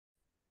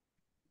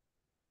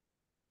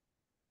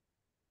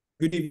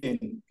Good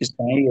evening. Please,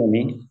 can you hear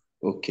me?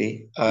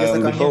 Okay. Yes, I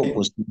can hear Before we you.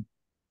 proceed,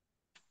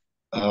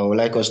 I would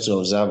like us to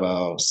observe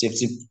our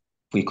safety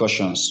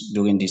precautions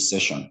during this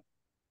session.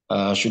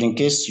 Should in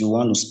case you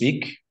want to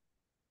speak,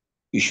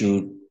 you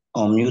should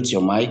unmute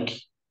your mic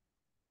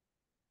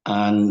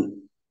and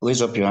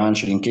raise up your hand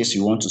should in case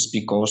you want to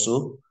speak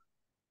also.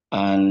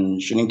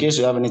 And should in case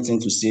you have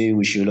anything to say,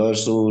 we should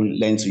also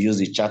learn to use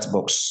the chat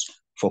box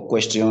for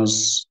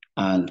questions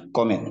and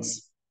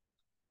comments.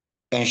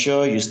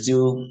 Ensure you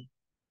still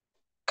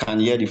can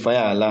hear the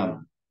fire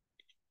alarm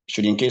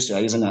should in case you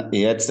are using a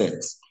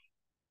headset.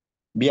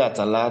 Be at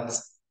alert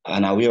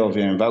and aware of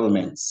your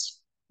environment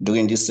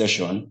during this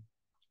session,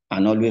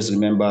 and always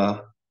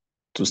remember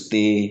to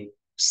stay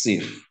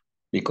safe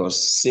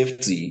because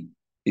safety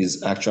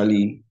is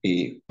actually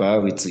a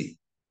priority.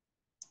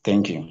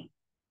 Thank you.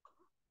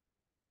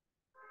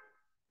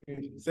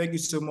 Thank you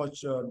so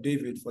much,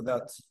 David, for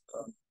that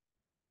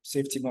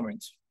safety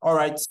moment. All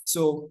right,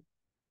 so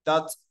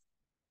that's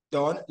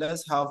done.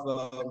 Let's have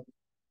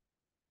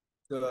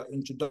the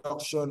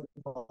introduction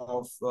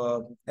of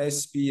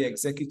SP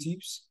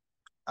executives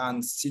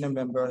and senior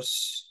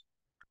members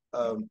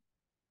on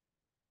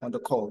the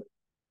call.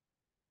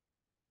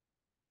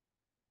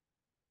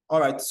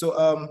 All right, so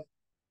I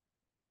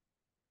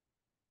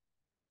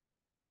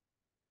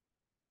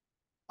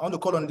want to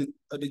call on the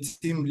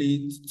team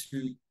lead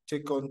to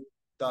take on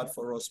that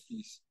for us,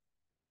 please.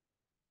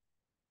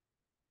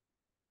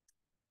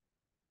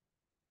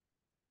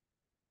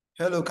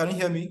 Hello, can you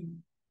hear me?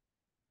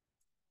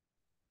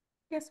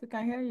 Yes, we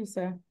can hear you,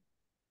 sir.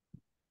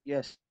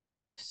 Yes,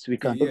 we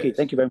can. Yes. Okay,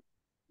 thank you very much.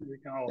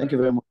 Thank you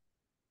very much.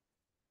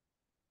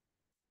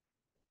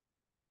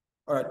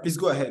 All right, please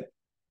go ahead.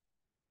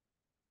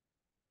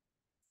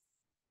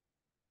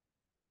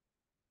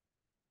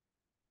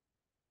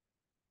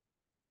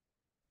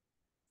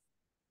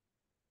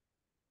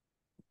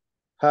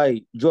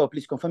 Hi, Joe,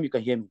 please confirm you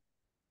can hear me.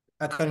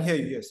 I can hear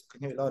you, yes. I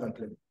can hear you loud and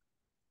clear.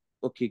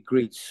 Okay,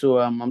 great. So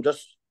I'm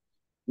just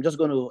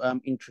going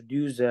to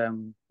introduce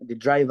the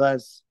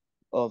drivers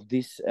of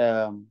this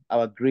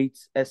our great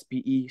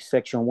SPE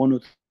section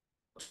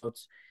 102.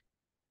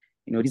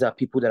 These are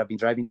people that have been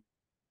driving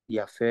the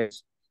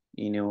affairs,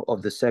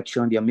 of the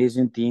section, the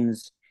amazing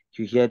things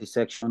you hear the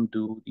section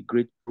do, the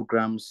great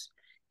programs,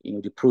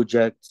 the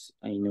projects,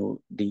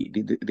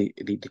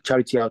 the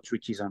charity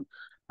outreaches and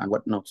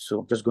whatnot. So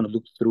I'm just going to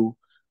look through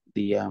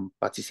the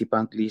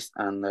participant list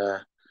and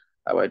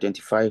I'll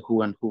identify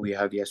who and who we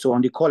have here. So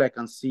on the call, I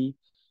can see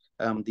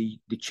the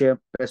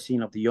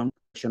chairperson of the Young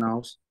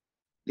Professionals,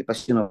 the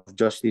person of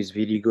Justice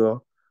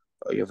Vidigo.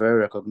 You're very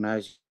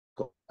recognized.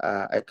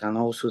 I can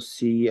also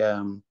see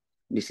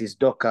Mrs.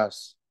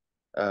 Dorcas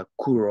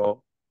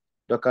Kuro.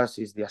 Dorcas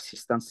is the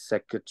Assistant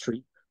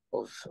Secretary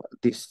of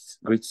this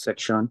great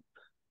section.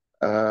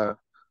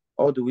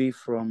 All the way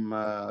from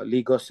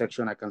Lagos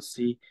section, I can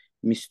see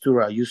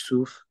Mistura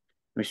Yusuf.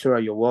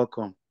 Mistura, you're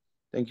welcome.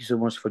 Thank you so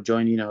much for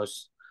joining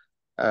us.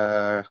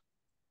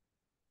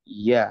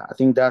 Yeah, I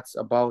think that's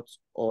about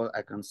all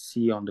I can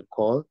see on the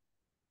call.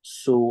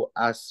 So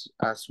as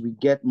we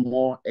get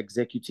more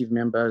executive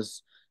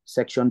members,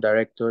 section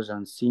directors,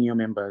 and senior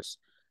members,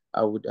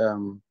 I would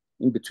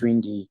in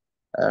between the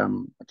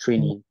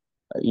training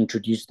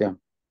introduce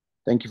them.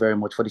 Thank you very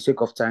much. For the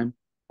sake of time,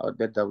 I would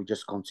bet that we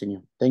just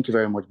continue. Thank you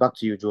very much. Back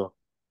to you, Joe.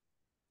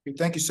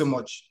 Thank you so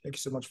much. Thank you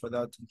so much for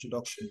that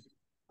introduction.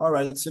 All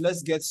right, so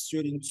let's get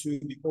straight into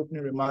the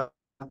opening remark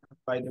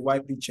by the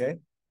YP chair.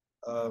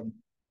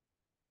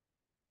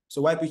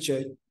 So YP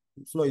chair,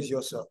 the floor is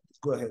yours, sir.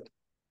 Go ahead.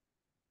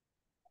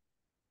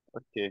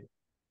 Okay.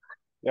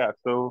 Yeah,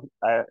 so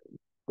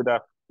good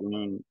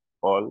afternoon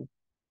all.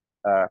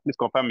 Please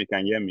confirm you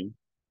can hear me.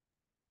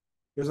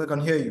 Yes, I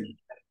can hear you.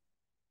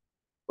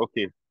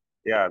 Okay.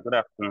 Yeah, good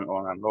afternoon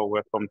all and all.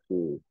 Welcome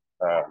to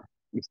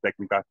this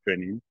technical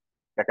training.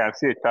 I can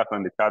see a chat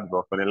on the chat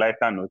box for the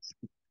lighter notes.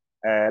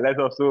 I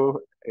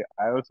also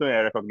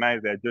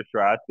recognize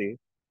Joshua Ate,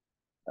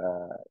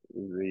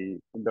 the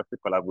industry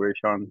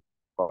collaboration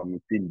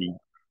committee lead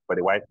for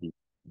the YP,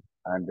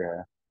 and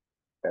the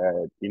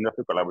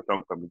industry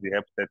collaboration committee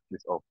helped set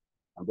this up.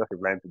 I'm just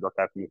replying to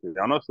Dr. Smith.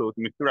 And also,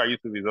 Mistura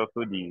Yusuf is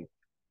also the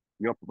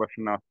Young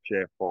Professional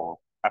Chair for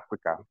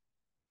Africa.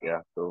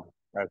 Yeah, so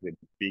that's a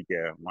big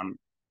one.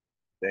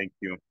 Thank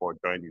you for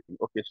joining.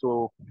 Okay,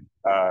 so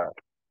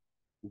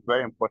it's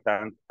very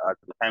important as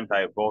the times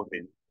are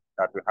evolving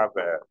that we have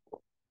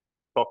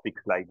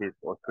topics like this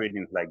or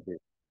trainings like this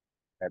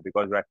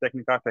because we are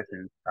technical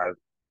persons as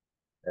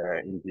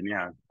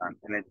engineers and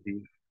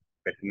energy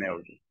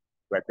personnel.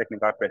 We are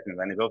technical persons,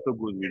 and it's also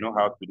good we know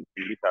how to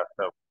distinguish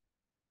ourselves.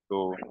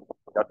 So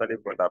that's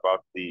what brought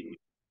about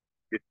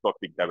this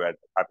topic that we're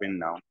having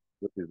now,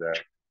 which is a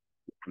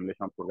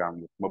simulation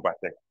program with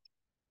Mobatec.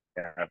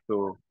 Yeah,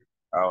 so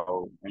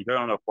I'll enjoy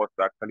all of us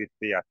to actually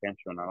pay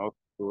attention and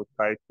also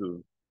try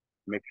to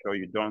make sure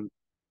you don't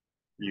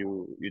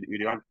lose,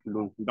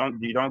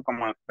 you don't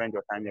come and spend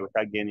your time here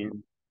without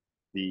gaining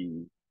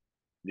the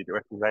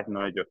requisite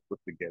knowledge you're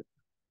supposed to get.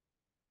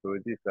 So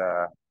this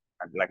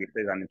like it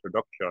says, an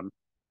introduction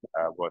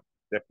but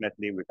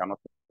definitely we cannot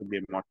be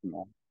much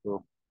more.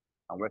 So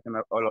I'm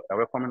welcoming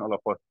all of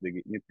us to the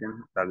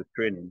meeting, that the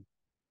training.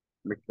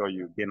 Make sure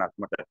you gain as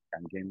much as you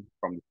can gain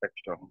from the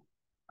section,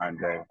 and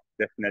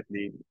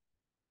definitely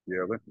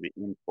you're going to be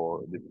in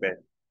for the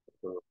best.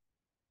 So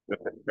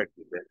just expect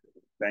the best.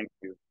 Thank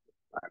you,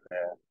 and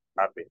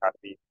happy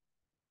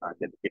and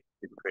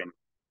dedicated training.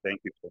 Thank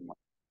you so much.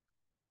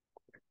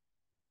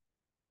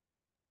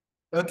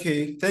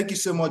 Okay, thank you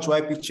so much,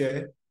 YP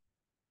Chair.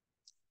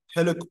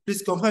 Hello,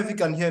 please confirm if you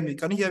can hear me.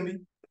 Can you hear me?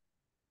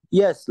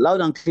 Yes,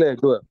 loud and clear.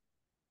 Go ahead.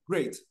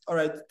 Great. All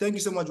right. Thank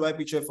you so much,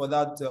 YP Chair, for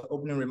that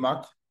opening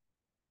remark.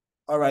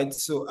 All right.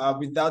 So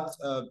with that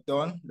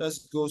done,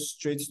 let's go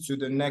straight to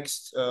the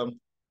next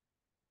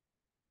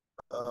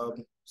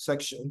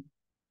section,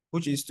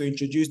 which is to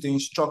introduce the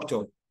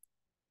instructor.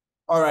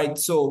 All right.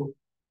 So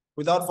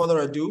without further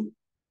ado,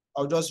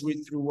 I'll just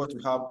read through what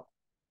we have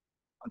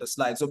on the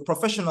slide. So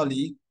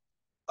professionally,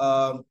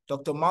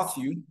 Dr.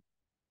 Matthew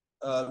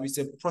is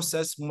a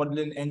process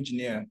modeling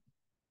engineer.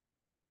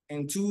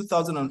 In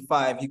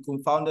 2005, he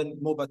co-founded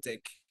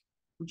Mobatec,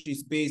 which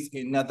is based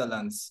in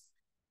Netherlands.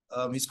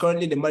 He's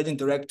currently the managing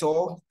director,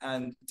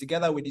 and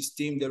together with his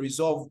team, they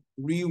resolve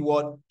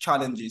real-world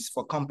challenges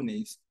for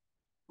companies: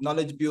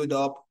 knowledge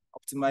build-up,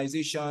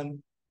 optimization,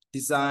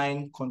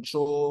 design,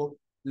 control,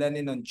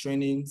 learning and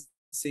training,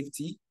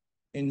 safety,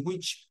 in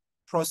which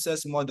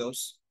process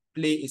models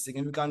play a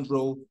significant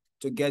role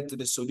to get to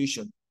the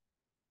solution.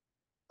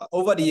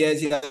 Over the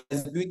years, he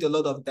has built a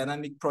lot of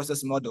dynamic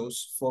process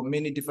models for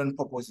many different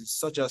purposes,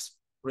 such as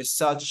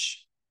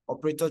research,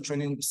 operator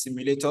training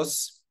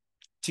simulators,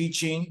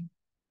 teaching,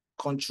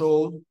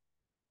 control,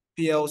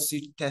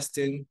 PLC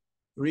testing,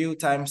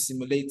 real-time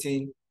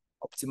simulating,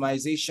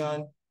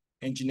 optimization,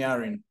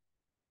 engineering.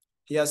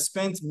 He has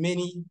spent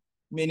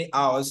many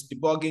hours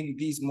debugging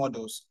these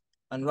models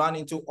and ran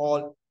into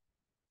all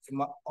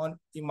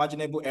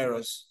unimaginable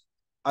errors.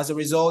 As a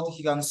result,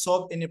 he can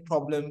solve any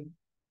problem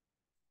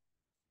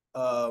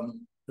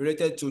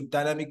related to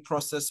dynamic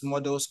process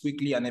models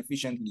quickly and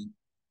efficiently.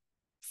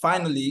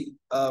 Finally,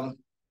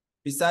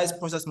 besides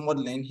process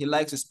modeling, he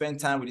likes to spend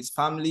time with his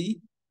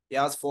family. He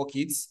has 4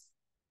 kids,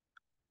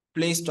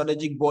 plays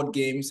strategic board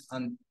games,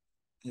 and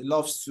he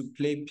loves to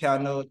play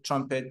piano,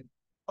 trumpet,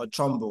 or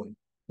trombone.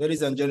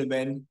 Ladies and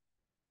gentlemen,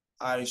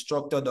 our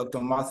instructor,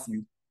 Dr.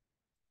 Matthew.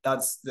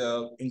 That's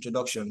the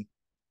introduction.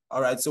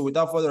 All right, so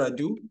without further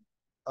ado,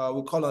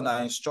 we'll call on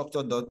our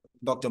instructor,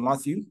 Dr.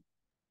 Matthew,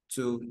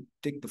 to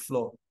take the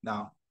floor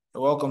now.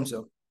 You're welcome,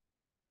 sir.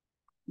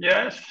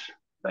 Yes,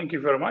 thank you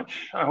very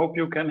much. I hope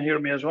you can hear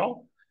me as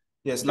well.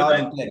 Yes, loud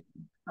and clear.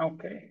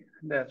 Okay,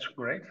 that's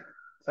great.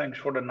 Thanks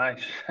for the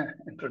nice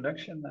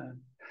introduction.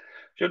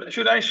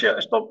 Should I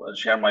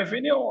share my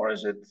video, or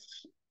is it?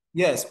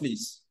 Yes,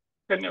 please.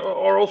 Can you,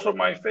 or also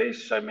my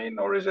face? I mean,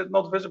 or is it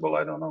not visible?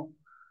 I don't know.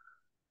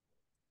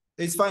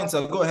 It's fine,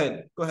 sir. Go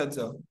ahead. Go ahead,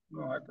 sir.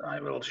 Go ahead. I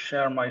will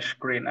share my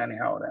screen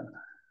anyhow then.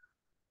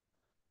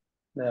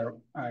 There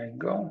I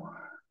go.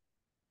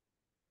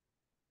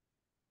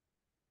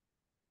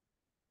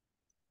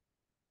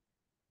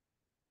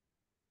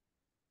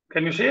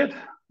 Can you see it?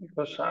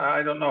 Because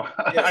I don't know.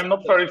 Yes. I'm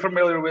not very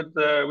familiar with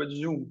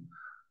Zoom.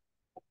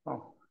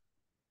 Oh,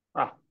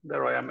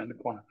 there I am in the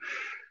corner.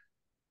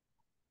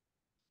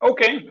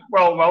 Okay,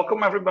 well,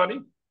 welcome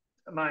everybody.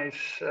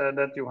 Nice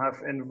that you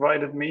have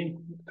invited me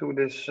to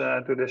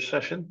this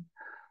session.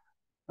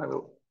 I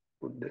will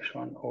put this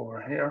one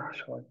over here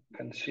so I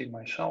can see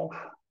myself.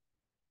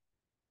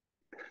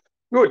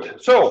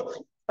 Good. So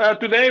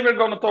today we're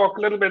going to talk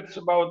a little bit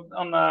about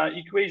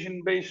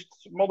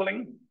equation-based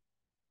modeling.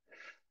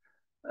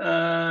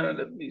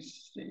 Let me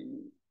see.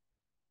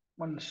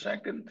 1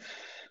 second.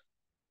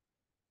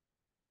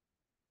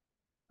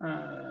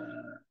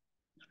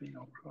 It's being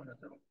uploaded.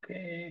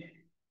 Okay.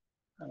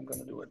 I'm going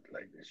to do it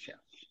like this. Yes.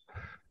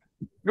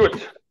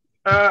 Good.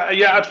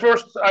 Yeah, at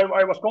first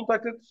I was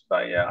contacted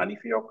by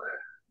Anifiok,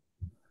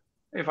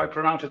 if I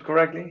pronounce it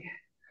correctly.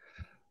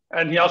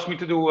 And he asked me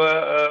to do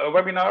a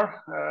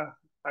webinar.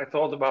 I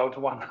thought about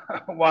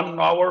 1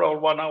 hour or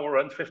 1 hour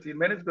and 15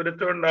 minutes, but it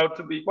turned out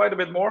to be quite a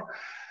bit more.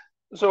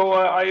 So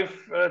I've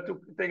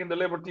taken the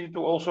liberty to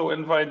also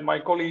invite my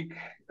colleague,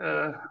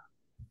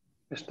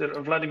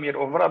 Mr. Vladimir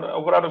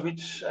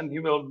Obradovic, and he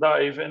will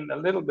dive in a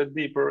little bit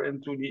deeper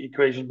into the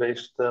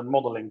equation-based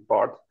modeling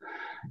part.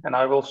 And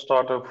I will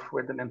start off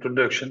with an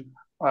introduction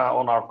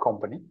on our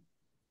company.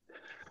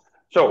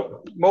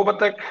 So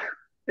Mobatec,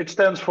 it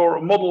stands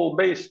for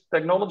Model-Based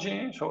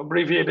Technology, so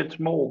abbreviated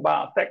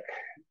Mobatec.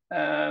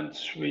 And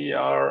we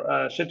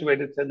are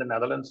situated in the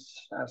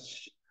Netherlands,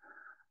 as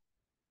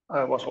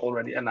was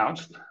already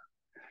announced.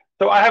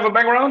 So I have a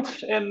background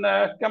in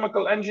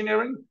chemical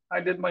engineering.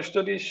 I did my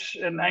studies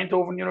in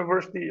Eindhoven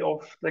University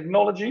of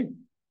Technology.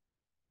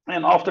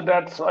 And after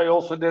that, I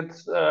also did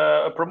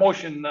a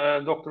promotion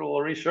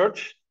doctoral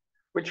research,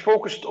 which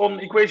focused on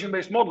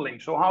equation-based modeling.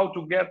 So how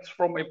to get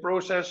from a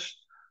process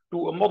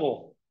to a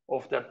model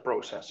of that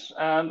process.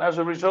 And as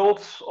a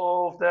result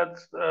of that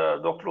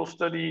doctoral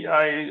study,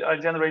 I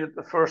generated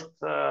the first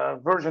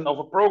version of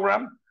a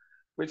program,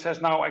 which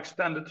has now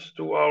extended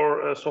to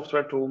our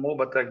software tool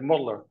Mobatec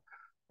Modeler.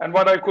 And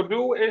what I could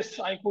do is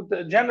I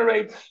could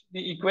generate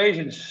the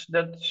equations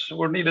that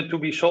were needed to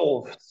be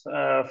solved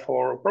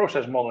for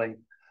process modeling.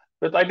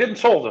 But I didn't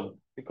solve them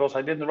because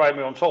I didn't write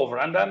my own solver.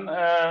 And then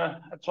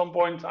at some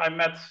point I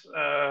met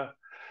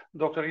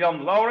Dr.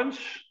 Jan Laurens,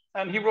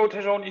 and he wrote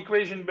his own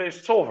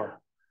equation-based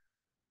solver.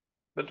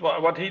 But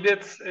what he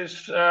did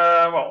is,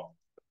 so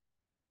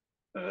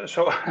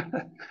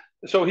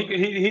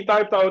he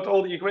typed out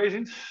all the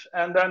equations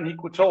and then he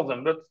could solve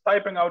them. But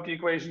typing out the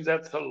equations,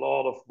 that's a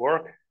lot of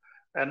work.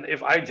 And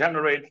if I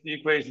generate the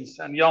equations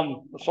and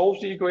Jan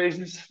solves the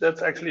equations,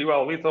 that's actually,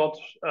 well, we thought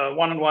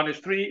 1 and 1 is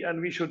 3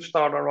 and we should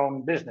start our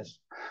own business.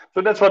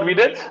 So that's what we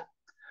did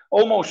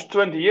almost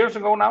 20 years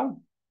ago now.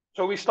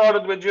 So we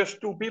started with just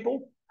 2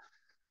 people,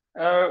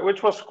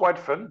 which was quite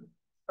fun,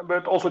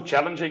 but also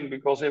challenging,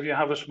 because if you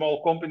have a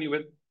small company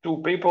with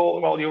 2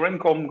 people, well, your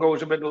income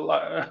goes a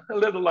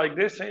little like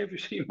this, if you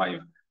see my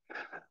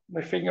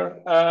finger.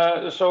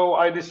 So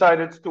I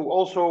decided to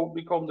also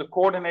become the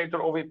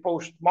coordinator of a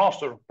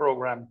postmaster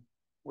program,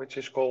 which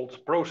is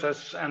called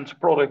Process and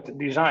Product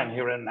Design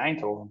here in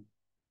Eindhoven.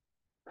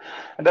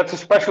 And that's a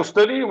special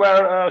study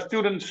where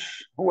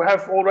students who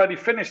have already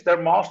finished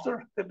their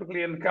master,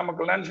 typically in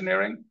chemical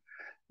engineering,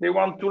 they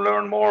want to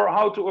learn more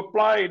how to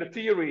apply the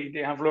theory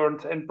they have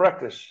learned in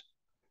practice.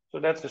 So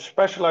that's a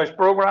specialized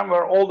program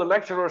where all the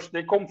lecturers,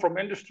 they come from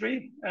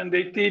industry and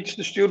they teach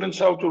the students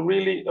how to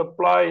really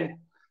apply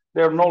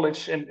their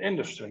knowledge in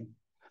industry.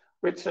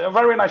 It's a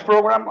very nice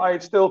program. I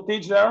still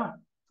teach there,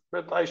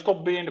 but I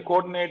stopped being the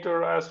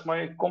coordinator as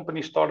my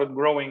company started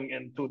growing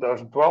in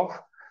 2012.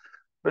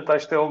 But I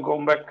still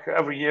go back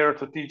every year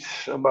to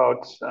teach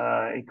about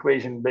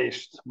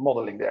equation-based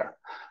modeling there.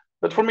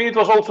 But for me, it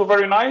was also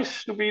very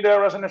nice to be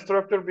there as an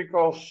instructor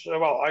because,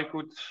 well, I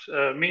could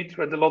meet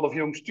with a lot of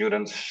young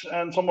students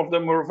and some of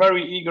them were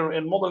very eager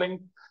in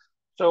modeling.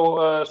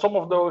 So some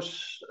of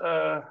those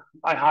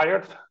I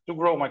hired to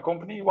grow my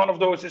company. One of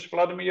those is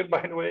Vladimir,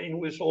 by the way,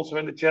 who is also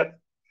in the chat.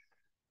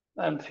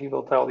 And he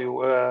will tell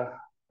you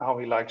how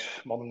he likes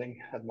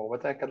modeling at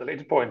Mobatec at a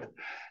later point.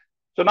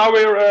 So now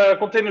we're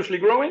continuously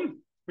growing.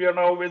 We are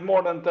now with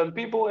more than 10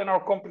 people in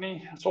our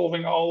company,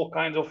 solving all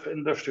kinds of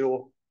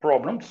industrial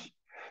problems.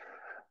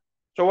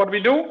 So what we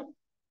do,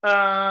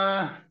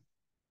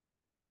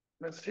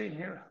 let's see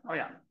here. Oh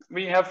yeah,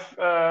 we have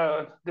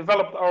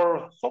developed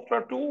our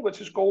software tool,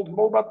 which is called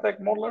Mobatec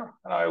Modeler,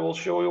 and I will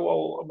show you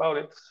all about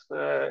it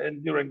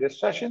during this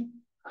session.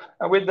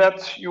 And with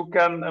that, you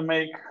can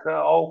make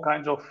all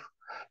kinds of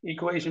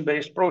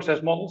equation-based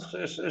process models.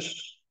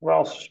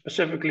 Well,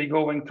 specifically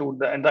going to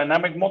the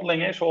dynamic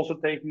modeling is also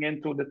taking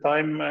into the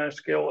time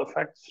scale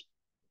effects.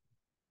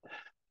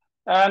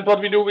 And what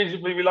we do is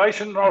we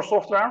license our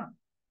software.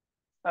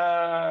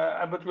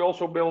 But we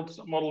also build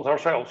models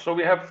ourselves. So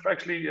we have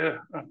actually a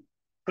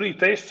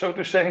pre-taste, so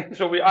to say.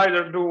 So we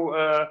either do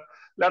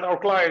let our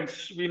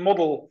clients, we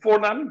model for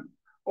them,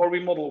 or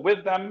we model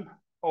with them,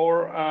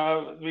 or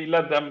we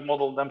let them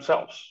model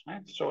themselves.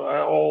 Right? So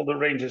all the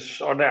ranges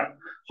are there.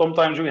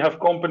 Sometimes we have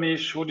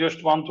companies who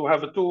just want to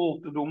have a tool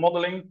to do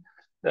modeling.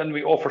 Then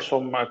we offer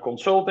some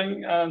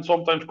consulting. And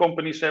sometimes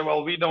companies say,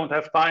 well, we don't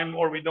have time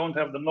or we don't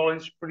have the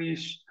knowledge.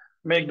 Please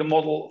make the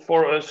model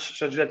for us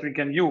such that we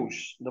can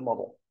use the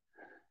model.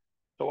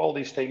 So all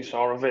these things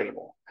are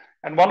available.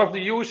 And one of the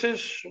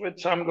uses,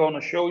 which I'm going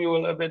to show you a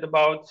little bit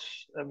about,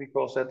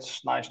 because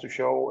that's nice to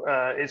show,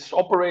 is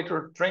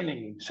operator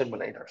training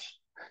simulators.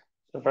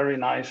 It's a very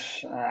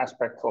nice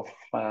aspect of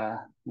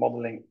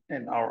modeling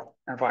in our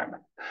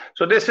environment.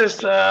 So this is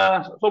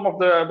some of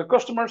the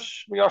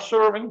customers we are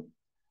serving.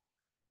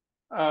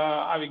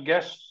 I would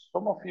guess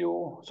some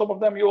of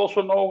them you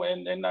also know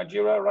in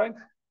Nigeria, right?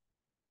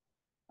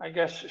 I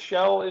guess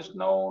Shell is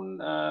known,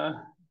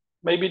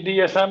 maybe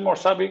DSM or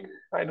SABIC,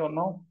 I don't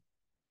know.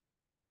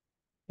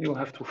 You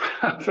have to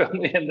fill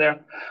me in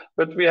there.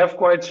 But we have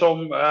quite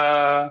some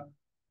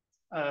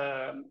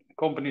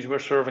companies we're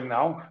serving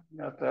now.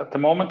 At the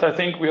moment, I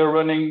think we are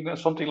running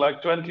something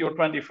like 20 or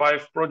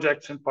 25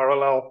 projects in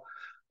parallel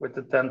with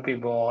the 10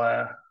 people,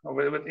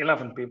 with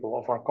 11 people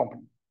of our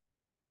company.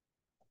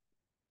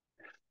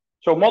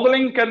 So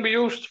modeling can be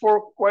used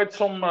for quite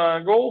some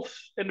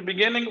goals. In the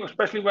beginning,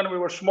 especially when we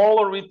were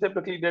smaller, we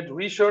typically did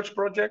research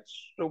projects.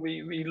 So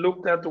we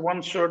looked at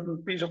one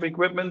certain piece of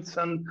equipment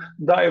and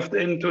dived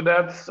into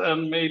that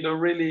and made a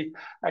really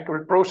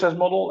accurate process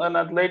model. And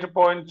at later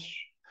points,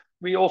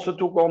 we also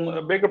took on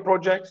a bigger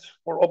project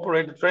for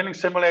operator training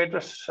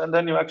simulators. And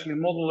then you actually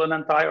model an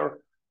entire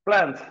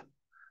plant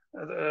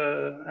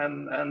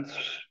and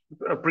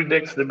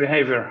predict the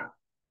behavior.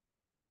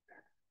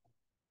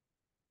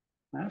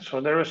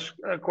 So there is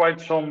quite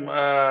some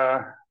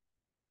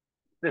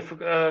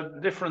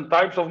different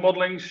types of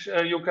modelings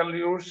you can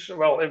use.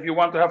 Well, if you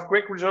want to have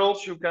quick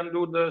results, you can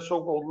do the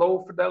so-called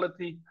low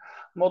fidelity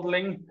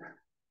modelling,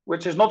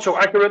 which is not so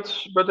accurate,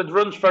 but it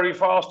runs very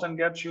fast and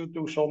gets you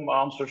to some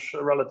answers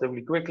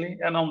relatively quickly.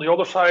 And on the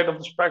other side of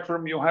the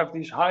spectrum, you have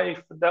these high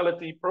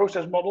fidelity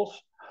process models,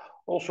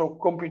 also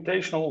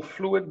computational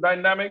fluid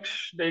dynamics.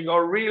 They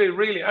are really,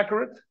 really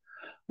accurate,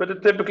 but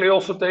it typically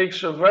also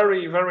takes a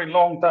very, very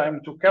long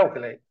time to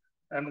calculate.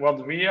 And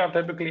what we are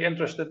typically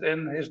interested in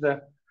is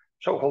the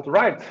so-called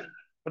right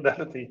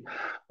fidelity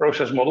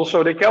process model.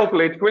 So they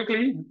calculate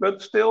quickly,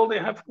 but still they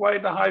have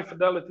quite a high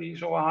fidelity,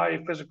 so a high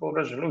physical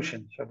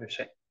resolution, so to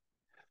say.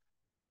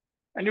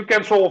 And you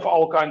can solve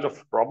all kinds of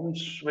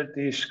problems with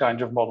these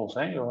kinds of models.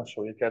 Eh?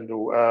 So you can do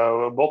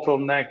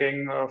bottlenecking,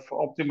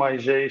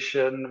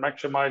 optimization,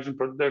 maximizing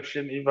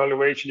production,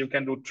 evaluation. You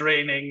can do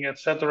training,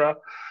 etc.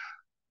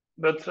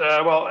 But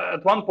well,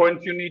 at one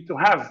point you need to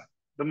have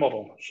the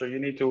model. So you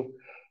need to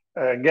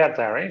get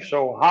there. Eh?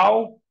 So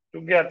how to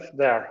get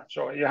there?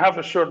 So you have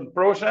a certain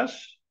process.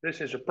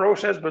 This is a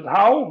process, but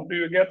how do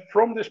you get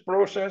from this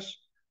process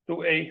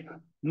to a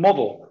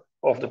model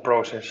of the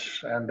process?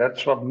 And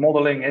that's what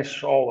modeling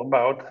is all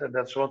about. And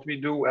that's what we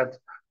do at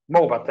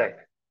Mobatec.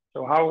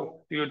 So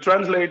how do you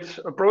translate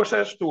a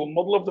process to a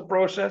model of the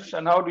process?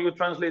 And how do you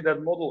translate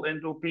that model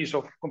into a piece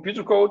of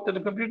computer code that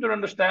the computer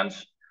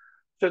understands,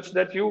 such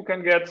that you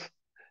can get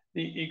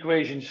the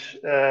equations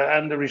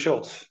and the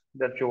results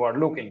that you are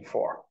looking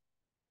for?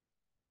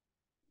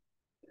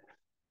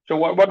 So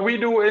what we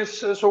do is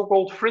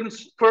so-called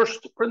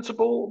first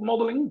principle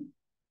modeling.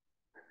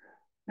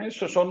 And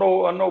so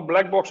no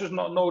black boxes,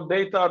 no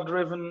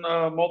data-driven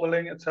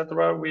modeling,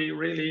 etc. We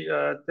really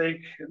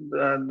take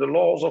the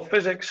laws of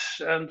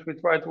physics and we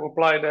try to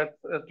apply that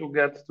to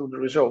get to the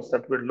results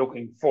that we're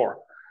looking for.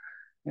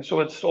 And so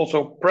it's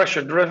also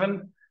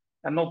pressure-driven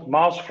and not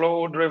mass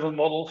flow-driven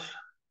models.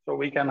 So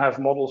we can have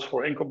models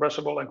for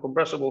incompressible and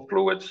compressible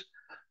fluids.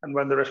 And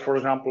when there is, for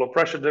example, a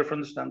pressure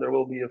difference, then there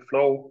will be a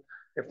flow.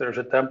 If there's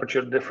a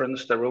temperature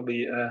difference, there will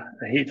be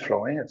a heat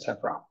flow,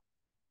 etc.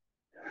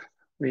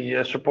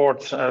 We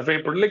support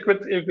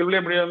vapor-liquid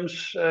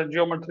equilibriums,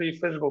 geometry,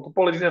 physical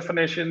topology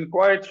definition,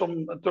 quite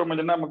some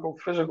thermodynamical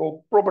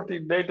physical property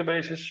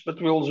databases,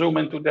 but we'll zoom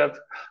into that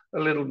a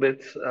little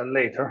bit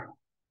later.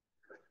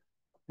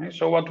 Okay,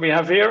 so what we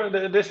have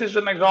here, this is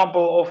an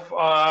example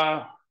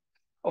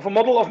of a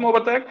model of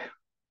Mobatec.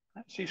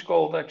 She's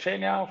called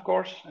Xenia, of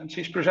course, and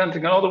she's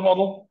presenting another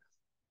model,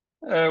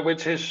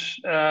 which is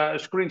a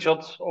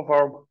screenshot of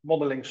our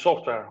modeling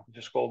software, which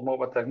is called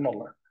Mobatec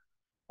Modeler.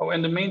 Oh,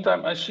 in the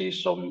meantime, I see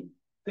something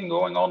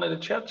going on in the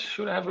chat.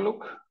 Should I have a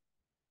look?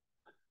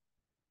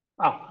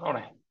 Ah, all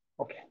right.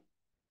 Okay.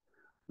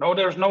 No,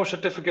 there's no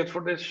certificate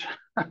for this.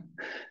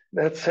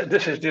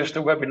 This is just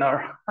a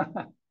webinar.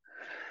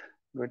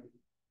 Good.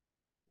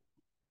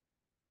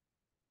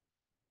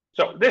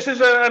 So this is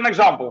an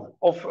example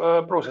of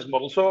a process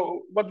model.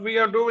 So what we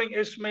are doing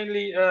is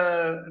mainly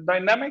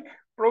dynamic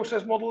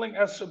process modeling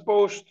as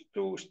opposed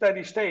to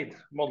steady state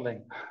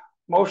modeling.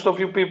 Most of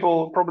you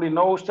people probably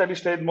know steady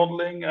state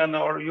modeling and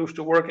are used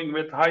to working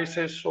with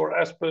HYSYS or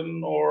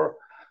Aspen or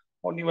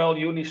Honeywell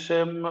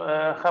Unisim,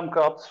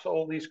 GEMCAD,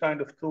 all these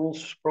kind of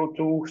tools,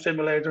 Pro2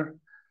 simulator,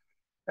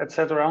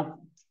 etc.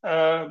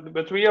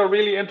 But we are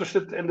really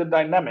interested in the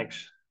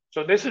dynamics.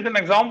 So this is an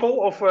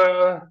example of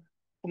a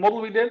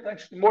model we did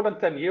actually more than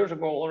 10 years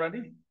ago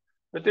already.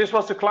 But this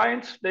was the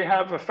client. They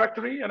have a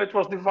factory and it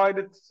was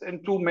divided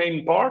in two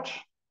main parts.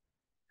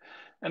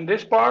 And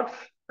this part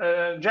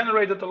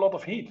generated a lot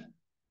of heat.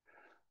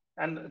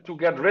 And to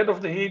get rid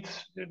of the heat,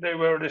 there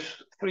were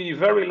these three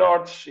very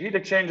large heat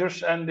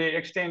exchangers and they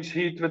exchanged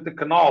heat with the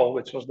canal,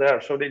 which was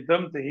there. So they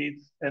dumped the heat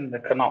in the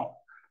canal.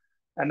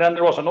 And then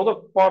there was another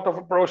part of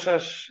a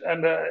process,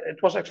 and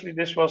it was actually,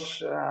 this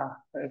was,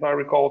 if I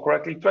recall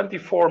correctly,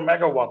 24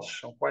 megawatts,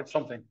 so quite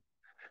something.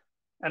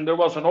 And there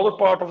was another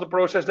part of the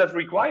process that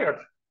required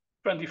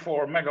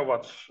 24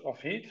 megawatts of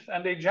heat,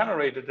 and they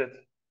generated it.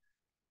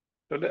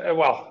 So,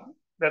 well,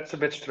 that's a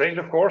bit strange,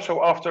 of course.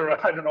 So after,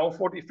 I don't know,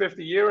 40,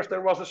 50 years, there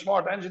was a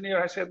smart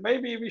engineer. I said,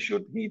 maybe we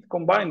should heat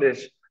combine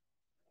this.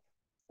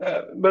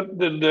 But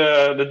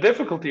the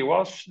difficulty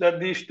was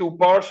that these two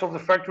parts of the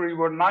factory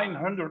were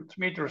 900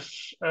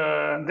 meters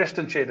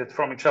distantiated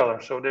from each other.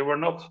 So they were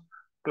not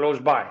close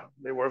by.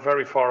 They were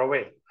very far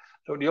away.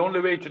 So the only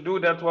way to do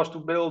that was to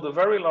build a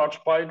very large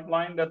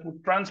pipeline that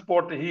would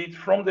transport the heat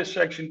from this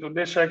section to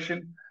this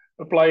section,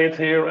 apply it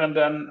here, and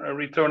then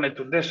return it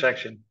to this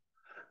section.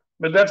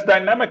 But that's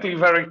dynamically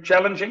very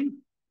challenging.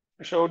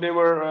 So they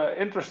were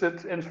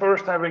interested in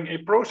first having a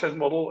process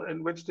model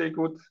in which they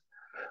could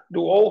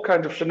do all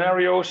kinds of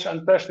scenarios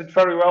and test it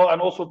very well,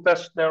 and also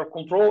test their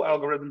control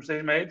algorithms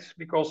they made,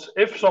 because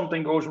if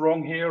something goes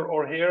wrong here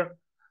or here,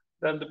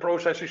 then the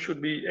processes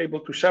should be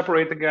able to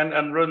separate again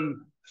and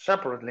run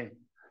separately.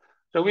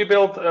 So we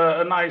built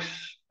a nice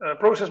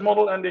process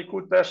model, and they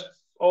could test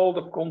all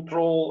the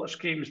control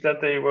schemes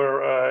that they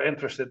were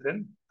interested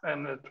in.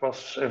 And it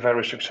was a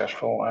very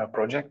successful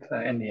project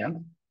in the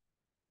end.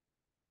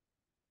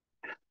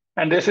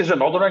 And this is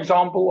another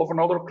example of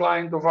another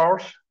client of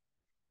ours.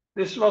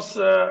 This was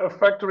a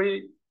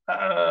factory,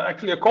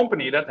 actually a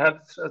company that had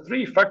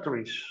 3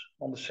 factories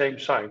on the same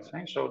site.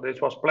 So this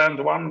was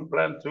plant 1,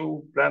 plant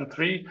 2, plant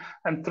 3,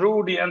 and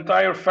through the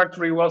entire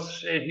factory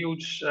was a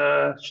huge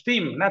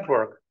steam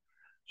network.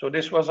 So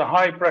this was a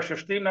high pressure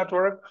steam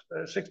network,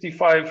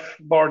 65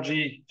 bar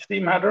G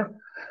steam header.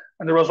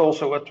 And there was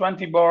also a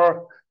 20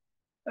 bar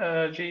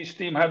G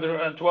steam header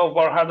and 12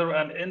 bar header.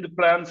 And in the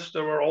plants,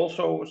 there were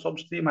also some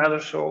steam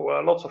headers, so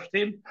lots of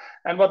steam.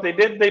 And what they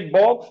did, they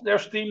bought their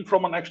steam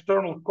from an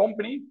external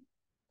company,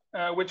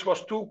 which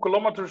was 2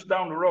 kilometers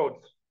down the road.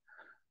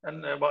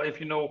 And well, if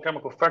you know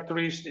chemical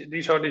factories,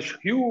 these are these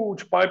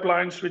huge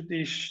pipelines with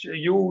these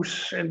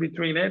U's in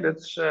between it.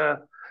 That's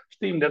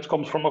steam that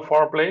comes from a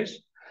far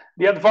place.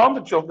 The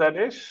advantage of that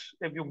is,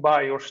 if you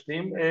buy your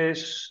steam,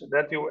 is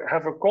that you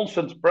have a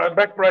constant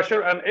back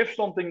pressure. And if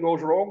something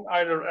goes wrong,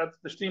 either at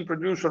the steam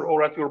producer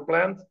or at your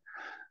plant,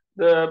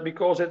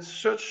 because it's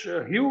such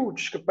a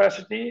huge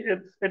capacity,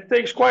 it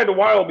takes quite a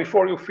while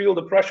before you feel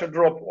the pressure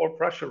drop or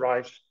pressure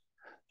rise.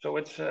 So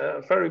it's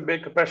a very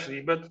big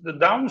capacity. But the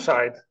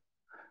downside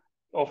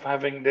of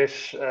having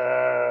this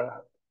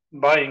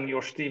buying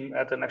your steam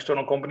at an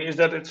external company is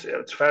that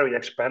it's very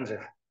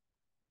expensive.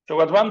 So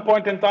at one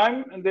point in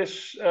time,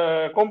 this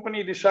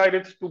company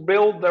decided to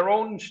build their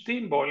own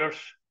steam boilers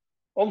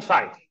on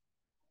site,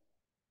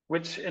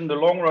 which in the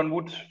long run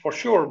would for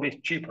sure be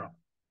cheaper.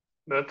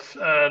 But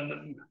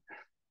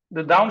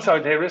the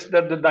downside here is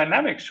that the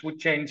dynamics would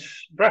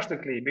change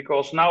drastically,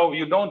 because now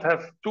you don't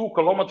have 2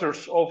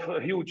 kilometers of a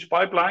huge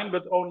pipeline,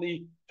 but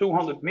only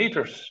 200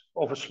 meters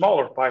of a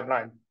smaller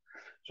pipeline.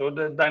 So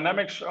the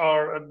dynamics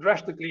are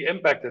drastically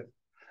impacted.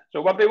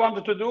 So what they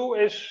wanted to do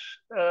is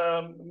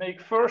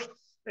make first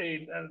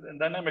a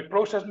dynamic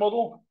process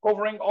model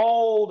covering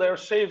all their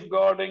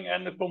safeguarding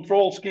and the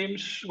control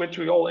schemes, which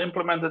we all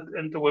implemented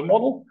into a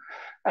model,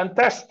 and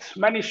test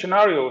many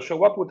scenarios. So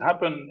what would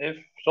happen if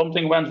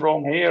something went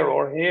wrong here,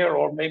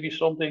 or maybe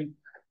something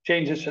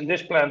changes in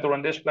this plant or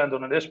in this plant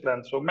or in this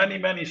plant. So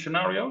many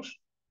scenarios.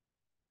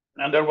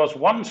 And there was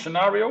one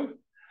scenario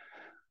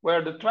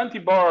where the 20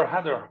 bar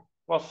header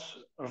was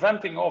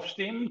venting off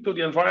steam to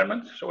the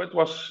environment. So it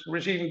was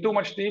receiving too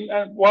much steam.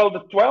 And while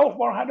the 12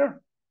 bar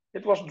header,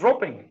 it was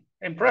dropping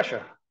in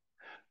pressure,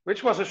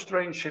 which was a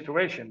strange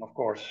situation, of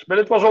course. But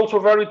it was also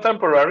very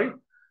temporary.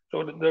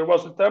 So there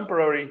was a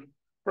temporary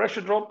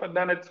pressure drop, and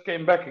then it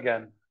came back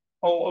again.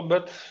 Oh,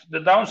 but the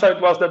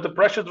downside was that the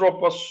pressure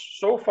drop was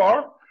so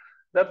far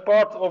that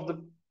part of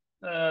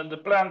the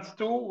plant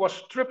 2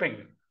 was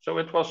tripping. So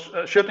it was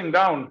shutting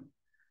down.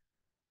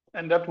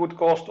 And that would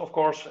cost, of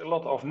course, a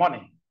lot of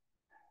money.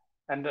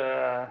 And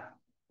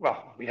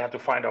well, we had to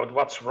find out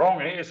what's wrong.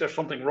 Is there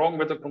something wrong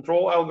with the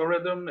control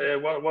algorithm?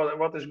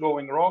 What is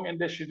going wrong in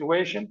this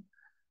situation?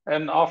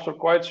 And after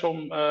quite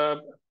some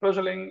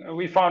puzzling,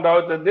 we found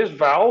out that this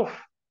valve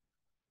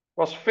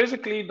was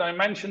physically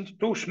dimensioned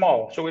too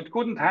small. So it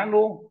couldn't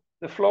handle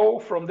the flow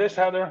from this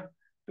header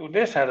to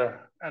this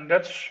header. And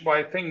that's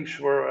why things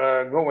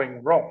were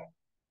going wrong.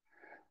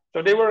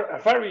 So they were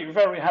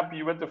very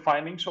happy with the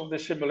findings of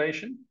this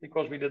simulation,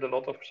 because we did a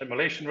lot of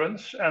simulation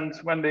runs. And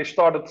when they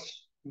started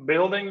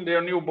building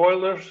their new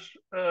boilers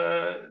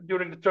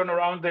during the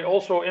turnaround, they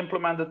also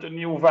implemented a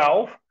new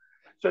valve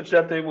such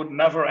that they would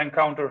never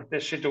encounter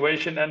this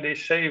situation, and they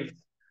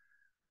saved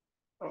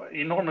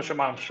enormous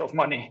amounts of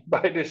money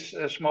by this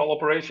small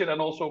operation, and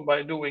also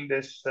by doing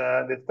this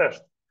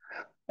test.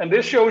 And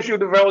this shows you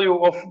the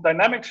value of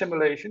dynamic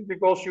simulation,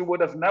 because you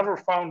would have never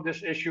found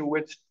this issue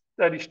with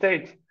steady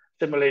state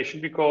simulation,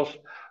 because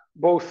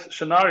both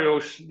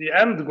scenarios, the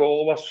end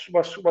goal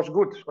was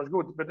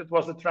good, but it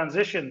was the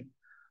transition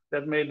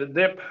that made the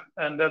dip,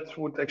 and that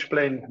would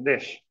explain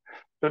this.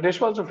 So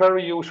this was a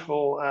very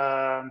useful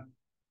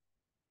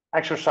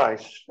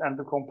exercise, and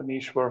the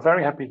companies were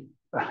very happy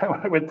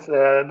with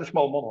the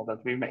small model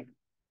that we made.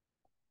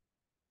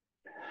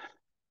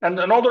 And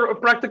another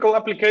practical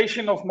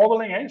application of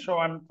modeling, so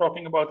I'm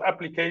talking about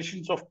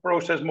applications of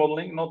process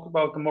modeling, not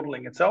about the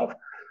modeling itself.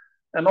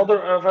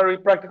 Another very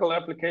practical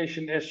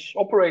application is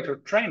operator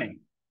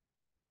training,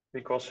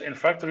 because in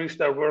factories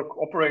there work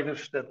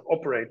operators that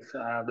operate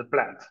the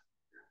plant.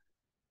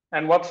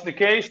 And what's the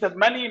case that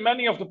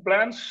many of the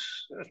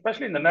plants,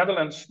 especially in the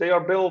Netherlands, they are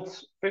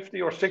built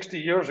 50 or 60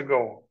 years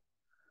ago.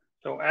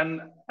 So,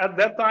 and at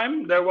that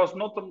time there was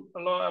not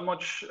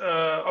much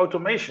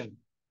automation.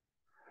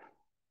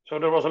 So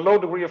there was a low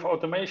degree of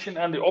automation,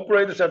 and the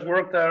operators that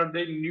worked there,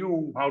 they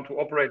knew how to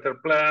operate their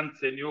plant.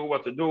 They knew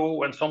what to do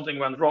when something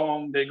went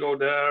wrong. They go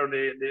there,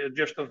 they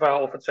adjust the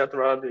valve,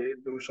 etc. They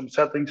do some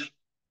settings.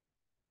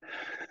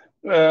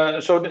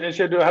 So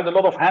they had a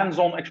lot of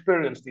hands-on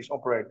experience, these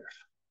operators.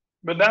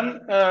 But then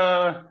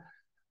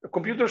the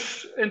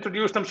computers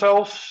introduced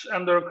themselves,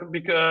 and their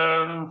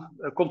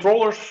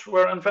controllers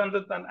were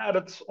invented and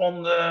added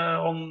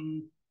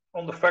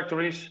on the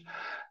factories.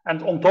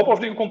 And on top of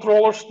the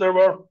controllers, there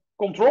were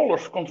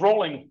controllers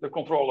controlling the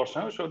controllers.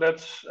 So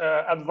that's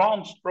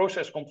advanced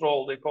process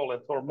control, they call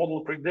it, or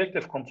model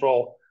predictive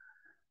control.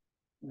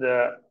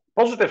 The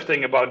positive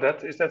thing about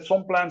that is that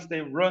some plants,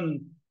 they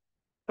run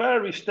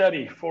very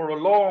steady for a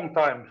long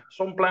time.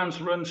 Some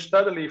plants run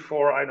steadily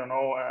for, I don't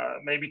know,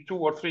 maybe 2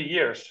 or 3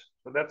 years.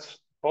 So that's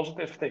a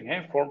positive thing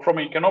from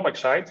an economic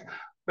side.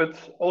 But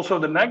also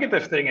the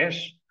negative thing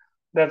is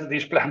that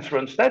these plants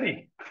run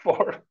steady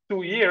for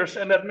 2 years,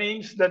 and that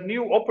means that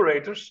new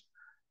operators,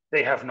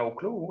 they have no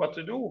clue what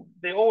to do.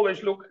 They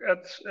always look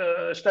at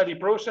a steady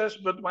process,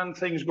 but when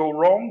things go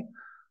wrong,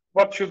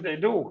 what should they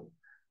do?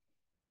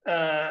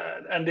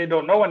 And they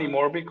don't know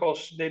anymore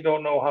because they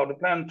don't know how the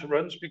plant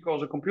runs,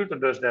 because a computer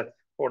does that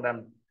for them.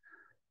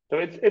 So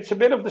it's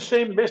a bit of the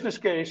same business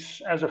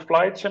case as a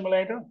flight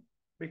simulator,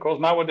 because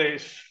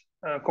nowadays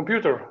a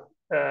computer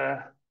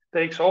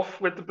takes off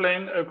with the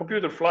plane, a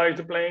computer flies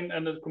the plane,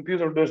 and the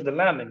computer does the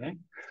landing,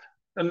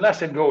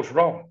 unless it goes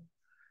wrong.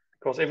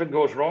 Because if it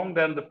goes wrong,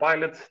 then the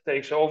pilot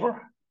takes over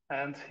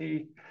and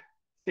he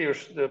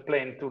steers the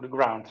plane to the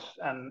ground.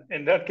 And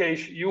in that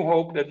case, you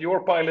hope that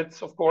your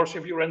pilot, of course,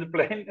 if you're in the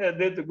plane,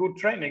 did a good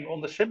training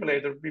on the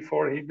simulator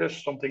before he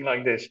does something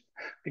like this,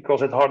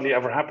 because it hardly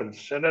ever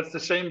happens. And that's the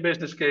same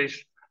business case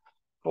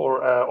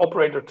for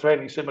operator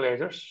training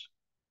simulators.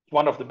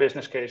 One of the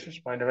business cases,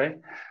 by the way.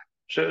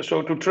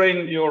 So to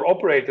train your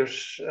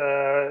operators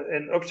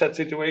in upset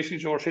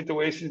situations or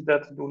situations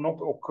that do not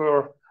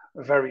occur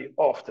very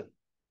often.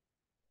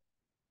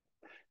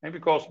 And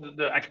because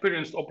the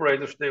experienced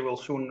operators, they will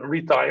soon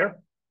retire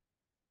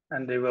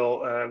and they will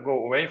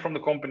go away from the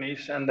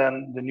companies, and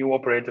then the new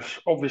operators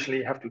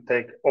obviously have to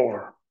take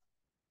over.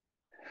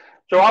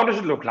 So how does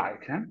it look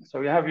like?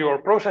 So you have your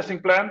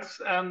processing plant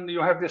and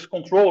you have this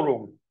control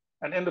room.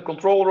 And in the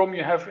control room,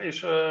 you have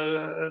is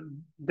a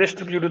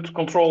distributed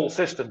control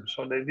system.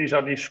 So these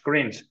are these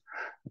screens.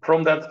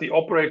 From that, the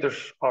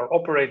operators are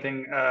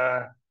operating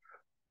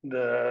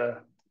the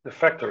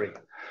factory.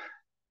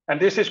 And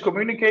this is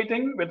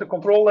communicating with the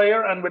control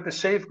layer and with the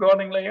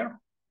safeguarding layer.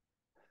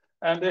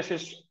 And this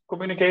is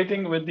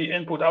communicating with the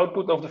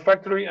input-output of the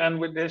factory. And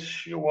with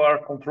this, you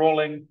are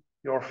controlling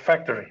your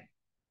factory.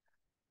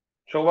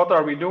 So what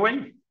are we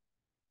doing?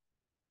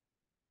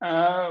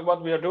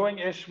 What we are doing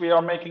is we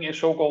are making a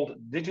so-called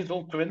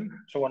digital twin,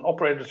 so an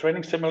operator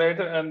training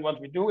simulator. And what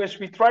we do is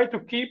we try to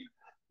keep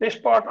this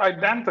part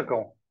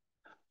identical.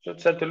 So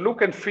it's that the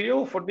look and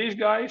feel for these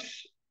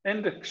guys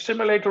in the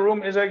simulator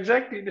room is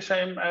exactly the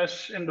same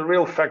as in the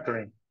real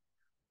factory.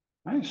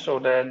 Right? So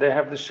they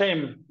have the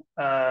same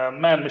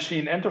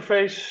man-machine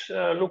interface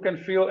look and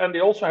feel, and they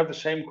also have the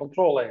same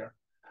control layer.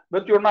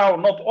 But you're now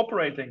not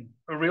operating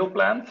a real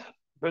plant,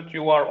 but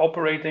you are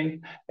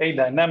operating a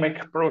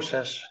dynamic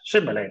process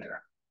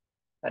simulator.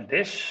 And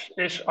this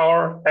is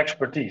our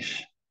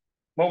expertise.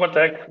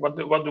 Mobatec, what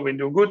do we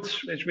do good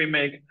is we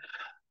make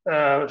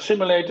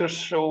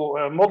simulators,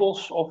 so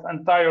models of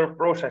entire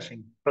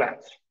processing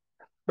plants.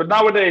 But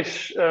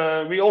nowadays,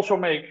 we also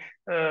make,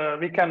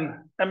 we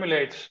can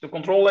emulate the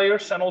control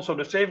layers and also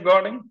the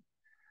safeguarding,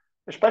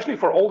 especially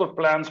for older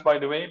plants, by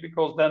the way,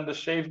 because then the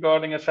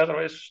safeguarding,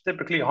 etc., is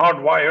typically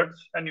hardwired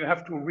and you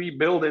have to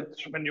rebuild it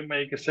when you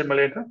make a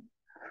simulator.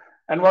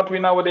 And what we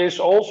nowadays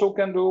also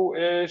can do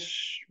is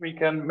we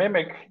can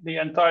mimic the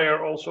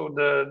entire, also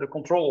the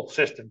control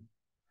system.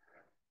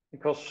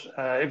 Because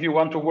if you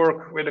want to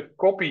work with a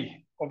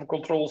copy of a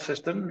control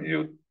system,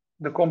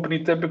 the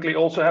company typically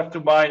also have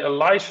to buy a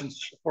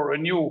license for a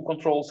new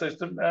control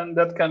system, and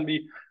that can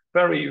be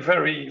very,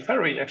 very,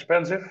 very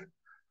expensive.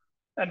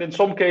 And in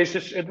some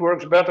cases, it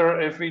works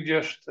better if we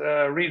just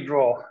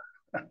redraw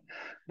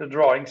the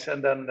drawings,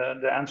 and then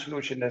the end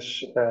solution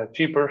is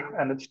cheaper,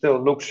 and it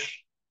still looks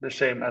the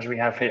same as we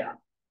have here.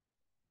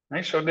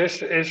 Okay, so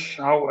this is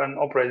how an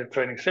operator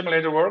training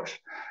simulator works.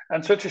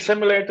 And such a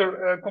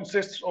simulator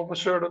consists of a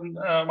certain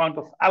amount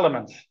of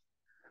elements.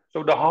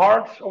 So the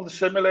heart of the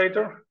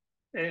simulator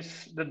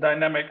is the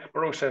dynamic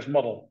process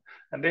model.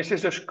 And this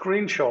is a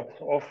screenshot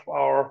of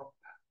our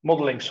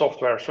modeling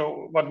software.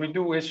 So what we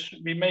do is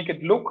we make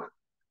it look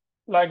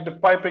like the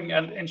piping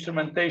and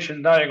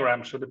instrumentation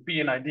diagrams, so the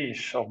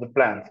P&IDs of the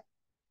plant.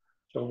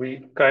 So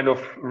we kind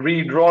of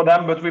redraw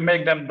them, but we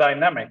make them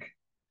dynamic.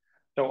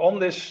 So on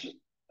this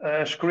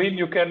screen,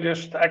 you can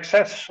just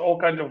access all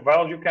kinds of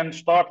valves. You can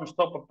start and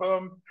stop a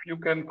pump. You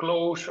can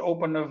close,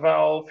 open a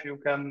valve. You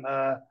can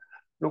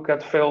look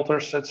at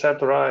filters,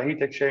 etc.,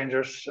 heat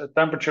exchangers,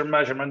 temperature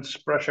measurements,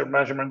 pressure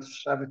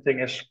measurements. Everything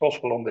is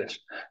possible on this.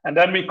 And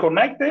then we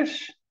connect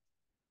this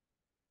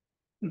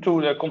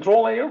to the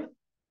control layer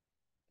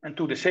and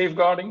to the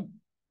safeguarding.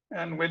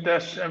 And with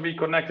this, we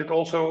connect it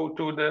also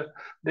to the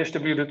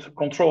distributed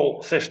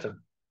control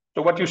system.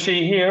 So what you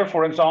see here,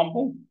 for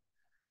example,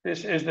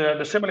 this is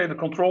the simulated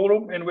control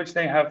room in which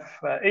they have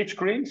 8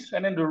 screens.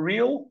 And in the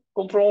real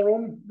control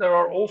room, there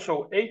are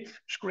also 8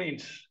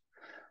 screens.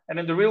 And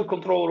in the real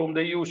control room,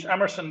 they use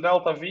Emerson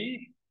Delta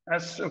V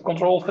as a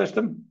control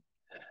system.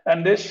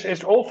 And this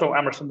is also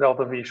Emerson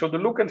Delta V. So the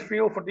look and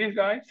feel for these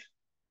guys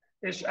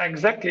is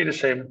exactly the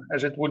same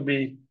as it would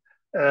be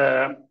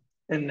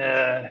in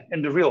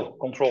the real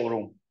control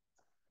room.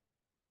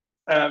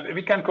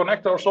 We can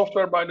connect our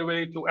software, by the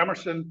way, to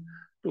Emerson,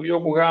 to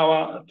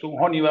Yokogawa, to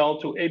Honeywell,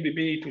 to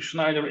ABB, to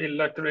Schneider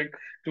Electric,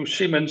 to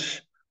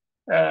Siemens,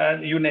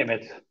 you name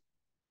it.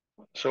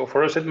 So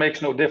for us, it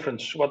makes no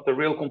difference what the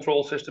real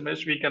control system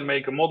is. We can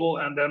make a model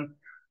and then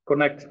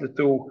connect the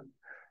two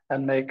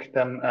and make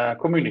them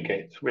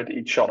communicate with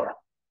each other.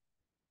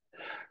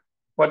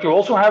 What you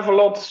also have a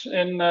lot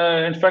in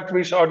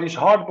factories are these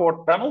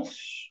hardboard panels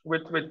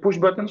with push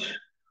buttons.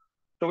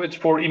 So it's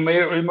for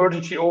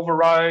emergency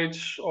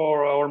overrides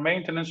or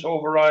maintenance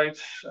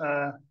overrides.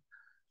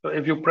 So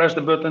if you press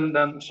the button,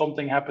 then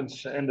something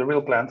happens in the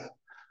real plant.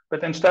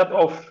 But instead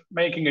of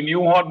making a new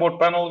hardboard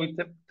panel, we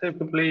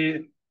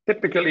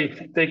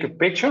typically take a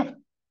picture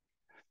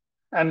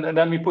and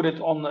then we put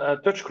it on a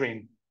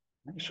touchscreen.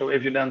 So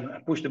if you then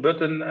push the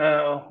button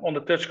on the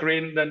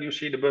touchscreen, then you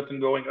see the button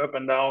going up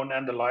and down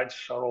and the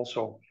lights are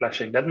also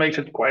flashing. That makes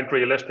it quite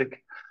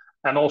realistic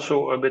and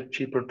also a bit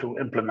cheaper to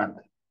implement.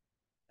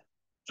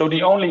 So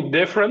the only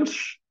difference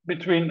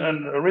between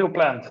a real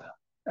plant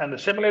and a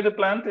simulated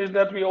plant is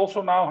that we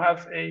also now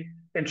have a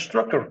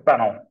instructor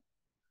panel.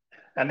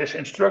 And this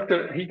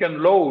instructor, he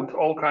can load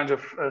all kinds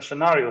of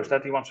scenarios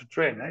that he wants to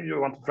train. You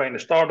want to train a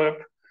startup,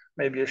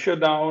 maybe a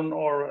shutdown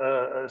or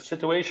a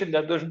situation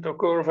that doesn't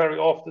occur very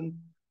often,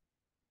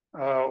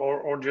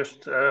 or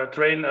just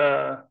train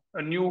a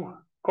new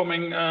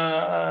coming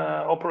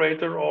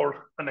operator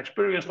or an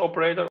experienced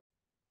operator.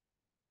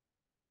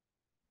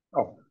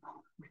 Oh,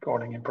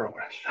 recording in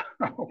progress.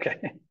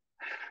 Okay.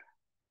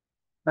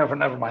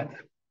 Never mind.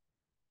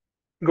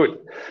 Good.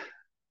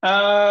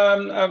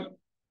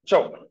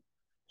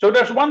 So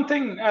there's one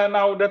thing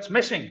now that's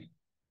missing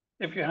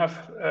if you have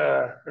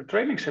a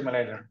training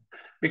simulator,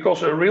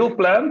 because a real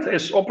plant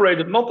is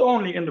operated not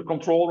only in the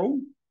control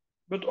room,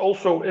 but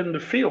also in the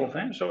field.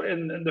 So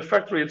in the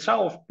factory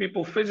itself,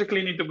 people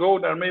physically need to go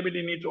there. Maybe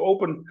they need to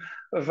open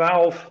a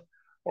valve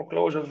or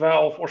close a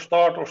valve or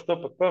start or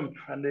stop a pump,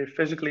 and they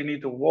physically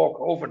need to walk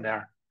over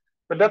there.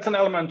 But that's an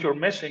element you're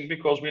missing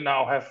because we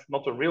now have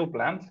not a real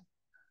plant,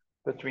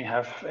 but we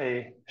have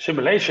a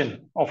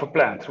simulation of a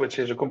plant, which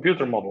is a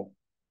computer model.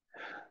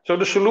 So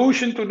the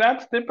solution to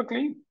that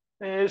typically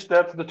is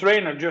that the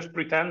trainer just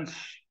pretends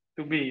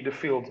to be the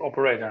field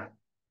operator.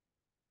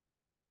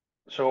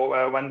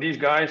 So when these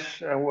guys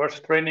who are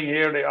training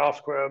here, they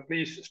ask,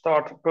 please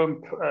start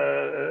pump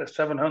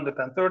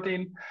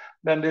 713,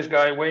 then this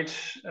guy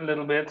waits a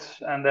little bit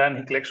and then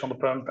he clicks on the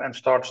pump and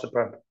starts the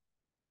pump.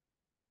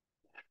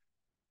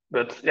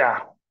 But yeah,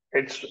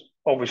 it's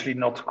obviously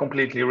not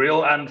completely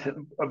real.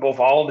 And above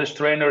all, this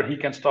trainer, he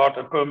can start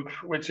a pump,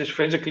 which is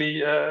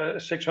physically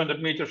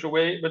 600 meters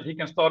away, but he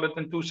can start it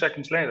in 2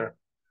 seconds later,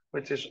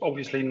 which is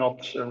obviously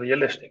not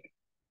realistic.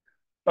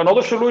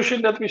 Another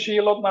solution that we see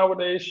a lot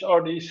nowadays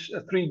are these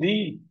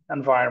 3D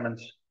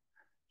environments.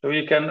 So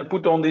you can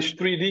put on these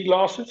 3D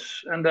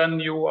glasses and then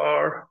you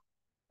are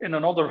in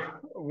another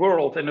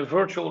world, in a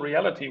virtual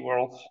reality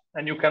world,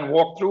 and you can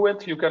walk through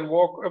it. You can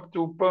walk up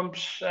to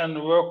pumps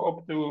and work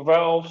up to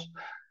valves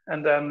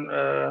and then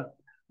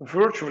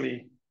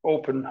virtually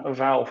open a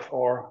valve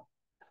or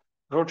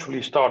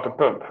virtually start a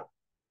pump.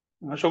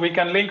 So we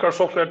can link our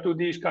software to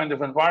these kind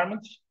of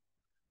environments.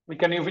 We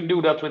can even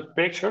do that with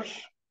pictures.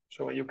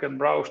 So you can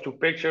browse to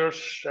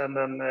pictures, and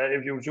then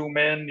if you zoom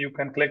in, you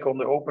can click on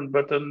the open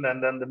button,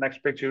 and then the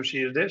next picture you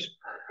see is this.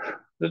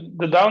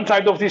 The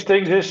downside of these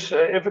things is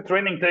if a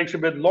training takes a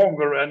bit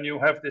longer and you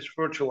have this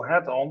virtual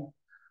hat on,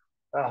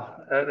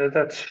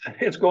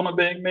 it's gonna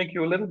make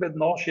you a little bit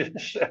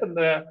nauseous,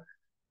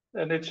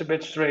 and it's a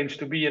bit strange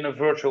to be in a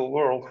virtual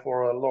world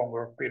for a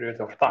longer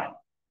period of time.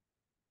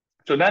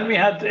 So then we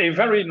had a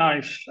very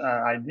nice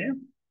idea,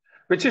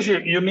 which is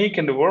unique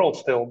in the world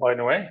still, by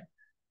the way.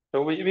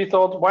 So we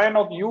thought, why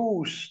not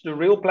use the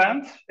real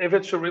plant, if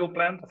it's a real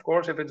plant, of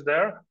course, if it's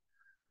there,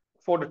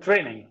 for the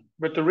training.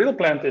 But the real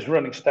plant is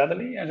running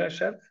steadily, as I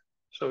said.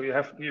 So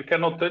you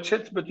cannot touch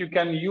it, but you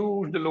can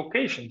use the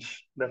locations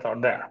that are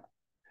there.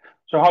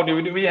 So how do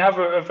we do? We have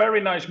a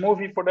very nice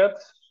movie for that.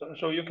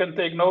 So you can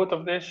take note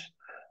of this.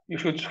 You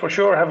should for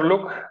sure have a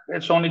look.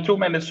 It's only 2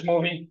 minutes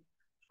movie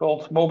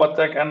called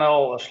Mobatec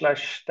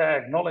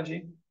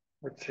NL/Technology,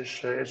 which is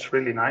it's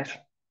really nice.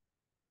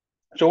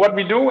 So what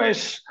we do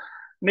is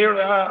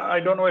near, I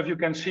don't know if you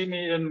can see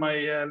me in my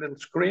little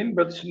screen,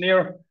 but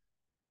near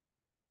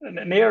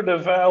the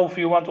valve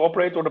you want to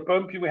operate or the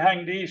pump, you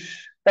hang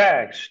these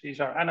tags. These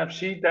are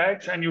NFC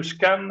tags, and you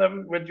scan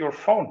them with your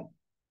phone.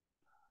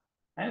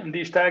 And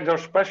these tags are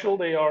special.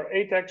 They are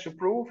ATEX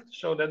approved,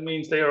 so that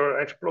means they are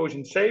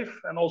explosion safe,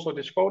 and also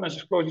this phone is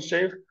explosion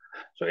safe.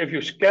 So if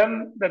you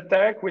scan the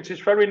tag, which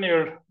is very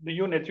near the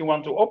unit you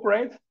want to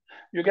operate,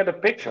 you get a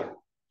picture.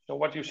 So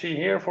what you see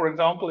here, for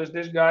example, is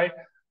this guy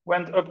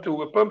went up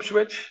to a pump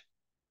switch,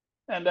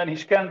 and then he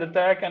scanned the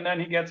tag, and then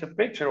he gets a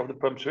picture of the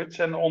pump switch,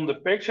 and on the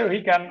picture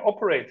he can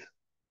operate.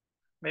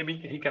 Maybe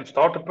he can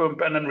start the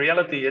pump, and in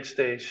reality it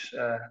stays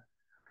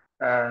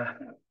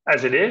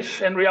as it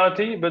is in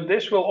reality, but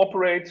this will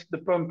operate the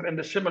pump in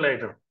the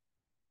simulator.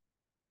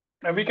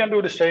 And we can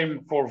do the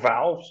same for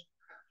valves.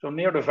 So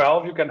near the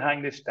valve you can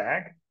hang this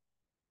tag,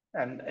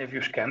 and if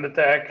you scan the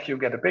tag, you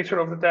get a picture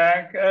of the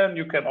tag, and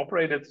you can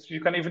operate it.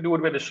 You can even do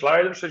it with a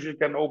slider, so you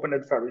can open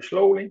it very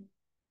slowly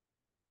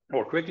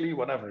or quickly,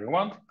 whatever you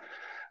want.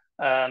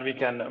 And we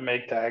can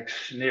make tags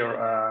near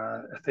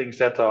things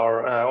that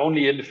are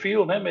only in the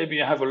field. Maybe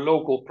you have a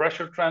local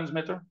pressure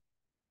transmitter,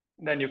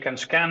 Then you can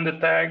scan the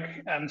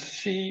tag and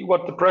see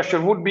what the pressure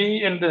would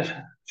be in the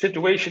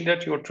situation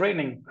that you're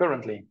training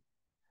currently.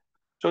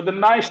 So the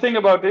nice thing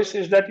about this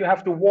is that you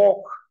have to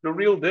walk the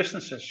real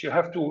distances. You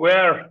have to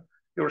wear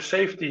your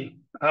safety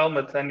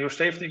helmet and your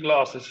safety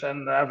glasses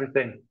and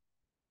everything.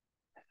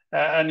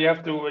 And you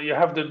have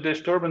the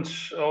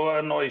disturbance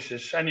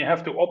noises, and you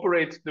have to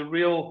operate the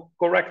real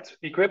correct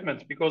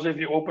equipment, because if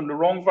you open the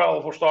wrong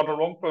valve or start the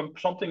wrong pump,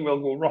 something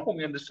will go wrong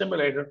in the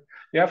simulator.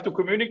 You have to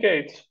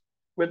communicate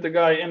with the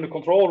guy in the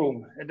control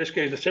room, in this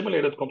case, the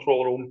simulated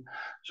control room.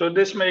 So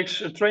this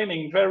makes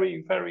training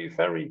very, very,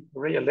 very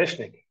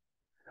realistic.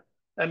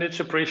 And it's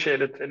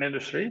appreciated in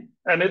industry.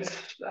 And it's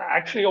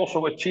actually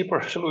also a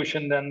cheaper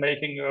solution than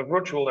making a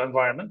virtual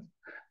environment.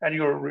 And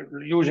you're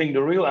using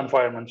the real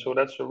environment. So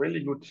that's a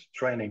really good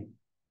training.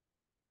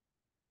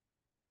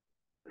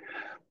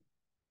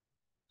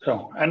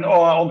 So, and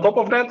on top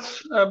of that,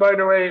 by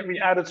the way, we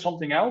added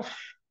something else,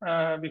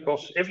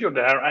 because if you're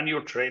there and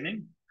you're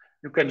training,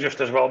 you can just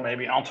as well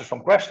maybe answer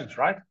some questions,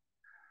 right?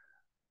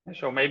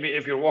 So maybe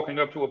if you're walking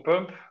up to a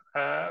pump,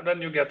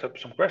 then you get up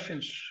some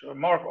questions,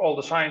 mark all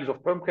the signs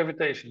of pump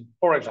cavitation,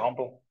 for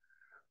example.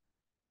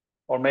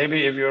 Or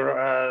maybe if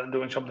you're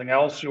doing something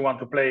else, you want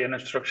to play an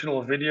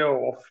instructional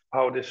video of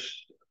how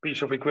this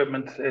piece of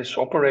equipment is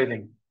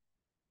operating.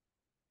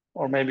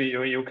 Or maybe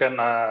you can,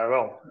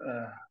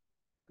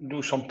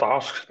 do some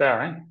tasks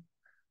there. Eh?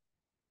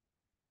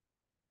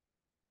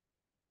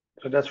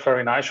 So that's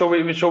very nice. So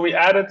we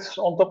added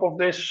on top of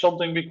this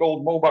something we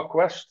call Moba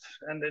Quest,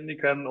 and then you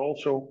can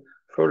also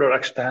further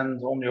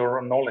extend on your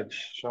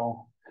knowledge.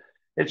 So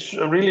it's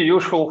really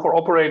useful for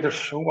operators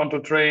who want to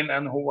train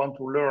and who want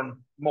to learn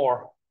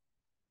more.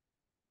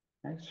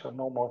 Okay, so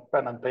no more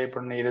pen and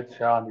paper needed.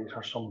 Yeah, these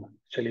are some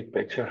silly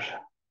pictures.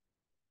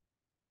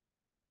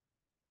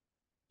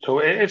 So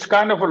it's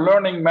kind of a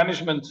learning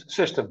management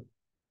system.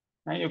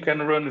 And you can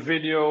run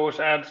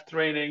videos, add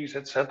trainings,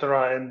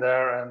 etc. in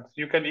there. And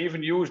you can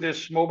even use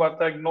this Mobatec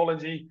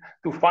technology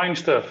to find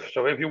stuff.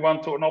 So if you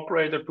want an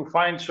operator to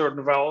find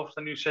certain valves,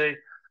 then you say,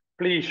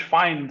 please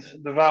find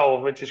the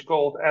valve, which is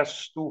called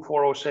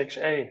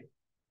S2406A.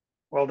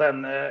 Well,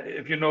 then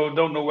if you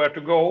don't know where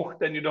to go,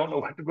 then you don't know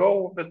where to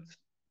go. But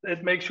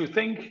it makes you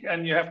think,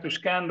 and you have to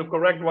scan the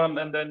correct one,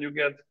 and then you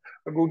get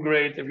a good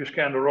grade. If you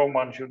scan the wrong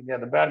one, you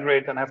get a bad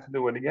grade and have to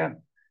do it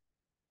again.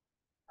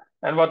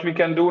 And what we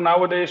can do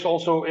nowadays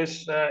also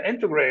is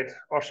integrate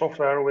our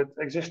software with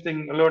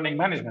existing learning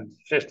management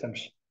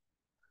systems.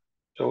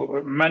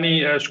 So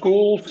many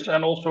schools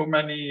and also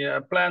many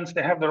plants,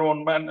 they have their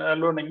own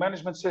learning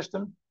management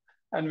system.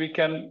 And we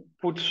can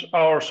put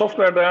our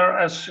software there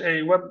as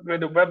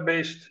with a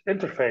web-based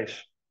interface.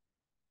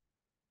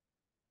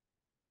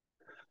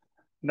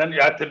 And then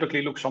it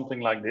typically looks something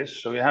like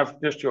this. So you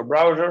have just your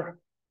browser,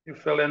 you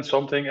fill in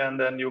something, and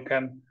then you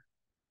can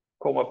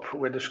come up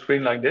with a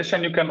screen like this,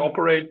 and you can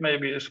operate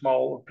maybe a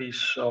small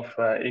piece of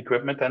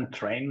equipment and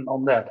train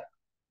on that.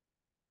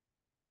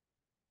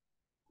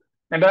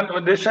 And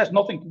then this has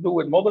nothing to do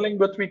with modeling,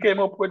 but we came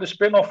up with a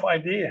spin-off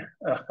idea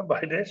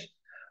by this,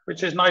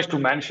 which is nice to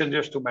mention,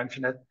 just to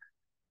mention it.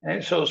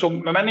 And so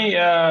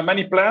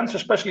many plants,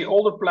 especially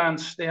older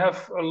plants, they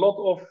have a lot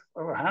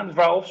of hand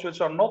valves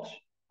which are not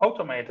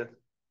automated.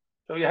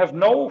 So you have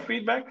no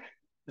feedback,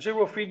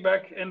 zero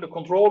feedback in the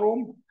control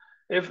room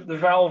if the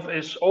valve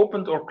is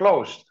opened or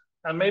closed.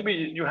 And maybe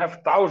you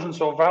have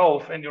thousands of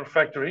valves in your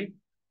factory,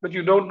 but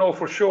you don't know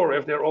for sure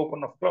if they're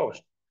open or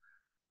closed.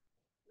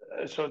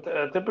 So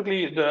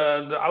typically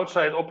the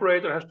outside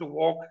operator has to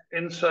walk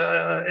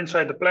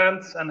inside the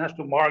plant and has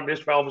to mark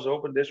this valve is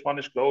open, this one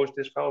is closed,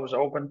 this valve is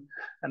open,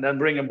 and then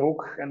bring a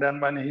book. And then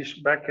when he's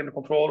back in the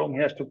control room, he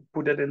has to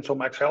put it in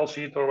some Excel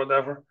sheet or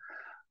whatever.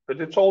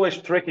 But it's always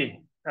tricky.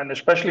 And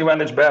especially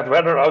when it's bad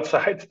weather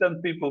outside,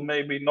 then people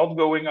may be not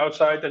going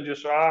outside and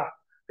just,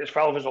 this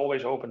valve is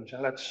always open,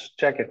 so let's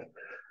check it.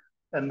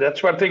 And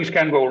that's where things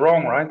can go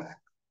wrong, right?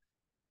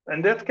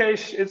 In that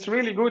case, it's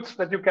really good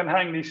that you can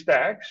hang these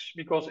tags,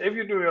 because if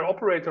you do your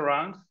operator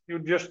round, you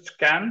just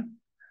scan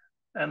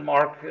and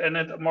mark, and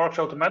it marks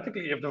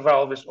automatically if the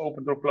valve is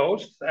opened or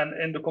closed. And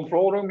in the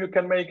control room, you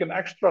can make an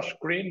extra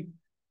screen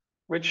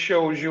which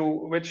shows you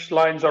which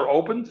lines are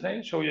opened.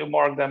 Eh? So you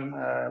mark them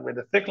with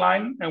a thick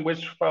line, and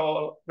which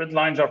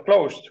lines are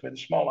closed with a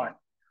small line.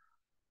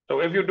 So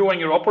if you're doing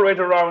your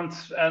operator round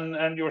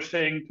and you're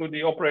saying to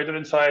the operator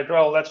inside,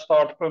 well, let's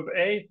start pump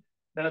A,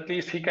 then at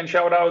least he can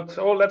shout out,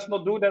 oh, let's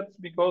not do that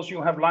because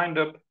you have lined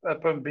up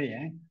pump B.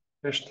 Eh?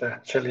 Just a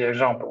silly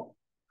example.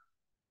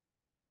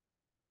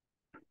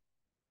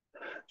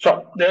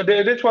 So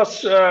this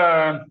was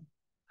on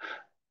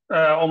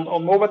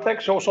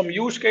Mobatec, so some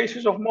use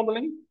cases of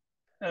modeling.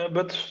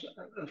 But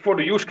for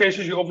the use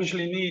cases, you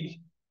obviously need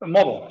a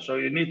model. So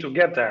you need to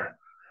get there.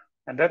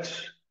 And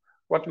that's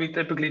what we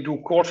typically do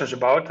courses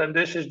about. And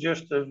this is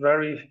just a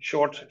very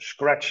short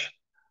scratch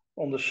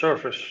on the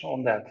surface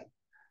on that.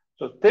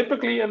 So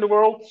typically in the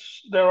world,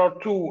 there are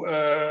two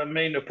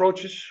main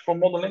approaches for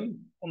modeling.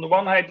 On the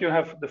one hand, you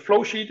have the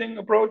flow sheeting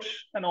approach.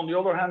 And on the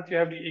other hand, you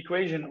have the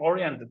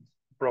equation-oriented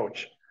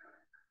approach.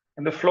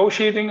 In the flow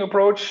sheeting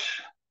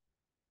approach,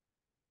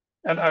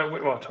 and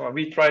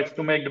we tried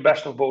to make the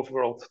best of both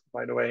worlds,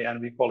 by the way,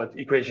 and we call it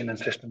equation and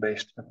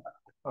system-based.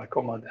 I'll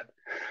come on that.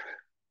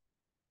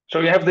 So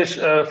you have this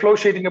flow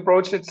sheeting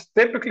approach. It's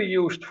typically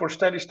used for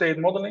steady-state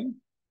modeling,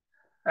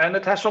 and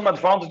it has some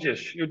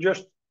advantages. You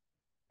just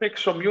pick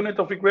some unit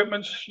of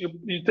equipment,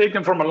 you take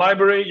them from a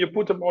library, you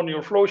put them on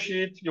your flow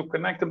sheet, you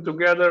connect them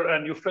together,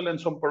 and you fill in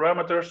some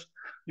parameters.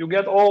 You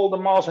get all the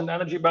mass and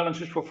energy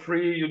balances for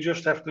free. You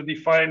just have to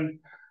define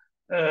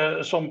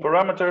some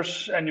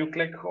parameters, and you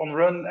click on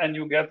run, and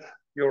you get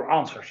your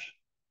answers.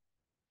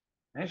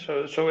 Okay,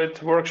 so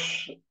it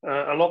works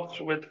a lot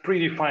with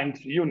predefined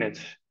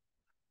units.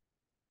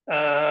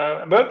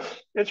 But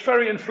it's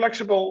very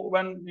inflexible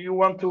when you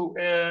want to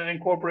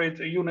incorporate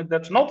a unit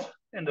that's not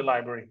in the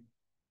library,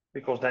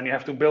 because then you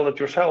have to build it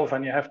yourself,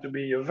 and you have to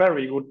be a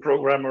very good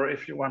programmer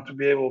if you want to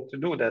be able to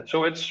do that.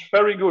 So it's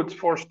very good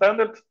for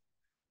standard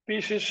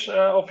pieces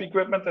of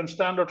equipment and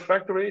standard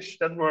factories.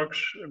 That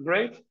works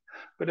great,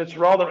 but it's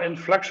rather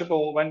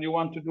inflexible when you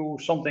want to do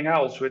something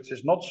else, which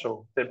is not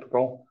so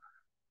typical.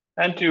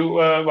 And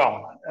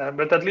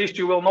but at least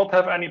you will not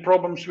have any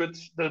problems with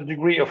the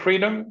degree of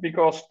freedom,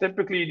 because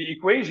typically the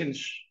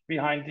equations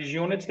behind these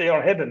units, they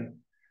are hidden.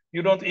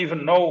 You don't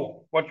even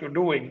know what you're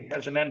doing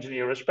as an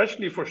engineer,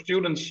 especially for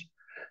students.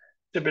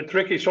 It's a bit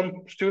tricky.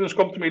 Some students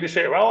come to me, they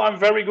say, well, I'm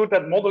very good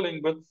at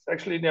modeling, but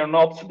actually they're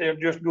not. They're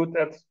just good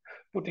at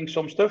putting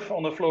some stuff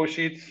on the flow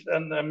sheet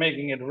and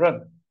making it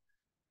run.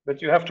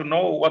 But you have to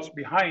know what's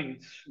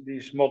behind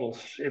these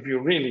models if you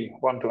really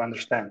want to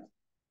understand.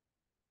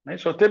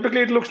 So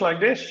typically it looks like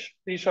this.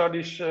 These are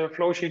these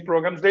flow sheet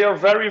programs. They are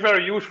very,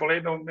 very useful.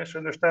 Don't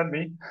misunderstand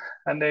me.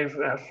 And they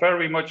have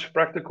very much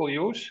practical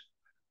use.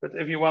 But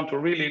if you want to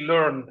really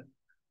learn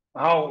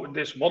how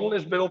this model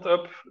is built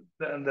up,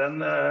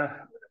 then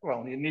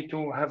you need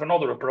to have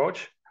another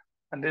approach.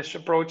 And this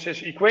approach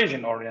is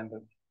equation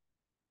oriented,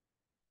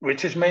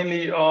 which is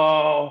mainly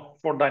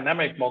for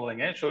dynamic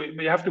modeling. So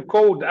you have to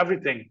code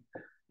everything.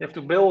 You have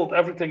to build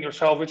everything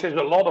yourself, which is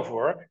a lot of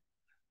work,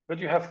 but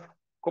you have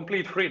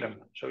complete freedom.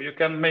 So you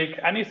can make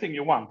anything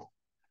you want.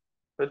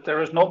 But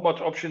there is not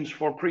much options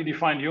for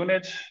predefined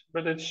units,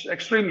 but it's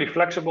extremely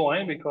flexible,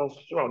 because,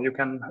 well, you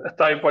can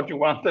type what you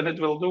want and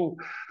it will do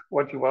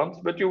what you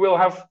want. But you will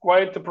have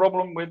quite the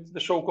problem with the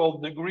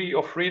so-called degree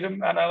of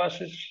freedom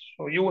analysis.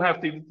 So you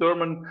have to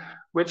determine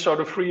which are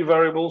the free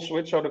variables,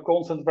 which are the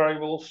constant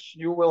variables.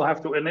 You will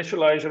have to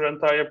initialize your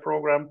entire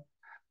program.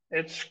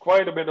 It's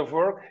quite a bit of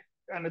work,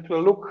 and it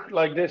will look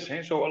like this.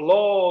 So a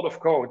lot of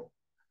code.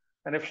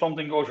 And if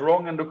something goes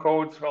wrong in the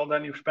code, well,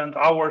 then you spend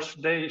hours,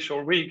 days,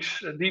 or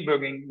weeks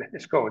debugging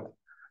this code.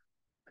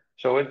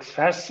 So it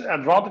has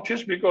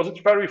advantages because it's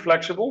very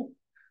flexible,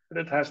 but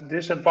it has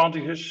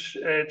disadvantages.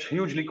 It's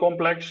hugely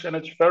complex, and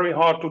it's very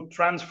hard to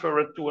transfer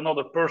it to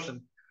another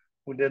person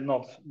who did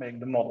not make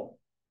the model.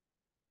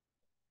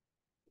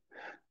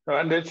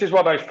 And this is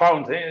what I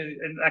found.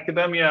 In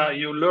academia,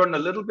 you learn a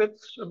little bit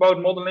about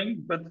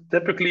modeling, but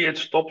typically it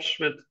stops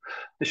with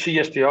the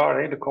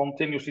CSTR, the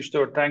continuously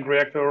stirred tank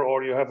reactor,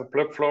 or you have a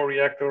plug flow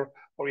reactor,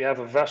 or you have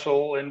a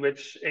vessel in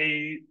which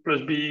A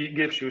plus B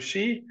gives you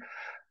C.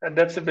 And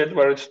that's a bit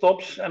where it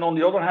stops. And on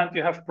the other hand,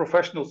 you have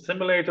professional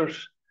simulators.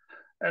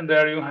 And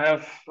there you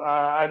have,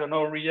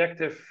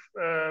 reactive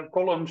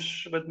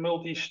columns with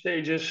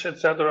multi-stages,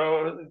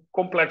 etc.,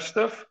 complex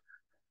stuff.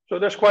 So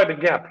there's quite a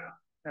gap.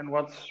 And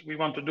what we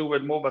want to do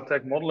with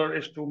Mobatec Modeler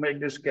is to make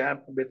this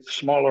gap a bit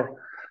smaller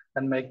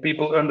and make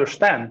people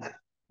understand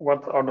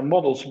what are the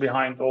models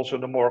behind also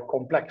the more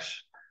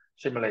complex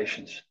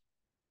simulations.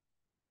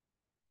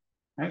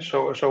 And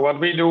so what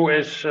we do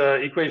is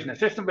equation and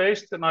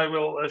system-based, and I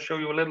will show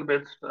you a little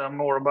bit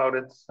more about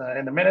it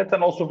in a minute.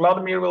 And also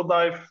Vladimir will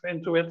dive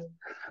into it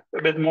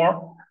a bit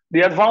more.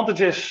 The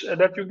advantage is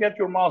that you get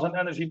your mass and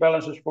energy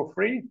balances for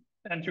free.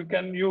 And you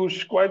can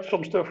use quite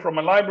some stuff from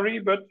a library,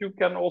 but you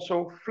can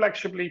also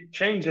flexibly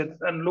change it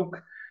and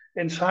look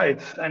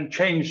inside and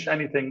change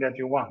anything that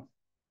you want.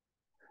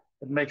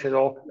 It makes it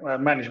all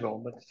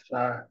manageable, but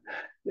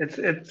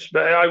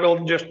I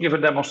will just give a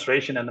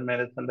demonstration in a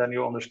minute, and then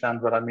you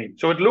understand what I mean.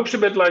 So it looks a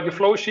bit like a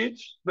flow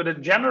sheet, but it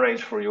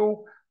generates for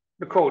you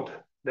the code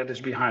that is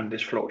behind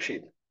this flow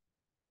sheet.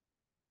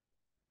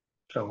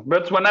 So,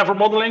 but whenever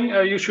modeling,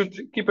 you should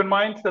keep in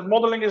mind that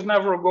modeling is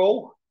never a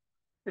goal.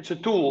 It's a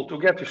tool to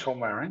get you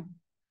somewhere. Right?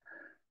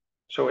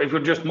 So if you're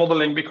just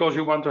modeling because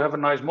you want to have a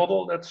nice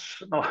model, that's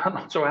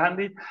not so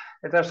handy.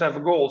 It has to have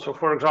a goal. So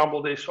for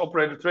example, this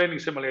operator training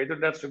simulator,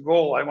 that's the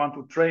goal. I want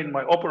to train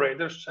my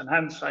operators, and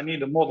hence I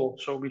need a model.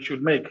 So we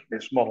should make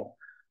this model.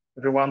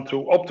 If I want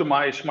to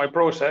optimize my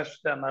process,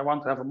 then I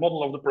want to have a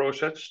model of the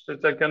process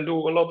that I can do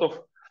a lot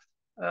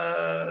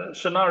of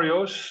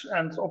scenarios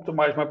and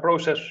optimize my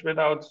process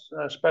without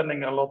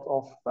spending a lot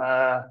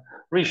of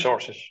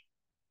resources.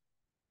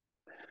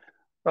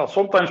 Well,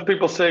 sometimes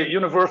people say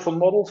universal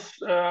models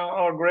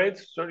are great.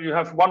 So you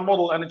have one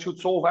model and it should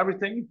solve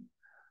everything.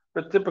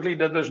 But typically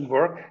that doesn't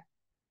work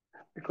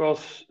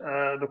because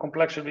the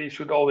complexity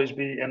should always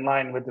be in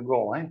line with the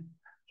goal.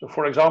 So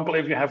for example,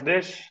 if you have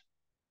this,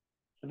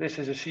 So this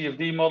is a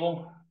CFD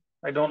model.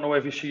 I don't know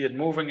if you see it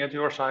moving at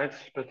your side,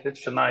 but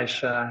it's a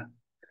nice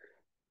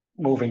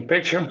moving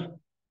picture.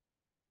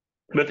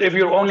 But if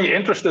you're only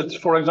interested,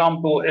 for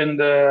example, in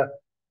the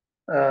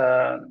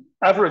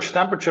average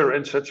temperature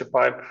in such a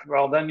pipe,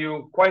 well, then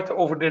you quite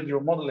overdid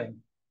your modeling.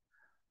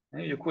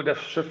 You could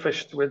have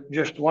sufficed with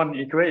just one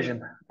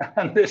equation,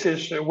 and this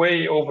is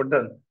way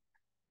overdone.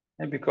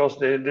 Because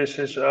this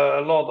is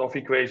a lot of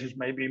equations,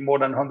 maybe more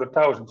than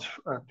 100,000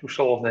 to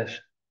solve this.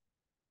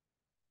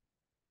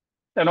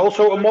 And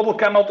also a model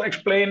cannot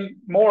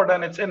explain more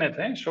than it's in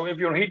it. So if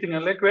you're heating a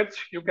liquid,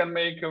 you can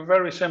make a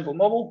very simple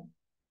model.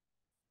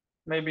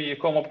 Maybe you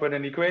come up with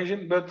an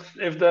equation, but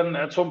if then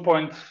at some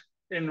point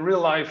in real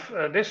life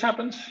this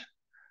happens,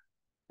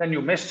 then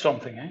you missed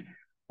something.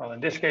 Well, in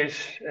this case,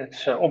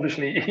 it's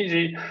obviously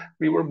easy.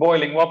 We were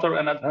boiling water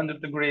and at 100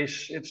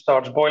 degrees, it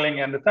starts boiling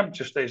and the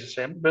temperature stays the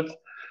same. But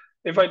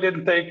if I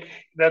didn't take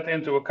that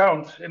into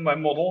account in my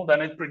model,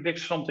 then it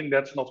predicts something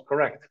that's not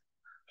correct.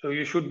 So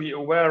you should be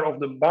aware of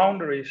the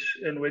boundaries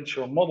in which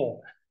your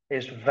model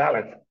is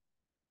valid.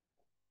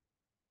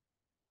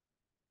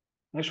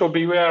 And so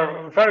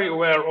beware, very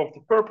aware of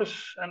the purpose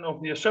and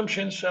of the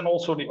assumptions and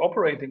also the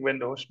operating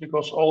windows,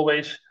 because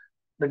always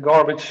the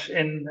garbage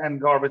in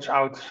and garbage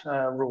out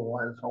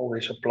rule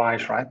always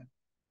applies, right?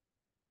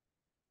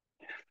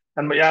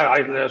 And yeah,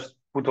 I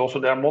put also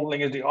there,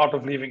 modeling is the art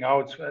of leaving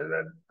out.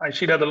 I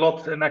see that a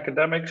lot in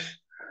academics,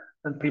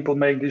 and people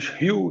make these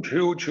huge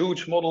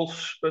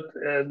models, but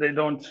they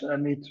don't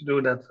need to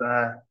do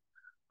that.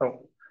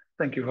 Oh,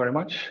 thank you very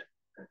much.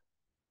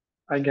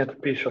 I get a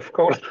piece of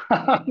cola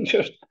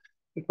just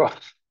because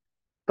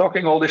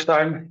talking all this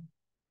time.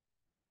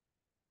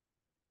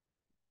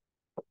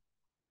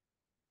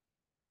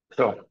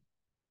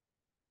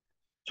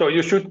 So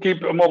you should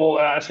keep a model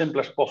as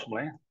simple as possible.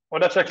 Well,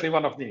 that's actually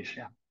one of these.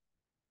 Yeah.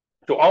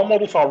 So all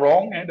models are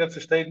wrong, that's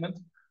a statement,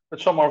 but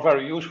some are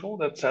very useful.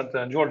 That said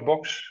George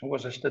Box, who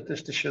was a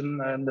statistician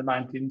in the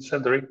 19th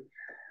century.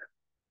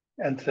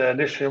 And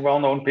this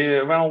well-known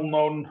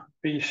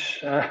piece,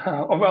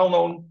 a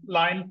well-known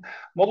line,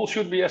 models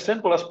should be as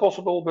simple as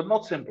possible, but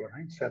not simpler,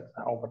 said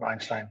Albert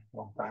Einstein a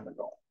long time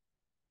ago.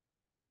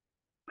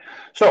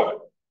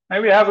 So,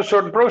 and we have a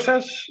certain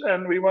process,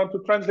 and we want to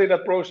translate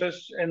that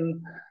process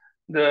in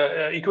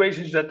the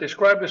equations that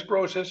describe this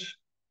process.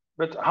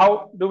 But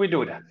how do we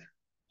do that?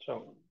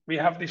 So we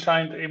have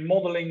designed a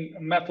modeling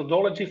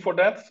methodology for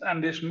that,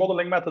 and this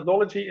modeling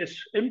methodology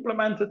is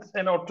implemented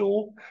in our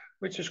tool,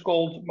 which is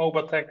called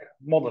Mobatec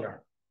Modeler.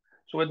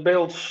 So it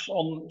builds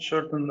on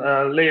certain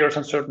layers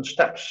and certain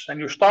steps. And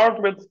you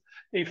start with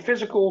a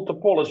physical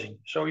topology.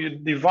 So you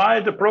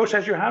divide the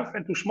process you have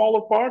into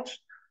smaller parts.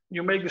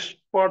 You make the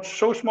parts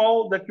so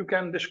small that you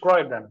can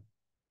describe them.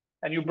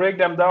 And you break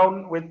them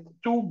down with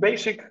two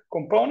basic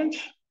components.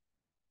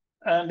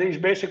 And these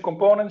basic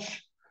components,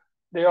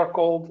 they are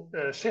called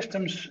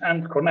systems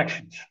and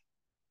connections.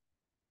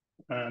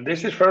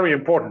 This is very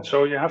important.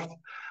 So you have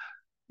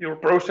your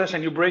process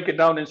and you break it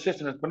down in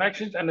systems and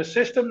connections. And the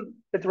system,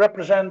 it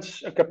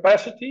represents a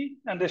capacity.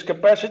 And this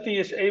capacity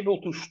is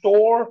able to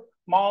store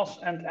mass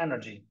and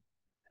energy.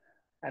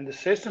 And the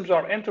systems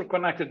are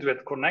interconnected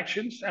with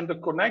connections. And the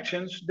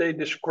connections, they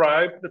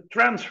describe the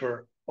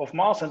transfer of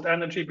mass and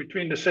energy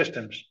between the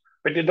systems.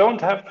 But they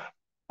don't have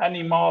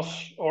any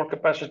mass or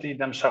capacity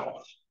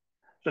themselves.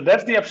 So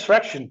that's the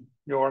abstraction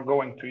you are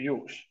going to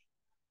use.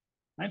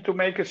 And to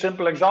make a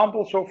simple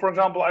example, so for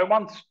example, I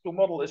want to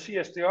model a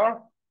CSTR.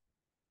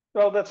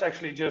 Well, that's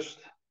actually just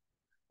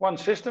one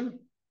system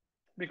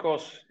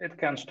because it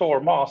can store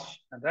mass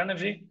and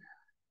energy,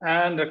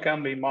 and there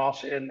can be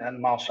mass in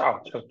and mass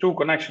out. So two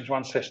connections,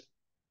 one system.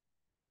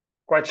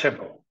 Quite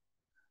simple.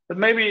 But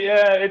maybe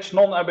it's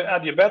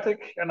non-adiabatic,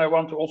 and I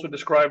want to also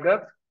describe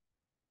that.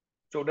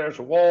 So there's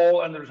a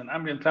wall and there's an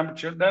ambient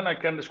temperature. Then I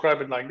can describe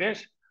it like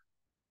this.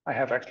 I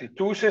have actually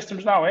two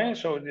systems now.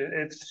 So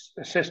it's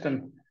a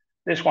system.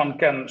 This one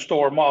can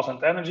store mass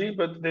and energy,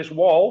 but this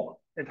wall,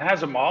 it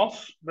has a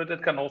mass, but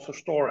it can also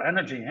store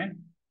energy.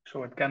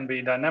 So it can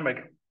be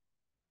dynamic.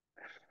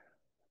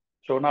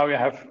 So now you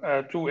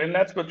have two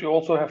inlets, but you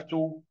also have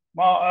two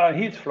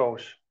heat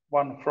flows.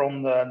 One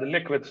from the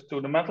liquid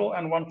to the metal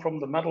and one from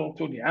the metal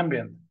to the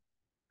ambient.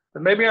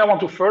 But maybe I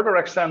want to further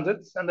extend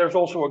it, and there's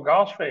also a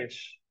gas phase.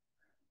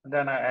 And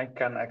then I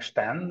can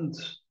extend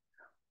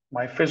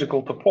my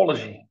physical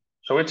topology.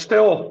 So it's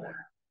still,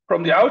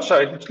 from the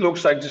outside, it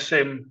looks like the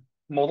same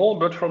model,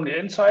 but from the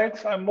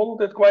inside, I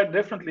modeled it quite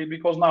differently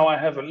because now I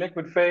have a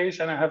liquid phase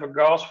and I have a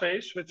gas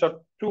phase, which are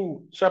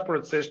two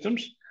separate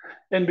systems.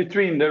 In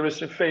between, there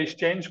is a phase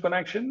change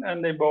connection,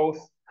 and they both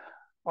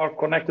are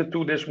connected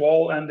to this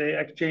wall and they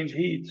exchange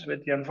heat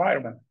with the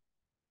environment.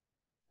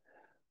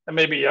 And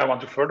maybe I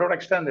want to further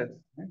extend it.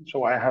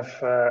 So I have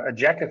a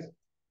jacket.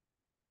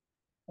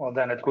 Well,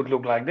 then it could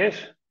look like this.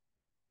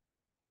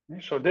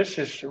 So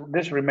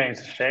this remains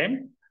the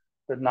same,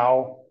 but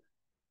now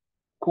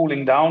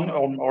cooling down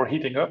or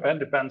heating up, and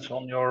depends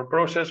on your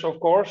process, of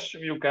course.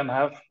 You can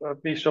have a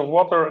piece of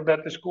water that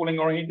is cooling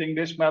or heating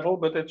this metal,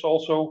 but it's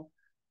also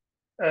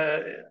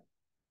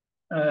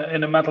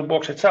in the metal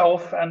box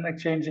itself and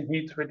exchanging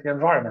heat with the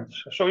environment.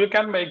 So you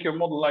can make your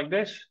model like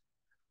this.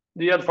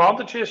 The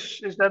advantage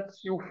is that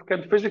you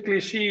can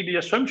physically see the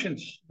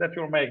assumptions that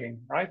you're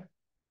making, right?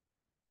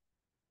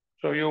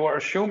 So you are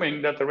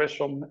assuming that there is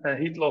some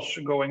heat loss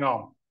going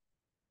on.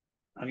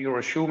 And you're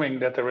assuming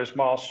that there is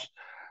mass,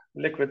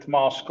 liquid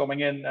mass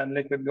coming in and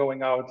liquid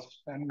going out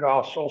and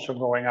gas also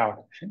going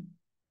out.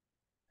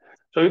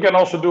 So you can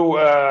also do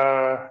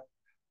a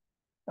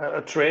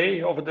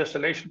tray of a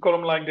distillation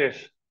column like this.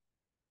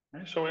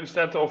 So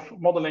instead of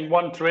modeling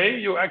one tray,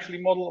 you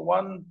actually model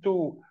 1,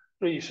 2,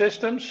 3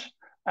 systems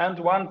and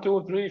 1,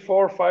 2, 3,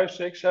 4, 5,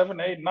 6,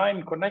 7, 8,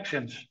 9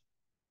 connections.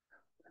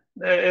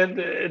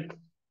 It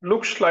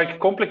looks like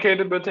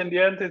complicated, but in the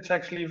end, it's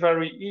actually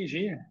very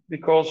easy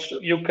because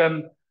you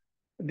can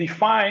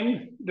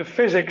define the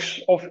physics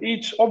of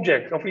each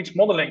object, of each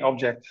modeling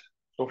object.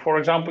 So for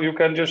example, you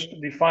can just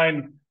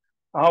define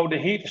how the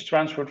heat is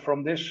transferred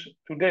from this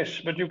to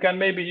this, but you can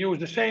maybe use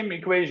the same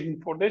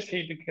equation for this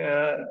heat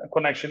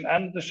connection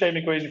and the same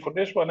equation for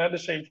this one and the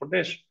same for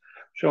this.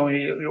 So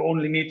you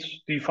only need to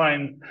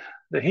define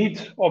the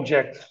heat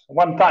object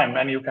one time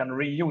and you can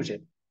reuse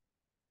it.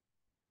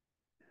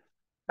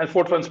 And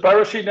for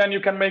transparency, then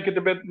you can make it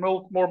a bit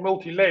more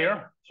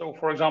multi-layer. So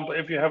for example,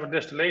 if you have a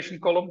distillation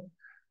column,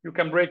 you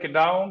can break it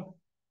down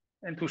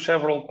into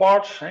several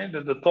parts,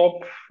 the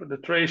top, the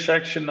tray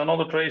section,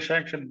 another tray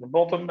section, the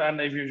bottom, and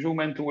if you zoom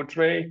into a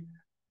tray,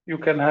 you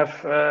can have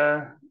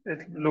it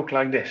look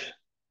like this.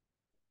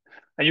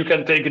 And you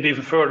can take it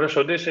even further.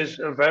 So this is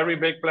a very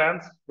big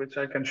plant, which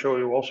I can show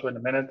you also in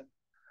a minute.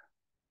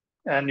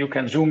 And you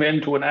can zoom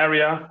into an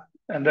area,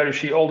 and there you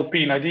see all the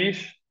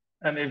PNIDs.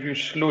 And if you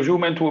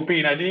zoom into a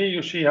PNID,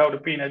 you see how the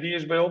PNID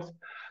is built.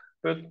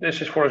 But this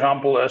is, for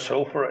example, a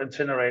sulfur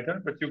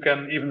incinerator, but you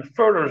can even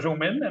further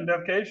zoom in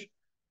that case.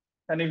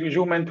 And if you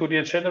zoom into the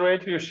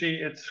incinerator, you see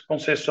it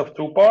consists of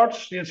 2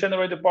 parts, the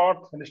incinerator part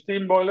and the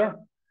steam boiler.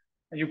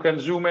 And you can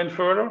zoom in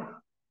further.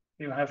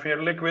 You have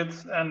here liquid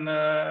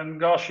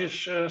and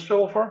gaseous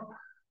sulfur.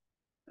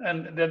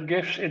 And that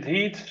gives it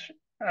heat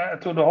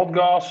to the hot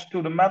gas,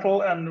 to the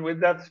metal. And with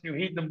that, you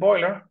heat the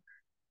boiler.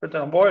 But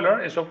the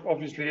boiler is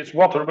obviously it's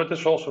water, but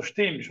it's also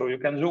steam. So you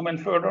can zoom in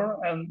further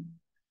and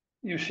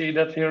you see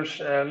that here's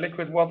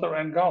liquid water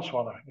and gas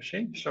water, you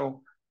see?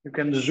 So you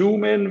can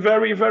zoom in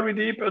very, very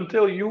deep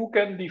until you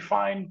can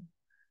define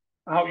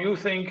how you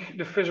think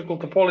the physical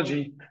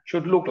topology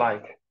should look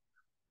like.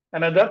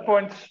 And at that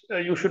point,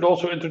 you should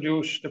also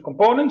introduce the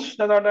components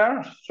that are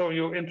there. So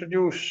you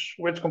introduce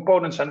which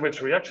components and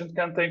which reactions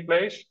can take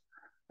place.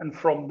 And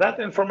from that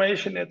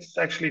information, it's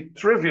actually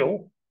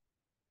trivial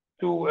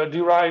to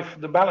derive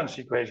the balance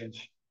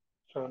equations.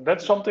 So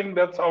that's something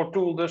that our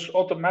tool does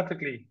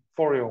automatically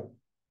for you.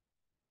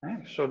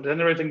 So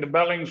generating the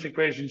balance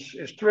equations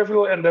is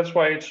trivial, and that's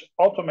why it's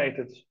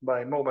automated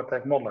by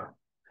Mobatec Modeler.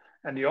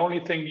 And the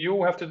only thing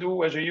you have to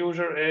do as a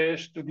user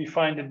is to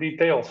define the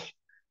details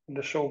in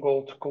the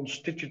so-called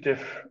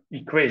constitutive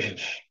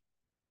equations.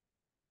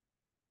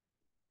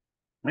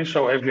 And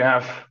so if you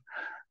have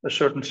a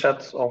certain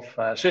set of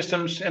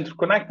systems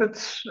interconnected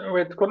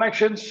with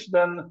connections,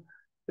 then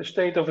the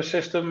state of a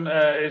system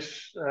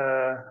is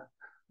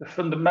the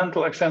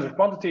fundamental extensive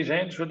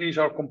quantities. So these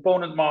are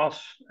component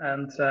mass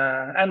and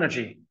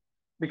energy,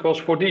 because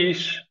for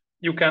these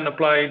you can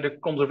apply the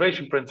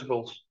conservation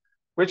principles,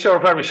 which are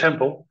very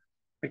simple,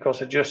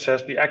 because it just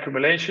says the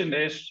accumulation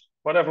is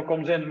whatever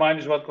comes in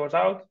minus what goes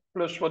out,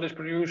 plus what is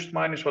produced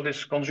minus what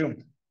is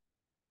consumed.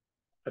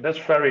 But that's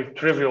very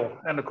trivial,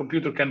 and the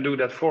computer can do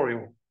that for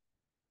you.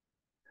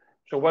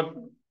 So what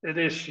it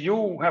is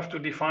you have to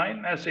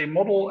define as a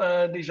model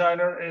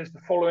designer is the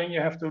following. You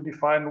have to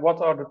define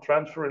what are the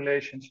transfer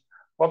relations,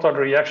 what are the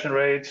reaction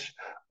rates,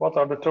 what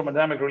are the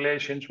thermodynamic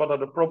relations, what are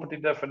the property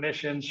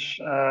definitions,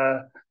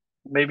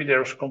 maybe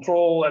there's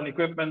control and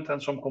equipment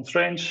and some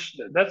constraints.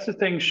 That's the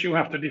things you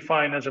have to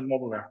define as a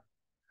modeler.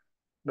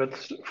 But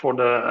for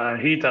the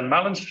heat and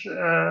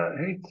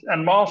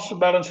mass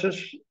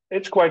balances,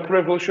 it's quite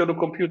trivial, so the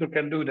computer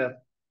can do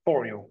that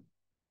for you.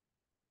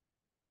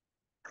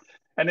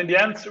 And in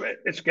the end,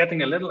 it's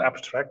getting a little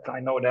abstract, I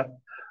know that,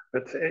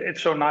 but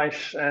it's so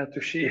nice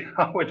to see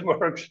how it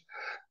works.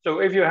 So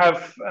if you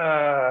have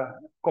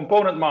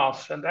component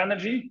mass and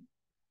energy,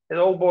 it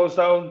all boils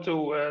down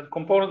to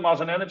component mass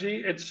and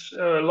energy. It's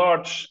a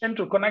large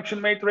interconnection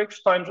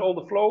matrix times all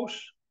the flows,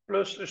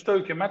 plus a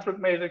stoichiometric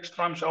matrix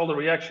times all the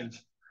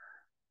reactions.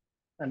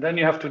 And then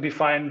you have to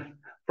define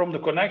from the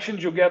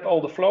connections, you get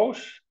all the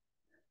flows.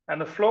 And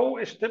the flow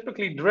is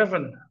typically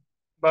driven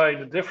by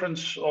the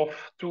difference of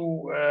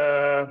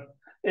 2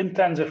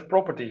 intensive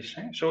properties.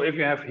 So if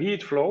you have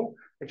heat flow,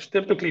 it's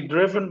typically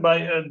driven by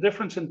a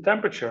difference in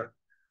temperature.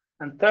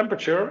 And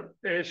temperature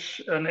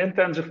is an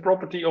intensive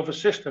property of a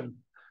system.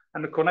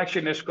 And the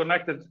connection is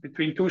connected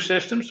between 2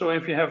 systems. So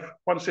if you have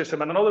one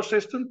system and another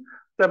system,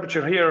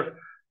 temperature here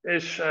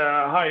is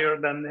higher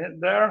than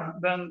there,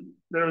 then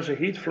there is a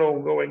heat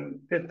flow going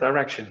that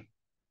direction.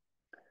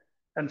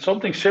 And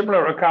something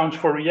similar accounts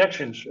for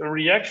reactions. A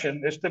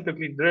reaction is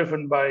typically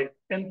driven by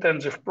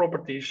intensive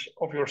properties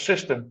of your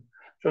system.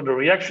 So the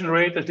reaction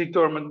rate is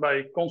determined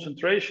by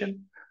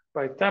concentration,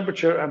 by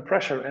temperature and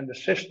pressure in the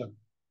system.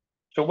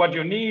 So what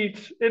you need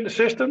in the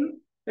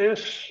system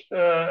is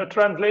a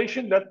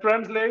translation that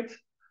translates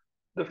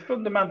the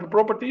fundamental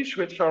properties,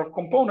 which are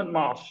component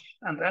mass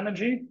and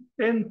energy,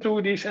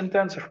 into these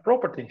intensive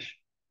properties.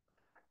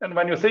 And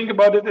when you think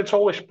about it, it's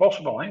always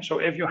possible. So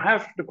if you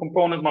have the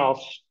component mass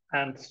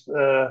and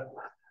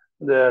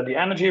the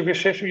energy of your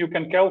system, you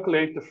can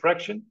calculate the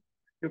fraction,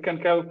 you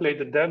can calculate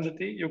the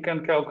density, you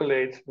can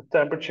calculate the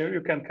temperature,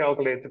 you can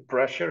calculate the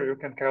pressure, you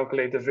can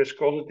calculate the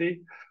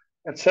viscosity,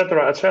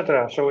 etc.,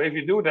 etc. So if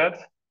you do that,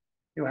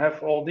 you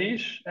have all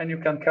these and you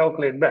can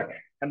calculate back.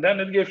 And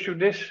then it gives you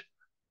this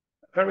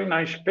very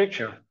nice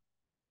picture,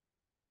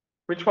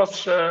 which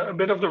was a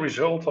bit of the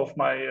result of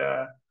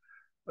my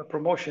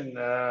promotion,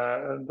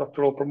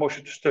 doctoral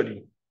promotion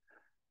study.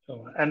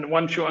 So, and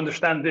once you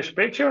understand this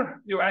picture,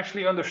 you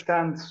actually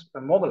understand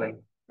the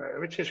modeling,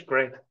 which is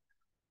great.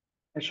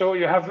 And so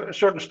you have a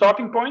certain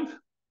starting point,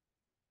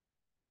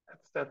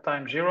 that's that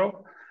time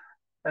 0.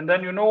 And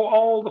then you know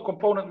all the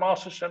component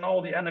masses and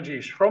all the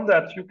energies. From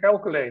that, you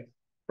calculate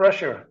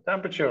pressure,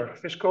 temperature,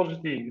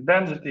 viscosity,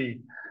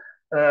 density,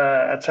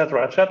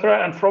 etc.,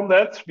 etc. And from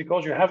that,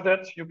 because you have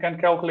that, you can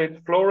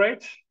calculate flow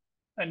rates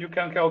and you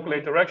can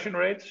calculate direction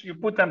rates. You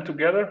put them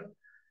together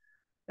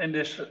in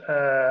this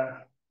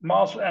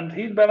mass and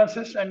heat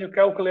balances, and you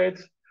calculate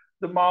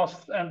the mass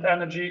and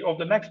energy of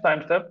the next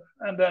time step,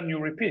 and then you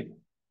repeat.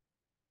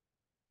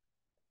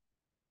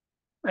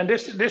 And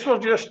this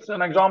was just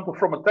an example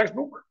from a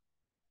textbook,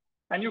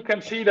 and you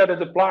can see that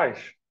it applies.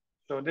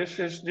 So this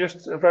is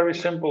just a very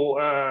simple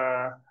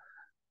a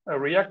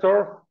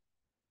reactor,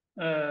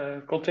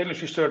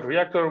 continuously stirred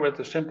reactor with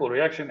a simple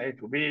reaction A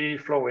to B,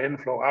 flow in,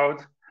 flow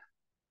out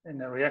in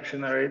the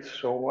reaction rate.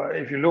 So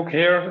if you look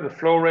here, the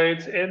flow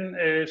rate in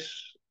is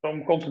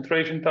some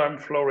concentration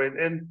times flow rate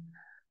in.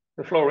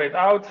 The flow rate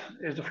out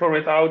is the flow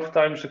rate out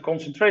times the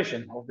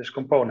concentration of this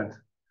component.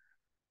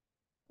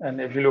 And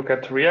if you look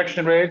at the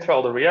reaction rate,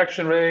 well, the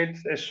reaction rate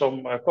is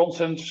some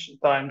constants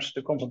times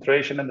the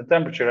concentration and the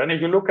temperature. And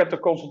if you look at the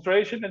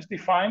concentration, it's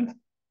defined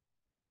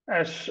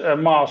as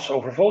mass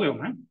over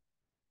volume.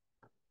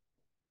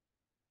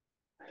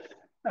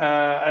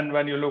 And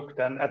when you look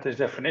then at this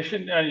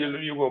definition,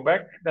 you go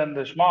back, then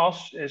this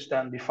mass is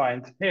then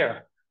defined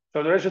here.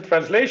 So there is a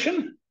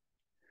translation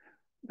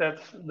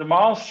that the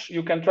mass,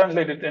 you can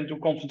translate it into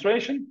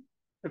concentration.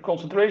 The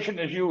concentration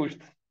is used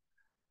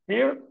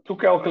here to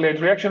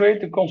calculate reaction rate.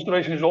 The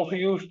concentration is also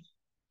used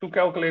to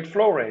calculate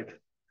flow rate.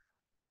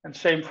 And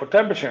same for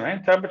temperature.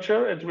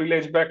 Temperature, it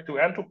relates back to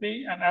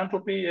entropy, and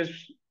entropy is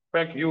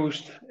back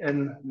used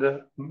in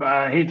the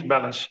heat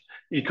balance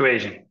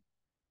equation.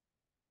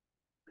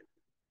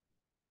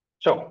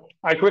 So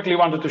I quickly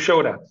wanted to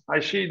show that.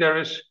 I see there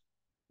is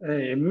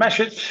a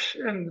message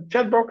in the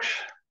chat box.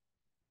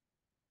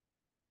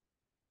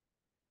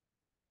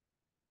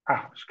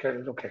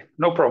 Okay,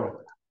 no problem.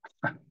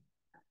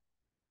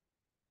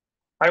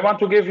 I want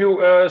to give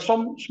you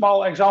some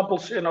small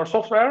examples in our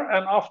software,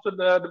 and after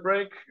the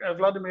break,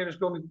 Vladimir is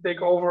going to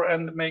take over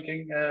and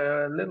making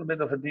a little bit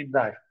of a deep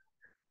dive.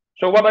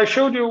 So what I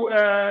showed you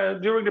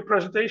during the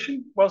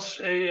presentation was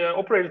a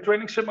operator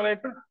training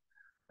simulator,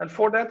 and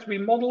for that we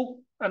model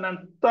an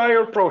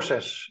entire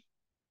process,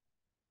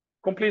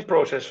 complete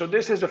process. So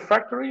this is a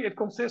factory. It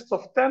consists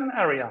of 10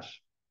 areas,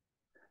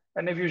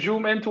 and if you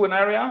zoom into an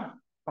area,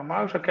 my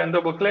mouse, I can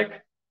double click.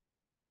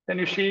 Then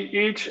you see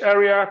each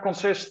area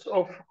consists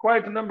of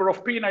quite a number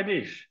of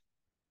PNIDs.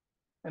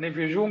 And if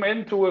you zoom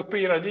into a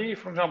PNID,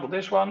 for example,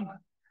 this one,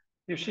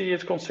 you see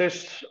it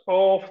consists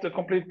of the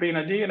complete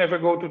PNID. And if I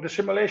go to the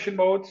simulation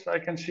mode, I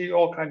can see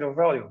all kinds of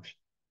values.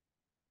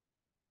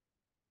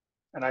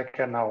 And I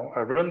can now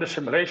run the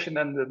simulation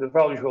and the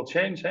values will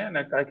change. And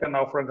I can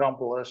now, for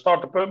example,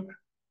 start the pump.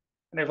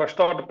 And if I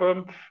start the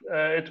pump,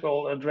 it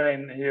will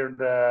drain here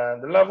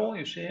the level.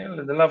 You see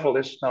the level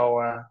is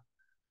now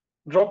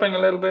dropping a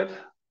little bit.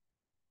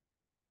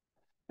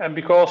 And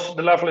because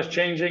the level is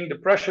changing, the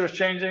pressure is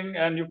changing,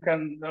 and you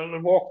can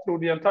walk through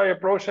the entire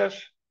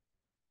process.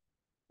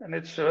 And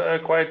it's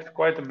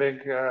quite a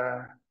big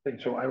thing.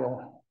 So I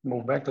will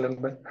move back a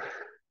little bit.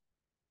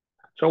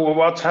 So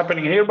what's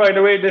happening here, by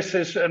the way, this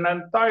is an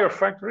entire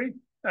factory,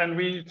 and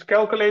we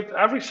calculate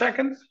every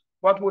second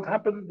what would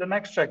happen the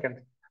next second.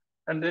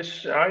 And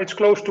this it's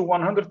close to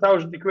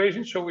 100,000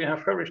 equations, so we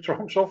have very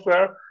strong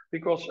software,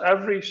 because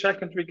every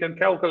second we can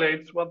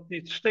calculate what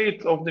the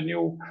state of the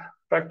new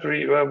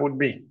factory would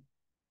be.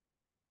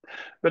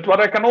 But what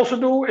I can also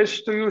do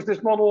is to use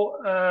this model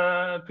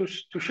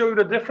to show you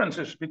the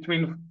differences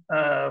between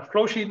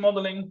flow sheet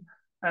modeling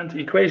and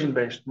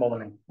equation-based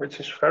modeling, which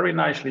is very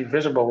nicely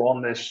visible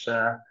on this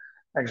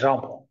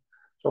example.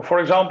 So for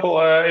example,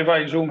 if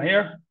I zoom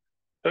here,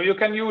 so you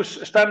can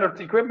use standard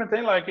equipment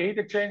like a heat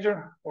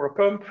exchanger or a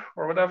pump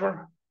or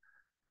whatever.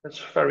 That's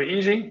very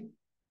easy.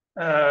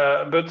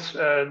 But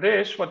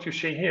this, what you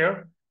see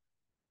here,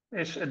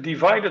 is a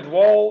divided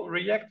wall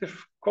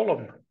reactive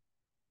column,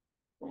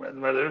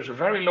 where there's a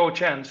very low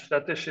chance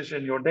that this is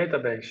in your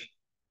database.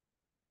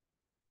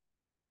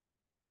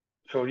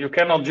 So you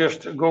cannot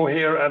just go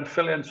here and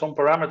fill in some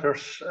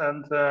parameters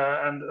and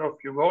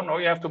off you go. No,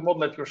 you have to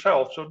model it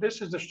yourself. So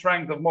this is the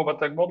strength of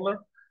Mobatec Modeler.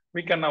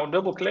 We can now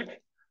double click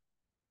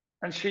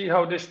and see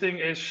how this thing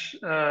is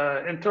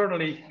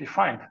internally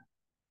defined.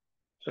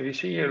 So you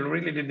see here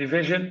really the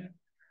division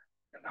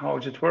and how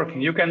is it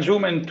working. You can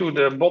zoom into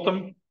the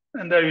bottom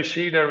and there you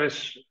see there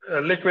is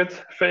a liquid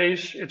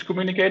phase. It's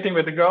communicating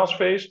with the gas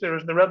phase.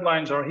 The red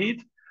lines are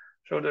heat.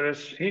 So there is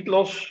heat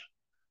loss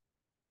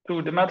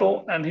to the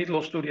metal and heat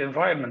loss to the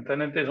environment.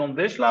 And it is on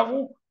this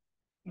level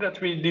that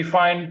we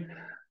define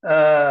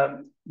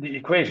the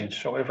equations.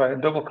 So if I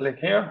double click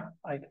here,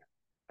 I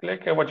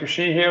click and what you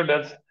see here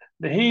that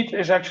the heat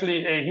is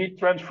actually a heat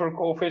transfer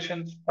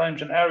coefficient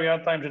times an area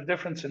times a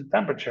difference in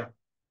temperature.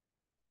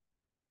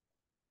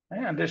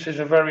 And this is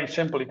a very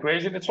simple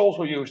equation. It's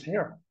also used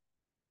here.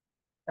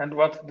 And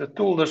what the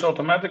tool does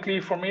automatically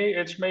for me,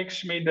 it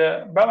makes me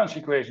the balance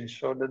equations.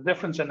 So the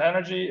difference in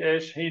energy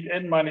is heat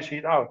in minus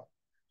heat out.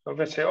 So if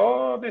I say,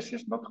 oh, this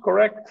is not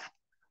correct,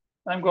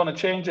 I'm going to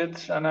change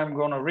it and I'm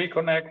going to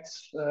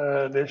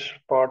reconnect this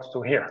part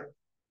to here.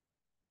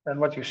 And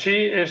what you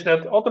see is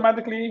that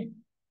automatically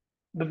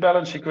the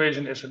balance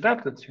equation is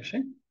adapted, you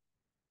see.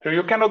 So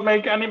you cannot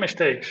make any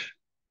mistakes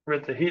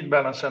with the heat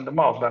balance and the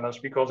mass balance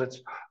because it's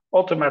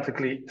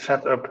automatically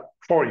set up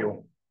for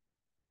you.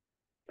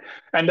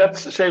 And that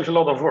saves a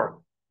lot of work.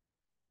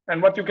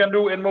 And what you can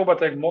do in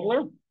Mobatec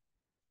Modeler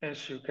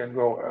is you can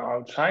go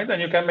outside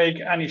and you can make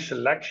any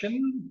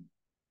selection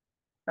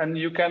and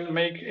you can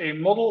make a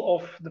model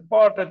of the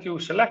part that you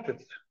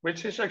selected,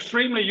 which is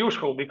extremely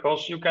useful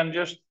because you can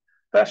just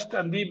test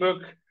and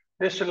debug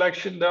this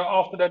selection. Then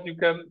after that, you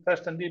can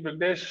test and debug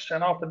this,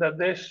 and after that,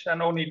 this,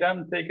 and only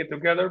then take it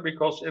together.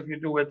 Because if you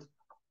do it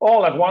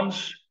all at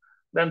once,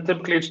 then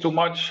typically it's too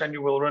much and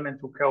you will run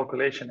into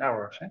calculation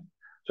errors.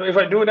 So if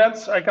I do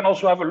that, I can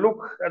also have a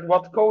look at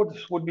what code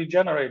would be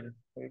generated.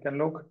 So you can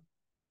look.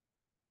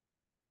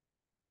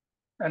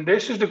 And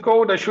this is the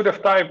code I should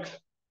have typed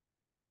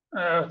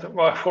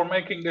for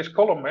making this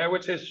column,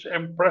 which is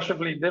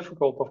impressively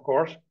difficult, of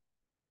course.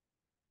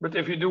 But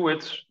if you do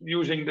it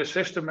using the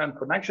system and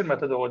connection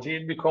methodology,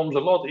 it becomes a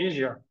lot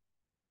easier.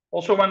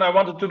 Also, when I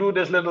wanted to do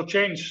this little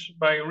change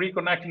by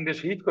reconnecting this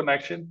heat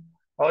connection,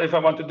 well, if I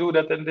want to do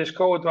that in this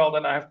code, well,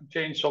 then I have to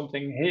change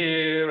something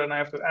here and I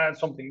have to add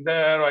something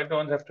there. I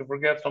don't have to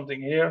forget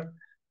something here.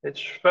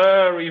 It's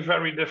very,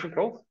 very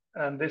difficult.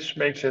 And this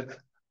makes it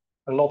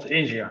a lot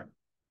easier.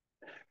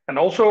 And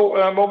also,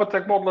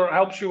 Mobatec Modeler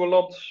helps you a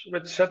lot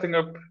with setting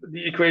up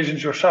the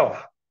equations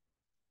yourself.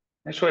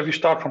 And so if you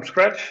start from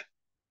scratch,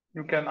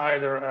 you can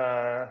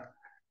either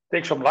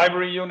take some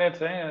library unit.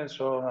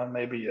 So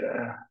maybe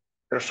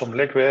there's some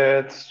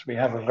liquid, we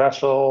have a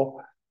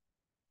vessel.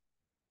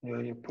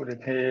 You put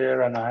it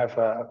here and I have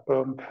a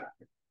pump.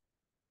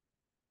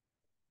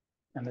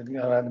 And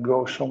it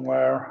goes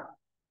somewhere.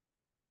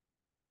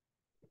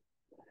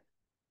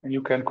 And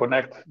you can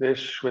connect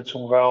this with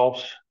some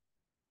valves.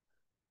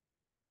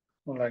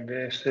 Like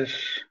this,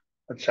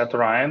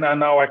 etc. And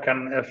now I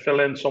can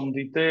fill in some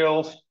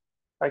details.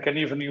 I can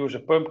even use a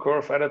pump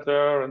curve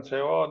editor and say,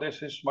 oh,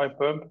 this is my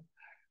pump.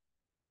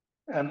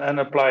 And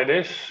apply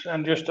this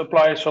and just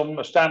apply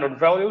some standard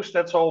values.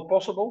 That's all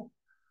possible.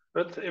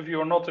 But if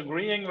you're not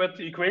agreeing with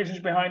the equations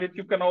behind it,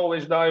 you can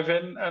always dive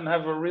in and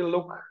have a real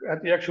look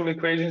at the actual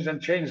equations and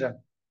change them.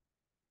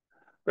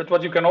 But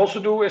what you can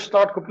also do is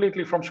start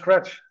completely from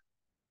scratch.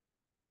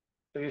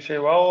 So you say,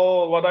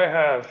 well, what I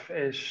have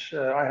is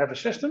I have a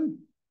system.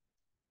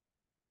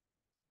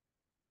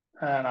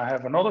 And I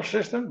have another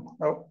system.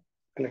 Oh,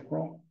 click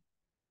wrong.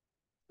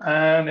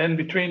 And in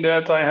between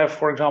that, I have,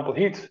 for example,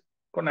 heat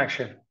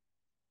connection.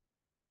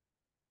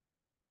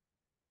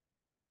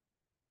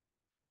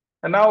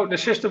 And now the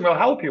system will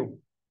help you.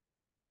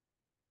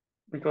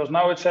 Because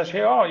now it says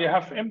here, oh, you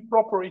have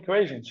improper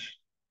equations.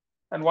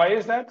 And why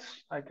is that?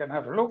 I can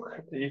have a look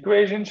at the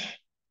equations.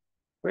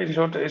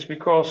 Equations is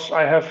because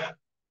I have,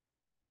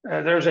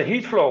 there's a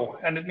heat flow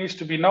and it needs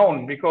to be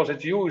known because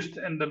it's used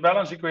in the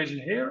balance equation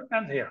here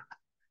and here.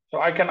 So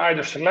I can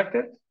either select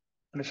it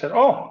and it said,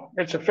 oh,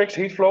 it's a fixed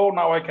heat flow.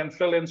 Now I can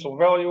fill in some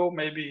value.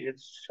 Maybe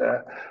it's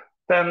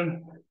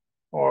 10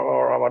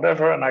 or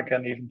whatever. And I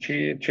can even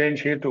change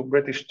here to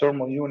British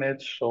thermal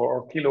units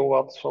or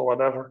kilowatts or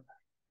whatever.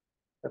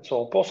 That's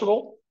all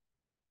possible.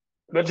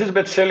 But it's a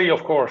bit silly,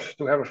 of course,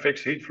 to have a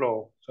fixed heat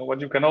flow. So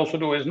what you can also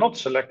do is not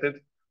select it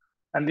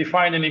and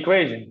define an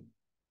equation.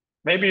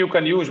 Maybe you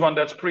can use one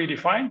that's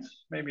predefined,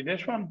 maybe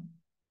this one.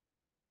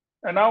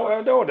 And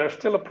now, no, there's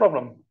still a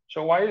problem.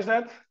 So why is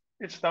that?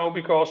 It's now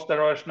because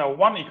there is now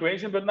one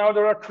equation, but now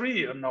there are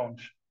three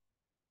unknowns.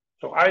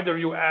 So either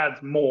you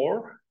add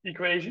more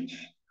equations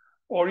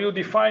or you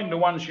define the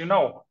ones you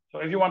know. So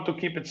if you want to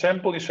keep it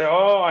simple, you say,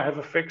 oh, I have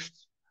a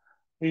fixed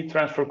heat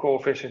transfer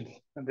coefficient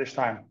at this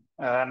time.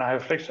 And I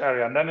have a fixed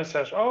area. And then it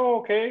says, oh,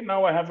 okay,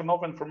 now I have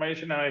enough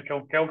information and I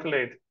can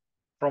calculate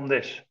from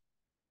this.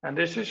 And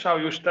this is how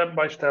you step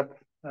by step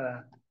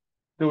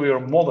do your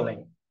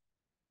modeling.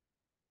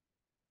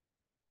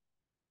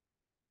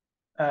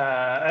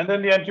 And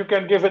in the end, you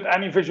can give it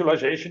any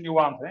visualization you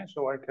want.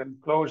 So I can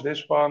close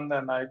this one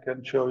and I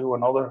can show you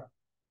another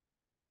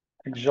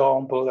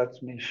example.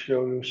 Let me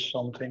show you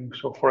something.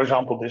 So for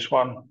example, this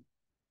one.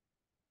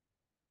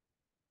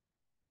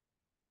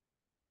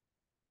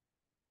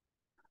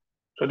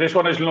 So this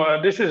one is,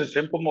 this is a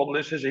simple model.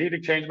 This is a heat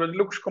exchange, but it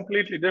looks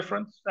completely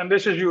different. And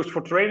this is used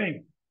for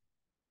training.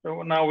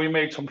 So now we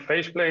made some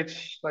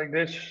faceplates like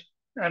this,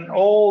 and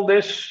all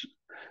this,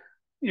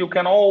 you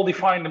can all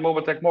define the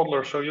Mobatec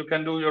modeler. So you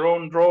can do your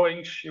own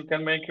drawings. You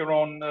can make your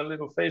own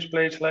little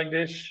faceplates like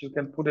this. You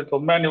can put it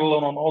on manual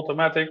and on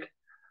automatic.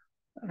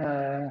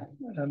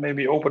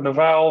 Maybe open the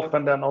valve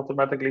and then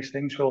automatically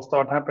things will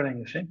start happening,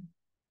 you see.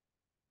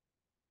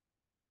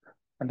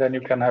 And then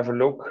you can have a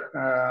look.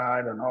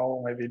 I don't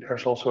know, maybe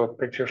there's also a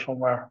picture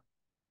somewhere.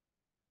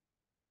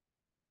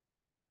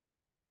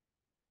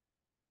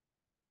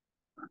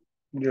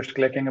 I'm just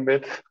clicking a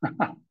bit.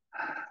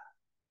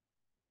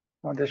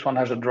 Well, this one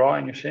has a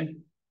drawing, you see.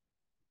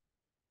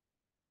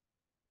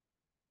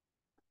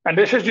 And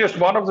this is just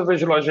one of the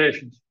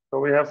visualizations. So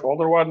we have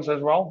other ones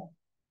as well.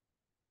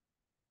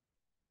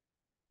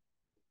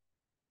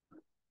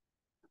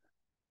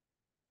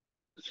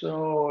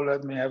 So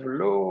let me have a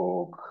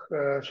look.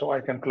 So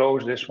I can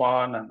close this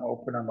one and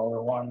open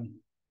another one.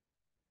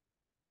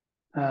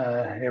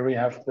 Here we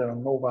have the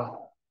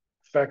mobile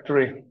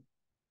factory.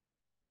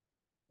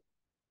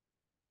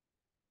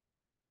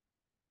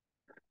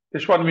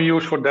 This one we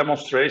use for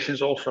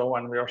demonstrations also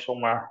when we are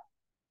somewhere.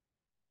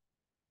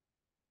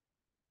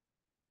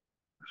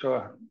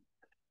 So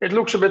it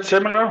looks a bit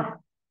similar,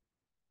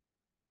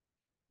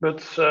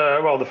 but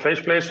well, the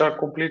faceplates are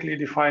completely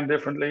defined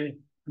differently.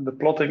 The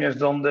plotting is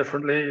done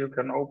differently. You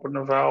can open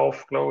the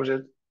valve, close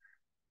it.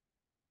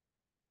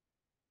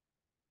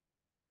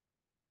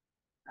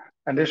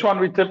 And this one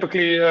we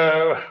typically,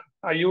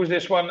 I use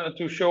this one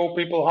to show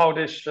people how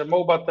this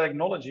MOBA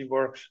technology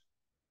works.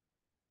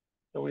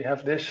 So we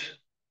have this.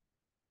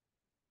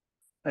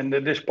 And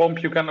this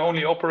pump you can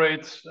only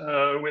operate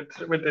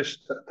with this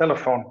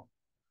telephone.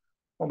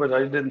 Oh, but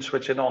I didn't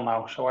switch it on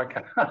now, so I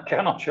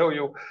cannot show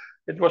you.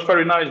 It was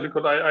very nice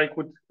because I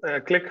could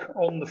click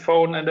on the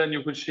phone and then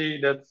you could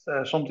see that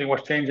something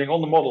was changing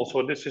on the model.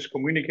 So this is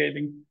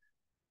communicating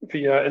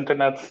via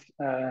internet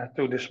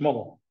to this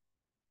model.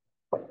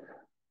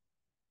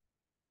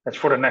 That's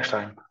for the next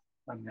time.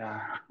 And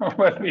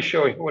let me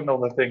show you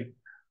another thing.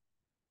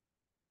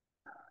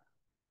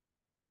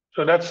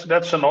 So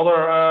that's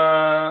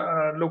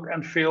another look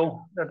and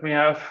feel that we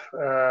have.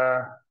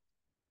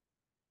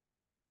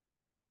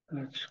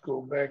 Let's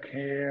go back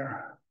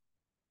here.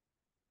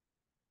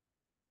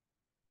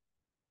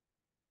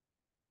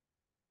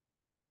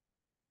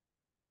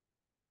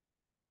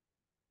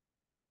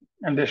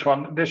 And this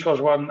was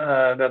one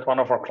that one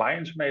of our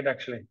clients made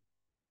actually.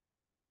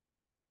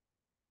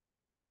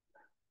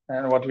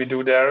 And what we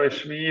do there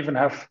is we even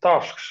have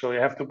tasks. So you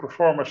have to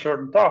perform a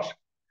certain task.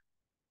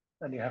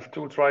 And you have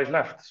 2 tries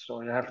left.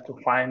 So you have to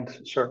find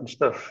certain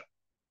stuff.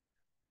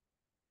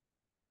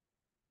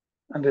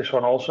 And this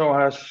one also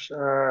has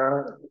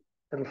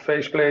little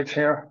faceplates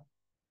here.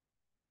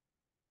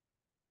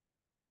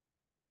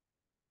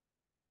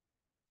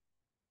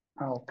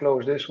 I'll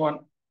close this one.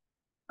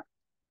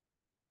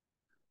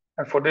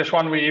 And for this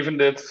one, we even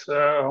did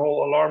a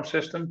whole alarm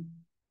system.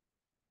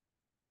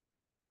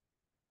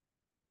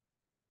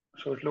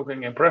 So it's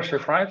looking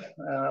impressive, right?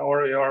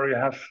 Or you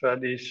have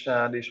these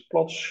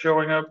plots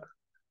showing up.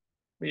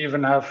 We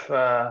even have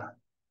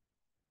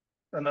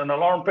an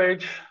alarm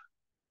page.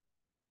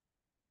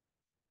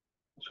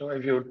 So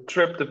if you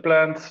trip the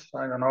plant,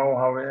 I don't know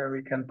how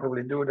we can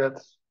probably do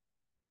that.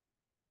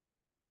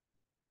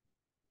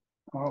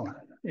 Oh,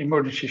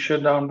 emergency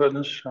shutdown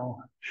buttons.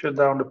 So shut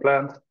down the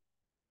plant.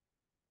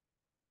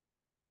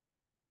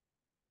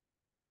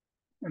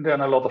 And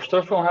then a lot of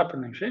stuff will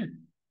happen, you see.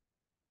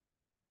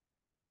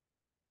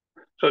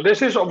 So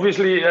this is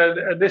obviously,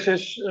 this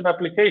is an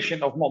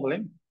application of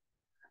modeling.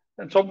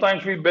 And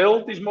sometimes we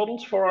build these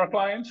models for our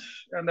clients,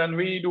 and then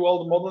we do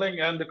all the modeling,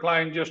 and the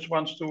client just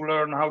wants to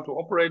learn how to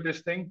operate this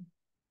thing.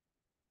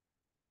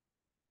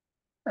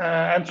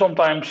 And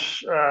sometimes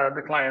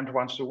the client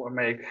wants to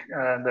make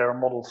their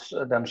models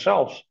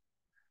themselves.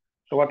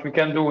 So what we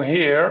can do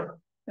here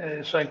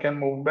is I can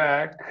move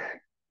back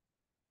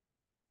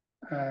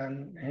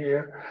and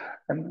here.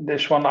 And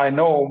this one I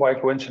know by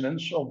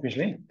coincidence,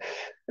 obviously,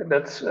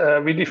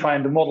 that we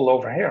define the model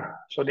over here.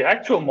 So the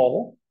actual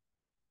model,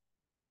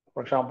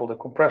 for example, the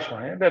compressor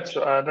here,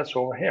 that's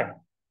over here.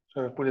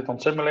 So you put it on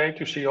simulate,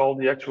 you see all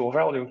the actual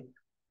values.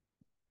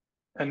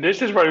 And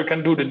this is where you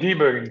can do the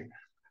debugging.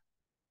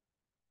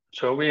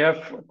 So we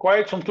have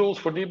quite some tools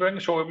for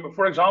debugging. So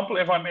for example,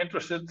 if I'm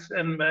interested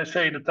in,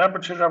 say, the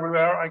temperatures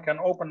everywhere, I can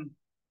open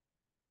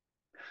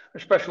a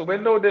special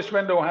window. This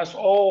window has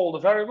all the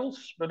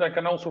variables, but I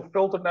can also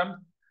filter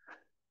them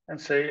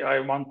and say, I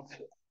want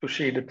to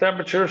see the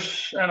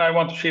temperatures, and I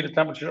want to see the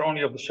temperature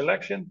only of the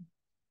selection.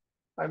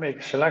 I make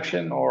a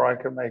selection, or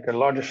I can make a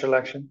larger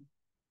selection.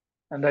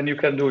 And then you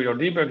can do your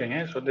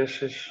debugging. So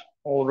this is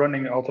all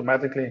running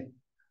automatically.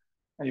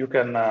 And you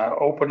can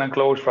open and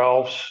close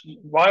valves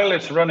while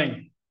it's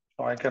running.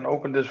 So I can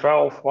open this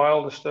valve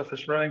while the stuff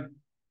is running.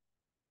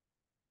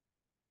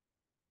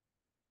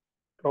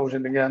 Close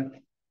it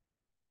again.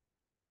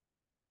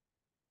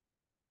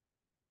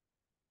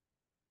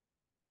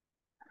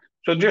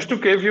 So just to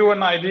give you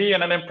an idea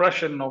and an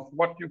impression of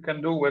what you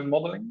can do with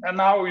modeling and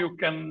how you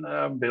can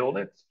build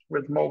it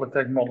with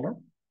Mobatec Modeler.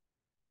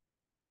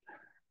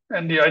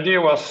 And the idea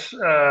was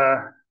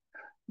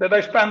that I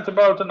spent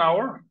about an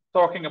hour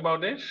talking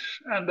about this.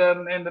 And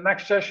then in the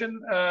next session,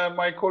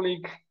 my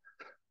colleague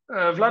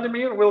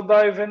Vladimir will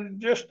dive in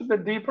just a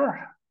bit deeper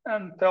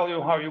and tell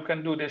you how you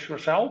can do this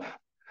yourself.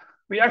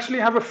 We actually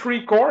have a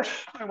free course.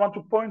 I want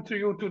to point to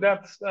you to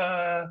that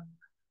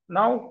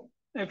now,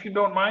 if you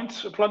don't mind.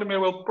 Vladimir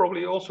will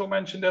probably also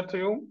mention that to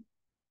you.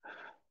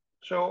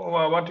 So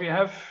what we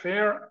have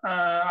here,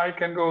 I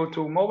can go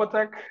to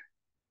Mobatec.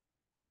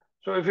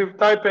 So if you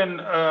type in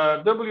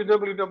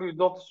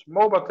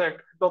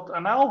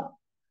www.mobatec.nl,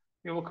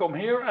 you will come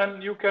here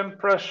and you can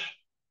press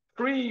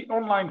free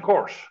online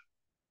course.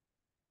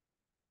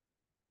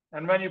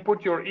 And when you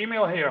put your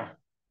email here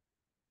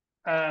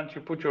and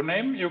you put your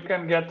name, you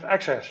can get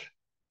access.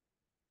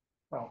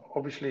 Well,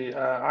 obviously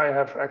I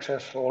have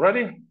access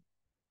already.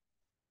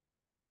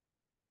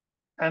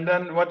 And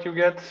then what you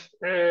get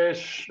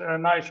is a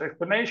nice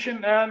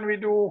explanation, and we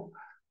do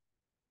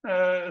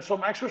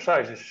some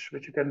exercises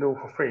which you can do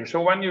for free. So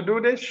when you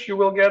do this, you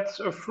will get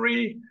a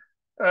free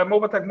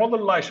Mobatec model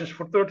license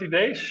for 30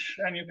 days,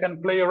 and you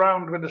can play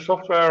around with the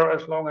software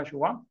as long as you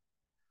want.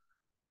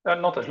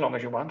 Not as long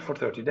as you want, for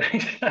 30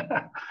 days.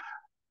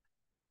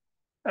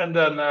 And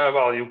then,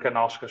 well, you can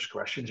ask us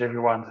questions if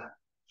you want.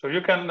 So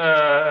you can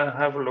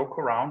have a look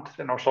around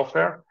in our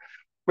software,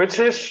 which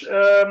is,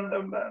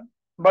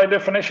 by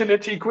definition,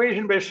 it's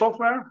equation-based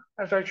software,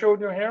 as I showed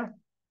you here.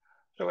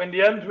 So in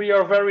the end, we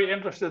are very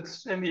interested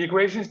in the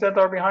equations that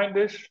are behind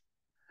this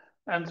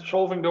and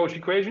solving those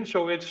equations.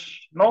 So it's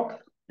not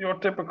your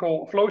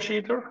typical flow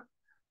sheeter.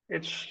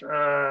 It's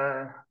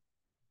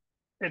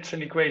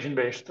an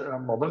equation-based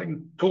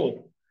modeling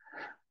tool,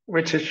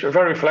 which is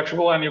very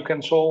flexible, and you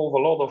can solve a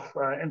lot of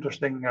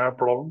interesting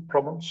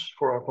problems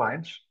for our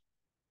clients.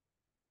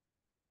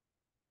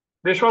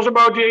 This was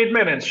about the 8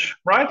 minutes,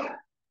 right,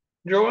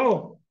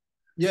 Joel?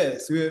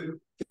 Yes,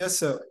 yes,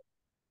 sir.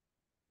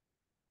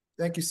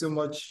 Thank you so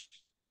much.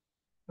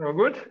 You're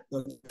good.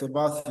 Dr.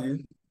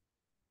 Matthew.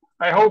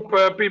 I hope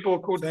people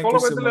could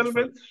follow it a little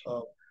bit.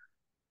 For,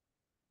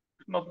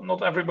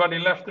 Not everybody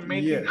left the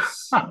meeting.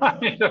 Yes.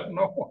 I don't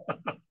know.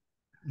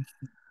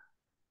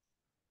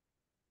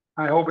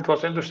 I hope it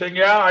was interesting.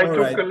 Yeah, I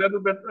took a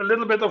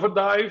little bit of a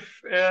dive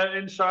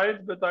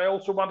inside, but I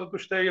also wanted to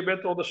stay a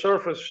bit on the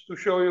surface to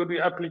show you the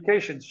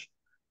applications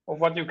of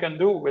what you can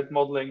do with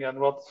modeling and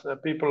what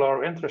people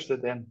are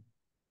interested in.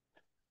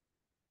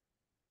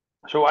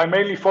 So I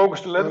mainly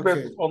focused a little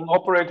bit on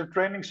operator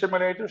training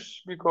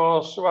simulators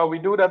because, well, we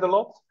do that a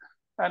lot,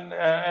 and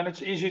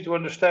it's easy to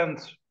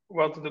understand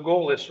what the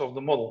goal is of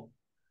the model.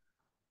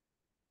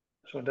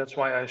 So that's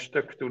why I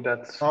stuck to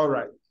that. All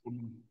right.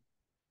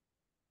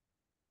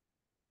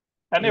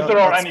 And if there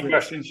are any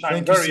questions,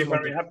 I'm very,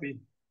 very happy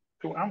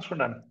to answer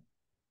them.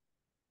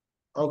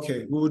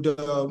 Okay, we would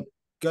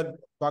get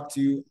back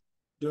to you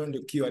during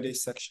the Q&A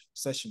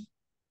session.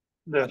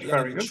 That's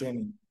very good.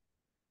 Training.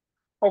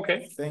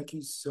 Okay. Thank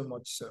you so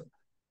much, sir.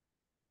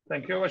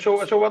 Thank you.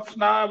 So what's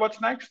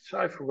next?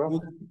 I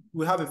forgot.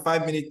 We have a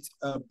 5-minute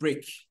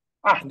break,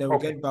 and then we'll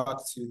get back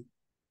to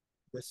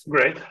this.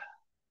 Great.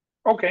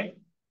 Okay.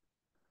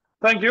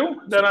 Thank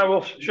you. Then I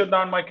will shut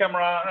down my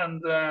camera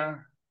and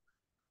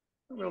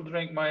we'll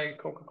drink my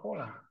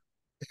Coca-Cola.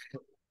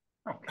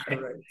 Okay.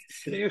 All right.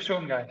 See you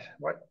soon, guys.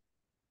 Bye.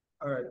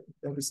 All right.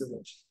 Thank you so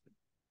much.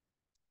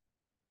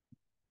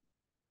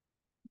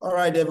 All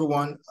right,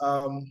 everyone.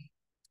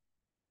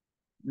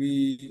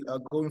 We are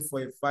going for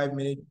a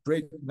 5-minute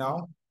break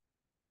now.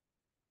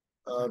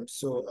 We'll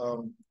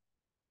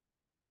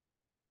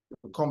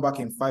come back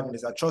in 5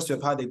 minutes. I trust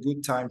you've had a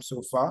good time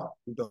so far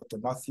with Dr.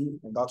 Matthew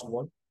on that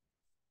one.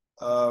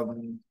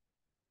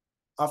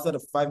 After the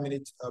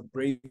 5-minute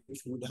break, we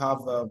would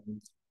have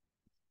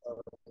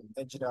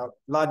Engineer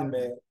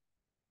Vladimir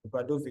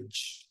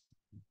Obradovich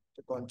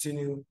to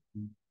continue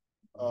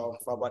for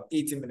about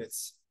 80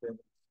 minutes. Then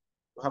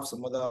we'll have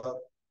some other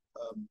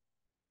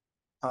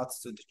parts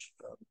to the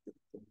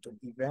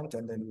event,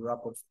 and then we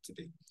wrap up for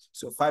today.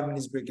 So 5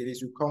 minutes break it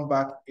is. We'll come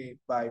back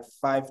by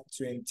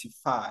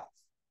 5:25.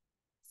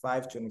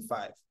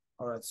 5:25.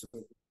 All right, so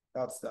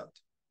that's that.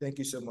 Thank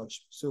you so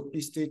much. So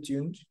please stay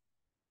tuned.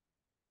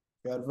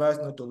 You're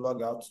advised not to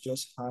log out,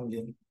 just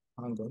hang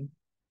on.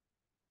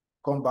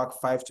 Come back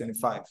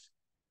 5:25.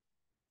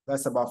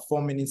 That's about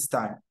 4 minutes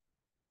time.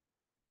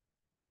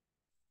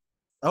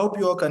 I hope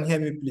you all can hear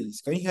me,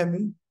 please. Can you hear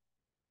me?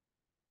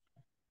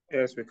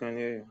 Yes, we can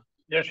hear you.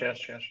 Yes, we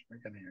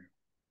can hear you.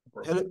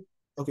 Hello?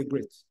 Okay,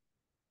 great.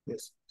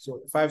 Yes,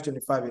 so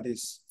 5:25 it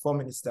is, 4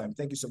 minutes time.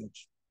 Thank you so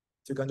much.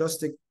 So you can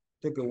just take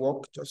a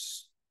walk,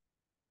 just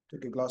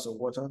take a glass of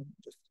water,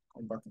 just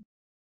come back.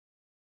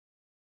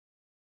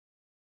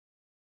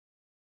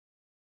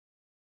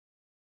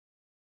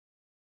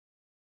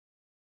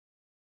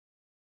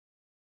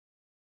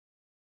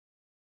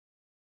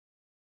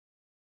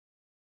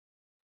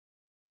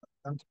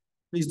 And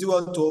please do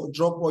want to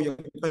drop all your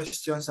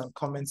questions and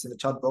comments in the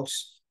chat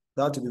box.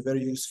 That will be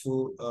very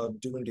useful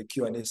during the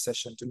Q&A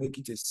session to make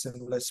it a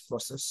seamless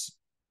process.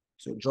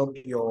 So drop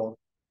your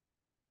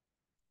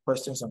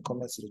questions and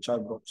comments in the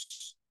chat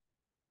box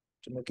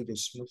to make it a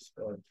smooth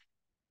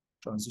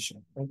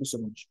transition. Thank you so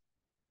much.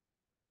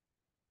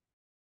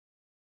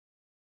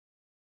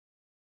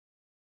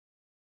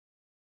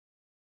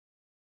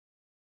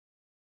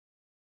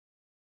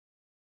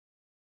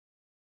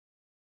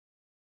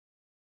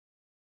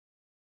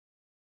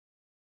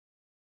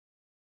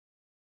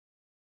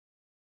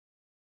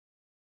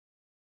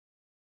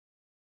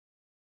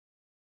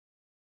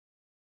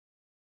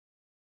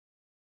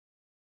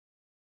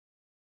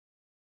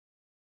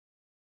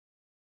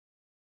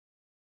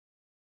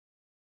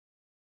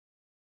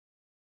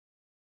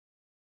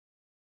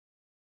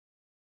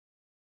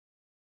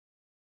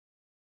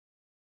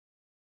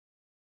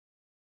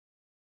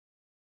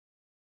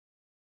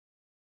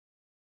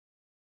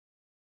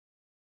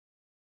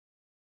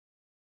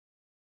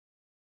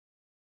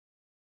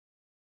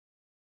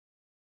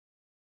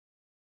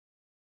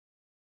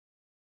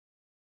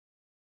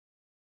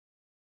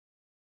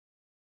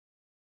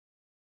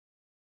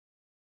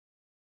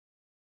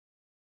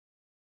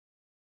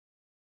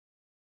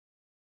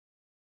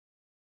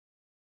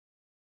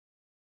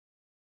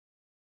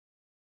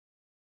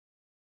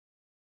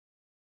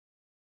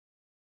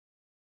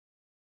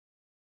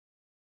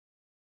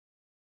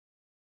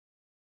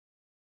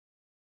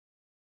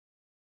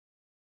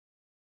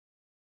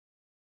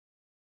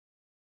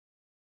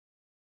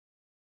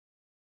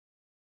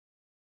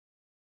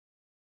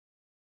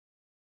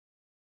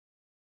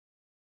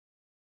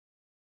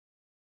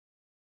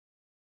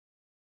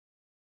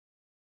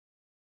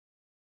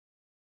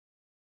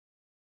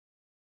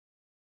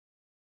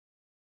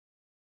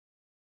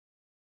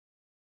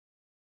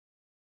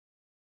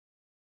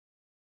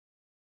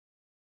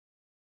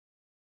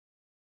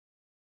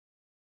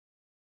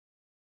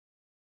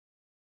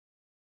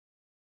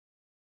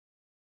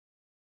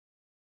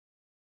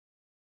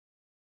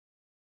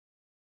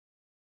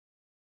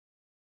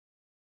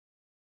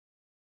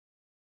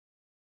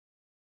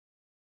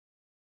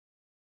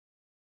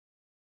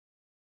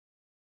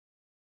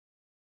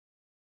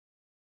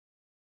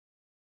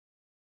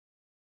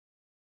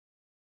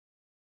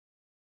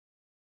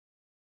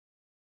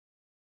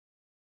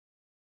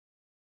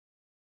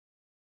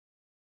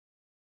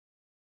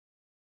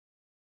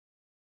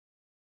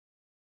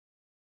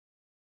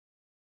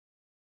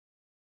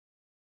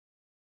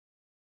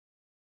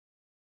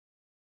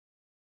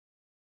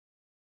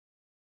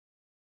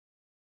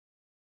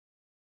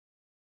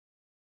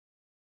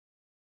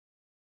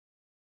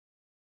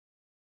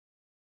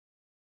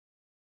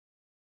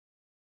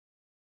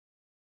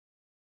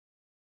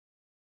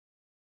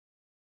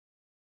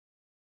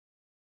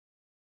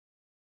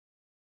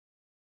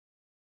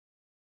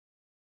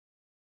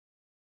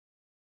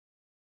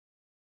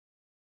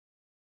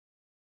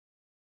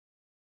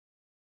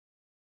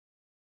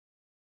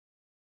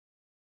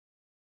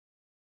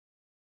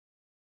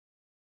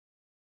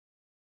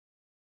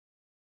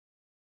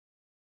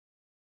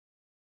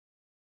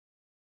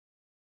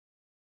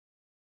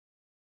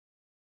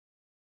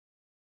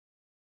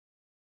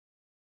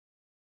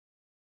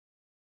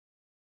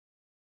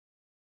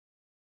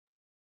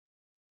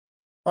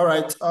 All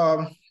right,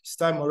 it's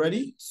time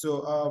already.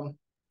 So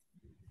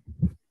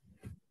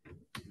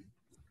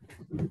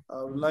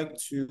I would like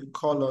to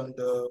call on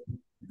the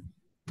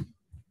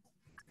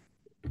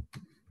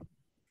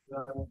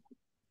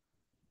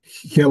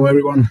Hello,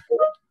 everyone.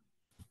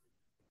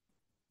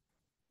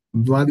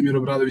 Vladimir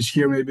Obradovic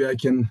here. Maybe I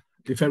can,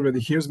 if everybody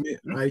hears me,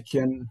 I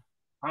can.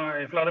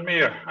 Hi,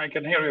 Vladimir. I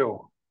can hear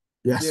you.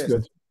 Yes,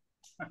 good.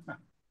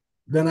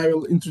 Then I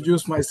will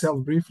introduce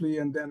myself briefly,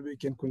 and then we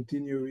can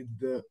continue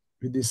with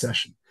this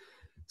session.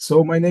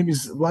 So my name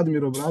is Vladimir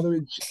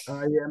Obradovic.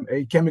 I am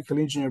a chemical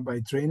engineer by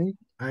training.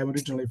 I am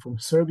originally from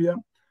Serbia,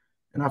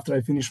 and after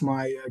I finished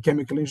my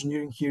chemical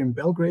engineering here in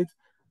Belgrade,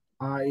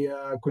 I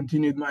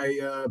continued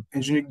my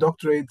engineering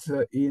doctorate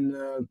in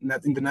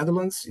the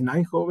Netherlands, in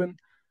Eindhoven,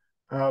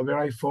 where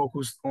I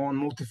focused on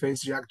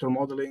multi-phase reactor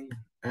modeling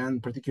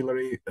and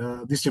particularly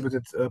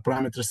distributed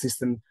parameter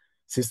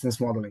systems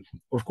modeling.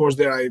 Of course,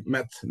 there I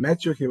met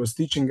Matthew. He was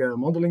teaching a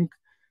modeling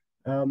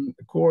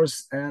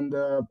course, and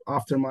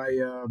after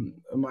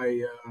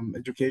my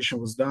education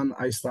was done,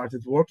 I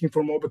started working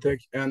for Mobatec,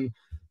 and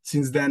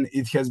since then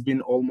it has been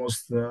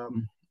almost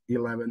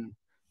 11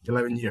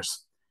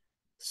 years.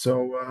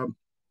 So,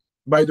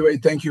 by the way,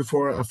 thank you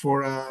for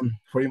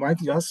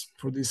inviting us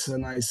for this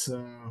nice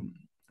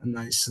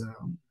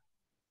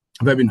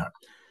webinar.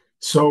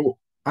 So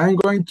I'm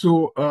going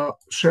to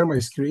share my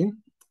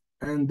screen,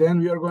 and then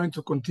we are going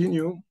to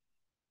continue.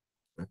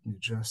 Let me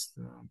just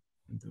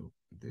do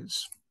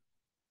this.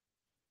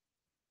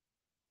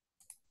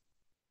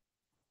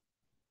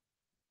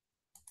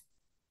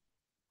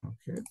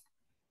 Okay.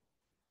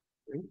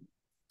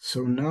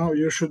 So now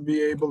you should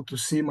be able to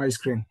see my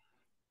screen.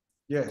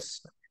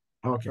 Yes.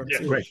 Okay,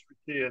 yes, great.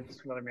 see it,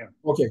 Vladimir.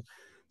 Okay.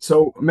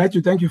 So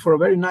Matthew, thank you for a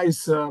very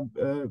nice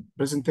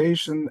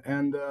presentation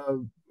and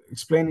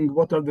explaining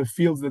what are the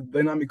fields that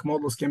dynamic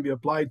models can be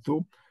applied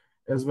to,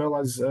 as well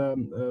as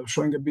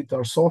showing a bit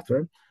our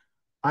software.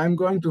 I'm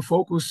going to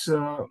focus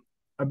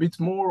a bit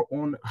more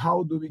on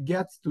how do we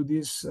get to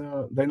these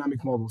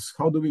dynamic models?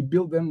 How do we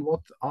build them?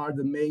 What are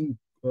the main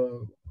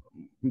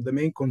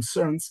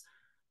concerns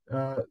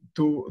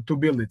to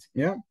build it?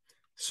 Yeah.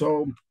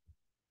 So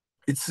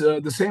it's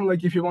the same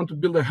like if you want to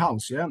build a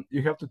house. Yeah,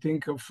 you have to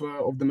think of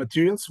the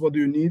materials. What do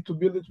you need to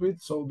build it with?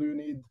 So do you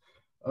need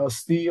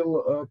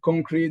steel,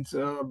 concrete,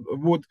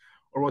 wood,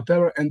 or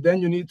whatever, and then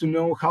you need to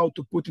know how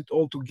to put it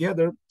all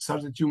together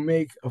such that you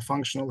make a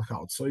functional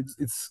house. So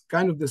it's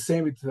kind of the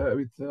same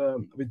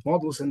with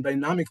models and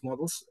dynamic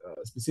models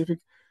specific.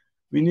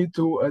 We need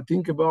to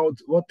think about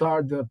what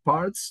are the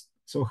parts.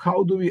 So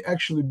how do we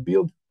actually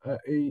build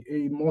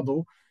a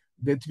model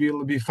that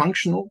will be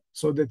functional,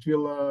 so that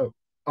will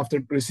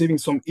after receiving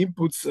some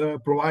inputs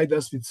provide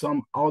us with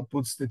some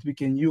outputs that we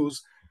can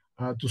use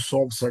to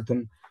solve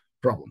certain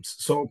problems.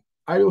 So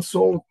I will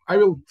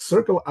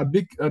circle a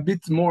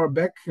bit more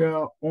back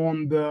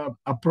on the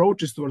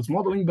approaches towards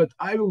modeling, but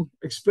I will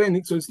explain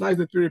it. So it's nice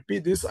that we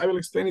repeat this. I will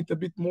explain it a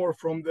bit more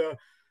from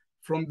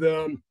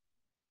the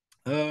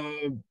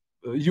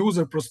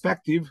user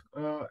perspective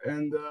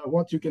and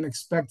what you can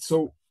expect.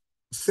 So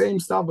same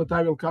stuff, but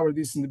I will cover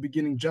this in the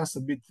beginning just a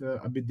bit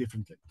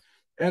differently.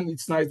 And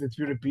it's nice that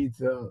we repeat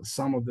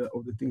some of the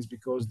things,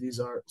 because these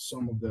are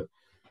some of the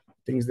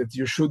things that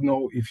you should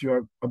know if you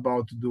are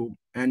about to do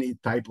any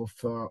type of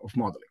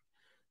modeling.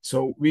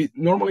 So we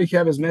normally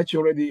have, as Matthew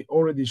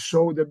already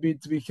showed a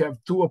bit, we have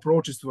two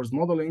approaches towards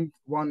modeling.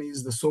 One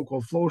is the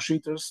so-called flow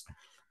sheeters,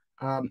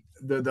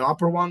 the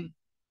upper one,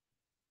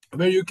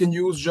 where you can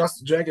use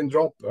just drag and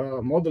drop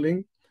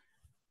modeling.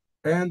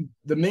 And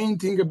the main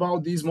thing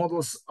about these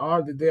models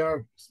are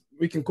that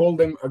we can call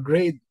them a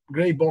gray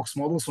box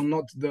model. So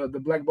not the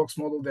black box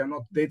model. They're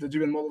not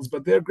data-driven models,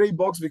 but they're gray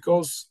box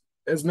because,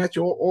 as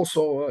Matthew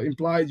also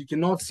implied, you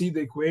cannot see the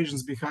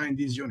equations behind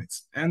these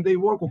units. And they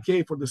work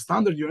okay for the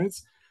standard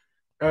units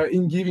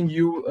in giving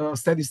you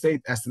steady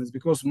state estimates,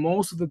 because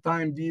most of the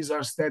time these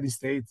are steady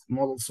state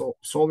models, so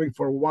solving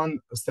for one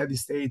steady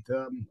state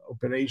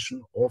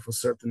operation of a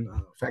certain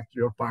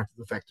factory or part of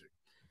the factory.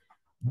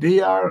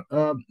 They are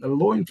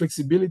low in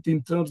flexibility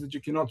in terms that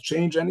you cannot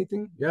change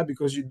anything, yeah,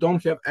 because you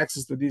don't have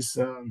access to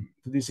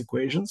these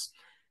equations.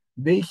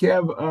 They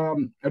have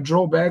a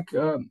drawback,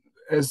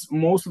 as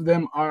most of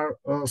them are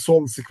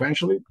solved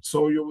sequentially.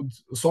 So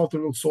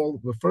software will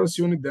solve the first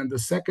unit, then the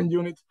second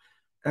unit,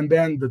 and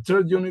then the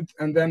third unit,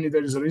 and then if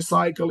there is a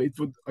recycle, it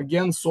would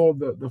again solve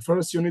the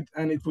first unit,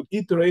 and it would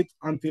iterate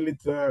until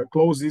it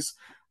closes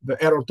the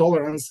error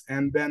tolerance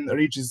and then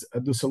reaches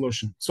the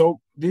solution.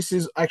 So this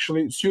is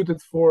actually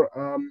suited for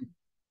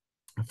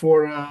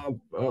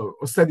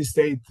steady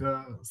state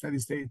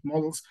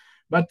models.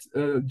 But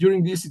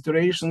during these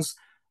iterations,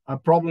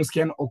 problems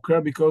can occur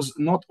because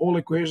not all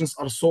equations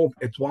are solved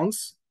at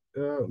once,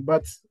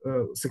 but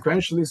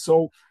sequentially.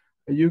 So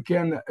you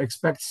can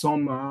expect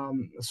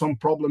some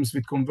problems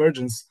with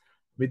convergence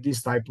with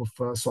this type of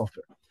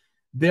software.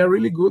 They are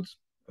really good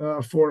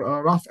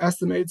for rough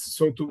estimates,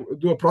 so to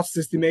do a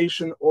process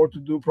estimation or to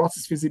do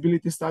process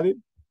feasibility study.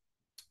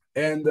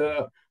 And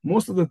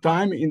most of the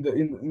time in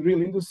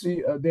real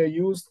industry, they're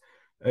used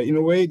in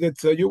a way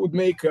that you would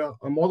make a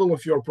model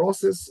of your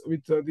process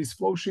with this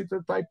flow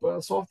sheeter type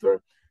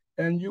software,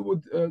 and you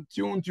would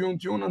tune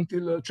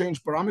until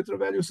change parameter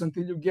values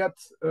until you get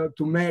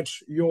to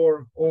match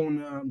your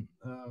own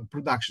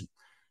production.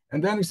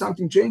 And then if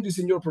something changes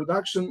in your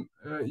production,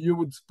 you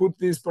would put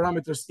these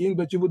parameters in,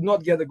 but you would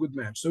not get a good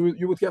match. So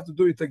you would have to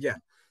do it again.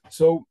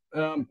 So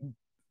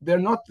they're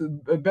not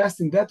the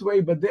best in that way,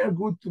 but they're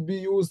good to be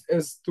used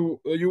as to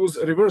use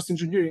reverse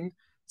engineering,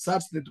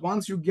 such that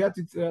once you get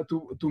it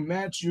to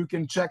match, you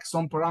can check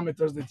some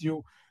parameters that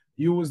you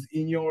used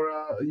in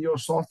your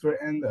software,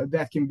 and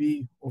that can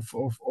be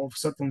of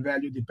certain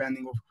value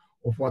depending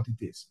of what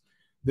it is.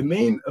 The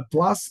main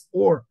plus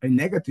or a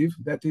negative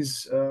that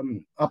is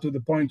up to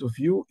the point of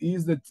view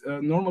is that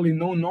normally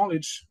no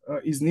knowledge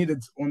is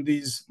needed on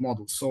these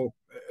models. So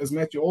as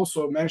Matthew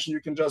also mentioned,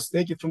 you can just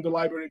take it from the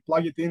library,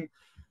 plug it in.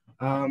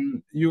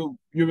 You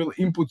will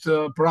input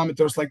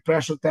parameters like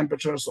pressure,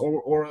 temperatures,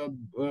 or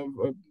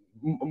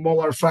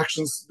molar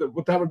fractions,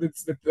 whatever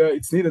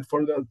it's needed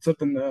for the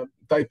certain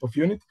type of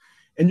unit,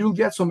 and you'll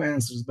get some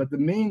answers. But the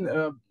main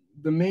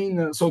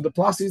so the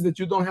plus is that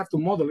you don't have to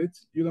model it,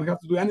 you don't have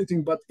to do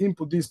anything but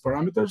input these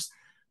parameters.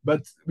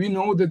 But we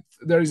know that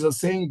there is a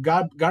saying,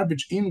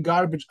 garbage in,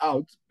 garbage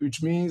out,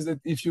 which means that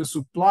if you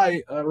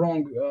supply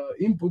wrong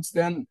inputs,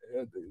 then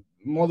the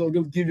model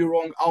will give you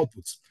wrong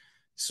outputs.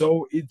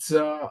 So it's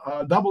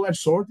a double-edged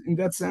sword in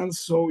that sense.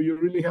 So you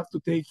really have to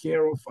take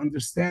care of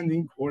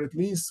understanding, or at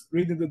least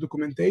reading the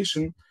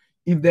documentation,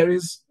 if there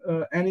is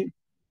any,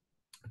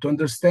 to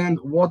understand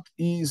what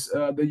is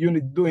the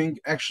unit doing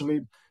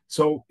actually,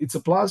 So it's a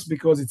plus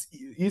because it's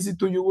easy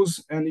to use,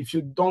 and if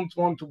you don't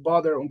want to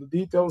bother on the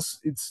details,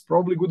 it's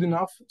probably good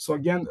enough. So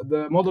again,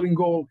 the modeling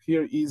goal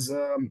here is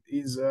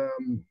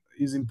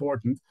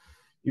important.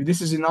 If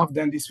this is enough,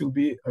 then this will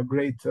be a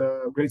great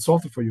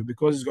software for you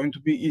because it's going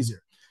to be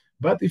easier.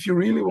 But if you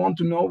really want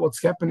to know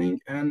what's happening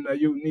and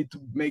you need to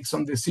make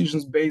some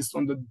decisions based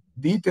on the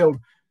detailed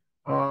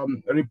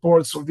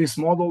reports of this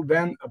model,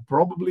 then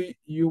probably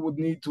you would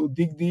need to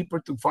dig deeper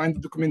to find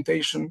the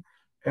documentation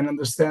and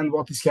understand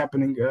what is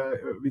happening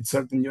with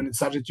certain units,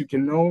 such that you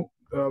can know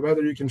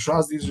whether you can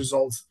trust these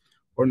results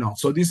or not.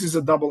 So this is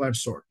a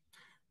double-edged sword.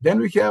 Then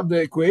we have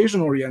the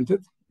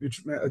equation-oriented,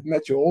 which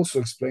Matthew also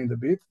explained a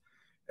bit.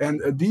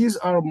 And these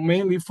are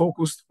mainly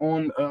focused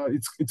on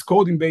it's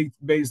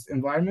coding-based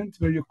environment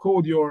where you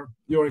code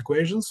your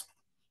equations,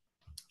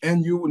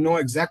 and you know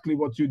exactly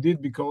what you did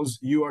because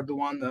you are the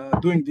one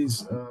doing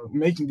these,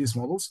 making these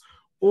models.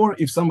 Or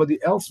if somebody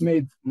else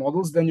made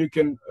models, then you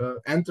can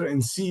enter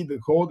and see the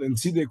code and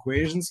see the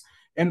equations.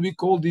 And we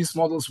call these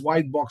models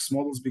white box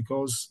models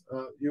because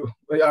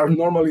they are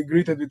normally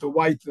greeted with a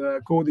white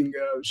coding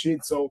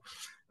sheet, so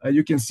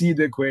you can see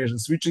the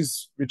equations, which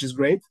is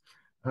great.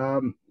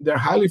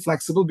 They're highly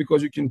flexible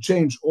because you can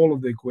change all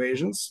of the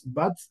equations,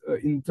 but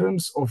in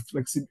terms of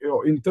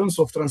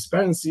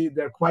transparency,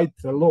 they're quite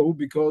low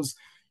because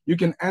you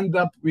can end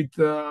up with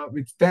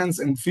tens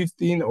and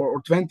 15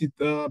 or 20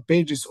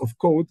 pages of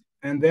code,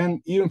 and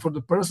then even for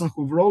the person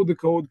who wrote the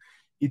code,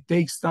 it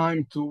takes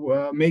time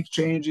to make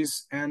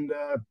changes. And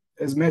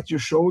as Matthew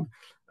showed,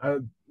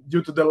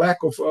 due to the lack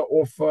of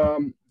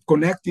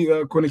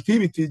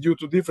connectivity due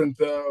to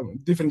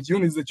different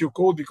units that you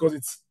code, because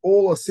it's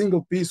all a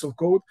single piece of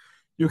code,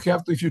 you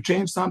have to, if you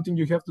change something,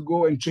 you have to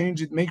go and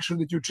change it, make sure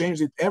that you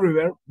change it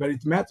everywhere where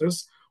it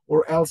matters,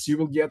 or else you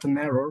will get an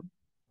error.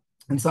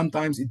 And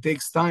sometimes it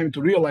takes time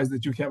to realize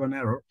that you have an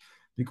error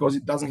because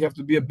it doesn't have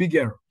to be a big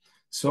error.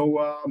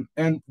 So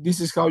and this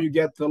is how you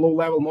get the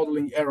low-level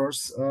modeling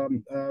errors,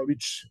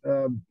 which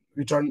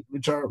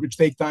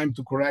take time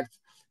to correct.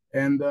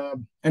 And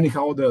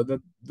anyhow,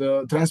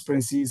 the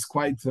transparency is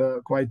quite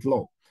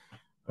low.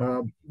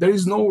 There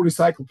is no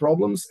recycle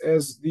problems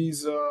as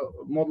these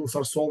models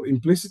are solved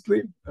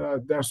implicitly.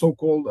 They are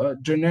so-called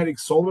generic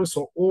solvers,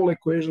 so all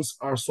equations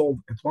are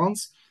solved at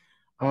once.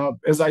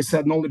 As I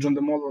said, knowledge on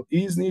the model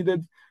is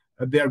needed.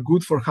 They are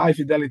good for high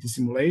fidelity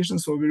simulation.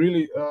 So we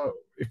really,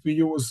 if we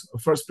use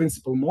first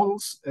principle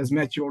models, as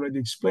Matthew already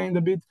explained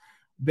a bit,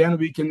 then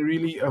we can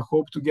really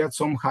hope to get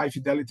some high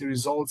fidelity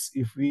results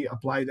if we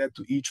apply that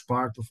to each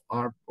part of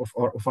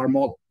our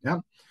model. Yeah.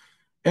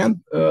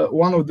 And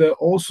one of the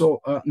also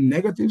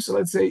negatives,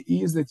 let's say,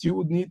 is that you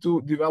would need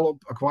to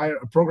acquire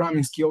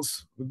programming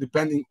skills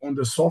depending on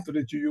the software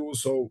that you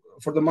use. So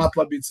for the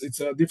MATLAB, it's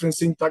a different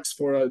syntax.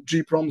 For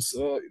GPROMs,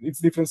 it's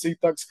different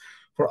syntax.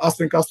 For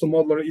Aspen Custom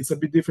Modeler, it's a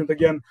bit different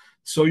again.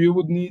 So you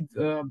would need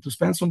to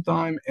spend some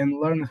time and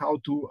learn how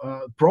to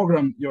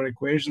program your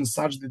equations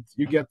such that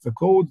you get the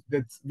code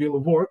that will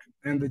work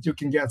and that you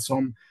can get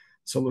some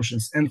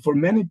solutions. And for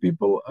many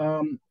people,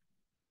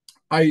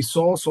 I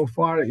saw so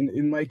far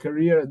in my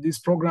career, this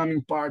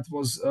programming part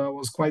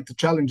was quite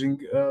challenging.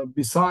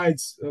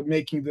 Besides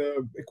making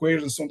the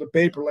equations on the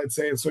paper, let's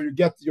say, so you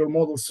get your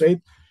model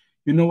straight,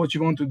 you know what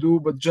you want to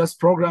do, but just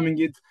programming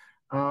it,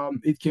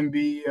 it can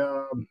be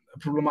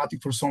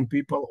problematic for some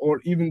people,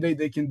 or even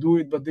they can do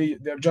it, but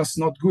they're just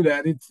not good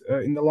at it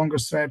in the longer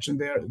stretch, and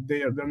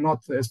they're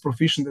not as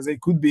proficient as they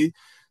could be,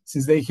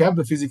 since they have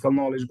the physical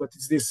knowledge, but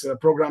it's this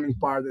programming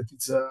part that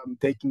it's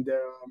taking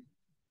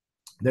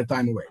their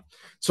time away.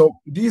 So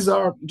these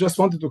are, just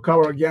wanted to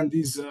cover again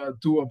these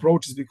two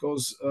approaches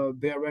because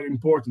they are very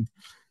important.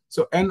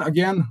 So, and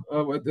again,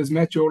 as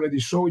Matthew already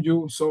showed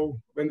you, so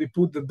when we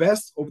put the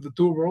best of the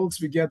two worlds,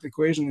 we get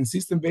equation and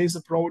system-based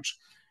approach,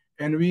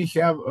 and we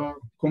have a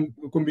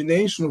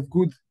combination of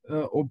good,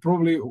 or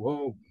probably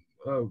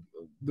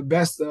the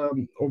best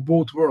of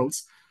both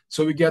worlds.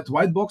 So we get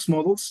white box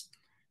models,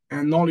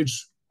 and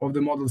knowledge of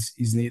the models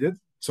is needed.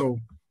 So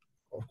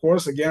of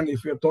course, again,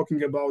 if we are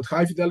talking about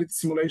high fidelity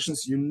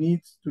simulations, you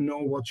need to know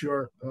what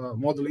you're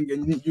modeling,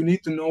 and you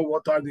need to know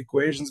what are the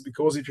equations,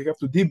 because if you have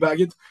to debug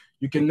it,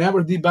 you can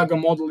never debug a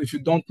model if you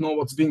don't know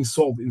what's being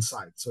solved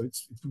inside. So it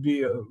would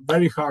be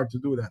very hard to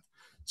do that.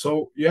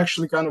 So you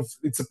actually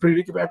it's a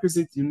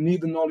prerequisite. You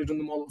need the knowledge on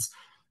the models,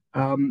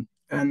 and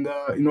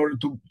in order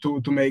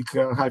to make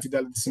high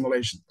fidelity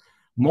simulation.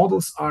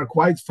 Models are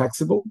quite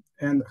flexible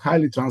and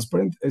highly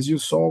transparent, as you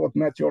saw what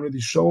Matthew already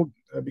showed,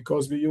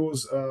 because we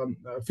use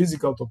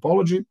physical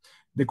topology,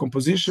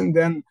 decomposition.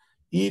 Then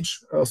each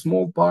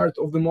small part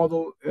of the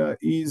model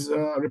is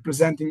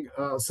representing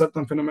a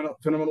certain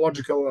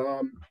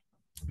phenomenological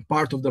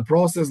part of the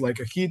process, like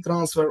a heat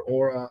transfer,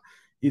 or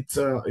it's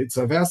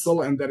a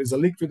vessel and there is a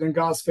liquid and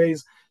gas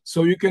phase.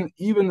 So you can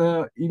even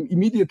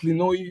immediately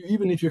know,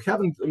 even if you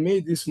haven't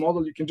made this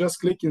model, you can just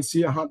click and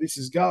see, this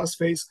is gas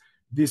phase,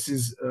 this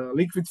is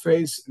liquid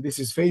phase, this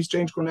is phase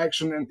change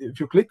connection. And if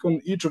you click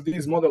on each of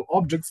these model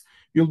objects,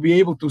 you'll be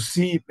able to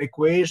see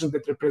equations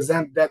that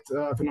represent that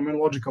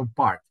phenomenological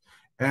part.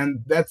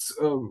 And that's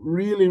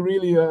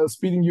really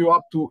speeding you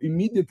up to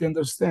immediately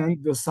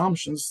understand the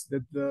assumptions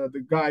that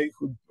the guy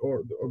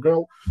or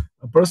girl,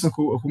 a person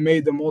who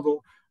made the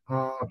model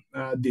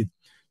did.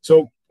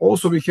 So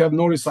also we have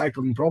no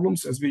recycling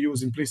problems, as we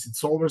use implicit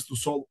solvers to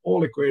solve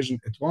all equations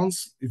at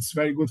once. It's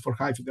very good for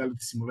high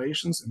fidelity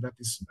simulations, and that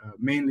is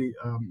mainly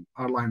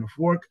our line of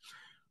work.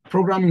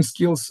 Programming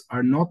skills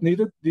are not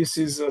needed. This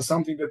is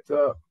something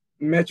that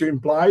Matthew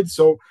implied.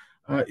 So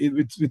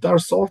with our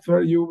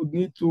software, you would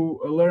need to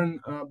learn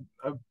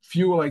a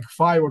few, like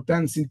 5 or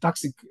 10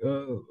 syntactic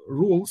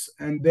rules,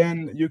 and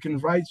then you can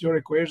write your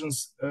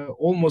equations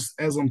almost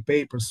as on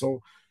paper.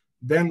 So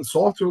then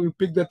software will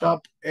pick that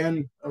up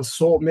and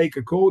make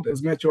a code,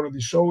 as Matthew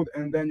already showed,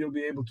 and then you'll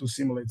be able to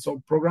simulate.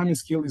 So programming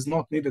skill is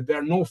not needed. There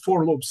are no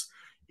for loops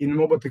in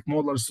Mobatec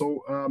modeler.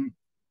 So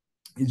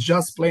it's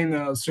just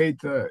plain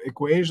straight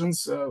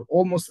equations,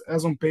 almost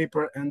as on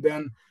paper, and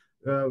then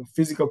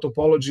physical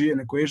topology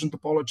and equation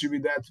topology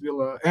with that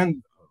will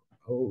and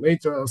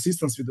later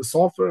assistance with the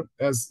software,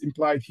 as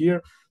implied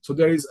here. So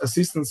there is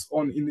assistance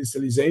on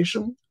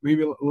initialization. We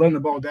will learn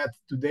about that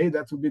today.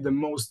 That will be the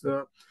most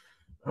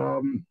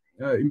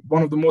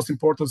one of the most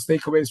important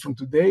takeaways from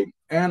today,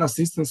 and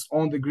assistance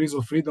on degrees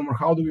of freedom, or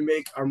how do we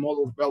make our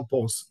model well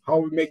posed, how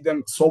we make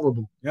them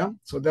solvable. Yeah,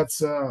 so that's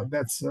going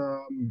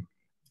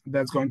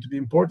to be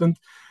important.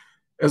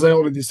 As I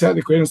already said,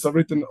 equations are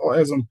written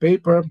as on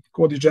paper,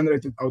 code is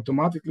generated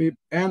automatically,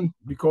 and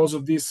because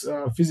of this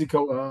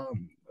physical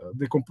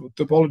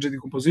topology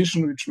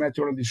decomposition, which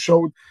Matthew already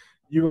showed,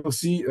 you will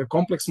see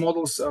complex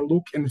models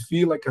look and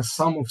feel like a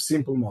sum of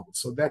simple models.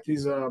 So that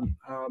is a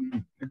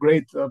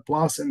great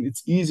plus, and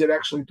it's easier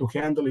actually to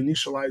handle,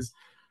 initialize,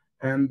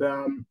 and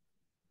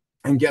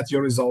get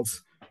your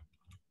results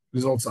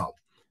out.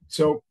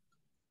 So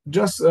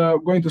just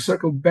going to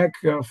circle back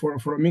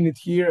for a minute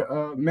here.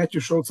 Matthew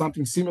showed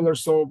something similar.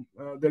 So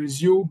there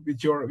is you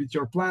with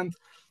your plant,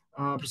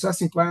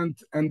 processing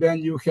plant, and then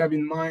you have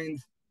in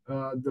mind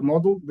the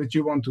model that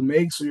you want to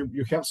make. So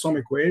you have some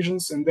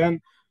equations, and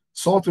then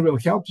software will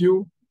help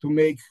you to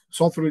make,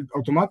 software will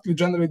automatically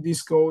generate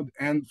this code,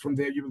 and from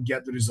there you will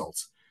get the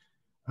results.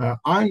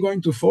 I'm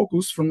going to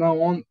focus from now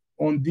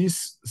on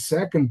this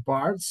second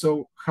part.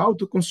 So how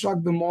to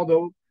construct the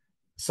model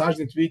such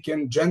that we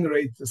can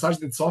generate, such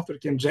that software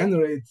can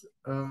generate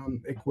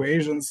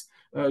equations,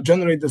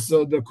 generate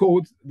the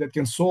code that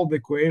can solve the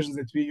equations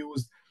that we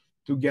use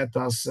to get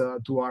us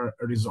to our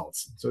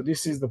results. So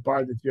this is the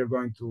part that we are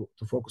going to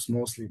focus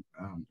mostly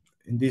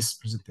in this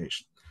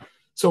presentation.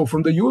 So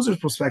from the user's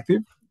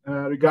perspective,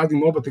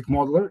 regarding Mobatec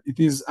Modeler, it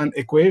is an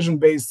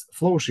equation-based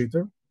flow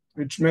sheeter,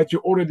 which Matthew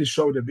already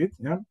showed a bit.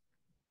 Yeah,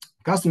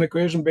 custom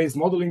equation-based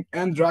modeling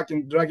and drag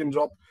and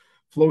drop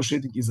flow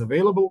sheeting is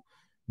available.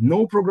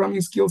 No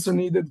programming skills are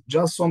needed,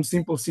 just some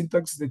simple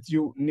syntax that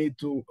you need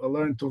to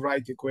learn to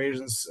write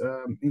equations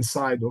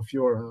inside of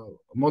your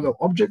model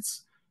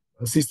objects,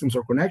 systems,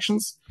 or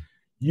connections.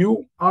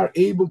 You are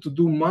able to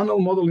do manual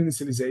model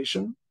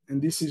initialization, and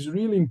this is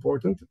really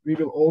important. We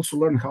will also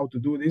learn how to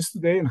do this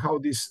today and how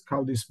this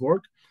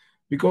works,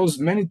 because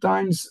many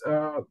times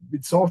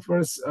with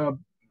softwares,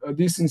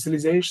 these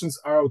initializations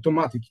are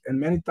automatic, and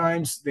many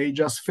times they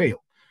just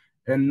fail.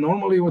 And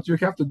normally what you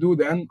have to do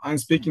then, I'm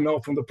speaking now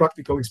from the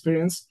practical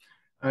experience,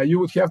 you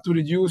would have to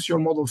reduce your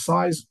model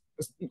size.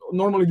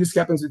 Normally this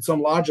happens with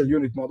some larger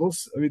unit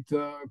models, with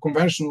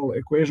conventional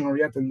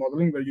equation-oriented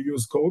modeling where you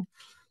use code.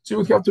 So you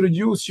would have to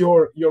reduce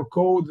your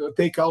code,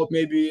 take out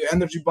maybe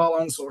energy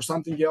balance or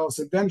something else,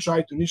 and then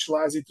try to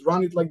initialize it,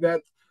 run it like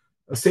that,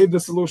 save the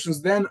solutions,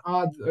 then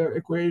add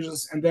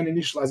equations, and then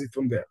initialize it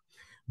from there.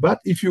 But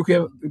if you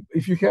have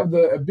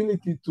the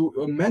ability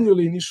to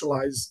manually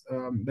initialize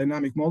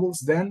dynamic models,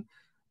 then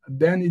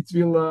it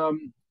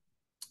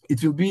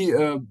will be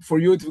for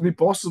you. It will be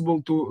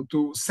possible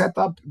to set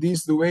up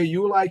this the way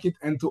you like it,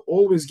 and to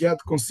always get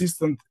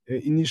consistent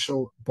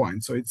initial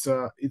points. So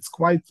it's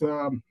quite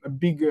a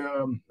big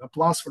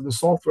plus for the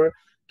software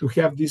to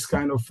have this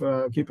kind of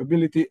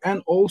capability,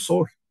 and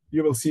also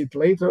you will see it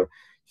later,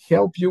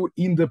 help you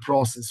in the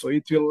process. So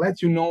it will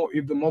let you know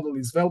if the model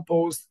is well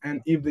posed and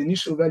if the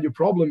initial value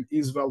problem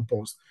is well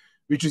posed,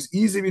 which is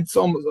easy with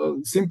some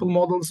simple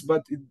models,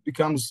 but it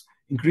becomes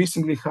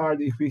increasingly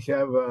hard if we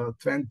have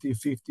 20,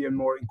 50 and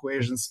more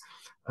equations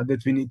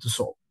that we need to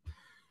solve.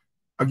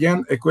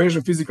 Again,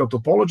 equation physical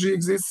topology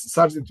exists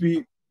such that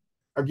we,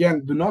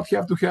 again, do not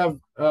have to have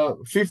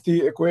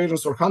 50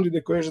 equations or 100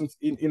 equations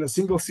in a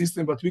single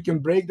system, but we can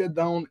break that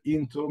down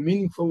into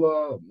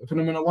meaningful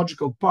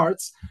phenomenological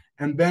parts,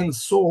 and then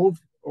solve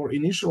or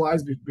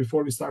initialize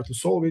before we start to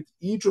solve it,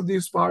 each of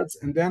these parts,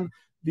 and then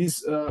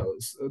these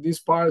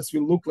parts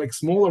will look like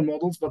smaller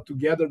models, but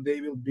together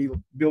they will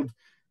build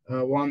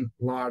one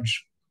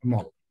large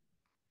model.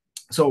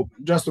 So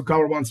just to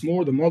cover once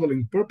more the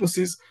modeling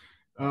purposes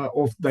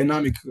of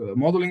dynamic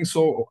modeling.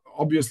 So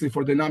obviously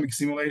for dynamic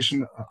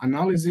simulation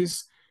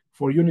analysis,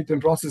 for unit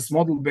and process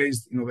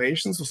model-based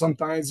innovation. So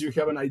sometimes you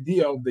have an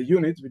idea of the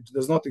unit which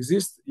does not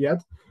exist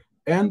yet,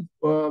 and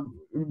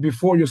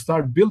before you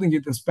start building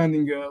it and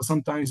spending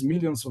sometimes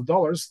millions of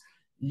dollars,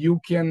 you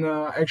can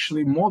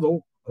actually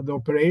model the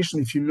operation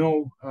if you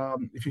know,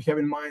 if you have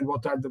in mind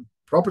what are the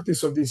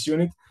properties of this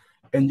unit,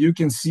 and you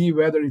can see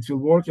whether it will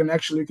work, and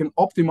actually you can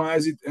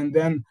optimize it and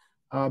then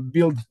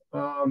build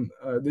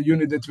the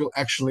unit that will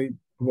actually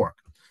work.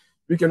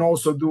 We can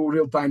also do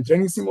real-time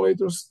training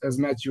simulators, as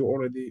Matthew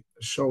already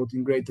showed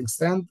in great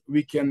extent.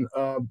 We can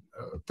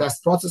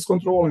test process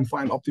control and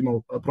find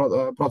optimal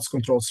process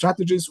control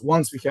strategies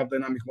once we have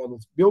dynamic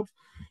models built.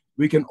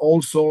 We can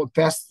also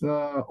test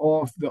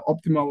of the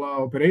optimal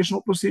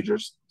operational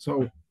procedures.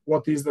 So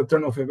what is the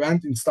turn-off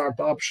event in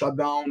startup,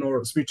 shutdown,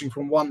 or switching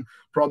from one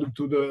product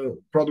to the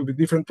product with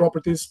different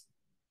properties.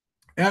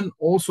 And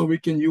also we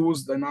can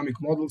use dynamic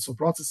models of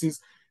processes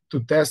to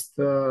test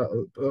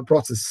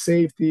process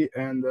safety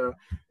and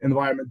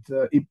environment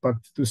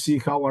impact to see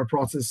how our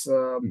process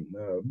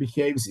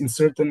behaves in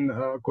certain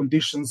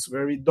conditions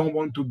where we don't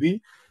want to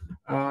be.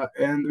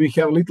 And we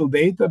have little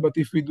data, but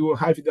if we do a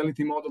high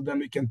fidelity model, then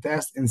we can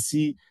test and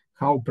see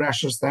how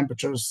pressures,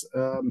 temperatures,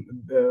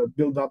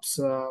 buildups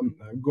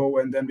go,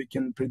 and then we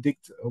can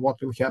predict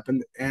what will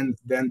happen and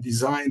then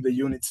design the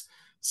units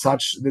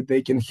such that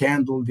they can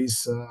handle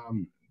these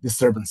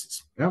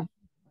disturbances. Yeah.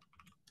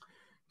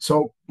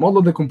 So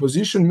model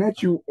decomposition,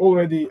 Matthew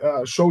already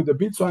showed a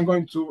bit, so I'm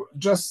going to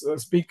just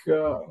speak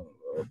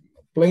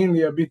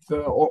plainly a bit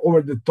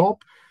over the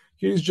top.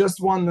 Here is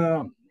just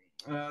one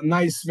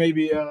nice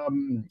maybe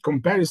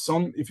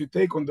comparison. If you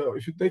take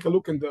a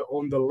look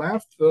on the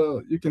left,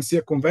 you can see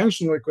a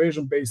conventional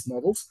equation-based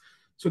models.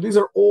 So these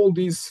are all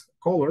these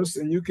colors,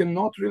 and you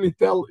cannot really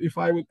tell if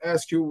I would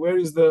ask you where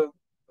is the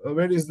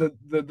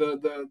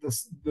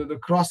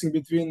crossing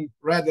between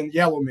red and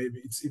yellow.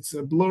 Maybe it's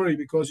blurry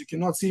because you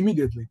cannot see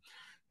immediately.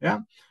 Yeah,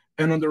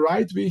 and on the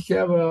right we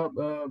have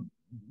a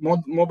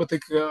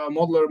Mobatec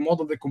modeler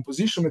model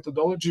decomposition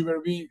methodology where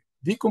we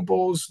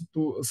decompose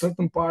to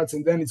certain parts,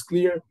 and then it's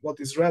clear what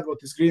is red, what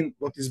is green,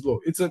 what is blue.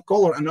 It's a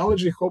color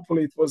analogy.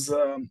 Hopefully it was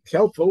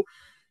helpful,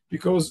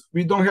 because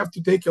we don't have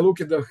to take a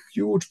look at the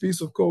huge piece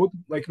of code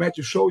like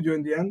Matthew showed you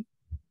in the end,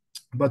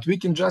 but we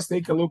can just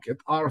take a look at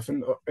our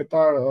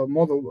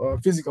model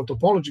physical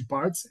topology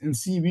parts and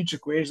see which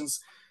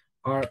equations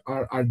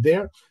are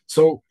there.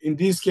 So in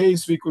this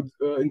case, we could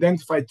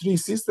identify 3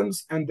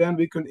 systems, and then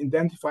we can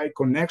identify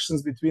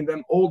connections between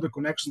them, all the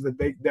connections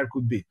that there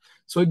could be.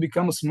 So it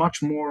becomes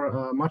much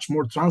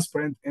more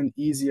transparent and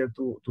easier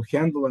to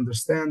handle,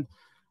 understand,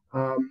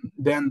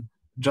 than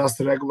just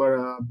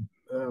regular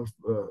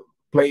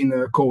plain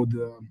code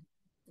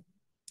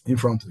in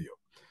front of you.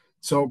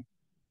 So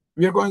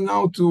we are going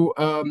now to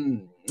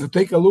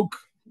take a look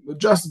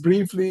just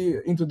briefly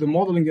into the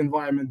modeling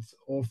environment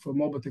of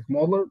Mobatec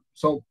Modeler.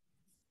 So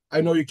I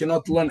know you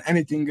cannot learn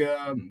anything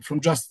from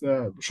just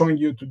showing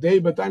you today,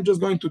 but I'm just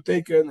going to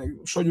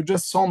show you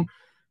just some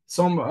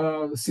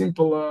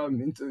simple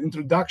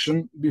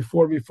introduction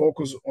before we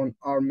focus on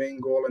our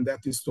main goal, and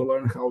that is to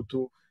learn how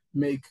to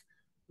make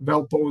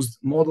well-posed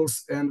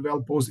models and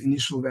well-posed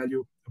initial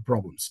value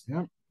problems.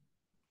 Yeah.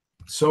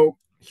 So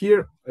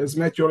here, as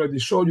Matthew already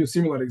showed you,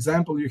 similar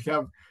example, you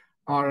have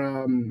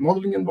our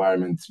modeling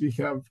environment, we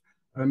have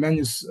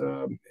menus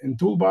and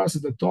toolbars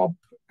at the top,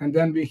 and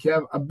then we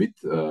have a bit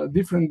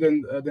different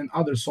than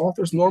other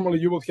softwares. Normally,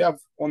 you will have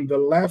on the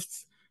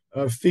left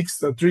a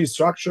fixed tree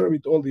structure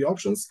with all the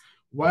options,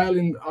 while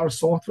in our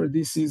software,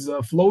 this is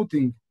a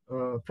floating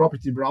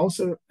property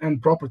browser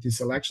and property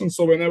selection.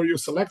 So whenever you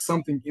select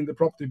something in the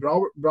property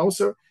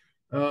browser,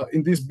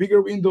 in this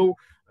bigger window,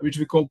 which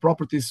we call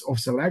properties of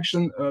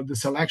selection, the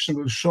selection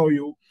will show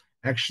you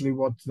actually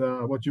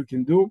what you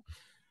can do.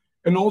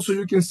 And also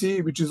you can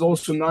see, which is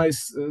also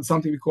nice,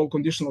 something we call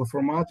conditional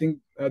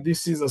formatting.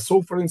 This is a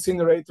sulfur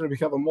incinerator. We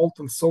have a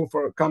molten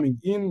sulfur coming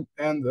in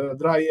and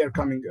dry air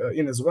coming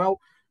in as well.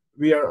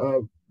 We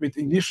are, with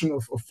ignition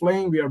of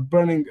flame, we are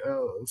burning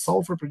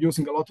sulfur,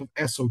 producing a lot of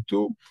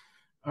SO2.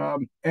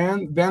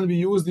 And then we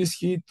use this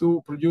heat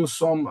to produce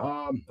some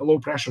low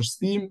pressure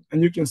steam.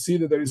 And you can see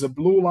that there is a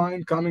blue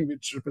line coming,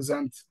 which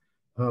represents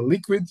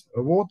liquid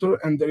water,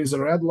 and there is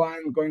a red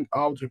line going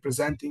out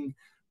representing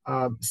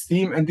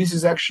steam. And this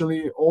is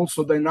actually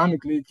also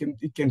dynamically,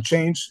 it can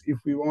change if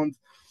we want,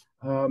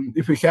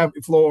 if we have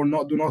flow or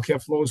do not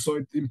have flow. So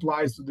it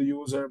implies to the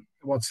user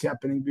what's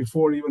happening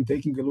before even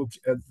taking a look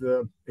at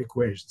the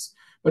equations.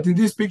 But in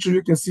this picture,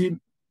 you can see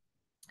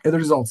the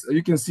results.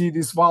 You can see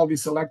this valve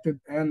is selected,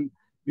 and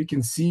we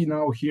can see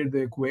now here the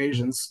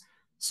equations.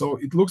 So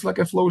it looks like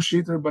a flow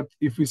sheeter, but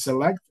if we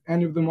select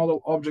any of the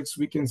model objects,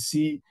 we can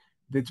see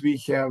that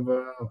we have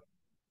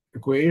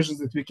equations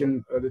that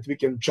we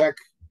can check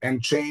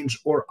and change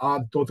or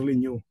add totally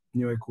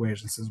new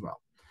equations as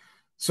well.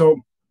 So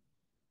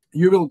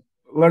you will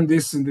learn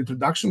this in the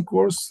introduction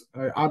course.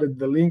 I added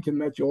the link, and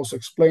Matthew also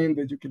explained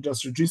that you can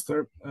just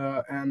register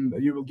and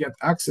you will get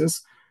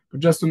access. But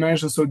just to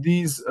mention, so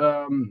these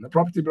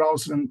property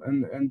browser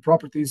and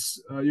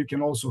properties you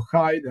can also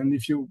hide, and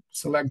if you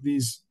select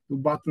these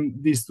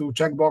two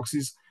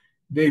checkboxes,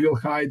 they will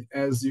hide,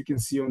 as you can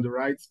see on the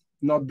right.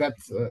 Not that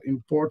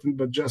important,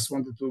 but just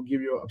wanted to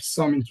give you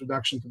some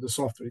introduction to the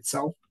software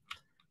itself.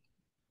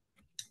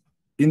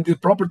 In the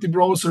property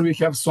browser, we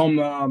have some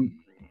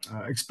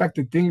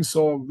expected things.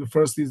 So the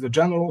first is the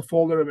general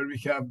folder where we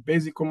have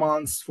basic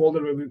commands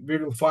folder where we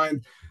will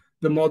find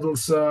the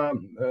models,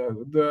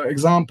 the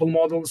example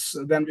models.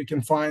 Then we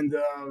can find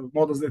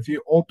models that we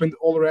opened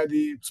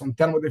already, some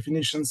thermo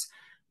definitions.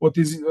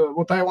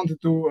 What I wanted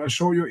to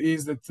show you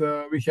is that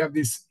we have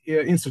these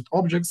insert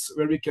objects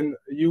where we can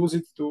use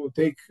it to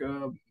take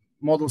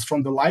models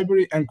from the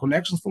library and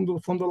connections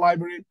from the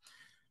library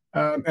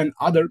and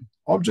other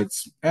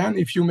objects. And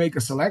if you make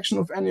a selection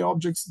of any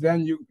objects,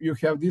 then you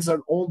have, these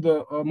are all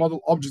the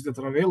model objects that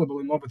are available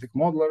in Mobatec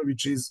Modeler,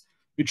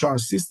 which are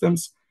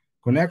systems,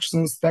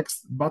 connections, text,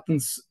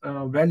 buttons,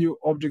 value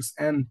objects,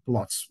 and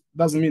plots.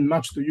 Doesn't mean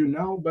much to you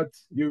now, but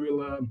you will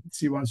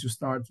see once you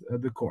start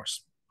the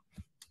course.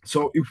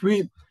 So if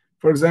we,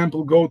 for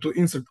example, go to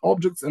insert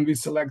objects and we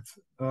select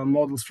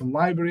models from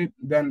library,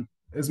 then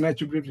as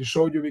Matthew briefly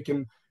showed you, we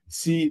can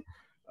see,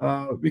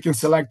 we can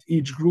select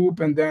each group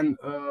and then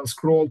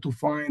scroll to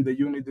find the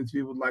unit that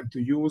we would like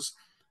to use.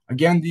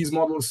 Again, these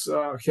models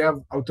have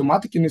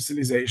automatic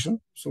initialization,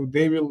 so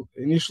they will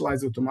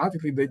initialize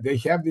automatically. They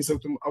have this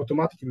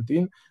automatic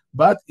routine,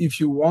 but if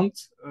you want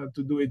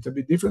to do it a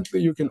bit differently,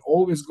 you can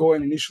always go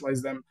and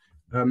initialize them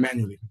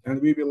manually.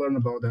 And we will learn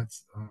about that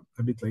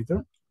a bit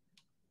later.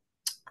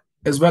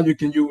 As well, you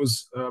can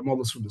use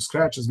models from the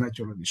scratch, as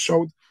Matthew already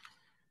showed.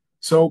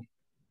 So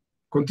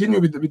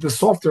continue with the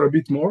software a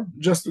bit more,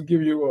 just to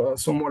give you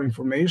some more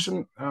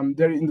information.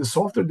 There in the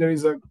software, there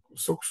is a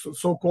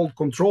so-called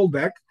control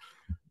deck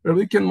where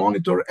we can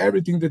monitor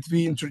everything that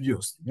we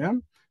introduced. Yeah,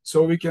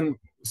 so we can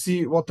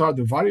see what are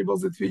the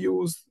variables that we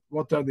used,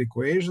 what are the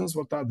equations,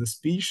 what are the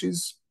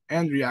species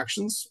and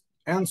reactions,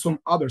 and some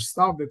other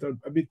stuff that are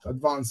a bit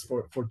advanced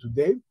for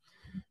today.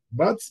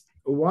 But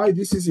why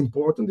this is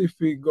important, if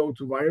we go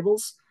to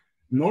variables,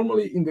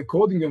 normally in the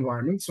coding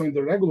environment, so in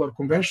the regular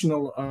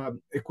conventional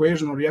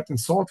equation-oriented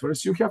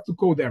softwares, you have to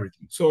code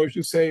everything. So if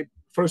you say,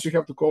 first you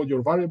have to code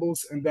your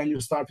variables, and then you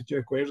start with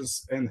your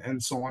equations,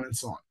 and so on and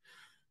so on.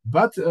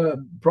 But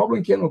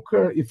problem can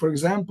occur if, for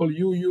example,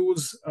 you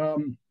use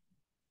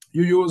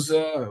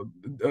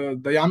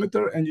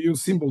diameter and you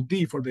use symbol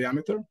D for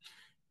diameter,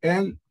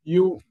 and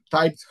you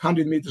typed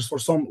 100 meters for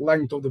some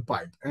length of the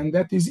pipe, and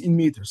that is in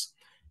meters.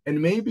 And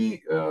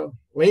maybe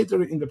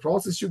later in the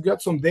process, you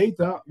get some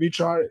data which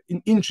are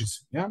in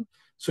inches. Yeah.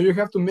 So you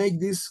have to make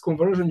this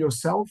conversion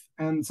yourself.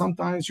 And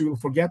sometimes you will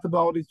forget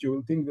about it. You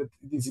will think that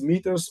it is in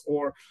meters,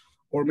 or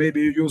maybe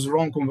you use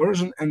wrong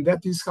conversion. And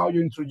that is how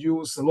you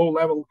introduce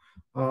low-level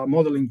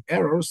modeling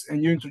errors,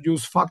 and you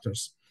introduce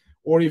factors.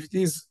 Or if it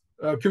is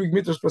cubic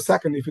meters per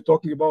second, if you're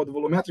talking about the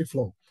volumetric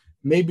flow,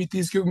 maybe it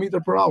is cubic meter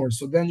per hour.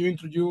 So then you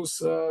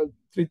introduce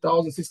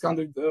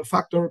 3,600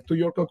 factor to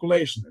your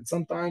calculation. And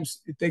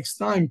sometimes it takes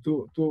time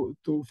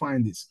to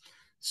find this.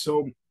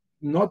 So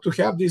not to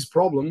have this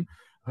problem,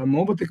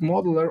 Mobatec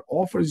Modeler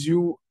offers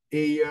you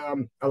a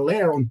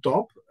layer on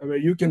top where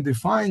you can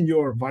define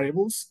your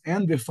variables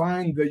and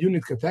define the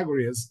unit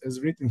category as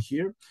written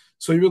here.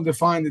 So you will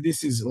define that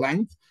this is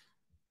length.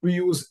 We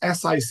use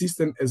SI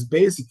system as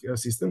basic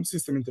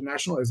system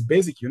international as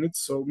basic units.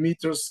 So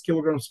meters,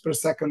 kilograms per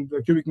second,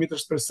 cubic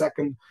meters per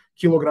second,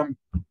 kilogram.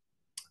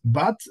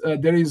 But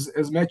there is,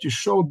 as Matthew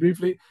showed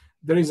briefly,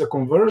 there is a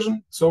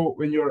conversion. So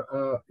when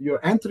you're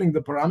entering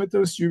the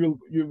parameters,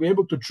 you'll be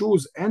able to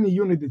choose any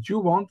unit that you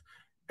want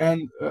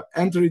and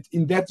enter it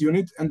in that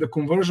unit, and the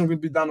conversion will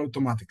be done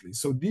automatically.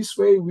 So this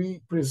way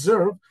we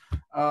preserve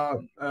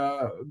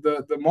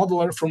the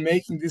modeler from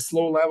making these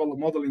low-level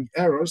modeling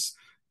errors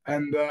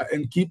and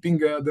keeping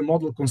the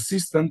model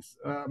consistent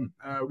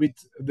with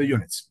the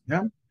units.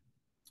 Yeah.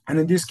 And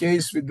in this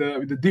case, with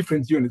the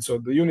different units, so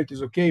the unit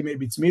is okay,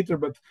 maybe it's meter,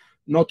 but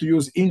not to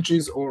use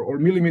inches or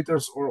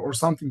millimeters or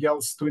something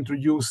else to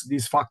introduce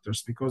these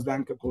factors, because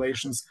then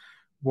calculations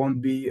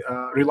won't be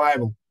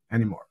reliable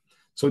anymore.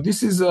 So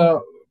this is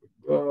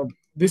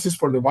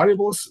for the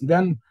variables.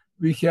 Then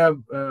we have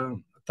a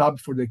tab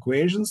for the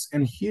equations,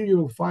 and here you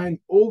will find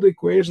all the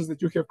equations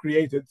that you have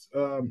created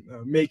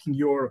making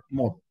your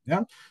model.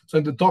 Yeah. So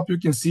at the top you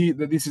can see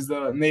that this is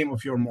the name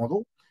of your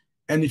model.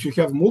 And if you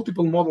have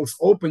multiple models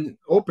open,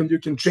 you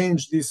can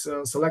change this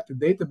selected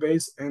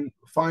database and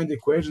find the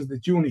equations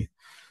that you need.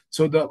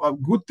 So the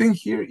good thing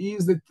here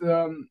is that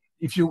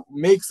if you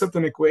make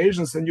certain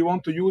equations and you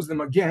want to use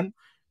them again,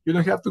 you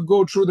don't have to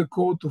go through the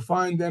code to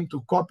find them,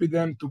 to copy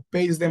them, to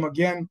paste them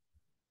again.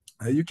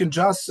 You can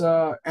just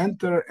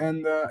enter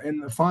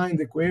and find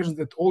equations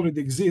that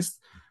already exist,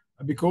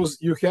 because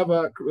you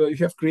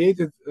have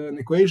created an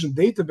equation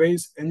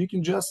database, and you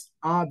can just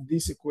add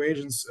these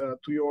equations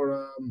to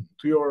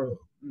your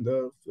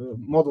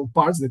model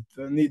parts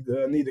that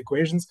need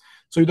equations.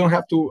 So you don't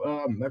have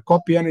to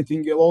copy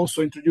anything. You'll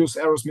also introduce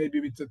errors maybe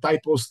with the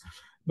typos,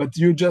 but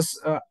you just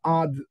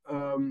add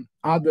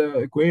the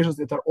equations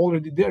that are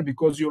already there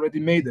because you already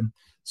made them.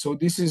 So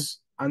this is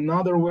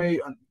another way.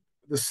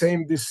 This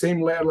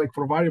same layer, like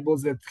for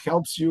variables, that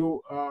helps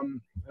you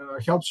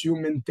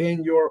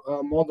maintain your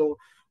model,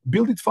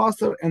 build it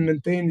faster, and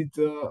maintain it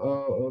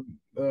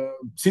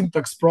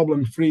syntax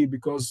problem free,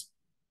 because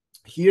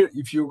Here,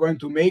 if you're going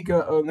to make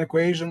an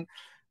equation,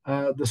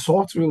 the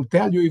software will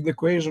tell you if the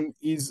equation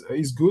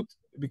is good,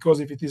 because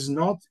if it is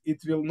not, it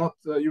will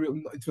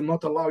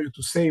not allow you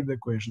to save the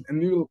equation, and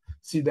we will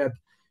see that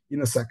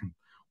in a second.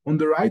 On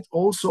the right,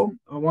 also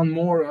one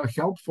more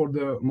help for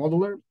the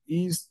modeler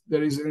is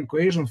there is an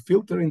equation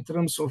filter in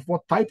terms of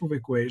what type of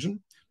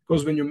equation,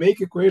 because when you make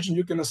equation,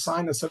 you can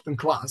assign a certain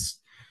class.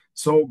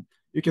 So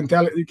you can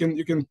tell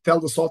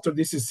the software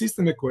this is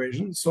system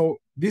equation. So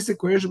this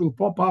equation will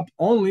pop up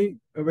only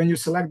when you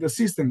select the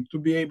system to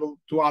be able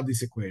to add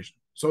this equation,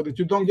 so that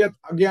you don't get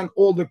again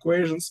all the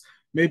equations.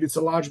 Maybe it's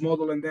a large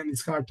model and then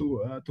it's hard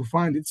to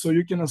find it. So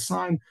you can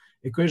assign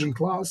equation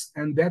class,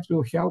 and that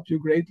will help you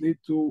greatly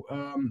to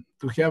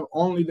have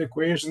only the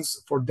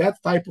equations for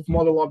that type of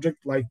model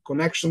object, like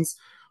connections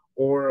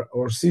or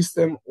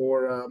system,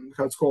 or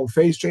how it's called,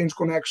 phase change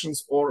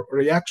connections or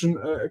reaction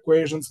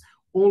equations.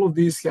 All of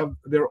these have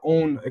their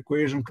own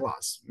equation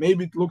class.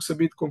 Maybe it looks a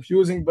bit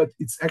confusing, but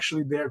it's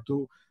actually there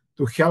to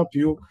help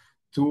you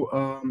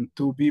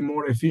to be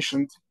more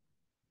efficient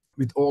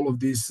with all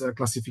of these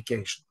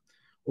classification.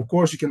 Of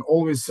course, you can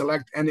always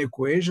select any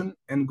equation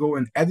and go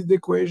and edit the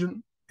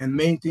equation. And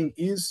main thing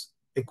is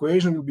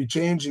equation will be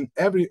changing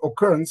every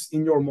occurrence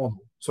in your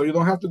model. So you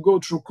don't have to go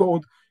through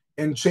code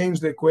and change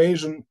the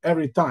equation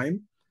every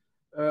time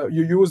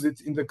you use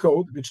it in the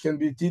code, which can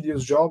be a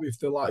tedious job if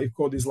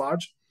code is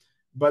large.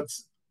 But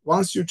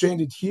once you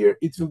change it here,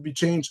 it will be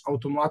changed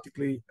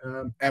automatically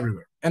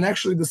everywhere. And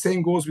actually the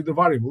same goes with the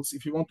variables.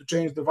 If you want to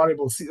change the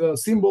variable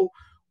symbol,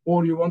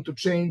 or you want to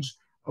change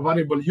a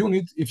variable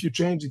unit, if you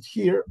change it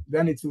here,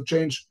 then it will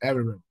change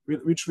everywhere,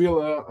 which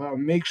will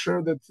make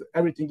sure that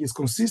everything is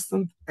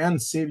consistent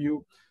and save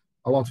you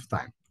a lot of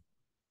time.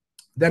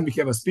 Then we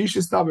have a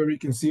species tab where we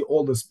can see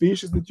all the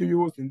species that you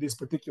used. In this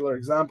particular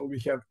example,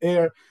 we have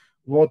air,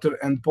 water,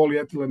 and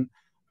polyethylene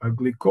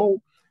glycol.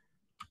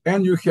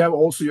 And you have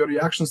also your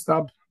reactions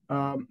tab,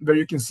 where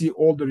you can see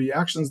all the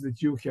reactions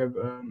that you have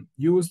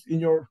used in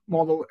your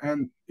model,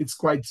 and it's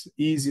quite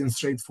easy and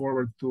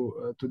straightforward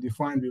to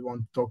define. We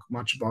won't talk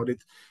much about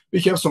it. We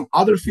have some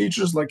other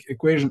features like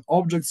equation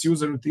objects,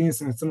 user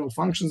routines, and external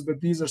functions,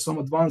 but these are some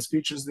advanced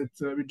features that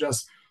we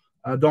just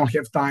don't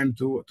have time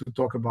to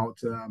talk about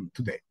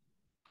today.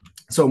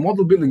 So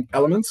model building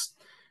elements,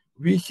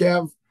 we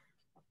have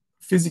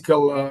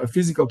physical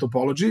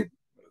topology.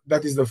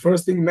 That is the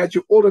first thing.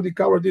 Matthew already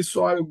covered this,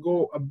 so I will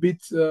go a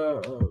bit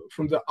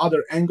from the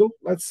other angle,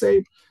 let's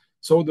say.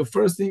 So the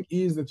first thing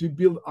is that we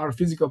build our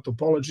physical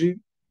topology,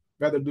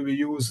 whether do we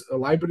use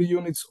library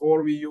units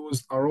or we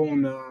use our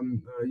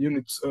own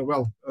units,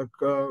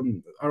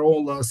 our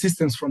own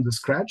systems from the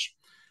scratch.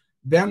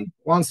 Then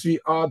once we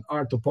add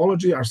our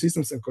topology, our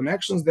systems and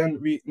connections, then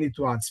we need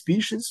to add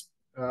species.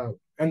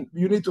 And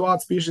you need to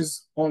add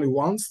species only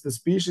once. The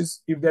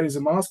species, if there is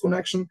a mass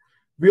connection,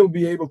 will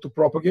be able to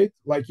propagate,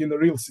 like in a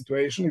real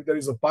situation. If there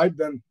is a pipe,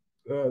 then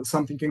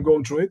something can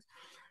go through it.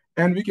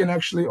 And we can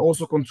actually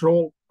also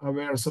control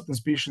where a certain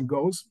species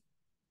goes.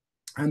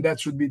 And that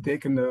should be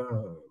taken,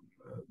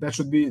 that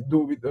should be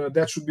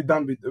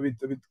done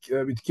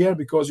with care,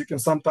 because you can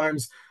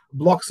sometimes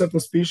block certain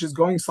species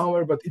going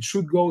somewhere, but it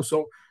should go.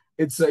 So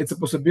it's a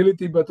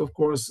possibility, but of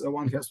course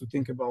one has to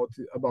think about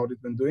it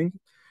when doing.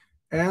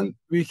 And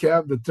we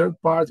have the third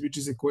part, which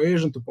is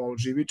equation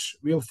topology, which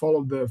will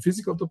follow the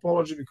physical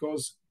topology,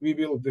 because we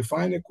will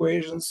define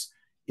equations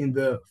in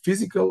the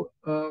physical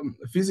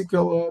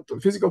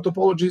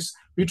topologies,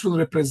 which will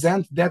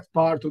represent that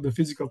part of the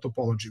physical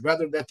topology,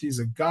 whether that is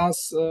a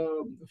gas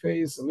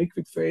phase, a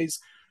liquid phase,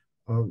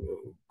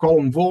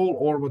 column wall,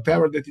 or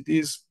whatever that it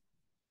is.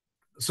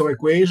 So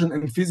equation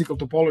and physical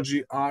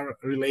topology are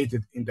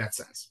related in that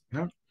sense.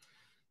 Yeah?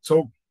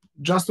 So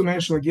just to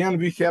mention again,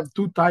 we have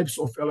two types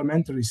of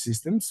elementary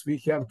systems. We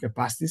have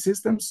capacity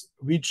systems,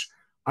 which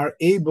are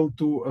able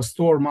to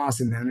store mass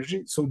and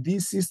energy. So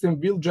this system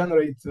will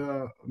generate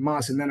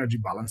mass and energy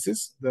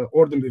balances, the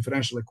ordinary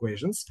differential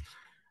equations,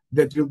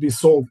 that will be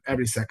solved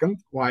every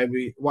second,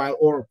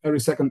 or every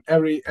second,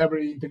 every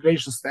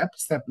integration step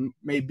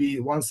may be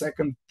 1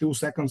 second, 2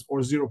 seconds, or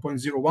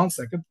 0.01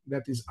 second.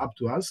 That is up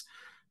to us,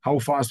 how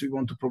fast we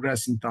want to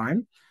progress in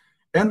time.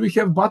 And we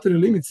have battery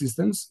limit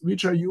systems,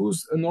 which are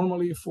used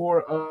normally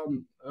for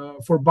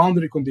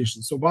boundary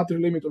conditions. So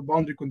battery limit or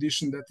boundary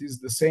condition, that is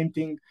the same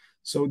thing.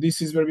 So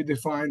this is where we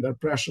define our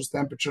pressures,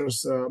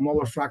 temperatures,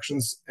 molar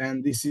fractions,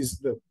 and this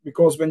is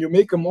because when you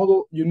make a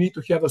model, you need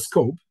to have a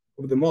scope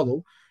of the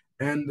model,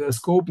 and the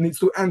scope needs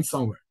to end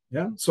somewhere.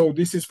 Yeah. So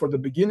this is for the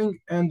beginning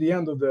and the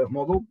end of the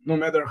model. No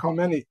matter how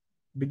many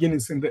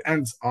beginnings and the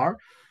ends are,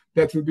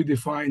 that will be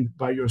defined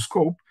by your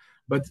scope.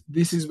 But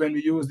this is when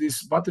we use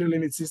these battery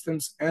limit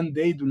systems, and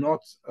they do not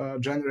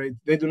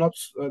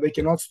they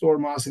cannot store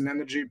mass and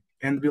energy,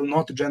 and will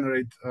not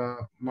generate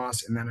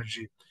mass and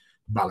energy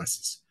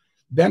balances.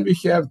 Then we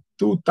have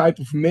two type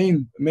of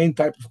main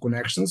type of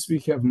connections. We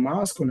have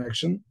mass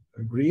connection,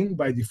 green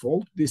by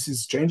default. This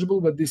is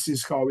changeable, but this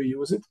is how we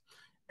use it.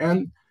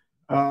 And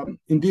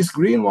in this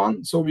green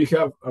one, so we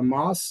have a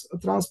mass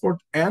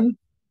transport and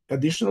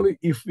Additionally,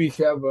 if we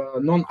have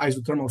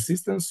non-isothermal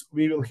systems,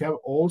 we will have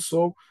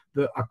also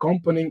the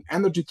accompanying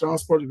energy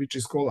transport, which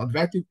is called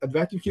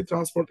additive heat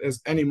transport.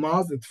 As any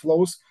mass that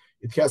flows,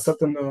 it has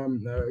certain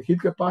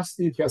heat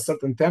capacity, it has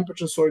certain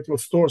temperature, so it will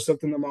store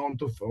certain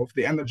amount of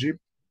the energy,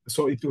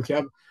 so it will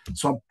have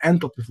some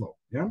enthalpy flow.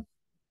 Yeah.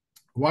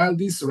 While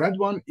this red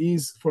one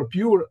is for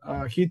pure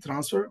heat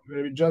transfer,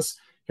 where we just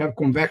have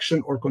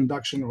convection or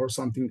conduction or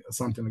something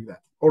like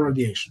that, or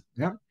radiation.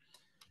 Yeah.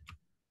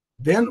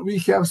 Then we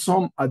have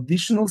some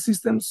additional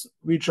systems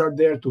which are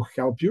there to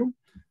help you.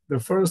 The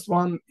first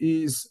one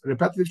is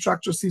repetitive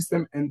structure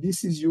system, and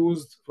this is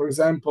used, for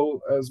example,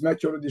 as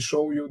Matthew already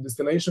showed you,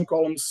 distillation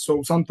columns.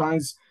 So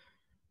sometimes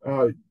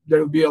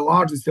there will be a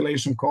large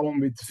distillation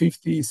column with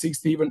 50,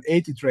 60, even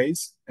 80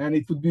 trays, and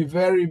it would be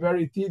very,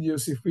 very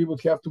tedious if we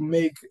would have to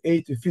make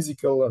 80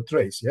 physical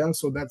trays. Yeah,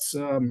 so that's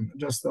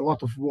just a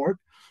lot of work.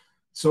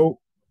 So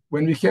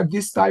when we have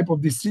this type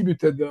of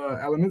distributed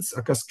elements,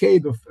 a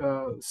cascade of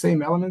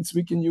same elements,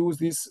 we can use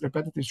these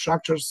repetitive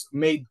structures,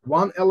 made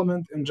one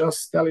element and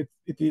just tell it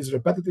is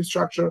repetitive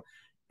structure,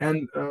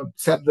 and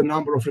set the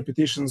number of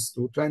repetitions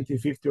to 20,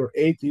 50, or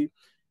 80,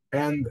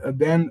 and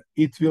then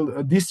it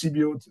will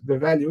distribute the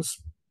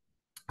values,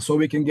 so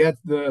we can get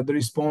the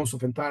response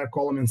of entire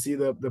column and see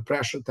the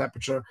pressure,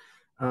 temperature,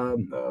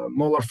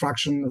 molar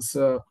fractions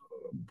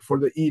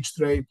for each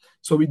tray.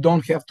 So we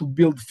don't have to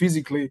build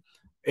physically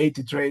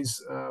 80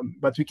 trays,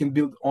 but we can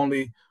build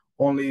only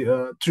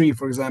 3,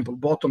 for example,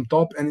 bottom,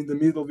 top, and in the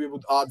middle we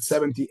would add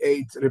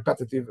 78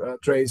 repetitive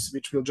trays,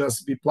 which will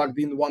just be plugged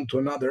in one to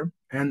another,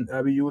 and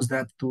we use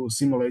that to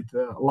simulate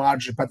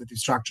large repetitive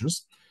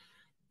structures.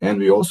 And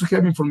we also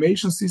have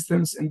information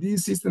systems, and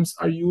these systems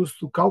are used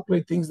to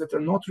calculate things that are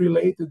not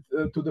related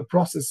to the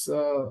process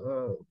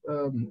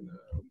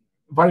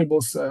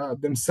variables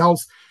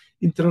themselves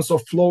in terms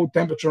of flow,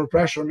 temperature,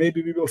 pressure.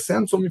 Maybe we will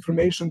send some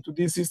information to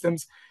these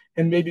systems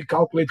and maybe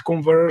calculate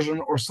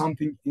conversion or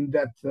something in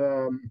that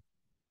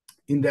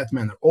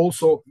manner.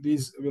 Also,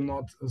 these will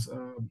not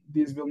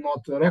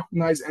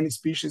recognize any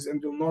species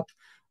and will not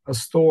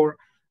store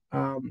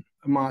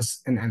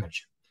mass and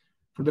energy.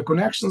 For the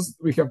connections,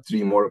 we have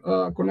 3 more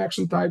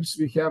connection types.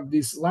 We have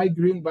this light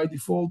green by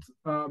default,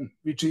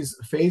 which is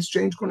phase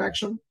change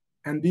connection.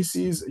 And this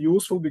is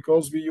useful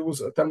because we use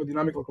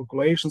thermodynamical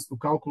calculations to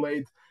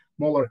calculate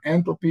molar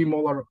enthalpy,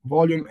 molar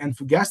volume, and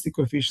fugacity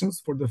coefficients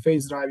for the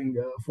phase driving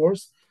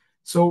force.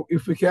 So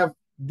if we have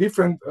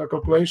different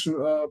calculation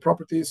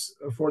properties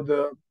for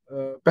the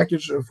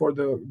package for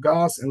the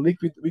gas and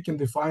liquid, we can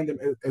define them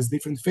as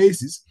different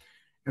phases.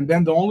 And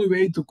then the only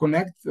way to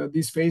connect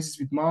these phases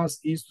with mass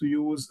is to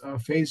use a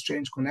phase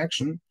change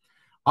connection.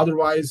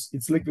 Otherwise,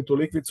 it's liquid to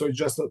liquid, so it's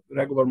just a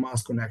regular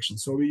mass connection.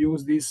 So we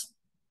use this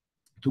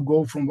to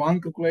go from one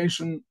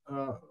calculation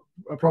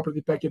property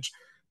package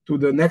to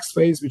the next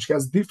phase, which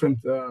has different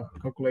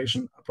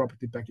calculation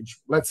property package.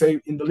 Let's say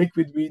in the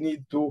liquid, we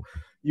need to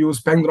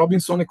use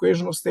Peng-Robinson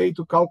equation of state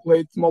to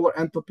calculate molar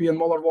enthalpy and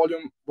molar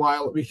volume,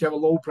 while we have a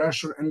low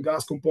pressure and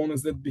gas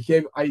components that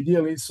behave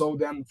ideally. So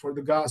then for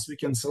the gas, we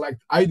can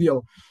select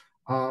ideal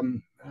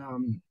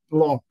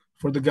law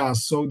for the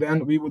gas. So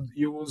then we would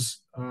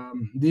use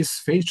this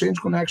phase change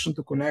connection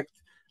to connect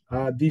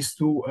these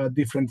 2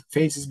 different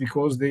phases,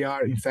 because they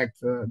are in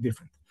fact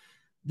different.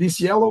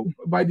 This yellow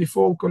by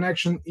default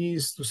connection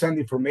is to send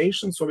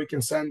information, so we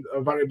can send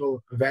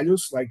variable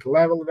values like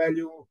level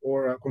value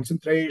or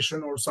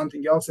concentration or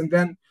something else, and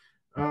then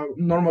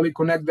normally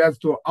connect that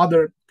to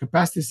other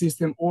capacity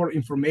system or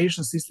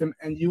information system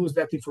and use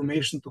that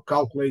information to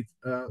calculate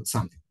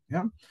something.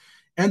 Yeah.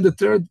 And the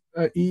third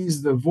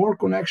is the work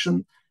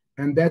connection,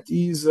 and that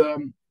is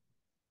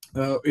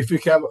if we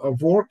have a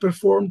work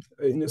performed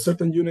in a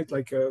certain unit,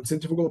 like a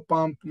centrifugal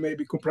pump,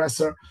 maybe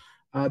compressor,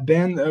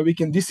 then we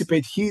can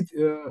dissipate heat,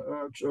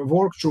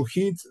 work through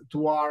heat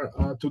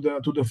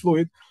to the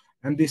fluid,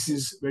 and this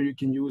is where you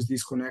can use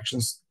these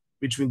connections,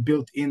 which will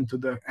build into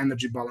the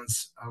energy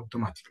balance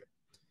automatically.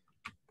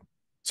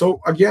 So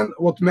again,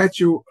 what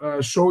Matthew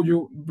showed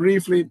you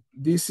briefly,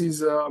 this is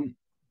the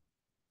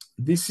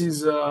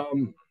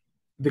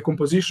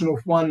composition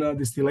of one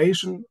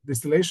distillation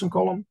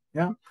column.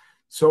 Yeah,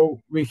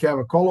 so we have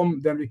a column,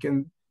 then we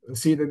can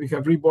see that we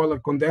have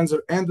reboiler,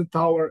 condenser, and the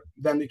tower.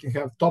 Then we can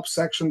have top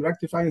section,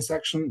 rectifying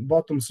section,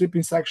 bottom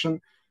stripping section,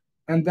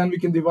 and then we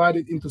can divide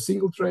it into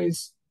single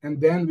trays,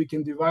 and then we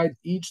can divide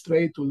each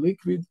tray to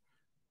liquid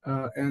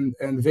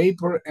and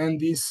vapor, and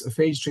this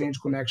phase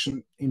change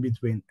connection in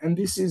between. And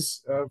this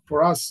is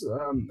for us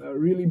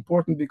really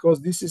important,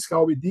 because this is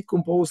how we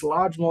decompose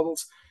large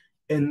models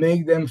and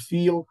make them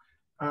feel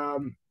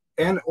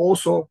and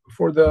also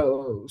for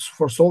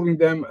solving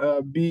them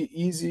be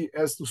easy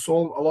as to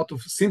solve a lot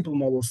of simple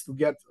models to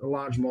get a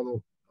large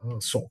model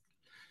solved.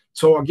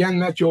 So again,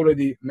 Matthew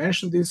already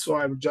mentioned this, so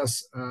I will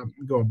just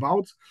go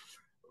about.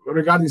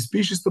 Regarding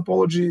species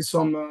topology,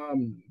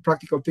 some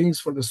practical things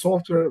for the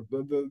software.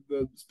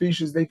 The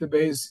species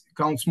database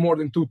counts more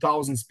than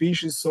 2,000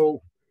 species,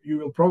 so you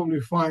will probably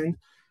find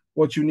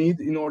what you need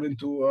in order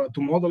to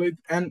model it.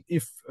 And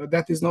if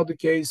that is not the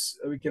case,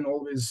 we can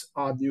always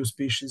add new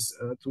species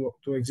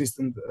to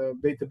existing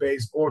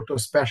database or to a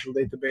special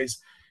database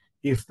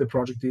if the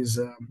project is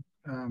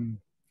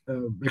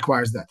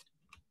requires that.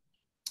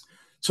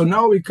 So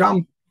now we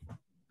come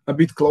a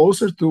bit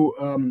closer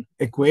to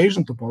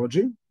equation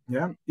topology.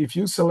 Yeah, if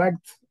you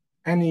select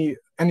any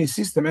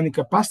system, any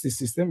capacity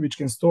system which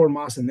can store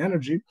mass and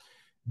energy,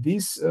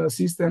 this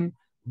system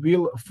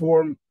will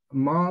form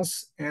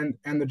mass and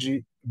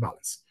energy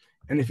balance.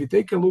 And if you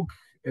take a look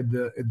at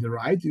the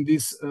right in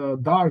this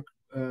dark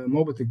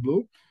Mobatec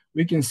blue,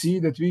 we can see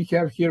that we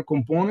have here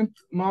component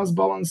mass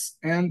balance,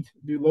 and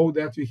below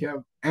that we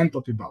have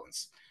enthalpy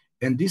balance.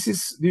 And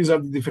these are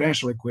the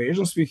differential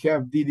equations. We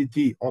have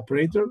DDT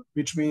operator,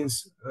 which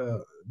means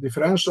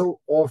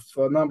differential of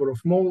number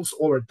of moles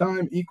over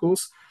time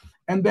equals,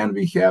 and then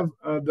we have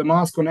the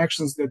mass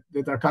connections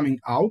that are coming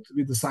out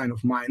with the sign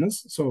of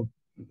minus. So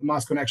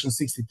mass connection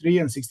 63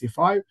 and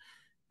 65,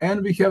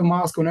 and we have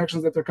mass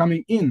connections that are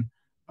coming in,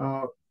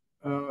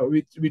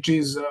 which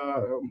is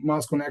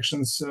mass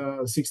connections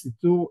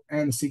 62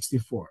 and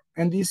 64.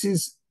 And this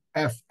is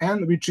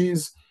Fn, which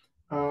is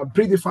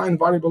predefined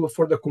variable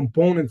for the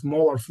component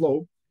molar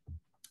flow,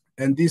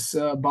 and this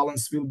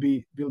balance will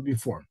be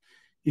formed.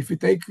 If we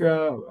take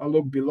a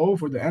look below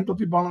for the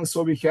enthalpy balance,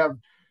 so we have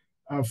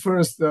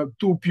first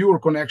two pure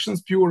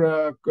connections,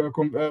 pure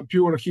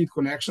heat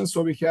connections.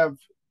 So we have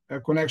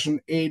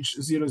connection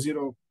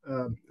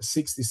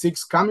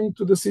H0066 coming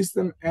to the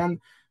system, and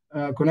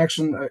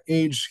connection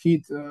H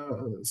heat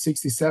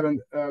 67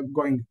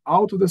 going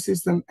out to the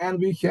system, and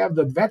we have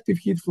the advective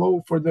heat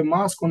flow for the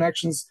mass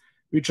connections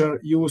which are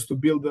used to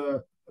build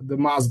the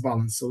mass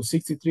balance. So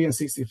 63 and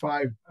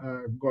 65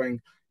 going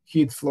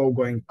heat flow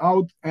going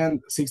out,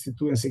 and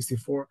 62 and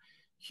 64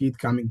 heat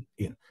coming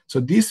in.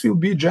 So this will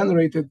be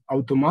generated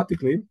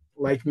automatically,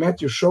 like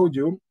Matthew showed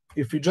you.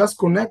 If you just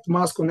connect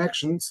mass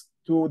connections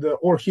to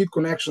or heat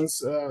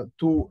connections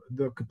to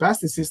the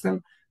capacity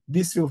system,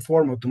 this will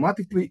form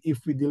automatically.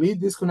 If we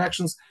delete these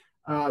connections,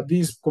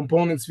 these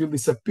components will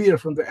disappear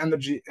from the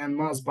energy and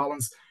mass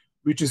balance,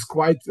 which is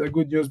quite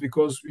good news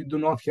because we do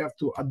not have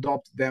to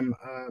adopt them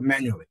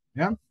manually.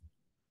 Yeah.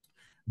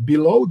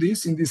 Below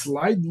this, in this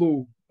light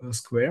blue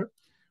square,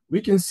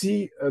 we can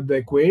see the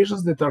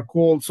equations that are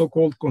called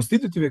so-called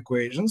constitutive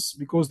equations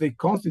because they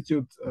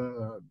constitute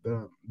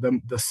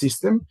the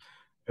system.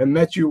 And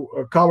Matthew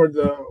covered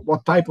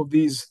what type of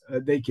these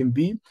they can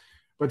be.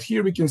 But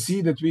here we can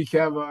see that we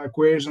have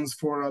equations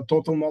for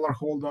total molar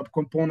holdup,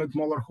 component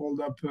molar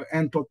holdup,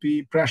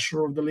 enthalpy,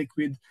 pressure of the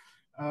liquid,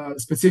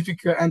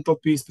 specific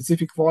enthalpy,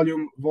 specific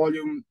volume,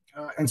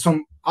 and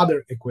some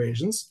other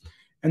equations.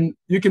 And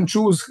you can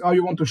choose how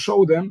you want to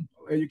show them.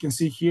 You can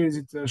see here, is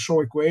it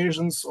show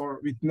equations or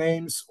with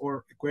names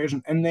or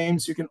equation and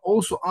names. You can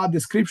also add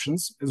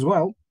descriptions as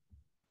well.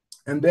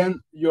 And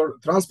then your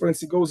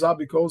transparency goes up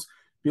because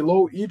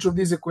below each of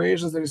these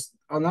equations, there is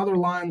another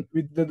line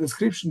with the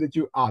description that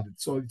you added.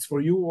 So it's for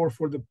you or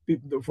for the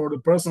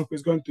person who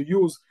is going to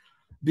use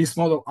this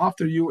model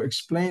after you,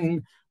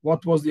 explaining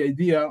what was the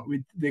idea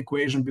with the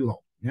equation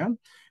below. Yeah.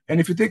 And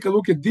if you take a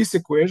look at this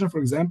equation, for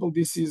example,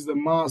 this is the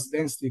mass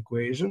density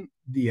equation,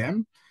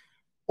 dm.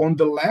 On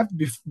the left,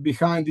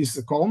 behind this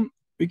column,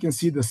 we can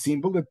see the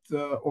symbol that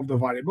of the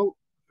variable,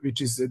 which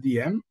is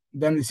dm.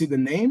 Then we see the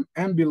name,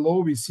 and below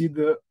we see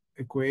the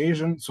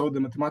equation, so the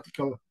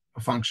mathematical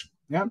function.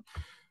 Yeah.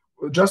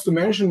 Just to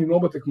mention, in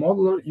Mobatec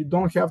modeler, you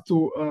don't have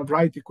to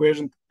write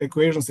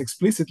equations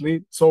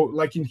explicitly. So,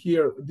 like in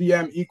here,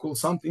 dm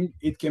equals something.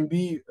 It can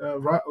be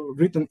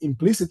written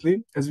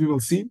implicitly, as we will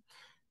see,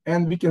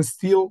 and we can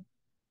still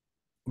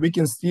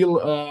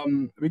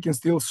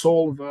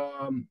solve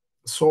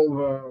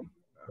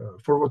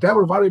for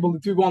whatever variable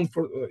that we want.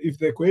 For if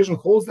the equation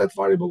holds that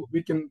variable,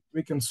 we can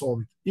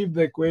solve it. If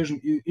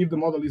the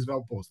model is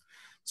well posed,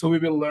 so we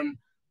will learn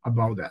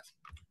about that.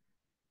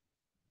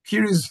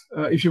 Here is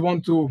if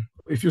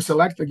you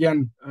select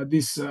again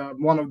this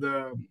one of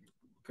the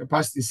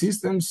capacity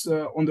systems,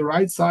 on the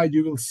right side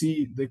you will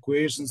see the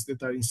equations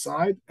that are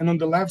inside, and on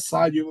the left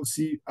side you will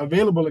see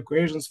available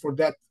equations for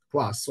that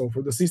class, so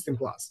for the system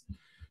class.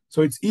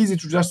 So it's easy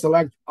to just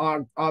select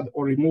add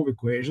or remove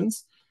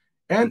equations.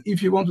 And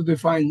if you want to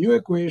define new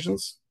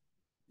equations,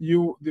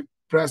 you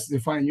press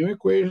define new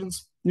equation,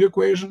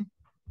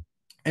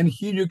 and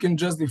here you can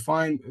just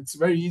define. It's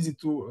very easy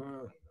to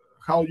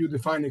how you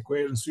define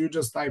equations. So you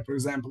just type, for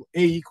example,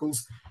 a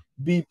equals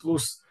b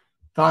plus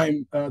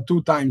 2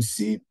 times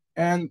c,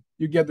 and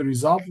you get the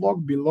result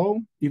log below.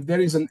 If there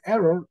is an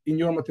error in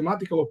your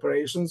mathematical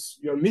operations,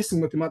 you're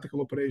missing mathematical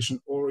operation,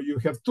 or you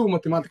have two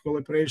mathematical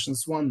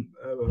operations, one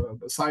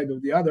side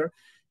of the other,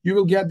 you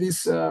will get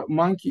this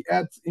monkey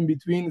at in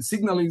between,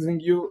 signaling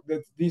you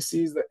that this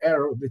is the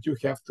error that you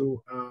have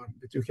to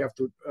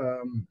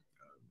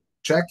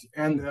check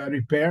and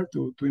repair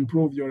to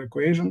improve your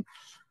equation,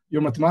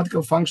 your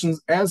mathematical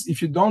functions. As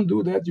if you don't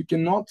do that, you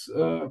cannot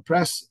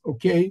press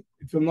OK.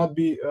 It will not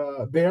be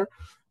there.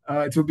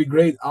 It will be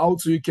grayed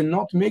out, so you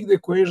cannot make the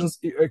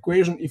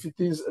equation if it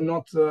is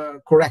not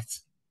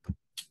correct.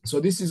 So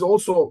this is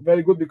also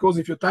very good because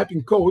if you type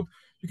in code,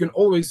 you can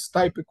always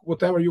type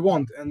whatever you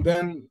want, and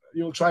then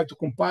you'll try to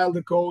compile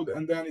the code,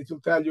 and then it will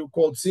tell you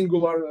code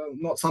singular,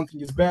 not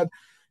something is bad,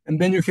 and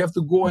then you have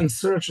to go and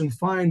search and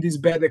find this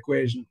bad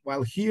equation.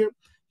 While here,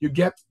 you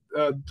get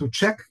to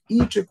check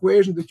each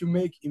equation that you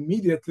make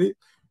immediately,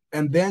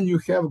 and then you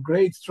have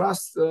great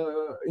trust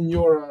in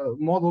your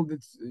model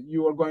that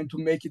you are going to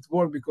make it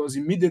work, because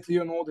immediately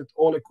you know that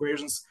all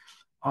equations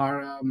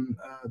are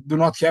do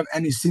not have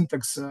any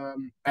syntax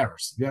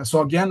errors. Yeah.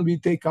 So again, we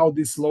take out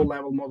these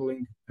low-level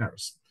modeling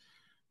errors.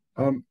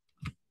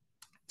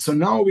 So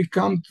now we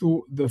come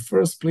to the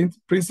first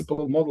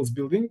principle of models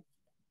building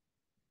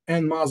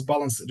and mass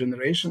balance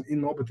generation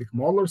in Mobatec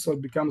modeler. So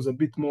it becomes a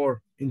bit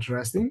more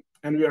interesting,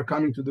 and we are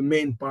coming to the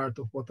main part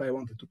of what I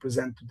wanted to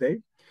present today.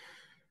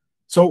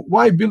 So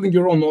why building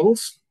your own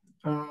models?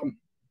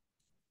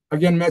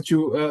 Again,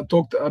 Matthew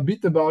talked a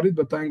bit about it,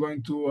 but I'm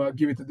going to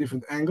give it a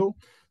different angle.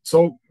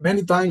 So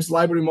many times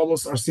library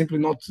models are simply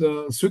not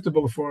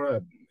suitable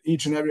for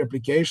each and every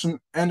application.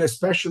 And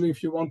especially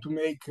if you want to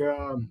make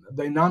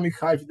dynamic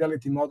high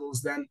fidelity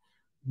models, then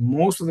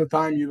most of the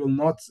time you will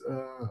not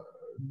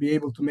be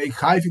able to make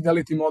high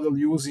fidelity model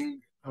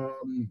using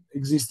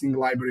existing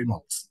library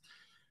models.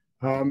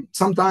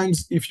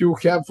 Sometimes if you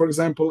have, for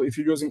example, if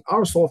you're using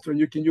our software,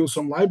 you can use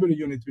some library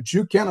unit, which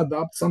you can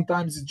adapt.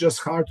 Sometimes it's just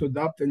hard to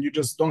adapt and you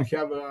just don't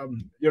have,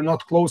 you're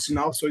not close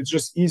enough. So it's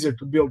just easier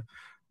to build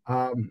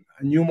a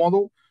new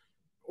model.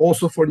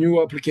 Also for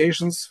new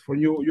applications, for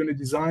new unit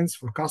designs,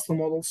 for custom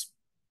models,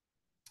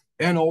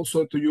 and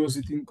also to use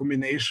it in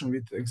combination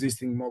with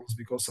existing models,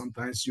 because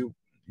sometimes you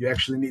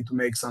actually need to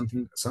make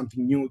something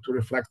new to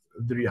reflect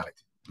the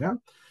reality. Yeah.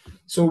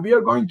 So we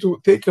are going to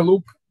take a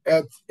look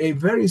at a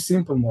very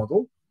simple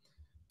model.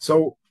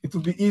 So it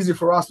will be easy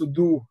for us to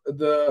do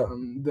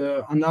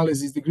the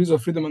analysis, degrees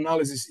of freedom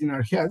analysis in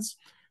our heads,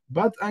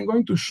 but I'm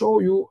going to show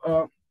you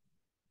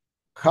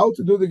how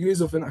to do the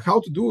degrees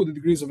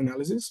of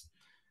analysis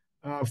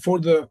for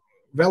the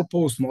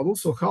well-posed model.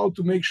 So how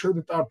to make sure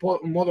that our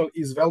model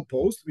is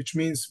well-posed, which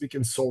means we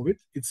can solve it.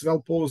 It's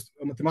well-posed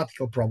a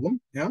mathematical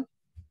problem. Yeah.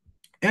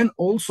 And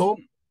also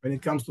when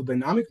it comes to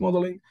dynamic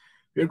modeling,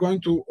 we're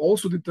going to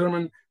also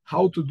determine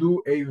how to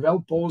do a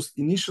well-posed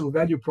initial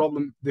value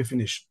problem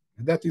definition.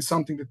 And that is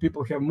something that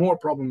people have more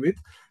problem with,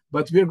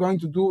 but we're going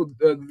to do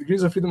the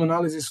degrees of freedom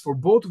analysis for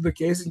both of the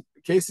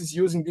cases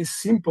using this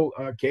simple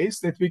case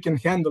that we can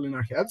handle in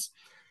our heads.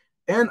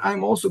 And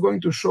I'm also going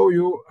to show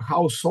you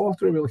how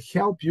software will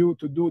help you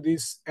to do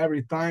this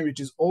every time, which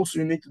is also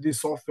unique to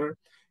this software.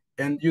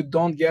 And you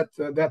don't get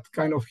that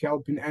kind of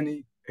help in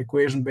any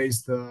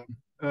equation-based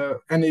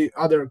any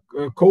other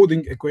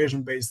coding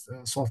equation-based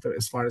software,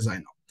 as far as I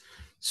know.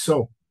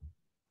 So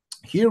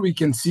here we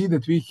can see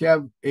that we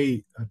have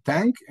a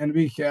tank, and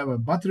we have a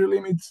battery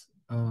limit,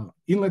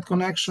 inlet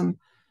connection,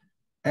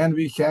 and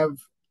we have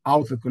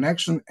outlet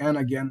connection, and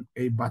again,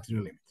 a battery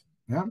limit.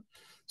 Yeah.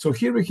 So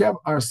here we have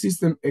our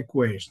system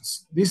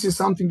equations. This is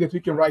something that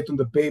we can write on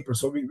the paper.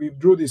 So we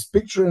drew this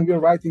picture, and we're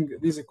writing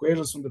these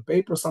equations on the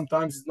paper.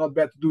 Sometimes it's not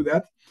bad to do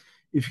that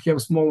if you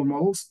have smaller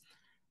models.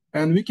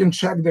 And we can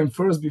check them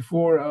first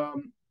before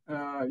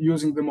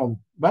using the model.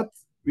 But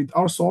with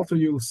our software,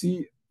 you'll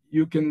see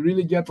you can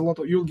really get a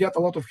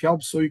lot of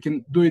help, so you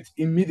can do it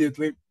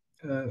immediately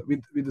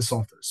with the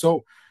software.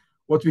 So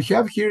what we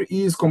have here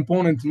is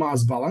component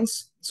mass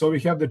balance. So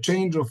we have the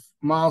change of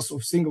mass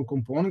of single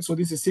component. So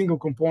this is single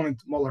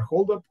component molar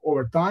holdup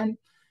over time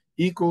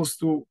equals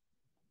to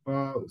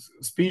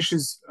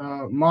species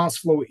mass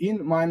flow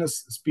in minus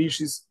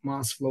species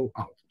mass flow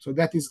out. So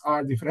that is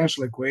our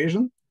differential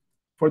equation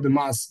for the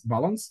mass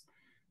balance.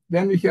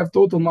 Then we have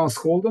total mass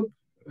holdup,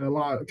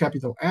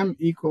 capital M,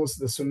 equals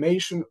the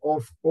summation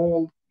of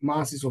all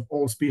masses of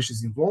all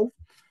species involved.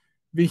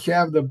 We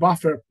have the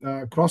buffer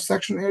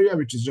cross-section area,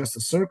 which is just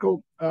a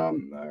circle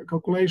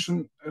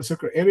calculation, a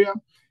circle area,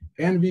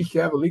 and we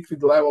have a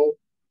liquid level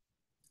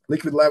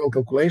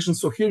calculation.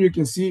 So here you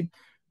can see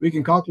we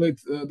can calculate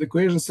the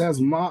equation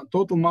says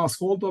total mass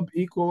holdup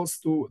equals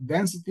to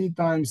density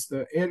times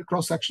the air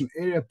cross-section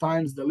area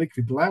times the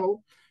liquid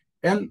level.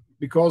 And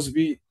because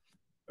we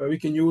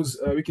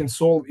can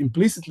solve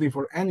implicitly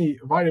for any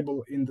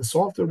variable in the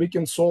software, we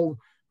can solve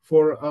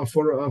for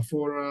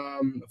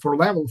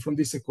level from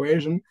this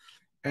equation,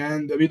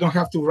 and we don't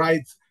have to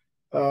write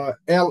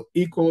L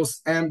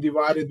equals M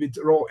divided with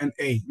rho and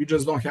A. We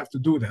just don't have to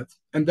do that.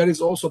 And there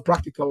is also a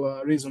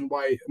practical reason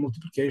why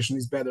multiplication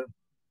is better.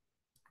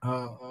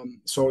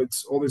 So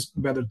it's always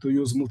better to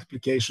use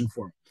multiplication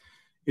form.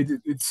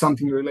 It's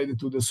something related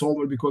to the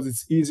solver, because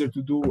it's easier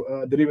to do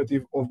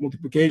derivative of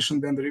multiplication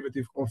than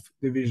derivative of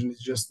division.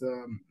 It's just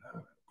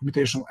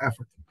computational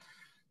effort.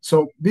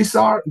 So these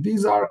are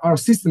our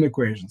system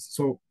equations.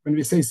 So when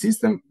we say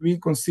system, we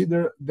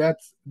consider that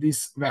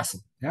this vessel,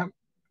 yeah,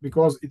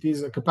 because it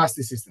is a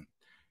capacity system.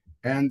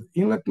 And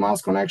inlet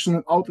mass connection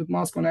and outlet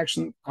mass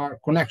connection are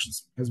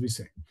connections, as we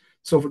say.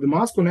 So for the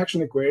mass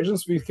connection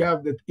equations, we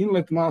have that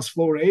inlet mass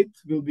flow rate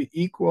will be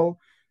equal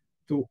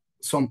to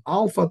some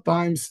alpha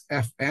times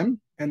Fm,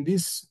 and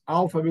this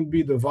alpha will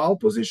be the valve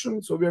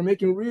position. So we are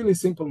making really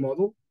simple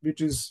model,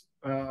 which is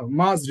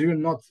mass driven,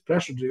 not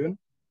pressure driven.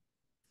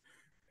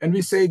 And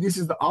we say this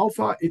is the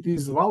alpha, it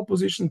is valve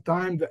position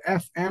time the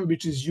FM,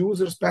 which is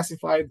user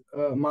specified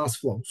mass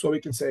flow. So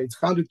we can say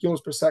it's 100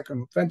 kilos per second,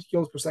 20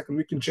 kilos per second,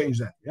 we can change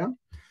that, yeah?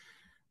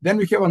 Then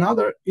we have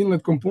another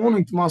inlet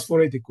component mass flow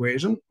rate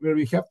equation where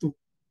we have to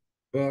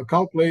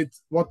calculate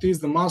what is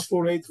the mass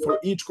flow rate for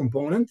each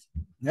component,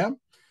 yeah?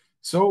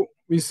 So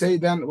we say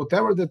then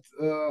whatever that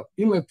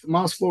inlet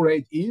mass flow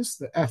rate is,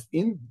 the F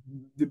in,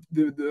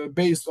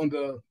 based on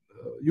the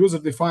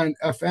user-defined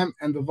FM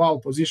and the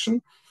valve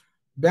position,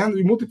 then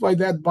we multiply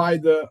that by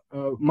the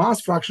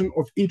mass fraction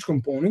of each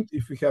component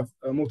if we have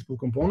multiple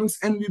components,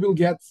 and we will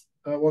get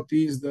what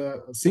is the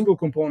single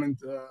component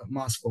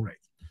mass flow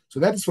rate. So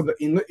that is for the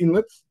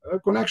inlet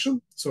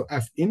connection, so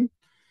F in.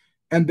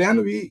 And then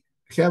we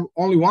have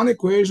only one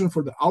equation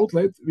for the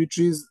outlet, which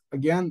is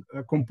again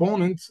a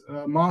component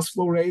mass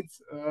flow rate,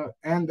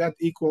 and that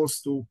equals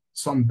to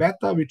some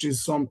beta, which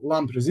is some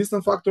lump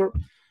resistance factor,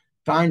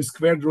 times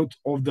square root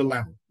of the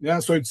level. Yeah,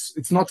 so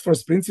it's not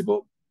first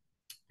principle.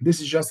 This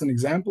is just an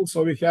example.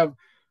 So we have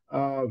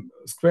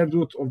square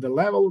root of the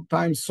level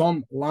times some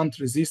lump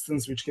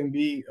resistance, which can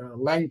be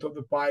length of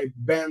the pipe,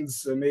 bends,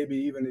 maybe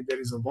even if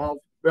there is a valve.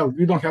 Well,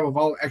 we don't have a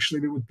valve. Actually,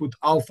 we would put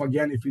alpha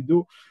again if we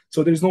do.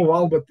 So there is no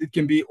valve, but it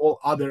can be all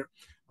other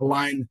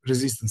line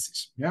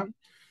resistances. Yeah.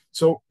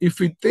 So if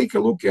we take a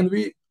look and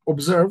we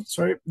observe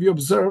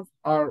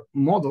our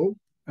model,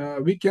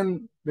 we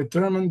can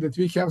determine that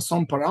we have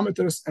some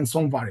parameters and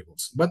some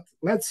variables. But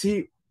let's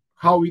see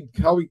how we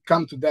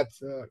come to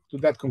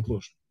that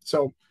conclusion.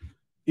 So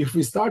if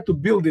we start to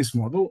build this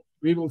model,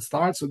 we will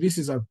start. So this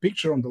is our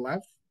picture on the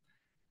left.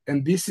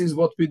 And this is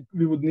what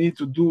we would need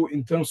to do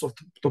in terms of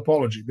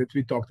topology that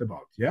we talked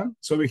about. Yeah.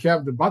 So we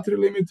have the battery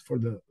limit for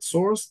the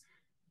source.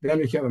 Then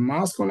we have a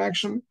mass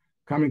connection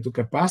coming to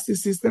capacity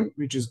system,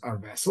 which is our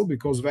vessel,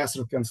 because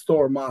vessel can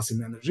store mass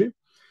and energy.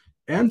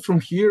 And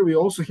from here, we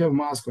also have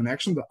mass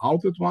connection, the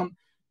outlet one,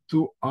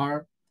 to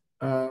our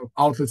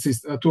outlet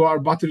system, to our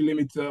battery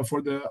limit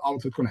for the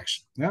outlet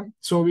connection. Yeah.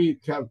 So we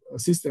have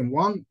system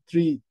 1,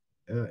 3,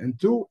 and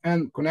 2,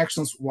 and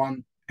connections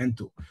 1 and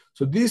 2.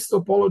 So this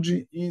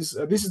topology is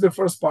this is the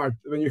first part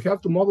when you have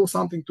to model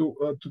something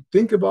to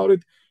think about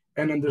it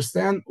and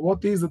understand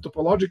what is the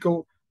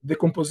topological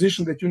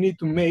decomposition that you need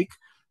to make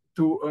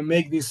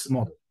this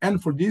model. And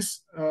for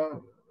this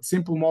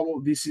simple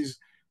model, this is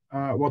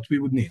what we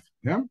would need.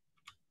 Yeah.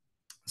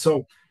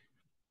 So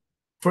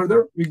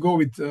further, we go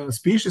with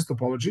species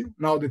topology.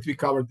 Now that we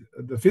covered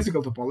the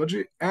physical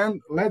topology,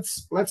 and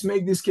let's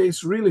make this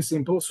case really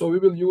simple. So we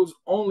will use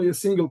only a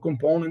single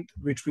component,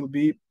 which will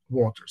be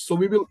water. So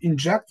we will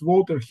inject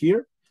water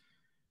here,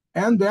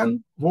 and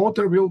then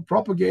water will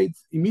propagate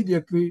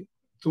immediately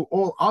to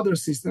all other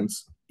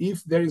systems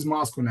if there is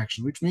mass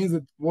connection, which means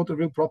that water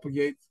will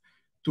propagate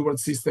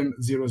towards system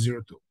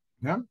 002.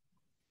 Yeah,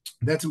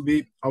 that will be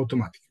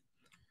automatic.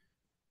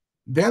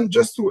 Then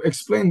just to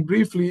explain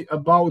briefly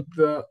about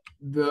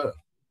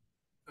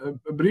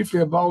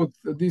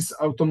this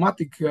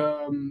automatic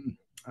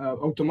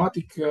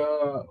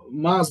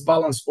mass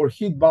balance or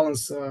heat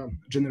balance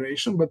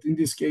generation, but in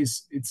this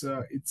case it's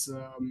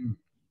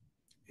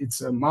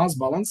a mass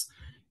balance.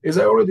 As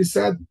I already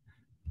said,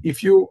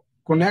 if you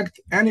connect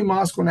any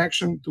mass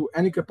connection to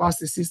any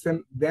capacity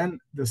system, then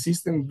the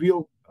system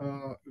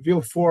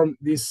will form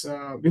this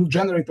will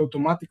generate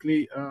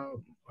automatically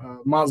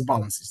mass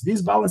balances.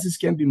 These balances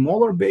can be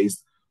molar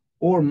based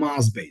or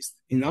mass based.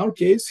 In our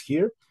case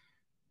here,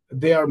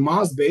 they are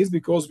mass based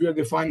because we are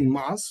defining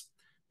mass,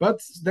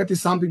 but that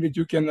is something that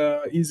you can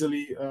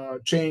easily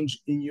change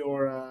in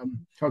your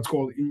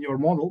in your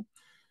model.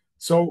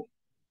 So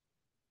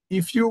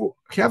if you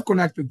have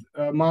connected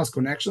mass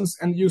connections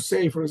and you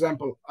say, for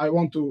example, I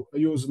want to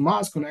use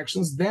mass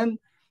connections, then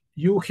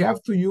you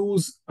have to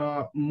use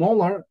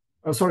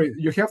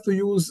you have to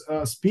use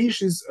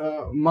species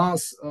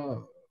mass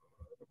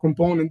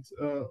component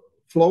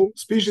flow,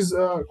 species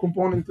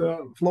component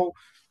flow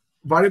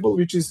variable,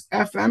 which is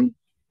FM,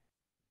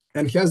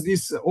 and has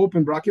these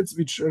open brackets,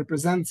 which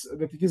represents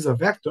that it is a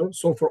vector.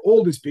 So for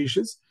all the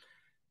species,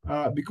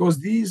 because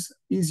these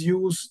is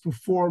used to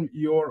form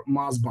your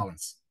mass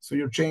balance. So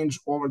you change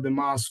over the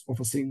mass of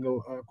a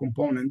single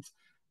component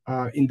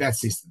in that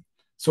system.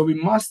 So we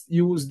must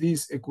use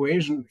this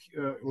equation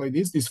like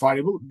this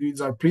variable.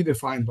 These are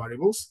predefined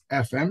variables,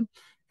 FM.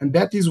 And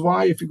that is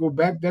why, if you go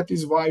back, that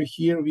is why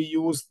here we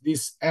use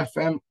this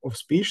FM of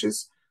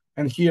species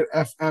and here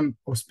FM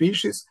of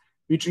species,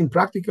 which in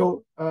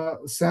practical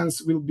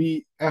sense will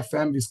be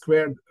FM with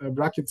squared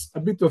brackets. A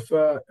bit of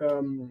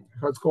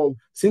how it's called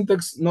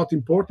syntax, not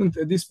important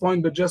at this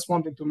point, but just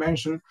wanted to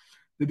mention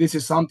that this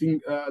is something.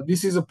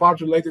 This is a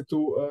part related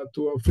to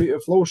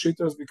flow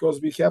sheeters because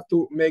we have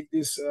to make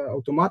this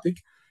automatic,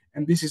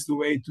 and this is the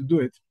way to do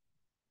it.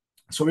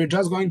 So we're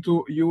just going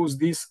to use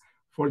this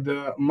for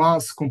the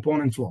mass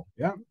component flow,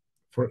 yeah,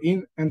 for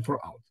in and for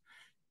out.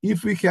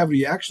 If we have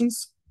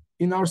reactions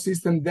in our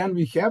system, then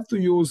we have to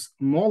use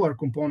molar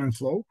component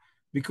flow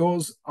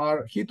because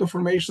our heat of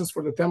formations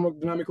for the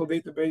thermodynamical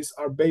database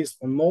are based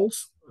on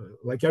moles,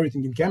 like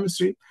everything in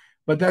chemistry.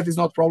 But that is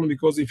not a problem,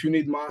 because if you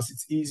need mass,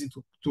 it's easy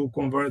to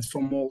convert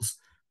from moles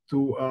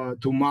to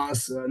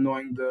mass,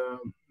 knowing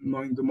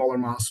the molar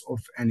mass of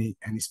any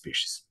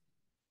species.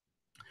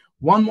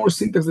 One more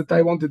syntax that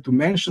I wanted to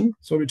mention,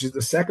 so which is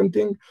the second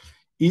thing,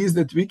 is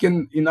that we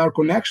can, in our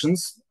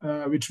connections,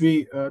 which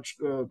we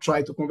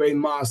try to convey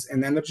mass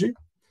and energy,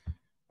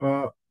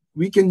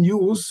 we can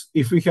use,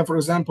 if we have, for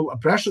example, a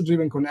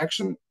pressure-driven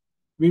connection,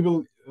 we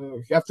will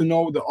have to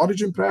know the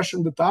origin pressure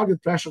and the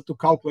target pressure to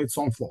calculate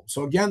some flow.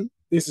 So again,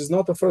 this is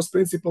not a first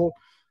principle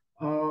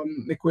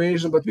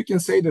equation, but we can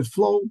say that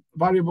flow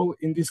variable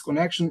in this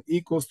connection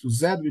equals to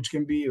Z, which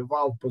can be a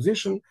valve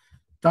position,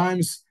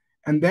 times,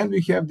 and then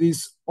we have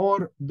this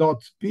or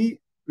dot P,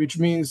 which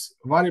means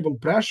variable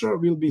pressure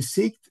will be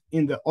seeked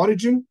in the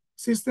origin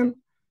system,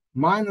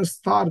 minus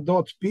star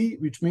dot P,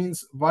 which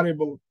means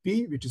variable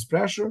P, which is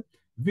pressure,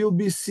 will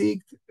be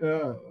seeked,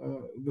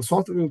 the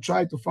software will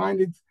try to find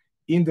it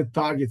in the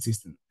target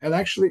system. And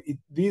actually,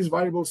 these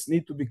variables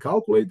need to be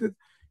calculated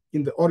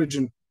in the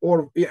origin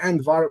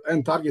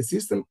and target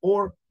system,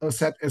 or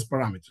set as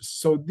parameters.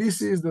 So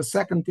this is the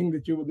second thing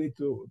that you will need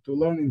to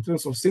learn in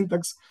terms of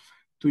syntax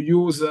to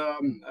use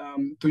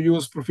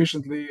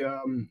proficiently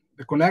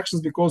the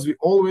connections, because we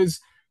always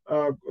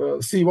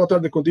see what are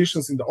the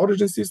conditions in the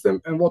origin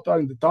system and what are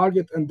in the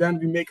target, and then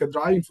we make a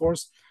driving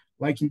force.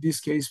 Like in this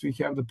case, we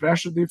have the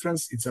pressure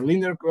difference. It's a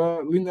linear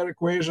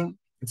equation.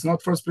 It's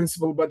not first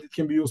principle, but it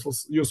can be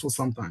useful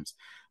sometimes.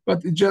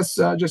 But it just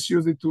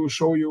use it to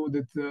show you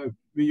that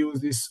we use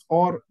this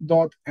or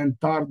dot and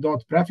tar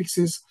dot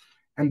prefixes,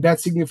 and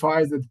that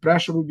signifies that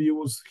pressure will be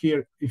used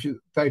here if you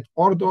type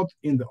or dot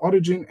in the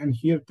origin, and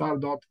here tar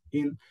dot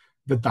in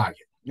the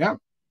target. Yeah.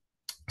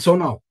 So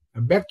now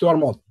back to our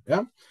model.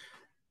 Yeah.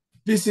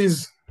 This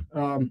is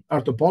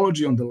our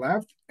topology on the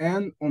left,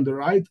 and on the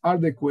right are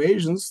the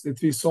equations that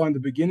we saw in the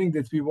beginning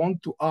that we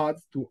want to add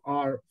to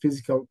our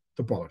physical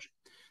topology.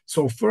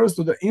 So first,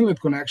 to the inlet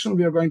connection,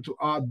 we are going to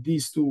add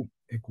these two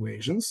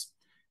equations.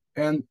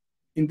 And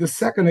in the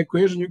second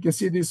equation, you can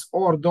see this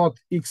or dot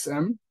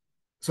xm.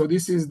 So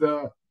this is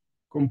the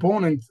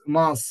component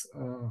mass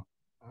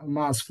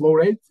flow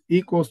rate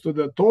equals to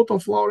the total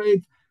flow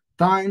rate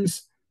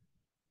times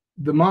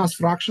the mass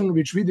fraction,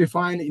 which we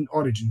define in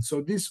origin.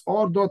 So this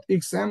or dot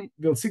xm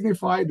will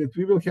signify that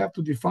we will have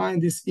to define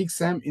this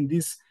xm in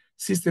this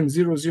system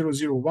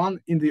 0001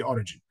 in the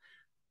origin.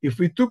 If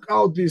we took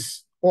out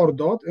this or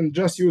dot and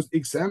just use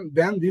xm,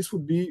 then this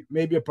would be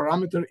maybe a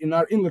parameter in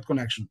our inlet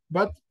connection.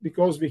 But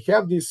because we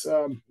have this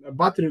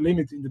battery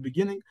limit in the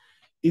beginning,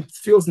 it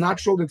feels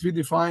natural that we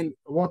define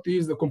what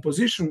is the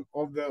composition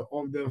of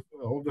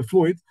the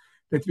fluid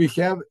that we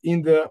have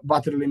in the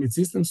battery limit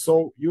system.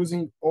 So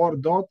using or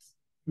dot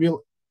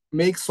will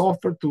make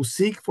software to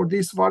seek for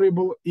this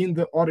variable in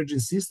the origin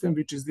system,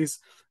 which is this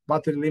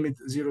battery limit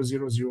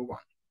 0001.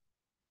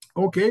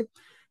 Okay,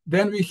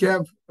 then we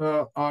have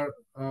our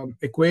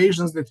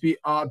equations that we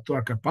add to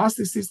our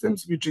capacity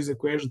systems, which is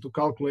equation to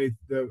calculate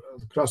the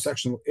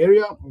cross-sectional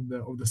area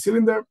of the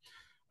cylinder,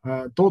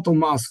 total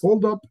mass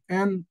holdup,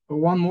 and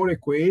one more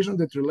equation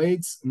that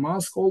relates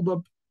mass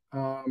holdup,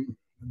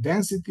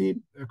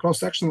 density,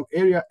 cross-sectional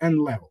area, and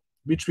level,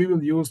 which we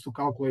will use to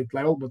calculate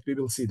level, but we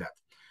will see that.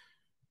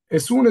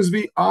 As soon as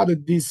we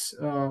added these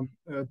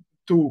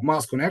two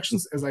mass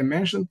connections, as I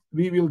mentioned,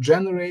 we will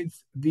generate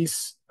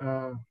this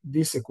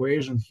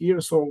equation here.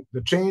 So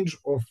the change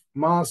of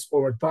mass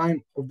over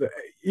time of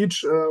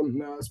each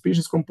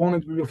species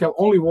component, we will have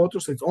only water,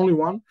 so it's only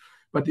one.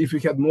 But if we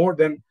had more,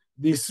 then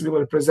this will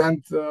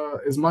represent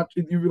as much.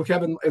 You will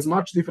have as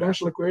much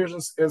differential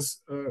equations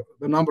as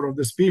the number of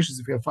the species.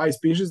 If we have 5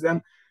 species,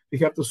 then we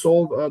have to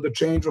solve the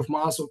change of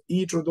mass of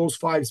each of those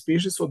 5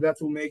 species. So that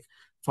will make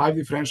 5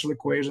 differential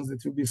equations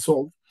that will be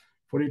solved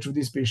for each of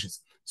these species.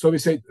 So we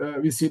see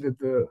that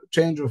the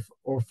change of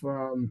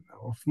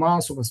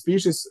mass of a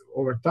species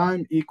over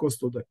time equals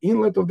to the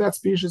inlet of that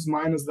species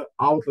minus the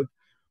outlet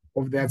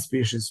of that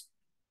species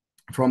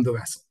from the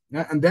vessel.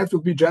 Yeah? And that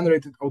will be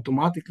generated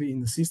automatically in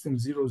the system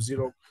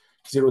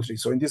 0003,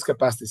 so in this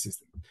capacity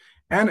system.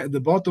 And at the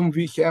bottom,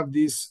 we have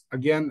this,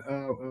 again,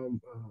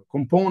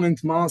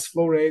 component mass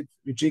flow rate,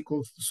 which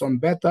equals to some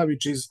beta,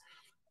 which is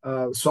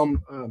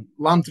some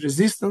line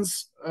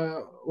resistance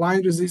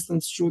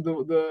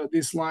through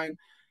this line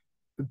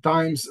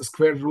times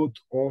square root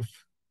of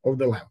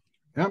the level.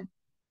 Yeah.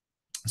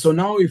 So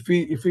now if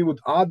we would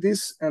add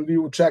this and we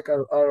would check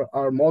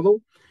our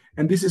model,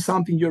 and this is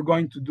something you're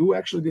going to do.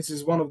 Actually, this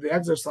is one of the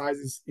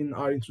exercises in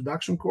our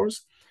introduction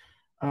course.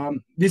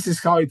 This is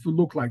how it will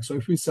look like. So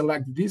if we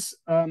select this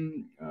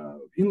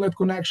inlet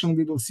connection,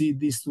 we will see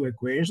these two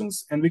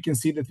equations, and we can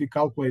see that we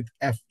calculate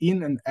F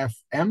in and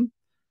Fm.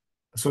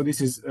 So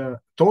this is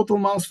total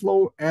mass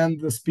flow and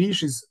the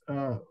species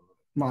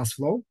mass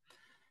flow.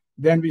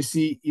 Then we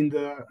see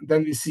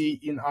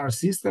in our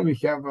system we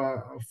have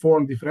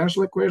formed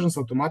differential equations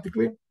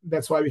automatically.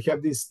 That's why we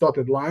have this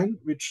dotted line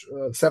which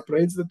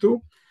separates the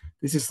two.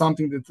 This is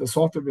something that the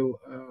software will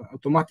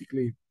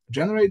automatically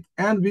generate.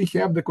 And we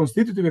have the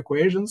constitutive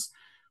equations,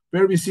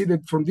 where we see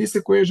that from this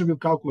equation we'll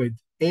calculate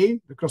A,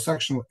 the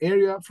cross-sectional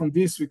area. From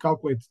this we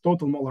calculate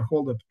total molar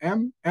holdup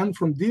M, and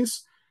from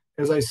this,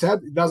 as I said,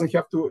 it doesn't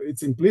have to,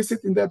 it's implicit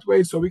in that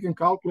way, so we can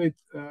calculate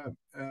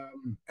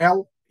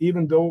L,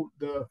 even though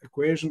the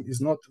equation is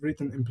not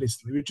written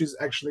implicitly, which is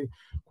actually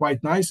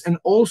quite nice. And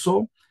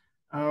also,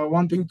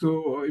 one thing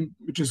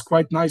which is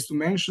quite nice to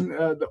mention,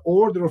 the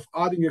order of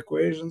adding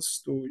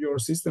equations to your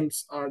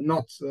systems are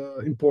not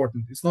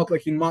important. It's not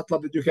like in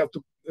MATLAB that you have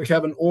to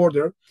have an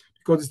order,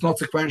 because it's not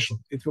sequential.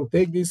 It will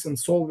take this and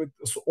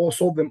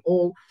solve them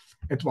all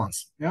at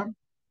once. Yeah.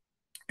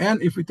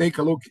 And if we take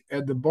a look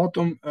at the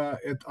bottom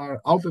at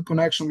our outlet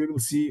connection, we will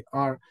see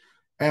our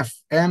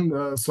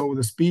Fm, so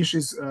the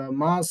species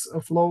mass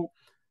flow,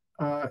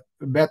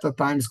 beta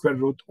times square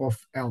root of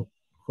L.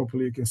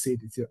 Hopefully you can see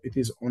it. It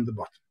is on the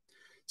bottom.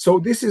 So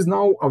this is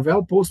now a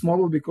well-posed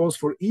model, because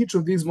for each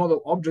of these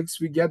model objects,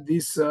 we get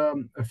this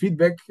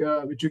feedback,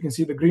 which you can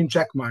see the green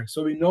check mark.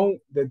 So we know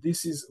that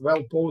this is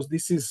well-posed,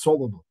 this is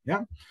solvable,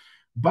 yeah?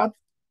 But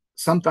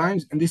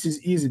sometimes, and this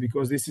is easy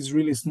because this is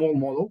really small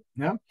model,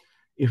 yeah?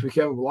 If we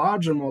have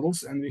larger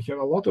models and we have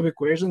a lot of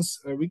equations,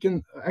 we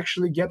can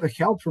actually get a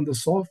help from the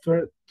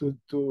software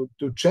to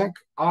check,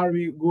 are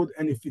we good?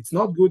 And if it's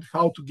not good,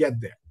 how to get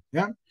there,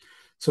 yeah?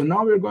 So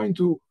now we're going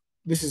to,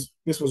 this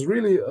was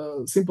really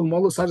a simple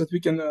model such that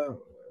we can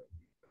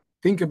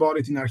think about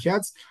it in our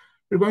heads.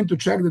 We're going to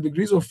check the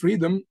degrees of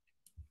freedom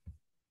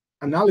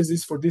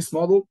analysis for this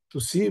model to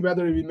see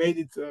whether we made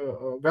it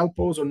well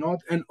posed or not,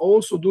 and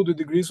also do the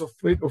degrees of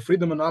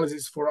freedom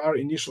analysis for our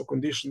initial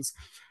conditions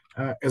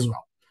as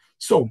well.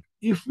 So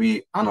if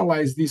we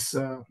analyze this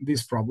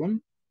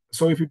problem,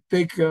 so if you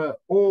take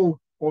all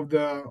of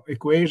the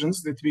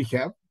equations that we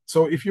have,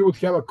 so if you would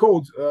have a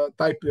code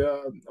type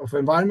of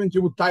environment,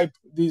 you would type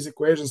these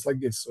equations like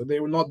this. So they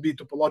will not be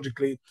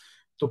topologically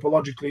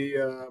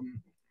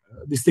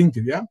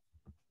distinctive, yeah?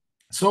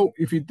 So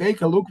if you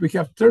take a look, we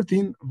have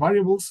 13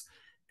 variables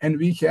and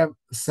we have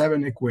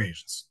 7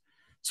 equations.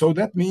 So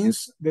that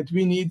means that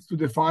we need to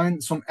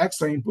define some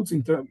extra inputs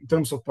in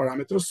terms of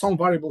parameters. Some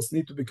variables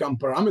need to become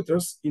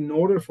parameters in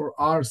order for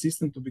our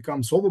system to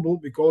become solvable,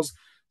 because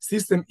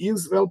system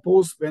is well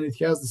posed when it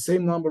has the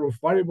same number of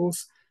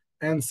variables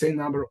and same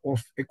number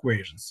of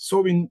equations. So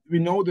we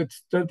know that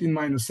 13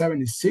 minus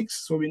 7 is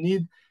 6. So we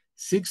need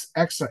 6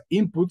 extra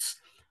inputs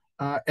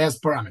as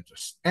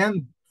parameters.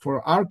 And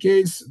for our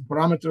case,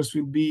 parameters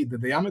will be the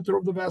diameter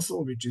of the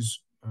vessel, which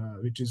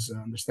is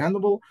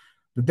understandable.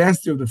 The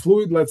density of the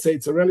fluid, let's say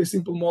it's a really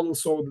simple model,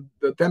 so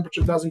the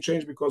temperature doesn't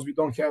change because we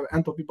don't have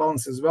enthalpy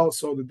balance as well,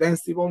 so the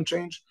density won't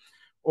change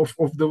of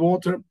the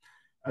water.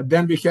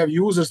 Then we have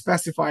user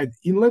specified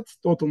inlet,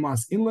 total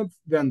mass inlet.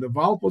 Then the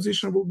valve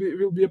position will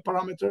be a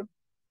parameter.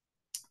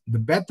 The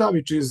beta,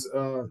 which is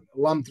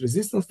lump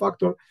resistance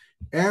factor,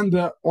 and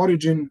the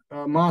origin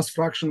mass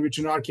fraction, which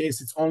in our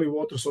case it's only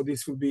water, so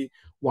this will be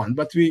 1.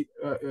 But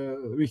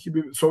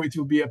so it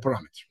will be a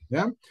parameter.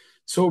 Yeah.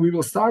 So we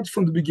will start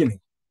from the beginning.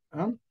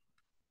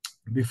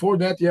 Before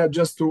that, yeah,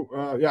 just to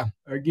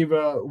give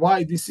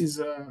why this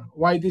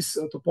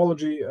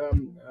topology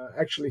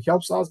actually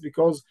helps us,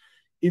 because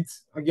it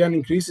again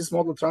increases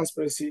model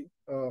transparency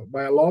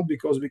by a lot,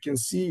 because we can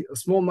see a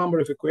small number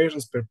of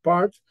equations per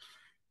part.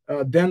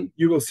 Then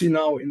you will see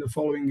now in the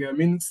following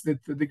minutes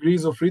that the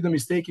degrees of freedom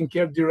is taken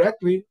care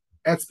directly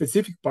at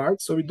specific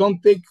parts. So we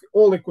don't take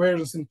all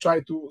equations and try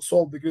to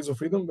solve degrees of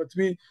freedom, but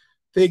we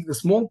take the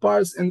small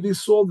parts and we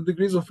solve the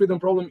degrees of freedom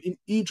problem in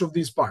each of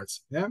these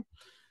parts. Yeah.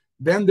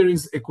 Then there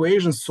is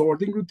equation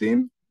sorting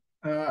routine,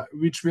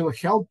 which will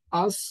help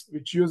us,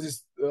 which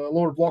uses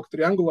lower block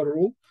triangular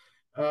rule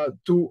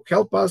to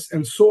help us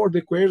and sort the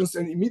equations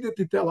and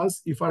immediately tell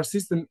us if our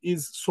system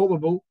is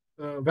solvable,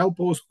 well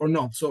posed or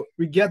not. So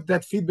we get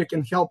that feedback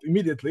and help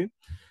immediately.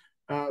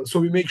 So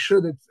we make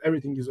sure that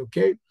everything is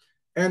okay.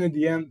 And at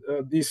the end,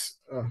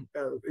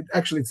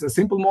 actually it's a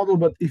simple model,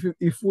 but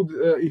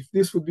if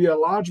this would be a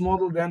large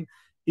model, then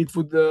it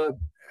would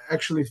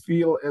actually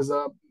feel as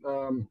a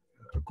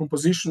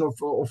composition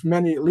of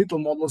many little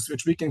models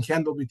which we can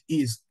handle with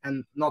ease,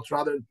 and not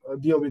rather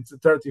deal with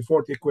 30,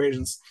 40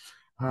 equations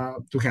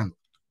to handle.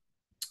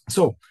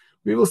 So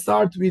we will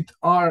start with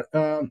our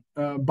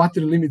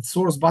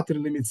source battery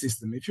limit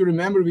system. If you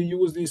remember, we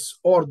use this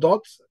OR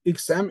dot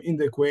XM in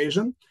the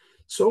equation.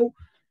 So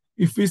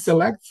if we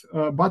select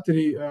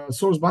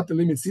source battery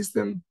limit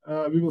system,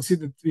 we will see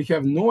that we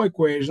have no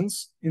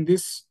equations in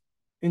this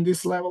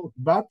level,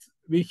 but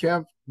we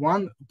have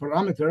one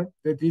parameter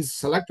that is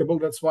selectable.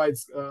 That's why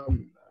it's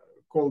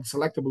called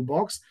selectable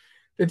box,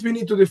 that we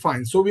need to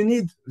define. So we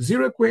need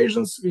 0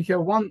 equations. We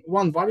have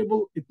one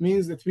variable. It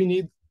means that we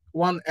need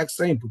 1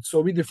 extra input. So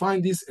we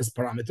define this as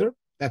parameter.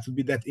 That would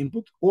be that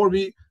input. Or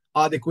we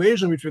add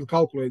equation which will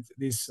calculate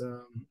this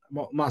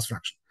mass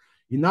fraction.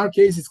 In our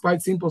case, it's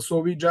quite simple. So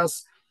we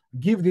just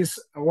give this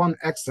 1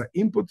 extra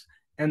input,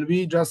 and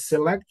we just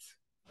select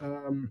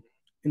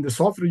in the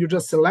software, you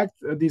just select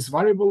this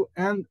variable,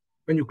 and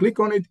when you click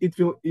on it, it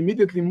will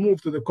immediately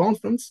move to the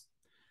constants.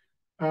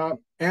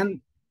 And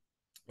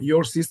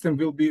your system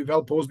will be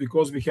well posed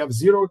because we have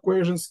 0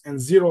 equations and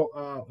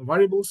 0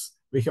 variables.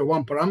 We have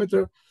 1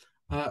 parameter.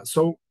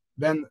 So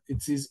then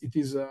it is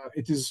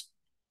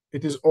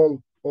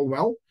all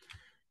well.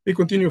 We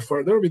continue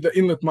further with the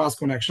inlet mass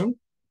connection.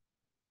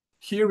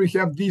 Here we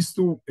have these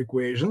 2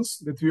 equations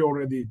that we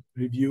already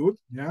reviewed.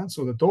 Yeah,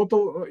 so the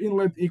total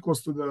inlet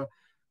equals to the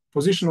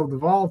position of the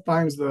valve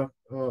times the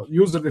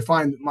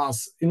user-defined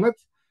mass inlet.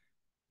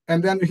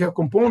 And then we have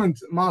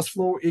component mass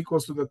flow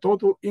equals to the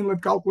total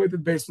inlet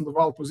calculated based on the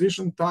valve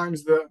position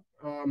times the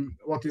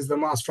what is the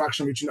mass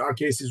fraction, which in our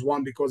case is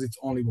 1 because it's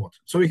only water.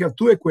 So we have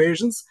 2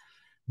 equations,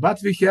 but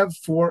we have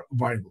 4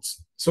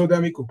 variables. So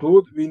then we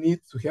conclude we need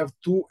to have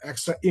 2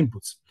 extra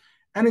inputs.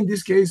 And in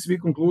this case, we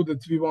conclude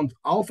that we want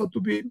alpha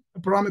to be a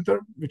parameter,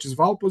 which is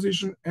valve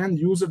position, and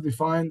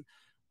user-defined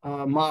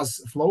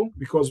mass flow,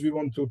 because we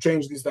want to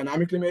change this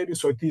dynamically maybe,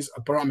 so it is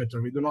a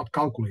parameter. We do not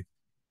calculate.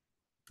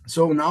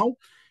 So now,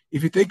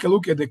 if you take a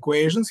look at the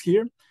equations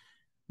here,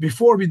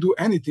 before we do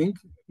anything,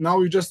 now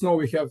we just know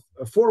we have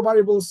 4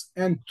 variables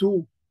and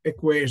 2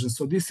 equations.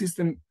 So this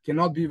system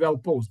cannot be well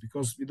posed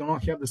because we do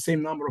not have the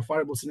same number of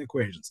variables in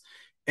equations.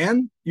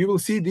 And you will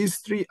see these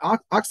 3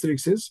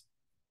 asterisks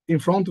in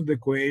front of the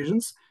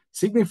equations,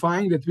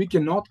 signifying that we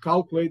cannot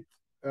calculate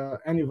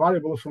any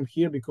variable from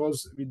here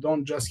because we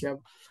don't just have,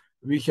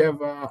 we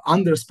have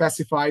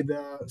under-specified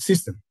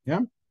system.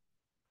 Yeah.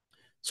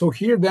 So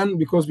here then,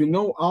 because we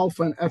know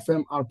alpha and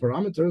FM are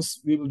parameters,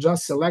 we will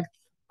just select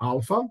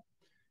alpha,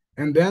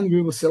 and then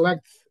we will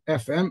select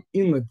FM,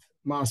 inlet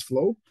mass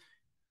flow.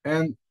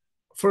 And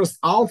first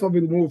alpha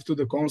will move to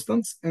the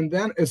constants, and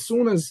then as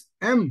soon as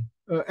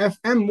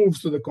FM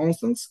moves to the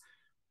constants,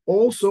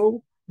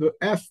 also the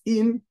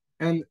Fin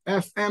and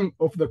Fm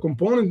of the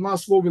component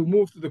mass flow will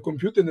move to the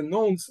computed and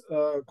known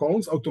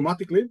columns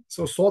automatically.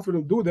 So software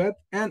will do that,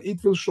 and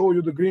it will show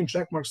you the green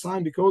checkmark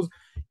sign because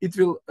it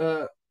will,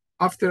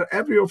 after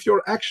every of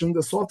your action,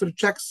 the software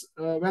checks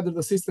whether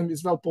the system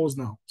is well posed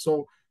now.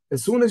 So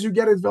as soon as you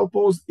get it well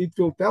posed, it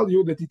will tell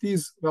you that it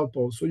is well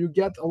posed. So you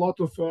get a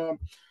lot of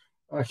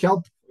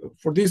help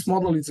for this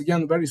model. It's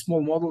again a very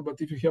small model,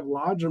 but if you have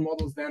larger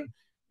models, then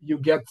you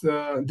get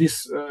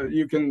this.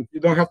 You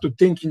don't have to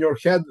think in your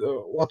head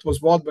what was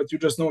what, but you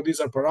just know these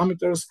are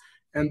parameters.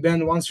 And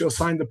then once you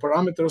assign the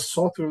parameters,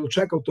 software will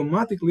check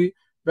automatically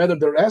whether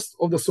the rest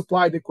of the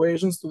supplied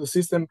equations to the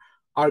system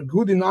are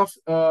good enough.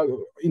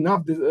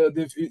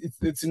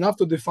 It's enough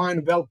to define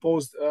a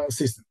well-posed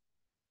system.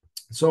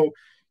 So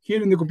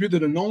here in the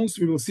computed unknowns,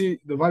 we will see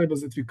the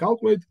variables that we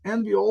calculate,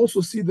 and we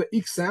also see the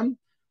XM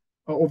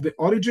of the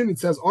origin. It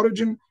says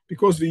origin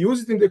because we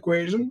use it in the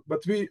equation,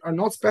 but we are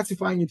not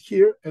specifying it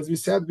here. As we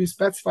said, we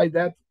specify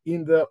that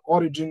in the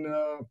origin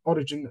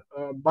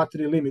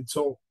battery limit.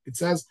 So it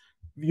says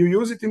you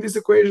use it in this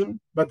equation,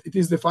 but it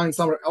is defined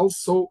somewhere else.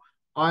 So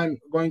I'm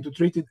going to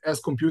treat it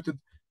as computed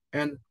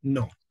and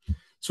no.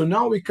 So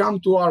now we come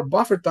to our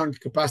buffer tank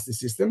capacity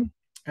system.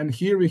 And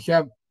here we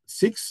have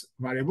 6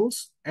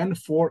 variables and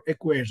 4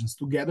 equations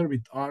together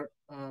with our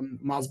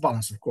mass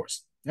balance, of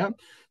course. Yeah.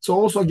 So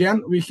also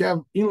again, we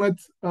have inlet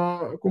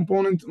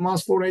component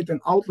mass flow rate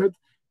and outlet.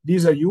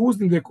 These are used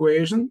in the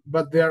equation,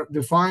 but they are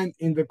defined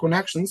in the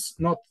connections,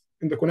 not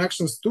in the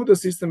connections to the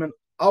system and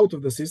out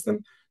of the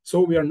system.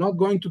 So we are not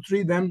going to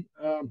treat them.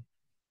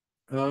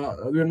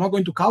 We are not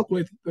going to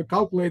calculate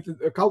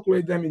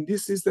them in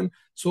this system.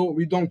 So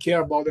we don't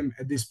care about them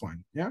at this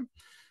point. Yeah.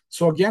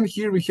 So again,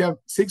 here we have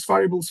 6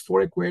 variables,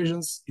 4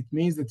 equations. It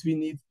means that we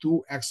need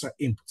 2 extra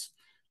inputs.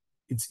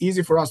 It's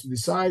easy for us to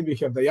decide. We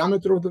have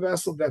diameter of the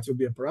vessel, that will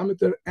be a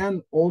parameter,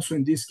 and also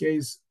in this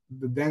case,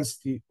 the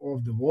density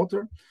of the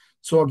water.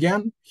 So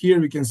again, here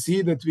we can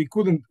see that we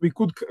could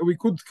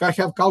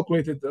have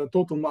calculated the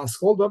total mass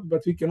holdup,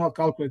 but we cannot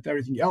calculate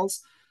everything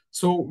else.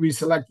 So we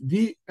select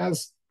D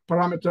as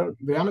parameter,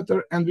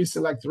 diameter, and we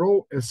select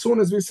rho. As soon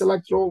as we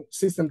select rho,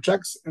 system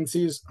checks and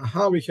sees,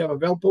 aha, we have a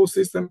well-posed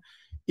system.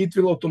 It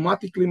will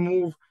automatically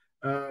move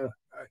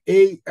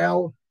A,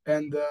 L,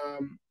 and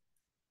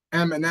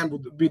M and M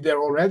would be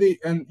there already,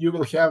 and you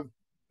will have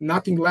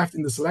nothing left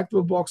in the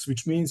selectable box,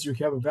 which means you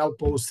have a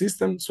well-posed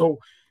system. So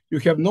you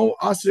have no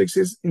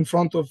asterisks in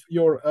front of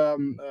your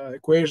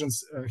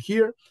equations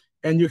here,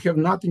 and you have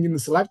nothing in the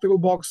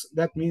selectable box.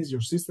 That means your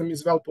system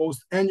is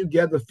well-posed, and you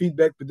get the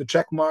feedback with the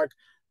check mark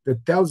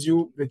that tells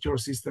you that your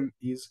system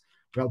is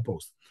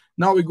well-posed.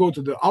 Now we go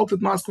to the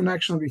outlet mass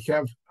connection. We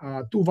have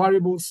 2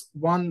 variables,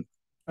 one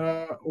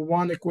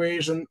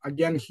equation.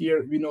 Again,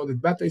 here we know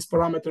that beta is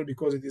parameter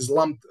because it is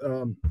lumped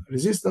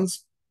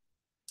resistance,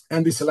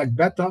 and we select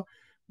beta.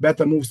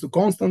 Beta moves to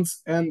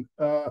constants, and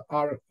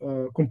our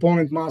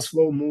component mass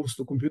flow moves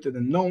to computed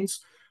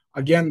unknowns.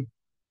 Again,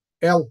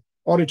 L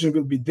origin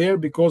will be there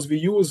because we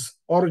use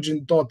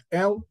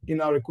origin.L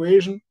in our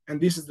equation, and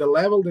this is the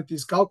level that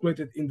is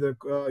calculated in the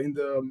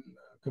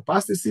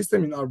capacity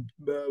system in our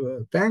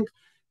tank.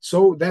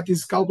 So that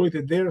is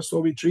calculated there. So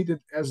we treat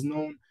it as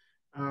known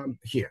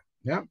here.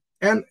 Yeah,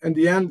 and in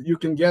the end, you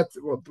can get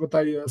what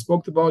I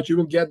spoke about. You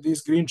will get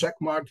this green check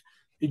mark.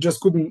 It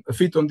just couldn't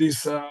fit on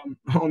this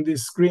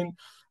screen,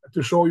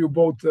 to show you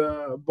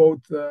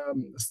both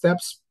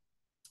steps,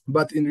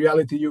 but in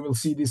reality you will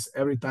see this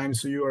every time,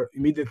 so you are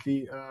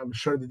immediately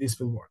sure that this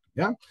will work.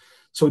 Yeah.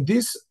 So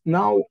this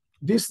now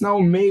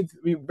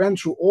we went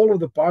through all of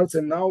the parts,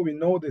 and now we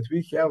know that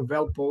we have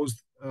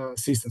well-posed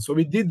system. So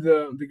we did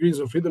the degrees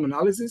of freedom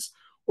analysis.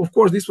 Of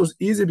course, this was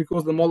easy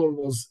because the model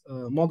was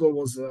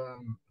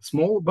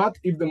small. But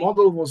if the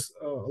model was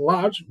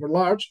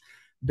large,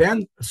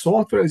 then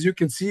software, as you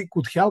can see,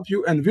 could help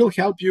you and will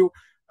help you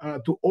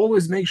to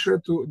always make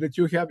sure that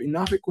you have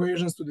enough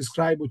equations to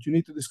describe what you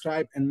need to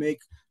describe and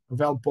make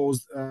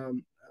well-posed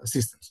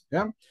systems.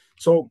 Yeah.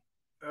 So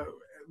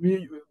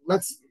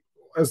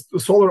as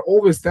Solver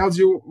always tells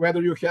you,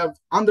 whether you have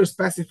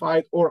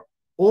underspecified or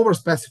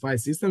overspecified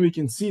system, we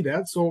can see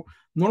that. So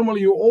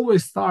normally you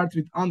always start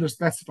with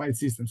underspecified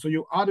system. So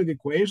you added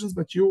equations,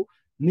 but you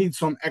need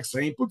some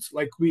extra inputs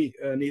like we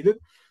needed.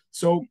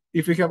 So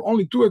if we have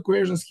only two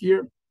equations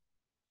here,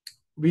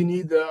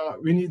 we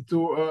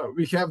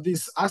have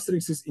these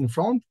asterisks in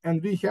front,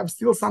 and we have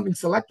still something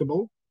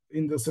selectable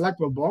in the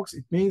selectable box.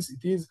 It means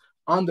it is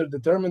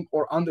underdetermined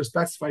or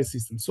underspecified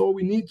system. So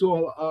we need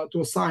to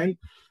assign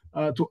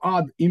to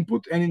add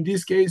input, and in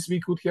this case we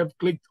could have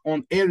clicked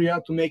on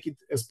area to make it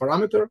as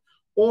parameter,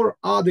 or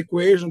add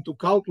equation to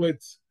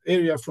calculate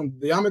area from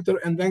diameter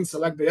and then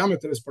select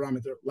diameter as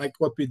parameter, like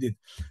what we did.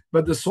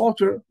 But the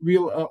software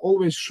will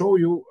always show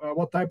you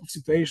what type of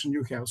situation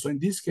you have. So in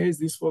this case,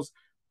 this was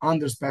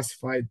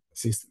underspecified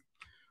system.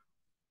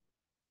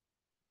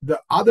 The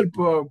other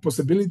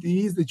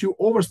possibility is that you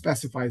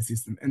overspecified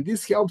system, and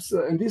this helps.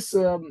 And this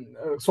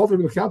software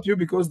will help you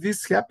because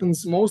this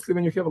happens mostly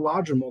when you have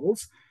larger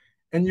models,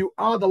 and you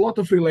add a lot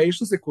of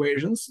relations,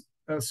 equations.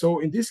 So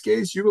in this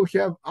case, you will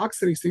have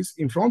asterisks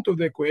in front of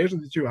the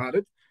equation that you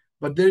added,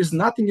 but there is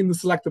nothing in the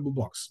selectable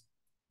box,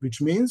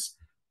 which means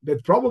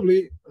that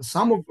probably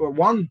some of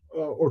one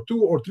or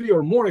two or three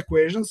or more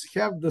equations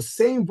have the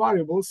same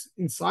variables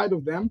inside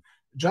of them,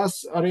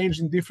 just arranged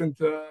in different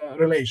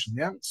relation.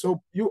 Yeah.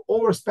 So you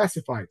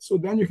overspecified. So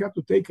then you have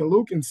to take a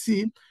look and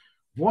see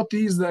what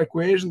is the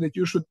equation that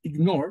you should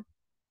ignore,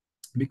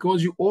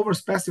 because you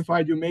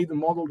overspecified. You made a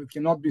model that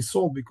cannot be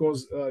solved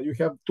because you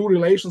have two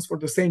relations for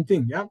the same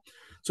thing. Yeah.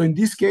 So in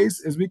this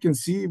case, as we can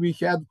see, we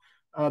had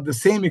the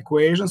same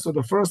equation. So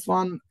the first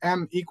one,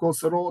 m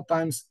equals rho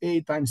times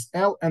a times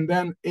l, and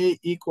then a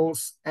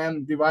equals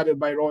m divided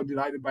by rho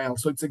divided by l.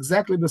 So it's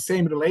exactly the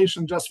same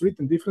relation, just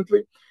written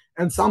differently.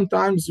 And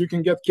sometimes you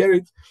can get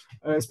carried,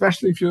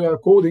 especially if you are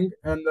coding,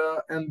 and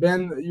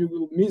then you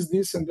will miss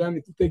this, and then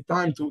it will take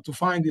time to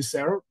find this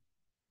error.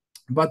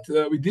 But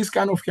with this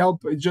kind of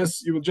help,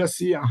 you will just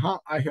see,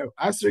 I have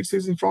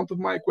asterisks in front of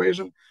my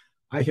equation.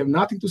 I have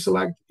nothing to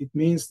select. It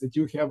means that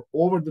you have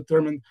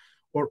overdetermined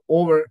or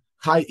over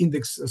high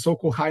index,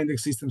 so-called high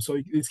index system. So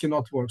it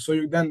cannot work. So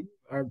you can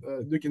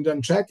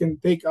then check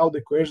and take out the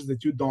equations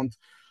that you don't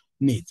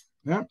need.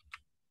 Yeah.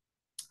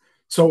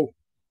 So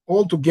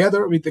all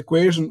together with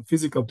equation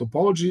physical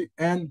topology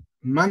and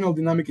manual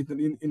dynamic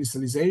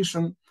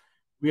initialization,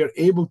 we are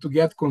able to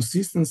get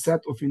consistent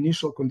set of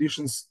initial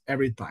conditions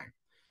every time.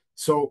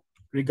 So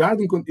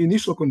regarding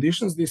initial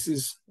conditions, this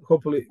is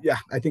hopefully, yeah,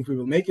 I think we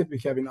will make it. We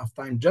have enough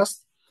time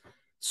just.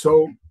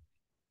 So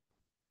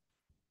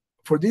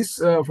for this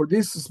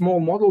small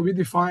model, we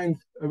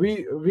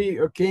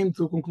came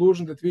to a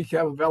conclusion that we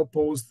have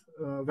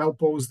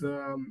well-posed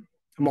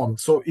model.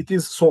 So it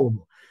is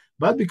solvable.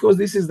 But because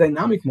this is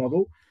dynamic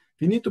model,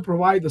 we need to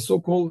provide the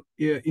so-called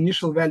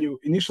initial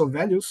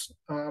values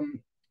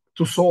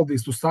to solve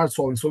this, to start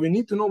solving. So we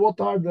need to know what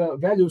are the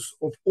values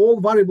of all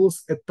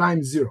variables at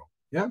time 0.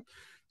 Yeah.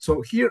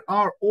 So here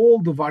are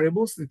all the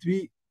variables that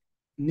we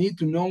need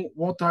to know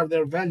what are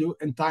their value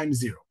in time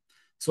 0.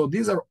 So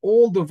these are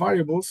all the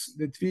variables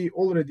that we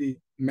already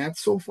met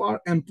so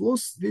far, and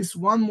plus this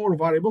one more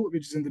variable,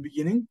 which is in the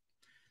beginning.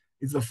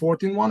 It's the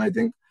 14th one, I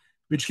think,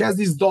 which has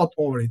this dot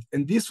over it.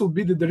 And this will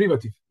be the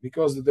derivative,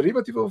 because the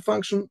derivative of a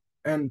function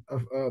and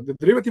the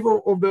derivative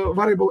of the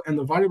variable and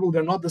the variable,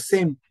 they're not the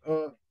same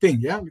thing.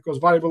 Yeah, because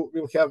variable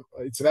will have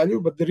its value,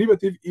 but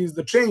derivative is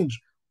the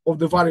change of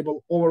the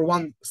variable over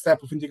one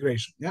step of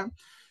integration. Yeah.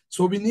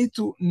 So we need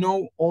to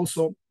know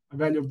also a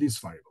value of this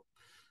variable.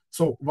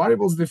 So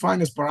variables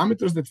defined as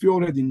parameters that we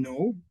already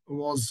know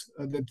was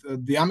that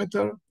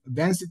diameter,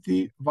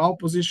 density, valve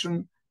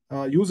position,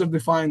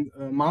 user-defined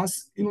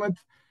mass inlet.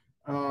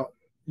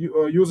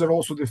 User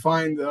also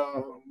defined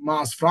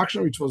mass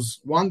fraction, which was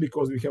 1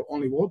 because we have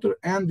only water,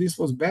 and this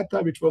was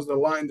beta, which was the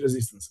line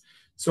resistance.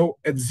 So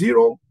at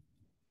 0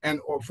 and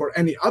or for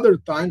any other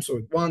time, so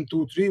 1,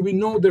 2, 3, we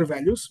know their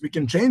values. We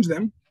can change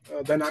them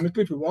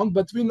dynamically if we want,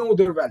 but we know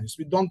their values.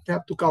 We don't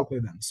have to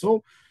calculate them.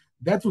 So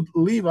that would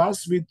leave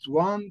us with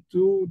 1,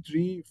 2,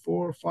 3,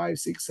 4, 5,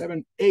 6,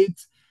 7,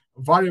 8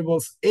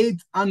 variables,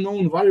 8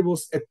 unknown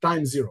variables at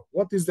time 0.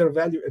 What is their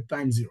value at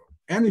time 0?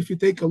 And if you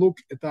take a look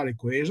at our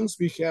equations,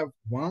 we have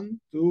 1,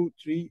 2,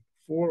 3,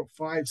 4,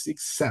 5,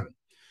 6, 7.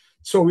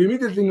 So we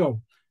immediately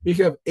know we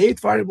have 8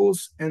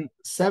 variables and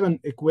 7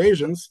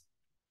 equations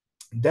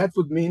that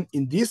would mean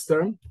in this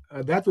term,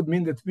 that would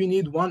mean that we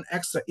need one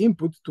extra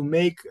input to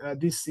make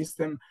this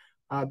system,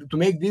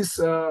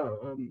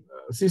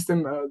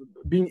 system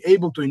being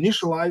able to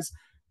initialize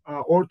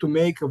or to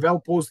make a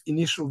well-posed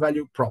initial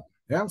value problem.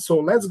 Yeah. So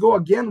let's go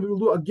again. We will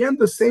do again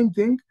the same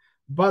thing,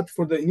 but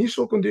for the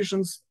initial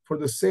conditions for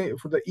the same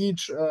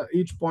each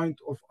point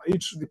of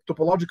each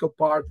topological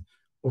part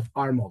of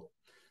our model.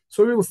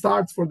 So we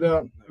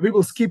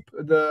will skip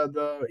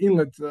the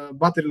inlet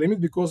battery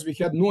limit because we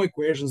had no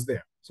equations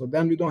there. So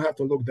then we don't have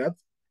to look that.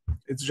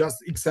 It's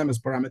just XM as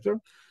parameter.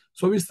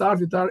 So we start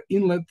with our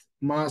inlet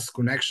mass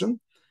connection.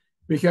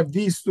 We have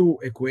these two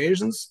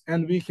equations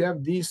and we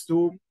have these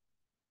two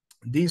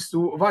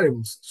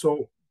variables.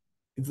 So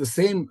it's the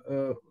same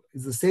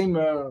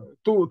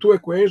two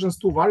equations,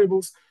 two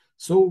variables.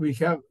 So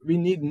we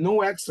need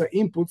no extra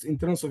inputs in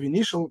terms of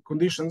initial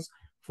conditions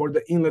for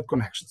the inlet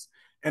connections.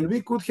 And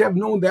we could have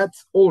known that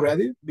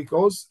already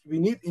because we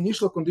need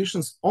initial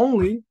conditions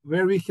only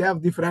where we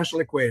have differential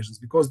equations,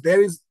 because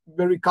there is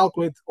where we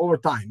calculate over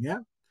time. Yeah.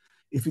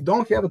 If we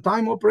don't have a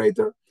time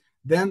operator,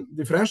 then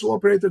differential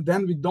operator,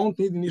 then we don't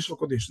need initial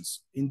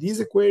conditions. In these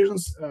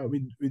equations,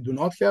 we do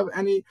not have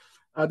any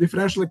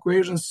differential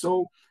equations.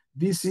 So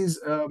this is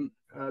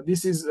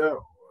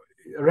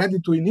ready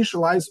to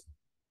initialize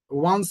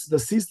once the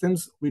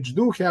systems which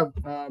do have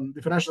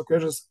differential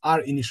equations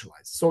are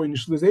initialized. So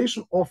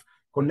initialization of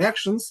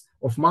connections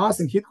of mass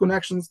and heat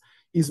connections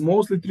is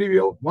mostly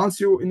trivial. Once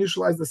you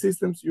initialize the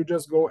systems, you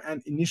just go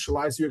and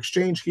initialize, you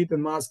exchange heat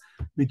and mass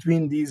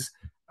between these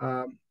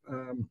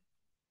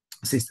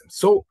systems.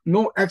 So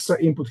no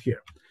extra input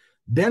here.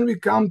 Then we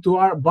come to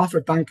our buffer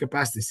tank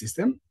capacity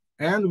system.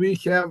 And we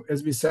have,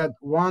 as we said,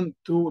 1,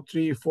 2,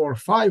 3, 4,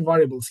 5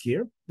 variables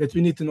here that we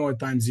need to know at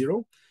time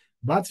 0.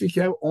 But we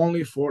have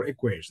only 4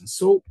 equations.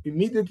 So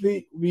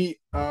immediately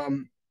we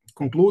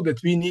conclude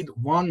that we need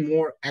one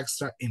more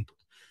extra input.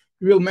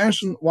 We will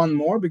mention one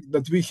more,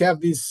 that we have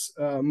this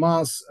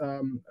mass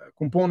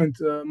component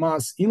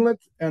mass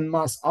inlet and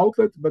mass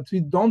outlet, but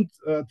we don't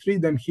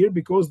treat them here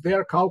because they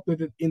are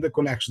calculated in the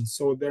connections.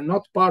 So they're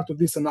not part of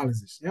this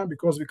analysis, yeah,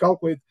 because we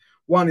calculate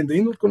one in the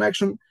inlet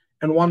connection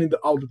and one in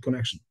the outlet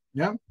connection,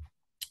 yeah.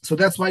 So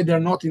that's why they're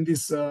not in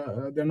this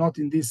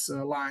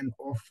line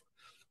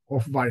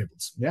of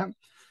variables, yeah.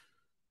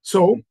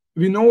 So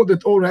we know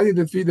that already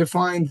that we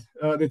defined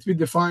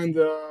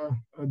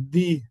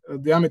d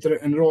diameter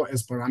and rho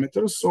as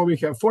parameters. So we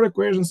have 4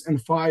 equations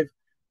and 5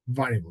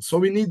 variables. So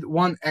we need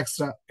one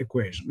extra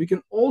equation. We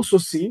can also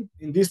see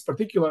in this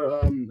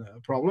particular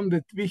problem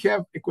that we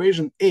have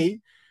equation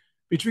A,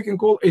 which we can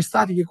call a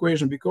static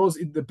equation because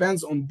it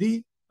depends on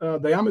d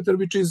diameter,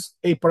 which is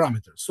a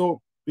parameter.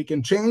 So we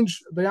can change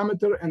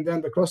diameter and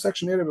then the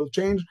cross-section area will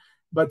change.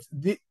 But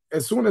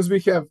as soon as we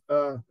have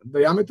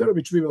diameter,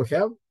 which we will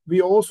have, we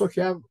also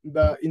have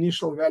the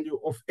initial value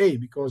of A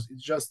because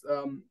it's just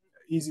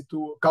easy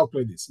to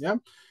calculate this. Yeah.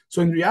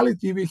 So in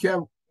reality, we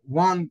have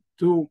 1,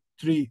 2,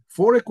 3,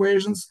 4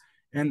 equations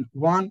and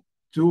 4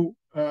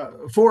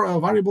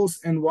 variables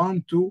and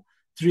 1, 2,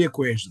 3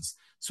 equations.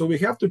 So we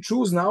have to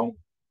choose now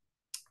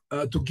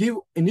to give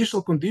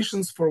initial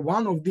conditions for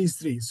one of these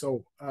 3.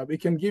 So we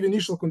can give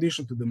initial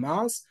condition to the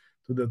mass,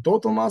 to the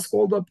total mass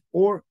hold up,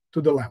 or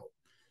to the level.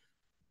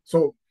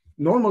 So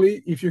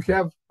normally, if you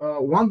have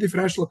one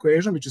differential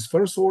equation, which is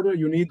first order,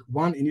 you need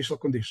one initial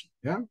condition.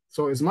 Yeah.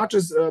 So as much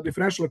as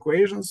differential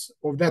equations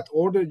of that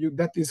order,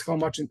 that is how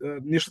much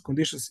initial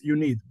conditions you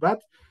need.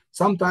 But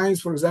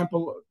sometimes, for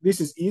example, this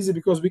is easy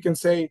because we can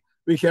say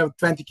we have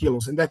 20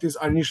 kilos, and that is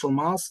our initial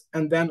mass,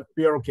 and then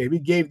we are okay. We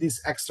gave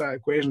this extra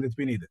equation that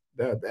we needed,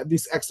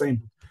 this extra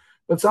input.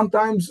 But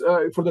sometimes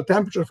for the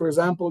temperature, for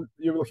example,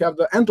 you will have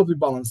the enthalpy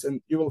balance,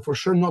 and you will for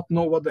sure not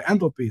know what the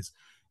enthalpy is.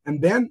 And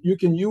then you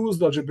can use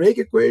the algebraic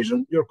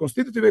equation, your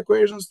constitutive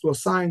equations, to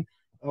assign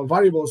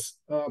variables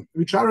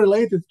which are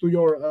related to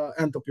your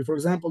enthalpy. For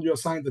example, you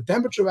assign the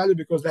temperature value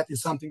because that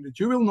is something that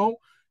you will know,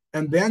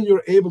 and then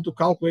you're able to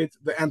calculate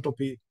the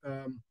enthalpy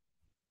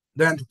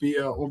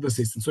of the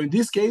system. So in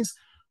this case,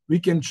 we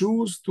can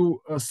choose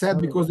to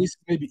set, because this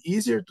may be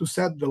easier to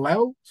set the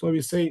level. So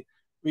we say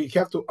we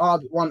have to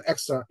add one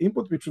extra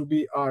input, which will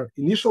be our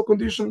initial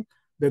condition.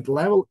 That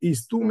level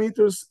is 2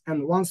 meters,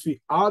 and once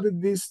we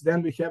added this,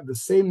 then we have the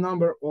same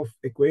number of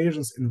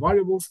equations and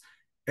variables,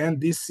 and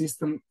this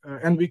system,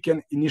 and we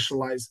can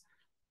initialize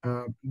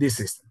this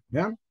system.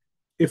 Yeah.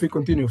 If we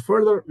continue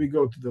further, we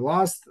go to the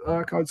last,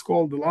 how it's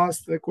called, the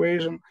last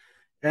equation,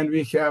 and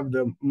we have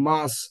the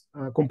mass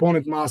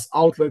component mass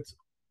outlet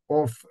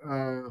of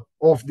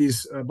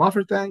this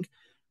buffer tank.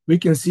 We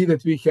can see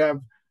that we have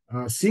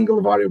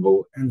single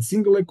variable and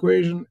single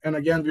equation, and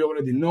again we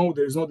already know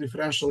there is no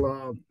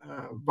differential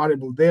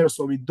variable there,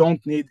 so we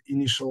don't need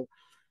initial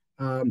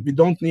how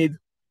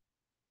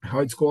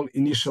it's called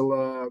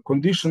initial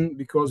condition,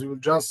 because we will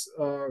just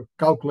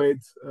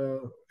calculate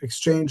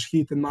exchange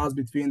heat and mass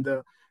between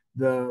the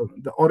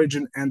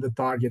origin and the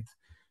target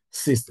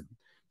system.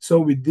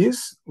 So with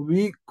this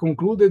we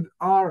concluded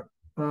our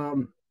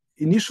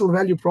initial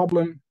value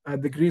problem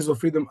degrees of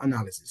freedom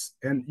analysis.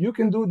 And you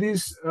can do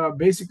this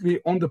basically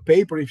on the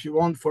paper if you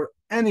want for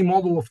any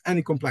model of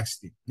any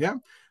complexity. Yeah.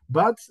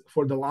 But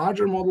for the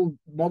larger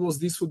models,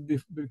 this would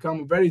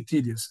become very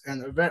tedious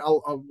and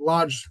a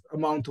large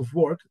amount of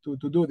work to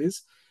do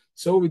this.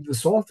 So with the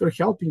software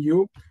helping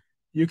you,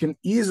 you can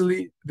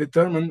easily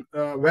determine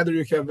whether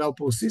you have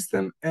well-posed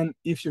system and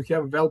if you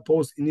have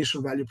well-posed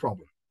initial value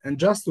problem. And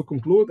just to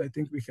conclude, I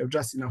think we have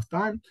just enough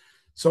time.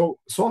 So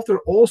software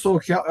also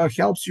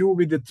helps you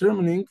with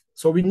determining.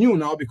 So we knew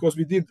now, because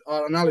we did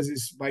our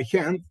analysis by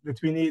hand,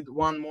 that we need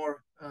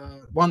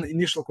one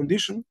initial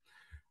condition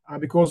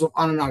because of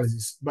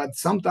analysis. But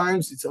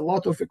sometimes it's a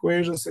lot of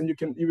equations and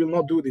you will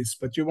not do this,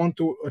 but you want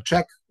to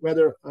check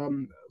whether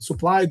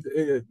supplied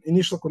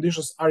initial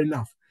conditions are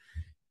enough.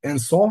 And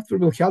software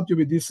will help you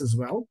with this as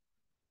well.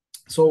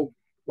 So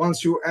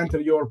once you enter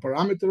your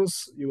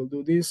parameters, you will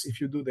do this. If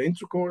you do the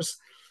intercourse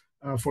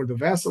for the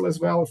vessel as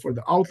well, for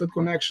the outlet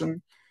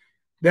connection,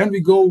 then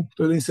we go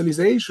to the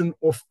initialization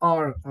of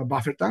our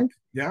buffer tank.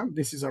 Yeah,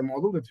 this is our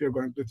model that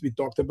we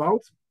talked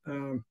about.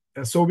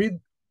 So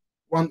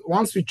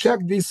once we check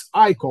this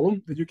I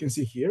column that you can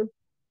see here,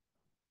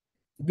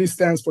 this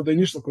stands for the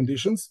initial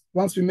conditions.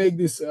 Once we make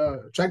this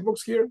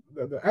checkbox here,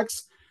 the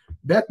X,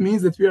 that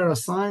means that we are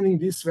assigning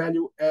this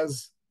value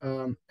as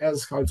how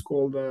it's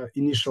called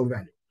initial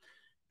value.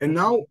 And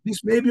now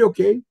this may be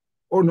okay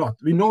or not.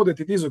 We know that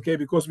it is okay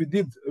because we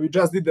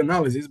just did the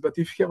analysis. But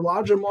if you have a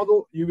larger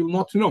model, you will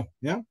not know.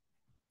 Yeah.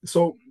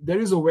 So there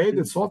is a way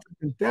that software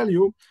can tell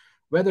you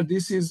whether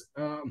this is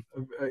a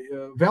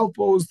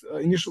well-posed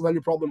initial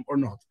value problem or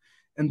not.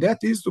 And that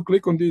is to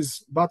click on this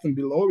button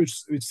below,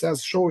 which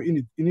says show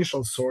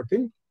initial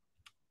sorting.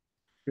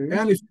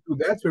 And if you do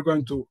that, we're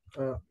going to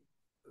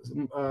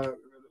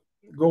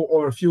go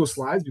over a few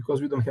slides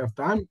because we don't have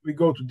time. We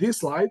go to this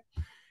slide,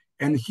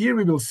 and here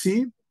we will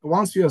see,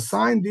 once we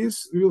assign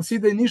this, we will see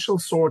the initial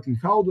sorting,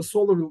 how the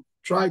solver will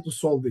try to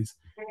solve this.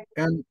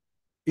 And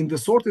in the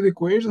sorted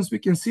equations, we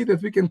can see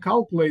that we can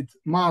calculate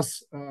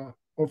mass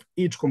of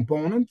each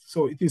component.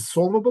 So it is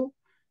solvable.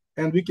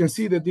 And we can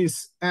see that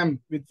this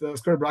M with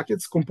square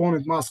brackets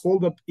component mass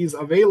holdup is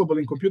available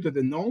in computed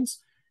unknowns.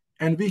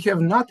 And we have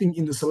nothing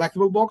in the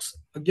selectable box.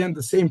 Again,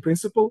 the same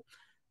principle.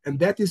 And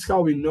that is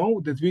how we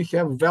know that we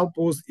have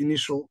well-posed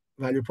initial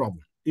value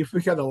problem. If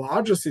we had a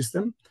larger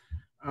system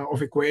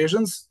of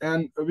equations,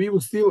 and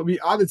we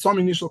added some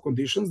initial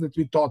conditions that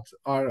we thought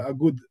are a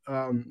good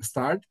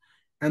start,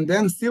 and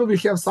then still we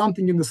have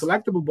something in the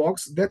selectable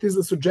box, that is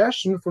a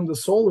suggestion from the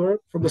software,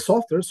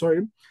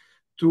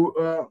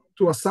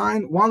 to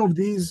assign one of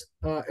these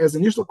as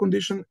initial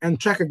condition and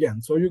check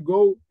again. So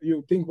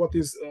you think what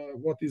has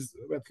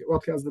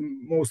the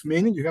most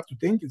meaning. You have to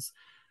think. It's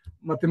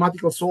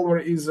mathematical solver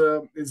is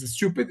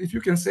stupid, if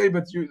you can say,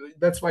 but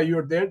that's why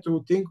you're there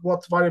to think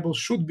what variable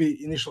should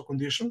be initial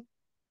condition.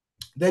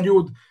 Then you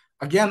would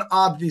again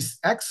add this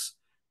X,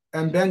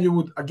 and then you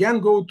would again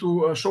go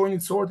to showing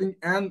it sorting.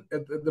 And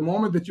at the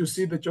moment that you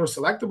see that your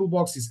selectable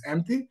box is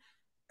empty,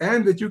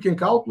 and that you can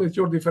calculate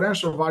your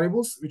differential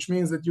variables, which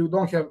means that you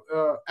don't have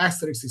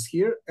asterisks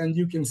here, and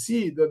you can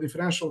see the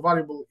differential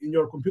variable in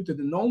your computed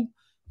unknown,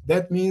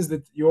 that means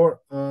that your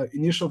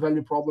initial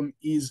value problem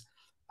is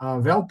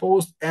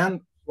well-posed.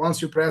 And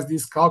once you press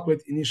this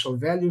calculate initial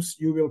values,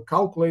 you will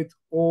calculate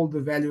all the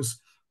values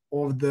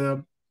of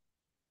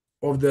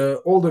all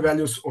the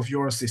values of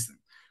your system.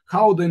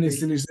 How the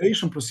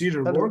initialization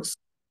procedure works.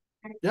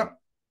 Yeah.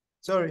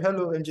 Sorry.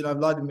 Hello, Engineer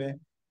Vladimir.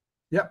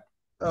 Yeah.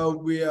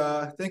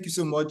 Thank you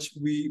so much.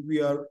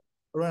 We are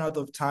running out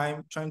of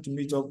time, trying to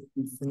meet up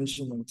with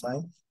finishing on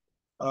time.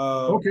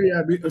 Okay,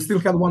 yeah, we still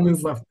have 1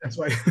 minute left. That's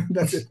why.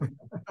 That's it.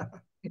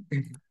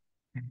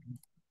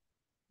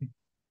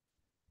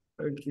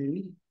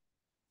 Okay.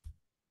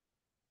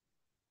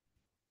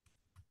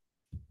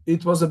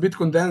 It was a bit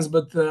condensed,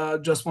 but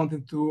just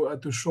wanted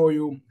to show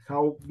you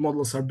how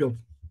models are built.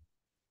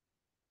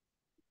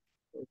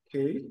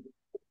 Okay.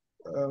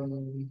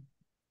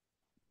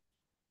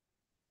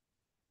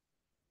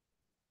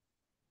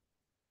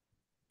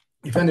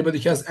 If anybody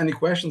has any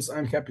questions,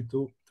 I'm happy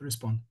to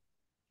respond.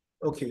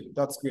 Okay,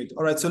 that's great.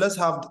 All right, so let's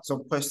have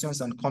some questions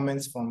and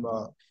comments from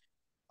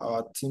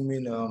our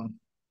teaming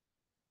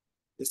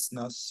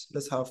listeners.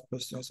 Let's have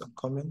questions and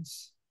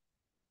comments.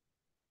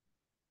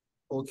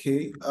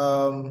 Okay.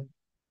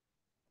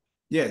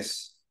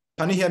 Yes.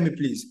 Can you hear me,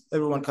 please?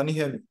 Everyone, can you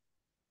hear me?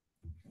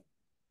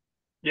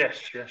 Yes.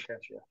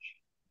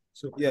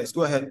 So yes,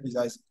 go ahead, please,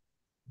 Isaac.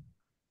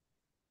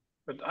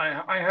 But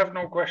I have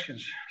no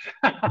questions.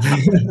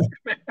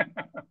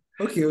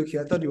 Okay,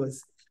 I thought it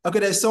was. Okay,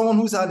 there's someone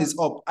whose hand is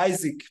up.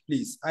 Isaac,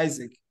 please.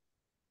 Isaac.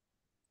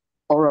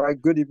 All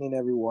right. Good evening,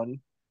 everyone.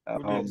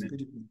 Good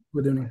evening.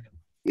 Good evening.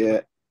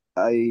 Yeah,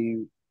 I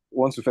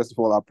want to first of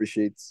all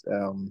appreciate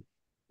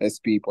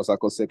SP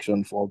Posako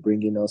section for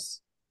bringing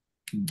us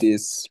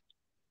this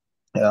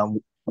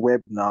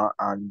webinar,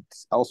 and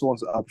I also want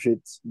to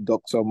appreciate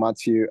Dr.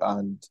 Matthew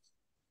and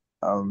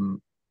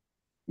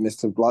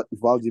Mr.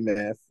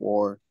 Vladimir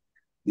for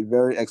the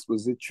very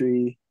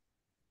expository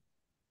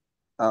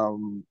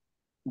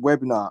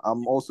webinar.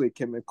 I'm also a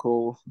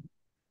chemical.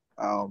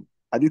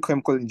 I did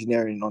chemical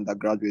engineering in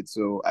undergraduate,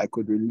 so I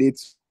could relate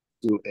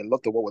to a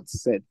lot of what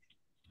was said.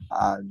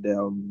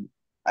 And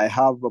I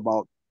have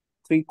about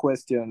 3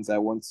 questions I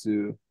want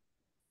to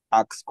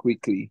ask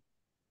quickly.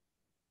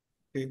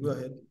 Okay, go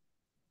ahead.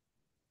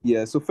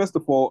 Yeah. So first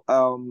of all,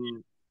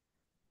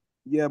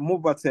 yeah,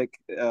 Mobatec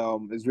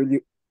is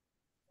really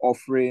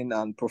offering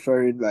and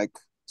preferring like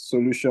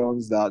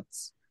solutions that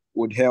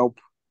would help.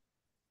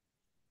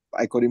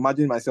 I could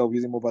imagine myself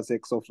using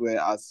Mobatec software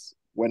as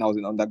when I was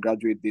in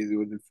undergraduate days. It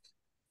would have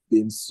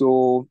been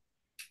so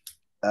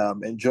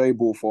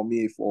enjoyable for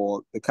me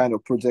for the kind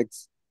of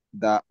projects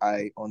that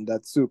I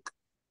undertook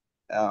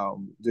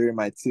during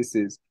my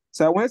thesis.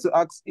 So I wanted to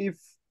ask if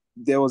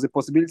there was a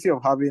possibility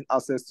of having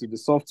access to the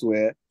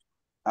software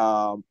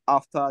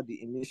after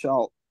the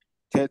initial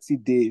 30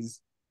 days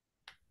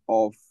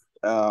of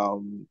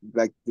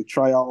like the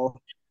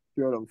trial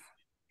period of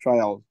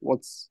trial.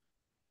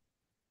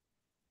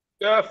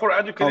 For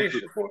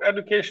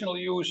educational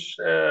use,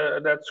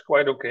 that's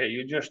quite okay.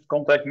 You just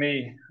contact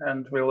me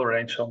and we'll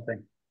arrange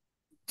something.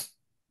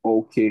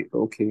 Okay.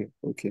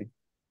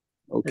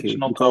 Because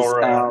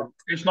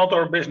it's not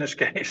our business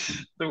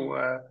case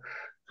to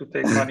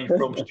take money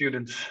from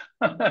students.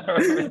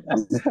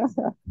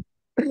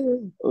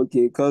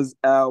 okay, because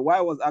why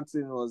I was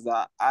asking was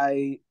that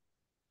I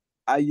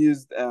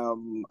used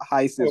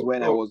HISIS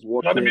when I was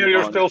working Vladimir,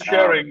 you're on still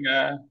sharing.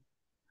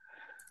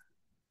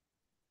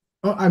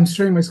 Oh, I'm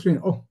sharing my screen.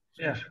 Oh,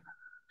 yes.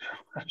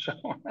 So,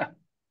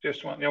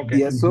 just one.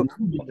 Okay.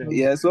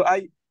 So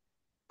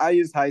I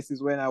used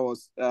HISIS when I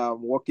was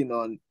working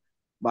on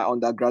my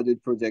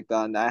undergraduate project,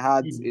 and I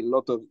had a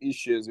lot of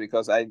issues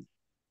because I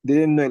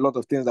didn't know a lot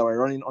of things that were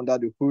running under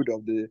the hood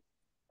of the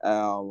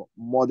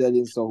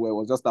modeling software. It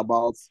was just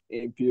about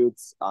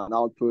inputs and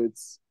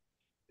outputs.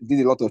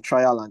 Did a lot of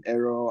trial and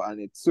error, and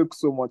it took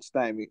so much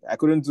time. I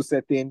couldn't do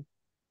certain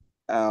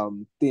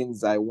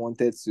things I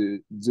wanted to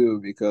do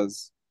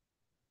because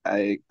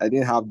I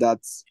didn't have that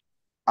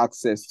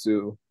access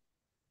to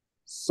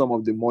some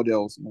of the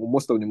models,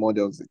 most of the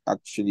models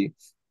actually.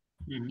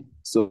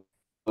 So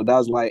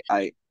that's why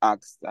I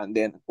asked, and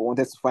then I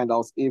wanted to find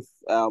out if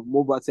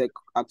Mobatec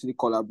actually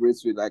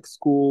collaborates with like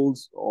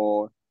schools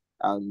or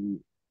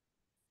some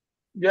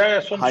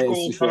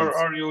schools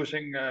are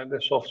using the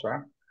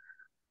software.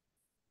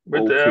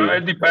 But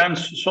it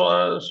depends.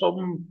 So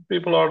some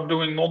people are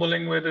doing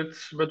modeling with it,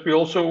 but we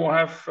also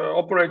have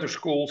operator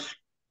schools.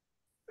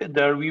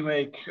 There we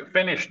make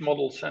finished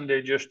models, and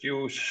they just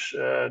use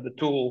the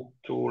tool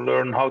to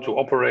learn how to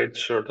operate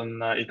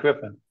certain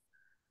equipment.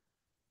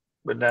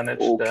 But then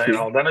it's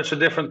then it's a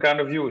different kind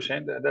of use.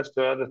 Eh? That's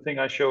the thing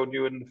I showed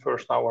you in the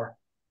first hour.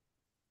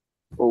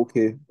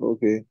 Okay.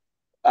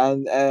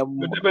 And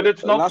but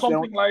it's not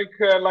something like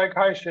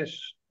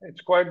HISIS.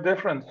 It's quite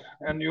different,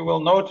 and you will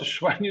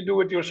notice when you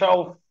do it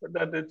yourself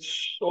that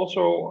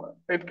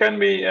it can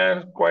be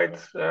quite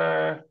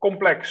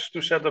complex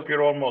to set up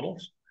your own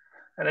models,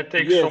 and it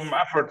takes some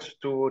effort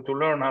to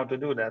learn how to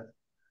do that.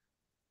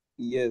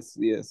 Yes,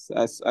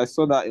 I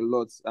saw that a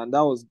lot, and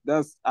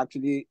that's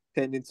actually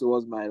tending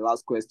towards my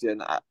last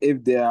question.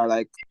 If there are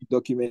like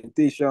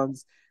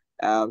documentations,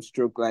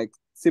 stroke like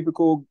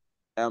typical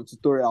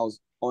tutorials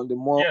on the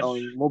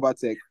on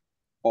Mobatec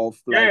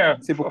of like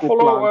typical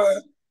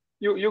plants.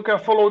 You can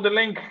follow the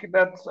link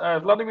that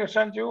Vladimir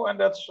sent you, and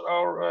that's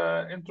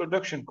our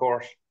introduction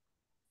course.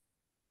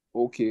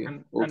 Okay.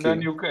 And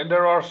then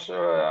there are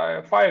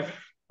 5,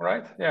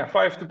 right? Yeah,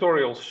 5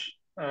 tutorials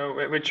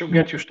which will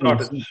get you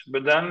started.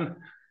 But then,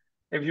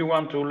 if you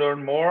want to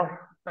learn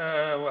more,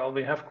 well,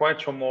 we have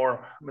quite some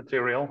more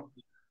material.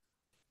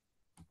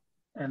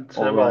 And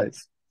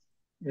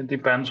it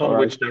depends on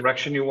which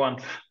direction you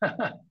want.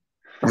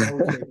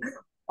 Okay.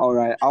 All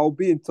right, I'll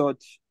be in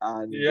touch,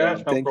 and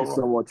thank you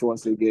so much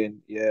once again,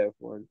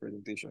 for the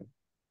presentation.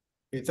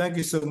 Okay, thank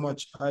you so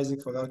much,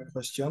 Isaac, for that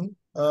question.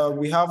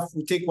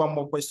 We take one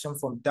more question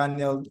from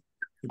Daniel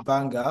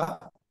Ibanga.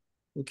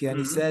 Okay, and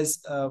he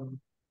says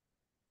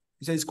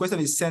his question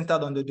is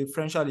centered on the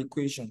differential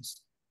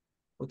equations.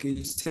 Okay,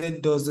 he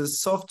said, does the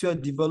software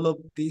develop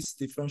these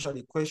differential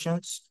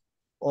equations,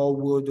 or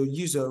will the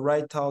user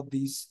write out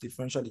these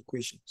differential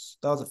equations?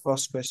 That was the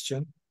first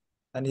question.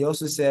 And he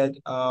also said,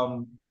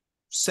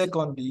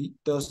 secondly,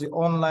 does the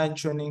online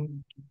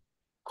training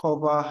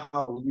cover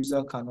how a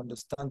user can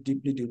understand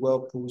deeply the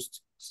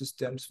well-posed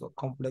systems for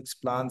complex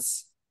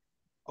plants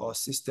or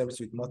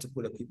systems with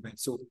multiple equipment?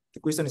 So the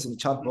question is in the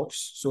chat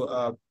box.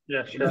 So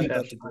yes. I see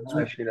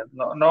that.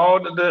 No,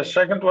 the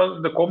second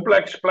one, the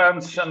complex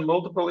plants and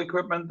multiple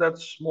equipment,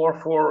 that's more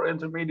for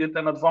intermediate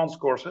and advanced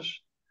courses.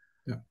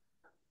 Yeah.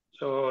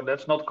 So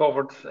that's not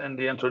covered in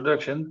the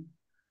introduction.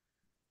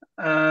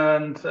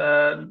 And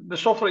the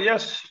software,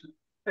 yes,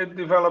 it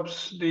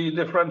develops the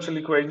differential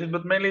equations,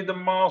 but mainly the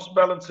mass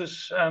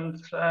balances and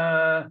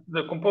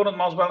the component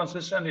mass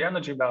balances and the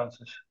energy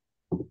balances.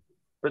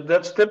 But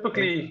that's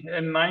typically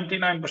in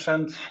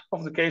 99%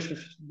 of the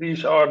cases,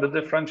 these are the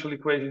differential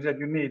equations that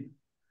you need.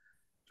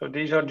 So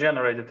these are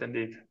generated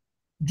indeed.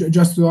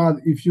 just to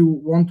add, if you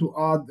want to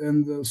add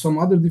and some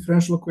other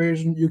differential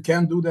equation, you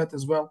can do that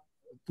as well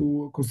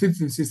to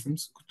constitutive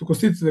systems, to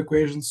constitutive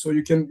equations. So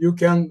you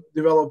can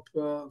develop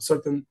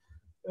certain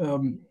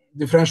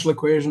differential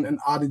equation and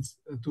add it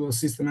to a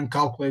system and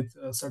calculate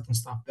certain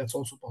stuff. That's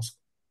also possible.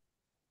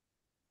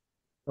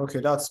 Okay,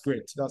 that's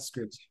great. That's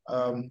great.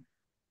 I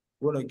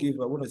want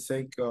to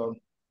thank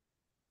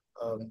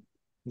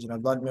Engineer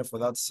Vladimir for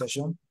that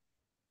session.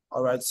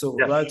 All right, so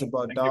Yes, right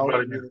about now,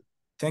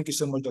 thank you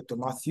so much, Dr.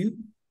 Matthew.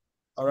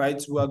 All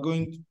right, we are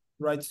going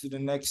right to the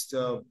next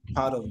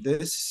part of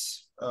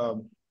this.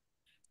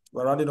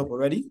 We're rounding up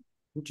already,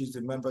 which is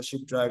the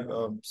membership drive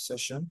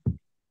session.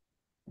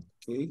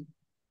 Okay.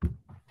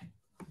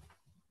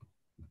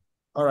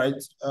 All right,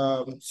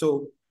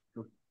 so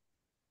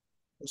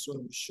just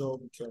want to be sure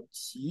we can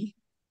see.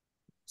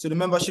 So the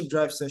membership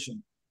drive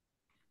session.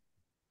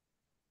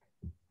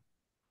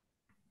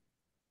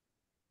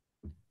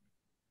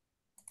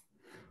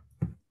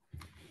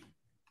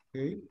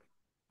 Okay.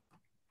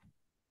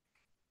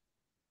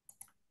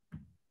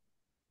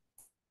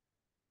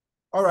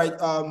 All right,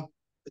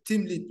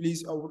 team lead,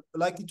 please, I would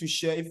like you to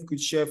share, if you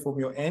could share from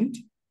your end.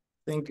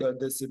 I think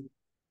there's a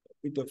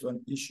bit of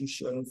an issue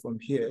sharing from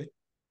here.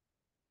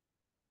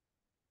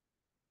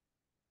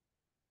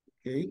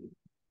 Okay.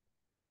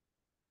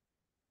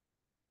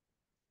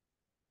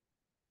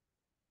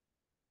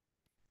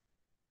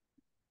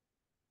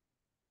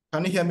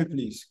 Can you hear me,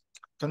 please?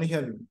 Can you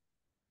hear me?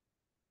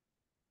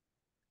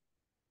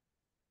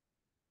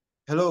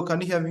 Hello,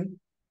 can you hear me?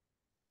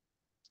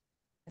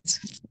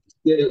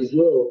 Yes,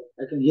 hello.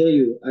 I can hear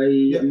you.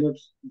 I am not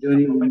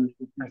joining.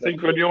 I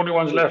think we're the only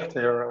ones left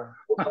here.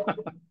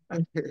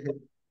 No,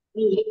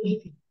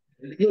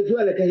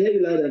 Joel, I can hear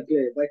you loud and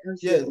clear, but I can't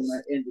share from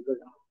my end because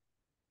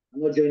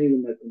I'm not joining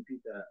with my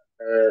computer.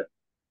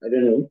 I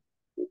don't know.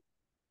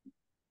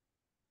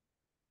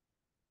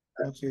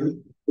 Okay.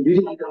 Do you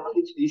think you can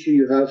fix the issue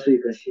you have so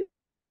you can share?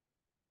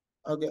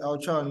 Okay, I'll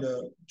try and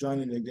join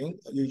in again.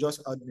 You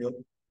just add me up. I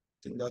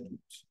think that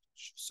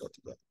should sort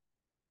it out.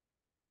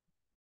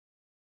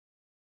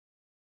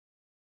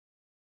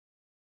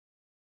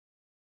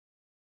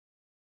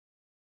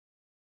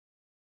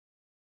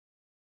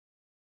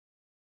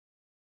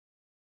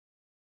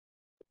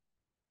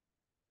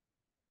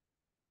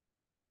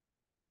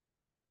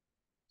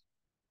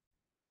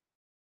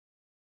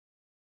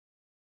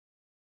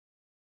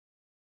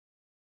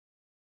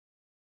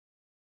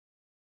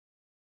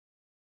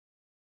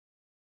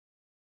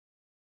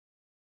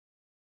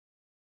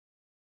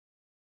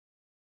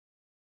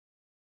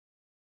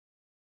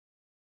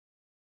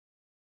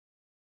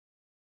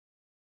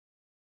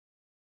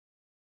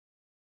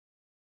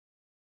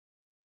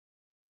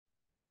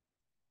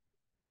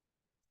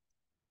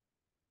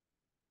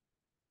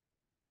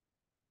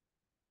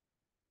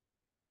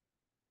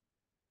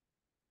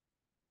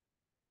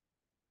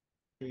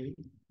 Okay.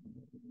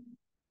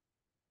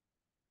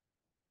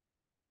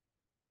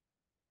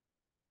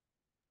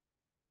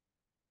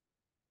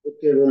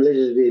 Okay, well, let's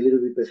just be a little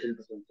bit patient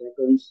for some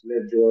seconds.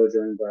 Let Joel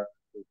join back.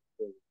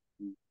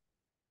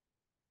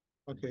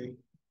 Okay.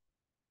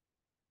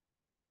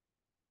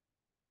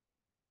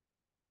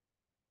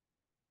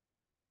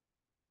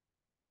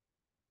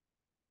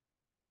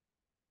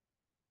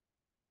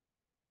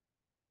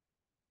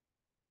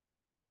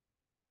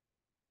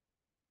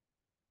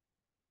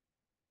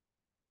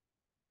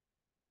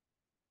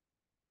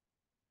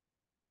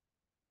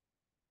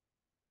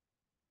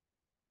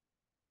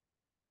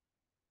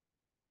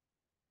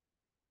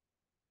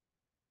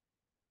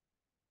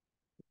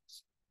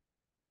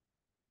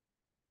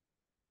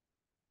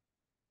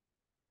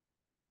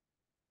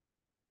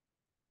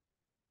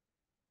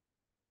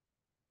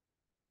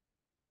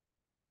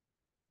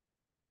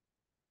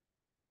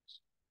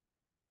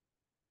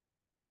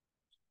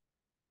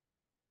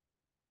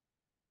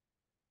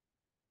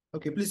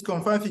 Okay, please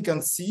confirm if you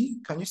can see.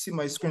 Can you see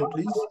my screen,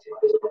 please?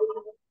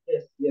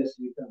 Yes,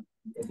 we can.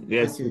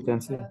 Yes, Okay. we can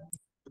see.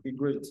 Okay,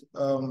 great.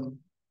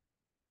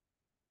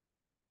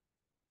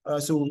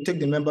 So we'll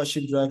take the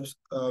membership drive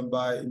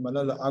by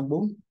Emmanuel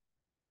Agbo.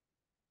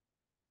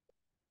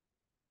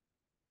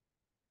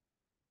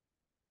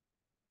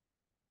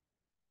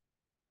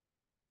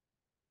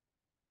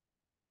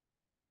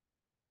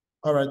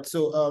 All right,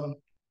 so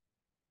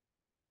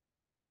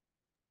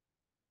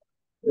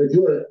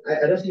Joel,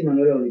 I don't see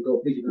Manuel on the call.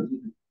 Please, you can see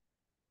him.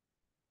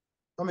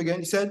 come again,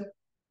 you said?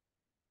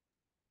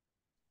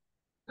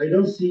 I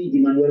don't see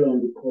Emmanuel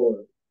on the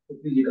call. So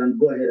please, you can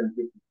go ahead and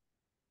take it.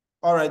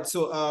 All right,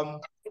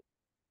 so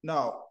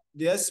now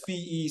the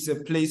SPE is a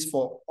place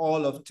for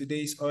all of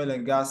today's oil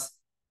and gas,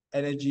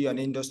 energy and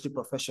industry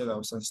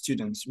professionals and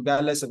students,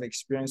 regardless of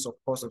experience or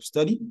course of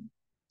study.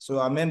 So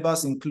our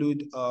members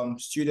include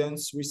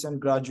students, recent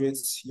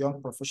graduates,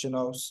 young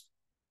professionals,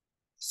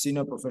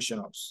 senior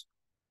professionals.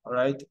 All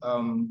right.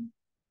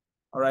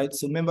 All right.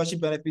 So membership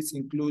benefits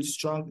include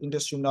strong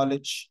industry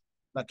knowledge,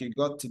 like you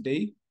got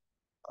today.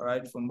 All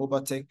right, from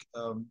Mobatec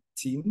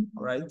team.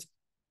 All right.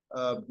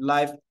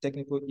 Live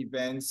technical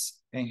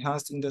events,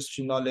 enhanced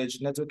industry knowledge,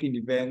 networking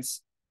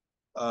events,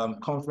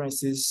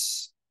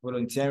 conferences,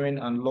 volunteering,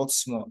 and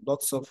lots more,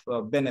 lots of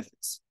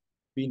benefits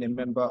being a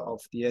member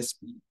of the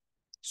SPE.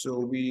 So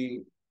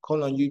we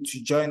call on you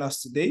to join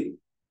us today.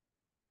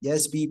 The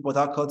SPE Port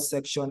Harcourt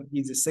section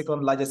is the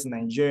second largest in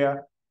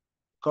Nigeria,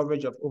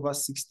 coverage of over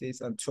 6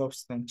 states and 12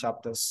 STEM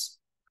chapters,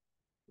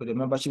 with a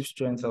membership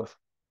strength of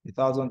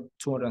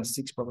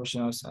 1,206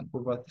 professionals and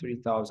over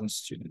 3,000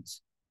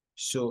 students.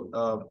 So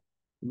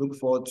look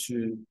forward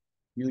to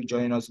you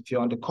joining us. If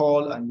you're on the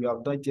call and you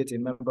have not yet a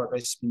member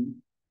of SPE,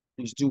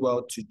 please do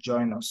well to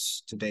join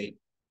us today.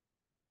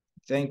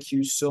 Thank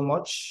you so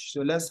much.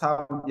 So let's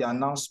have the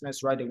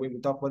announcements right away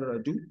without further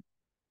ado.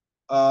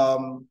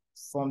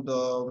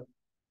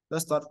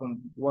 Let's start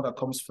from what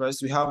comes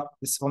first. We have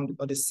this on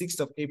the 6th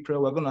of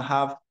April, we're going to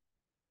have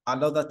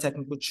another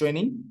technical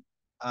training,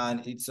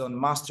 and it's on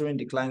mastering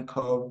decline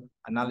curve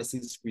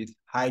analysis with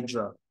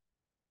Hydra.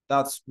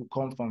 That will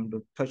come from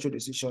the Petrol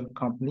Decision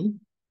Company.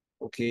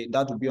 Okay,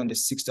 that will be on the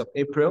 6th of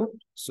April.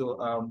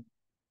 So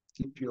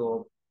keep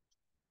your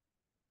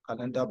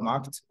calendar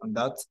marked on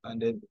that.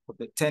 And then from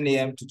the 10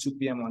 a.m. to 2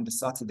 p.m. on the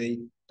Saturday,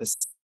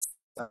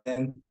 and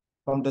then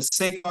from the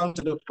 2nd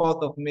to the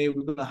 4th of May,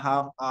 we're going to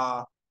have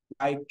our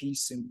IP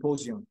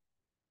Symposium.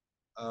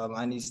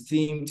 And it's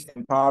themed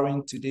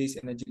Empowering Today's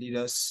Energy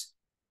Leaders,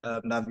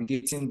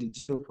 Navigating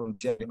Digital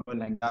Frontier in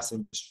Oil and Gas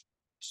Industry.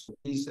 So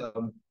please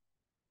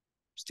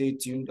stay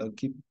tuned and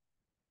keep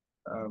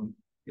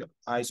your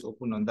eyes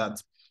open on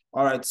that.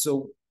 All right,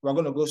 so we're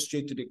going to go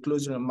straight to the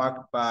closing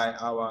remark by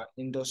our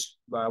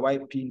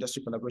YP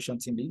Industry Collaboration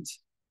Team Lead.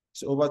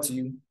 So over to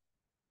you.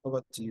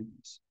 Over to you,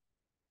 please.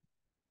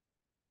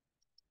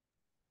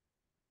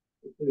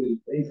 Okay,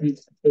 thank you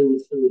so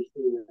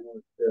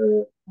much,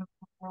 Joe,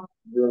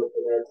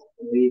 for that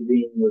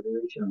amazing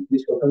moderation.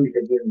 Please confirm it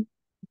again.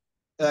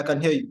 I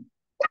can hear you.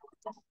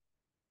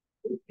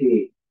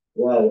 Okay,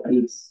 wow,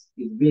 it's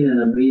been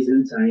an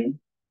amazing time.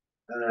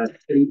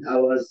 3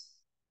 hours,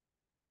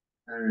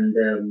 and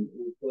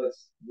we've got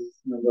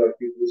this number of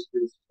people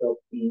still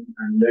stopping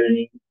and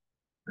learning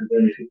and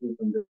benefiting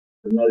from the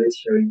knowledge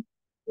sharing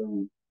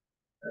from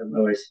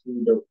our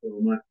esteemed Dr.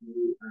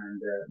 Matthew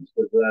and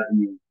Mr.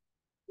 Vladimir.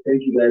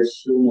 Thank you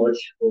guys so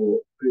much for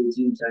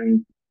creating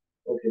time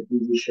of your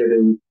busy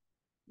schedule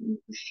to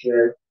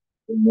share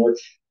so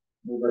much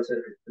Mobatec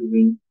is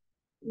doing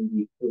in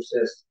the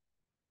process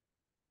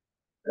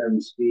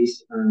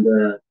space, and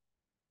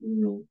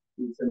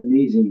it's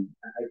amazing.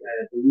 I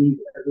believe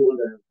everyone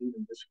that has been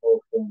on this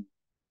call from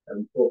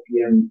 4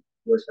 p.m.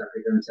 West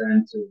African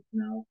time to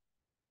now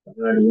have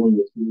had one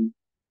or two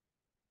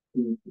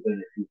things to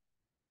benefit.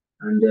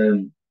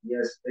 And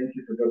yes, thank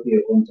you for dropping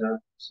your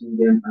contact, seeing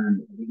them,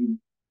 and I believe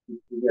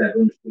we are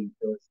going to stay in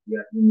touch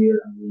via email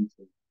and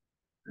LinkedIn,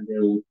 and they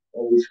will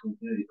always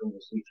continue the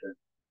conversation.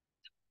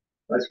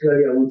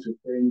 Particularly, I want to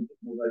thank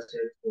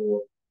Mobatec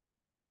for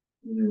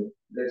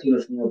letting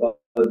us know about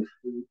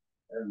the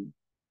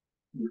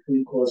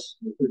free course,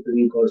 the free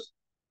training course,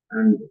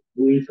 and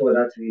going for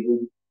that, we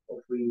will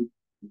offering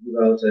to give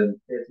out 30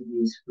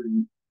 days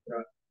free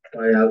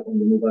trial on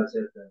the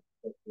Mobatec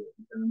software.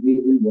 It's an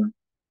amazing one,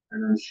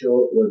 and I'm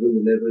sure we're going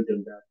to leverage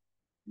on that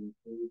to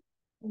improve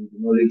on the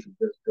knowledge of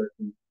just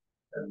gotten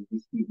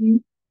this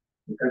evening.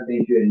 We can't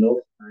thank you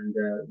enough, and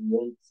we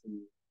want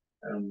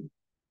to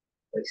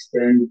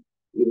extend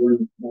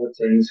even more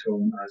thanks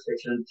from our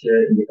section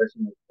chair in the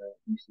person of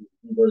Mrs.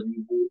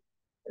 Ngozi, who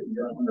is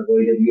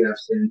unavoidably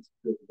absent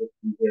to the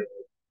here,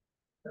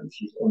 but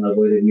she's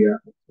unavoidably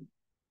absent.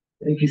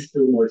 Thank you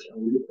so much,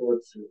 and we look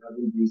forward to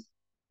having this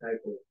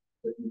type of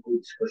technical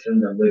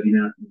discussions and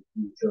webinars in the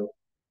future.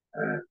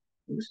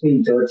 We'll stay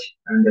in touch,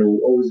 and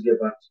we'll always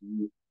get back to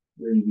you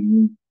when we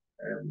need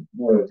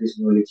more of this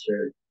knowledge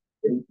shared.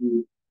 Thank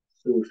you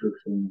so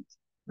much.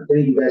 And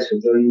thank you guys for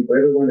joining. For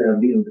everyone that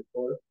have been on the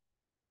call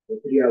for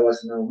 3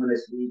 hours now,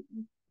 honestly,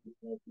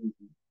 it's not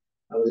easy.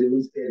 I was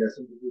even scared that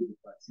some people would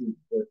fatigue,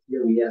 but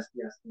here we are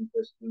still asking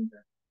questions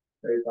and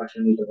very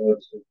passionate about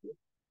the subject.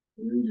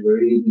 It means we're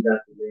really eager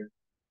to learn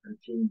and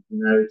change the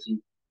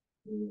narrative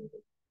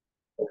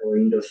of our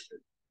industry.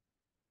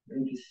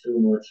 Thank you so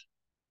much.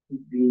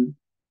 Keep being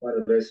part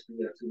of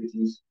SPE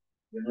activities.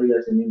 You're not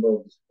yet a member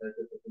of the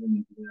Society of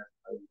Economic Engineers.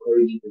 I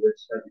encourage you to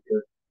register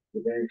because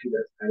the benefits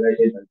that's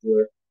highlighted as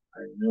well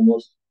are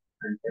enormous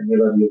and can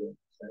never be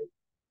overemphasized.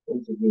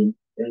 Once again,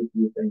 thank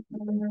you.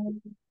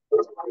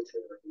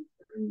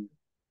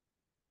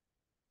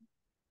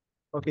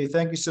 Okay,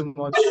 thank you so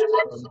much,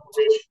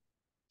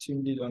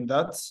 team lead, on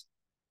that.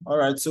 All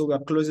right, so we're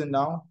closing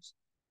now.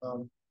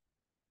 So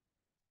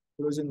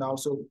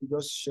we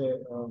just share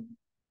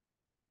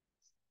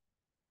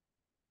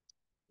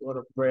word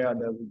of prayer,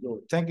 and there we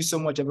go. Thank you so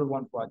much,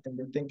 everyone, for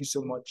attending. Thank you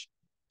so much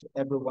to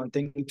everyone.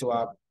 Thank you to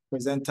our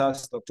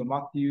presenters, Dr.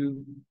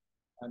 Matthew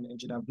and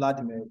Engineer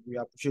Vladimir. We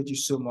appreciate you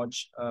so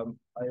much. I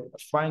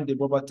find the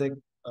Mobatec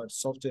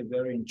software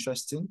very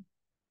interesting.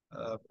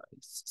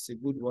 It's a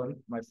good one.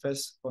 My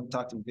first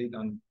contact with it,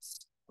 and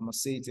I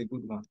must say it's a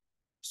good one.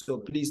 So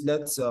please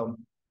let's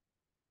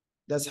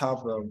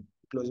have a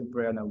closing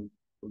prayer, and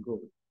we'll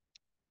go.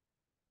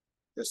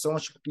 There's so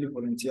much quickly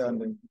volunteer, and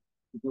then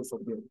we go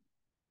from there.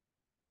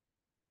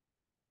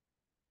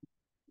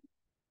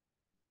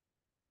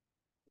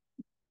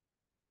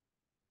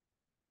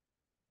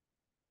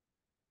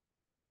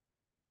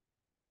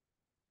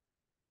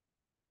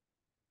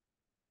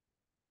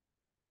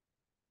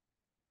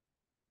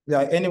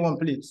 Yeah, anyone,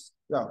 please.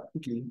 Yeah,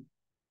 quickly.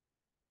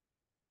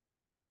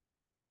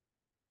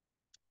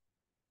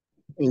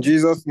 In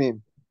Jesus'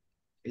 name.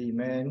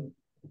 Amen.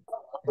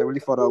 Heavenly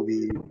Father,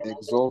 we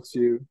exalt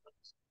you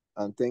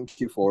and thank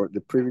you for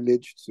the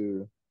privilege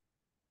to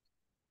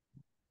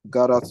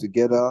gather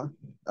together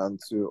and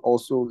to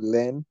also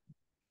learn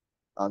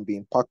and be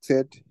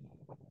impacted.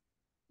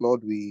 Lord,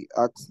 we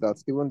ask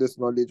that even this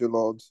knowledge, O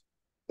Lord,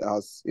 that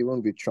has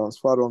even been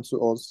transferred onto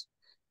us,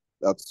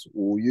 that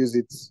we'll use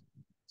it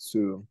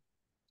to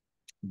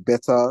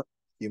better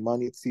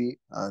humanity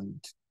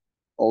and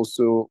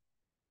also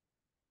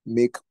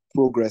make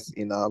progress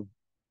in our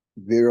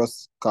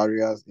various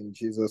careers in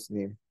Jesus'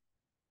 name.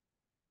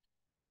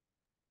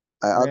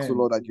 I ask, O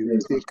Lord, that you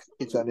take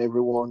each and every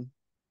one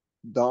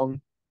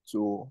down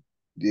to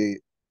the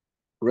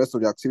rest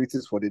of the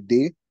activities for the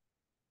day,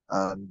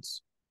 and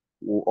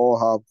we'll all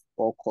have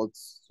all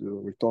courts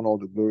to return all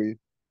the glory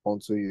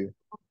unto you.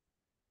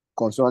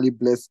 Continually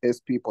bless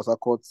SP Port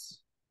Harcourt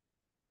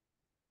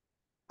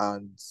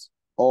and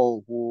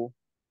all who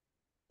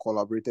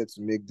collaborated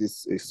to make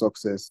this a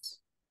success.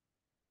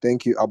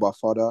 Thank you, Abba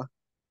Father,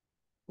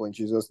 for in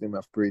Jesus' name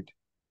I've prayed.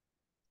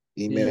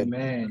 Amen.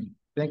 Amen.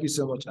 Thank you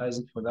so much,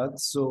 Isaac, for that.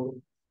 So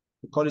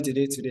we call it a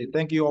day today.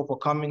 Thank you all for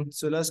coming.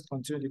 So let's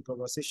continue the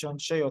conversation.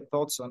 Share your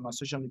thoughts on our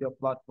social media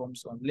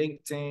platforms, on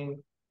LinkedIn,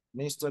 on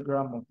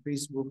Instagram, on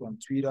Facebook, on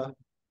Twitter.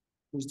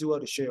 Please do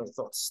want to share your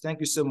thoughts. Thank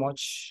you so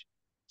much.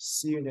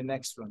 See you in the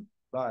next one.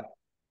 Bye.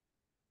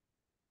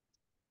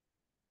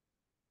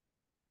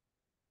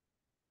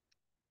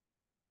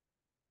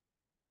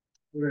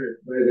 All right,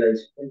 bye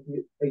guys.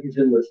 Thank you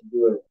so much,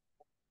 Joel.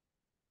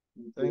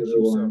 Thank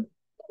you, sir.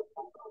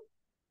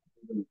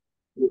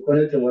 We'll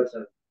connect on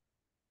WhatsApp.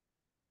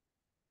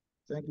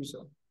 Thank you, sir.